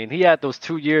 bro. I mean, he had those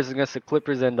 2 years against the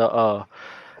Clippers and the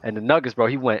Nuggets, bro.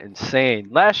 He went insane.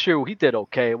 Last year he did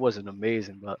okay. It wasn't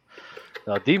amazing, but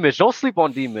D Mitch, don't sleep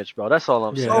on D Mitch, bro. That's all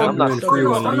I'm saying. I'm not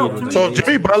so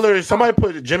Jimmy Butler. Somebody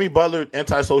put Jimmy Butler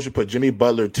antisocial. Put Jimmy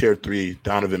Butler tier 3,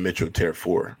 Donovan Mitchell tier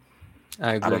 4.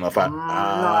 I don't know if I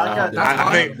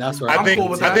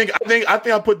think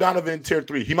I'll put Donovan tier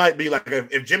 3. He might be like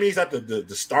if Jimmy's at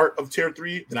the start of tier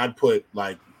 3, then I'd put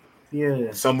like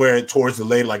somewhere towards the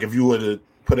late. Like if you were to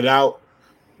put it out,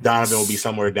 Donovan will be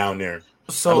somewhere down there.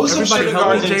 So everybody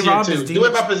guards in tier 2. Do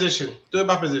it by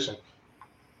position.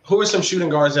 Who are some shooting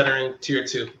guards that are in tier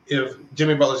 2? If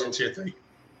Jimmy Butler's in tier 3,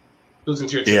 who's in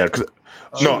tier 2? Yeah,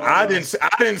 No, I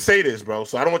didn't say this, bro.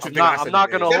 So I don't want you to think I said I'm not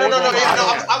this. gonna.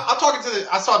 I'm talking to the.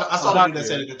 I saw the dude that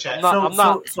said it in the chat.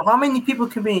 So how many people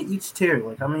can be in each tier?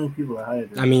 Like how many people are higher?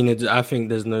 I mean, I think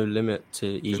there's no limit to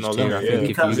each tier. I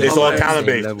think it's all talent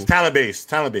based.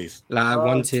 Talent based. Like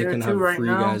one tier can have right 3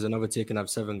 now? guys, another tier can have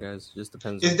 7 guys. It just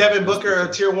depends. Is Devin Booker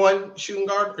a tier 1 shooting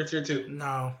guard or tier 2?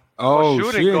 No. Oh,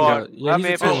 shooting guard. Yeah, he's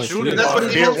a tier 1 shooting That's guard.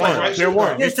 what he looks like, right? Tier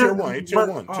 1. Yeah, He's tier 1. He's tier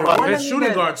 1. His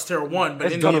shooting guard's tier 1,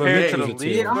 but in the Donovan NBA, Mitchell's he's a a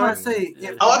tier tier I'm gonna say.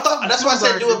 Oh, I thought that's why I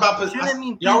said do about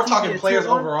Shouldn't y'all were PG talking be a players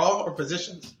tier 1? overall or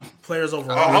positions. players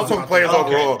overall. I was talking players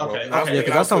overall, bro. Okay. Yeah,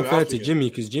 because that's unfair to Jimmy.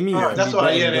 Because Jimmy, That's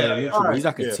what. Yeah. he's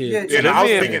like a tier. Yeah, I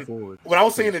was thinking when I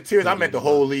was saying the tiers, I meant the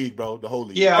whole league, bro. The whole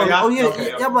league. Yeah. But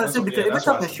I said because if we're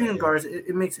talking shooting guards,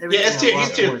 it makes everything. Yeah,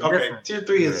 it's tier. Okay, different. tier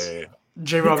 3 is.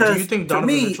 J-Rob, do you Because think to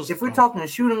Donovan me, Mitchell's if we're talking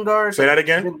shooting guards, Say that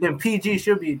again? then PG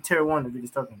should be tier 1 if we're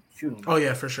just talking shooting. Oh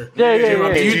yeah, for sure. Yeah.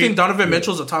 J-Rob, do you think Donovan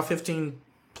Mitchell's a top 15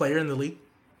 player in the league?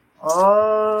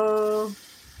 I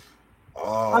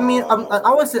mean,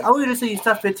 I would just say he's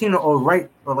top 15 or right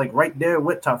there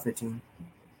with top 15.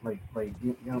 Like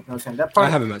you know what I'm saying? That part I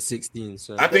have him at 16.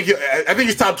 So I think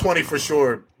he's top 20 for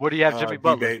sure. What do you have, Jimmy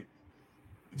Butler?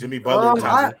 Jimmy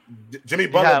Butler. Jimmy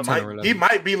Butler. He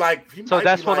might be like. So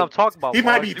that's what I'm talking about. He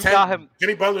might be 10.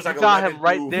 Jimmy Butler's like. You got him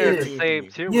right there, the same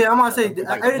tier. Yeah, I'm gonna say.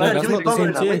 that's not the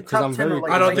same tier because I'm very.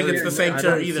 I don't think it's the same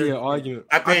tier either. I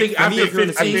think if you're in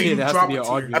the same tier, there has to be an I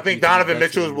argument. think Donovan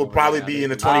Mitchell will probably be in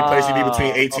the 20 place. He'd be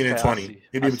between 18 and 20.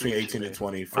 He'd be between 18 and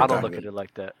 20. I don't look at it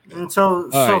like that. And so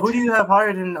who do you have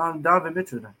higher than Donovan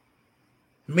Mitchell then?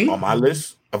 Me on my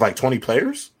list of like 20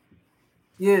 players.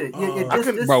 Yeah.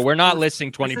 Bro, we're not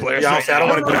listing 20 players. Yeah, I don't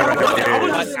want to do that.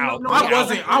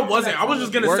 I wasn't. I was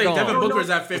just gonna say Devin Booker's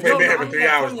at 15. We've been here for 3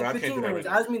 hours, bro. I can't do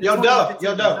that. Yo,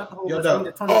 Dub.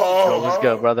 What's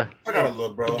good, brother? I gotta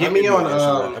look, bro. Get me on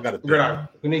I gotta Gridiron.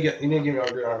 You need to get me on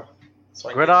Gridiron.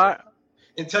 Gridiron?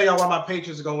 And tell y'all why my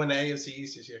Patriots are gonna win the AFC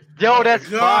East this year. Yo, that's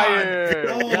fire.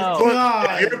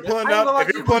 If you're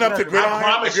pulling up to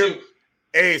Gridiron,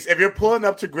 Ace, if you're pulling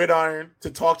up to Gridiron to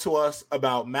talk to us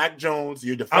about Mac Jones,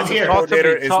 your defensive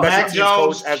coordinator and special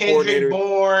teams coach at coordinator,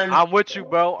 Bourne. I'm with you,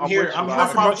 bro. I'm with you. I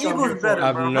promise you, I'm here for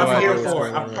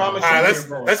it. I promise you. All right,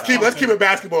 let's keep it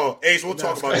basketball. Ace, we'll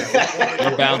talk about that.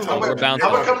 We're bouncing. I'm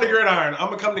gonna come to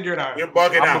Gridiron. You're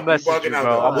bugging out. You're bugging out.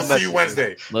 Bro. We'll see you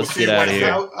Wednesday. Let's get out of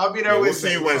here. I'll be there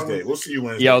Wednesday. We'll see you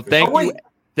Wednesday. Yo, thank you.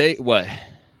 What?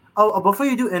 Oh, before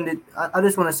you do end it, I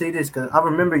just want to say this because I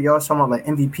remember y'all talking about like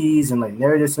MVPs and like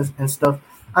narratives and stuff.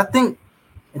 I think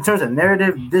in terms of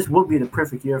narrative, this will be the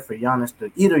perfect year for Giannis,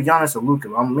 either Giannis or Luka.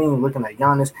 I'm mainly looking at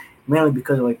Giannis mainly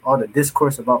because of like all the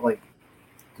discourse about like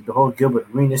the whole Gilbert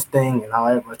Arenas thing and how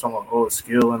everyone's talking about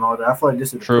skill and all that. I feel like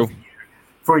this is the perfect year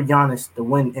for Giannis to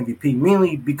win MVP,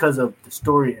 mainly because of the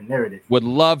story and narrative. Would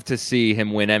love to see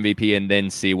him win MVP and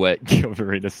then see what Gilbert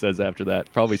Arenas says after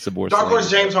that. Probably some more. Dark horse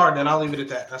James Harden, and I'll leave it at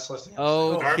that. That's listening.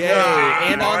 Okay.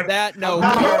 And on that note,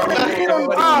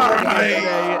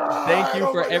 thank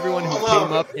you for everyone who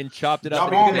came up and chopped it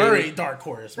up. Dark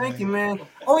horse. Thank you, man.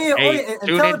 Oh yeah. Hey,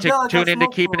 tune into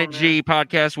Keeping It G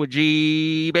podcast with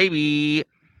G baby.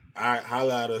 All right,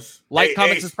 holla at us. Like,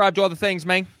 comment, subscribe, do all the things,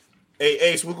 man. Hey,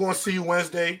 Ace, we're going to see you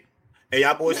Wednesday. Hey,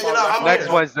 y'all boys. Next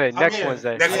Wednesday.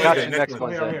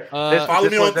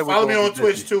 Follow me on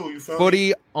Twitch, too. You feel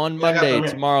Footy on Monday,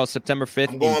 tomorrow, September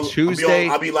 5th, and Tuesday.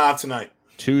 I'll be live tonight.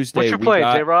 Tuesday. What you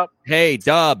playing, J-Rob? Hey,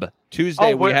 Dub.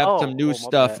 Tuesday, we have some new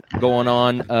stuff going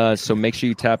on, so make sure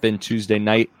you tap in Tuesday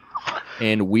night.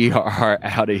 And we are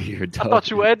out of here, Dub. I thought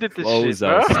you ended this shit,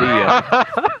 bro. See ya.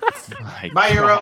 Bye, Hero.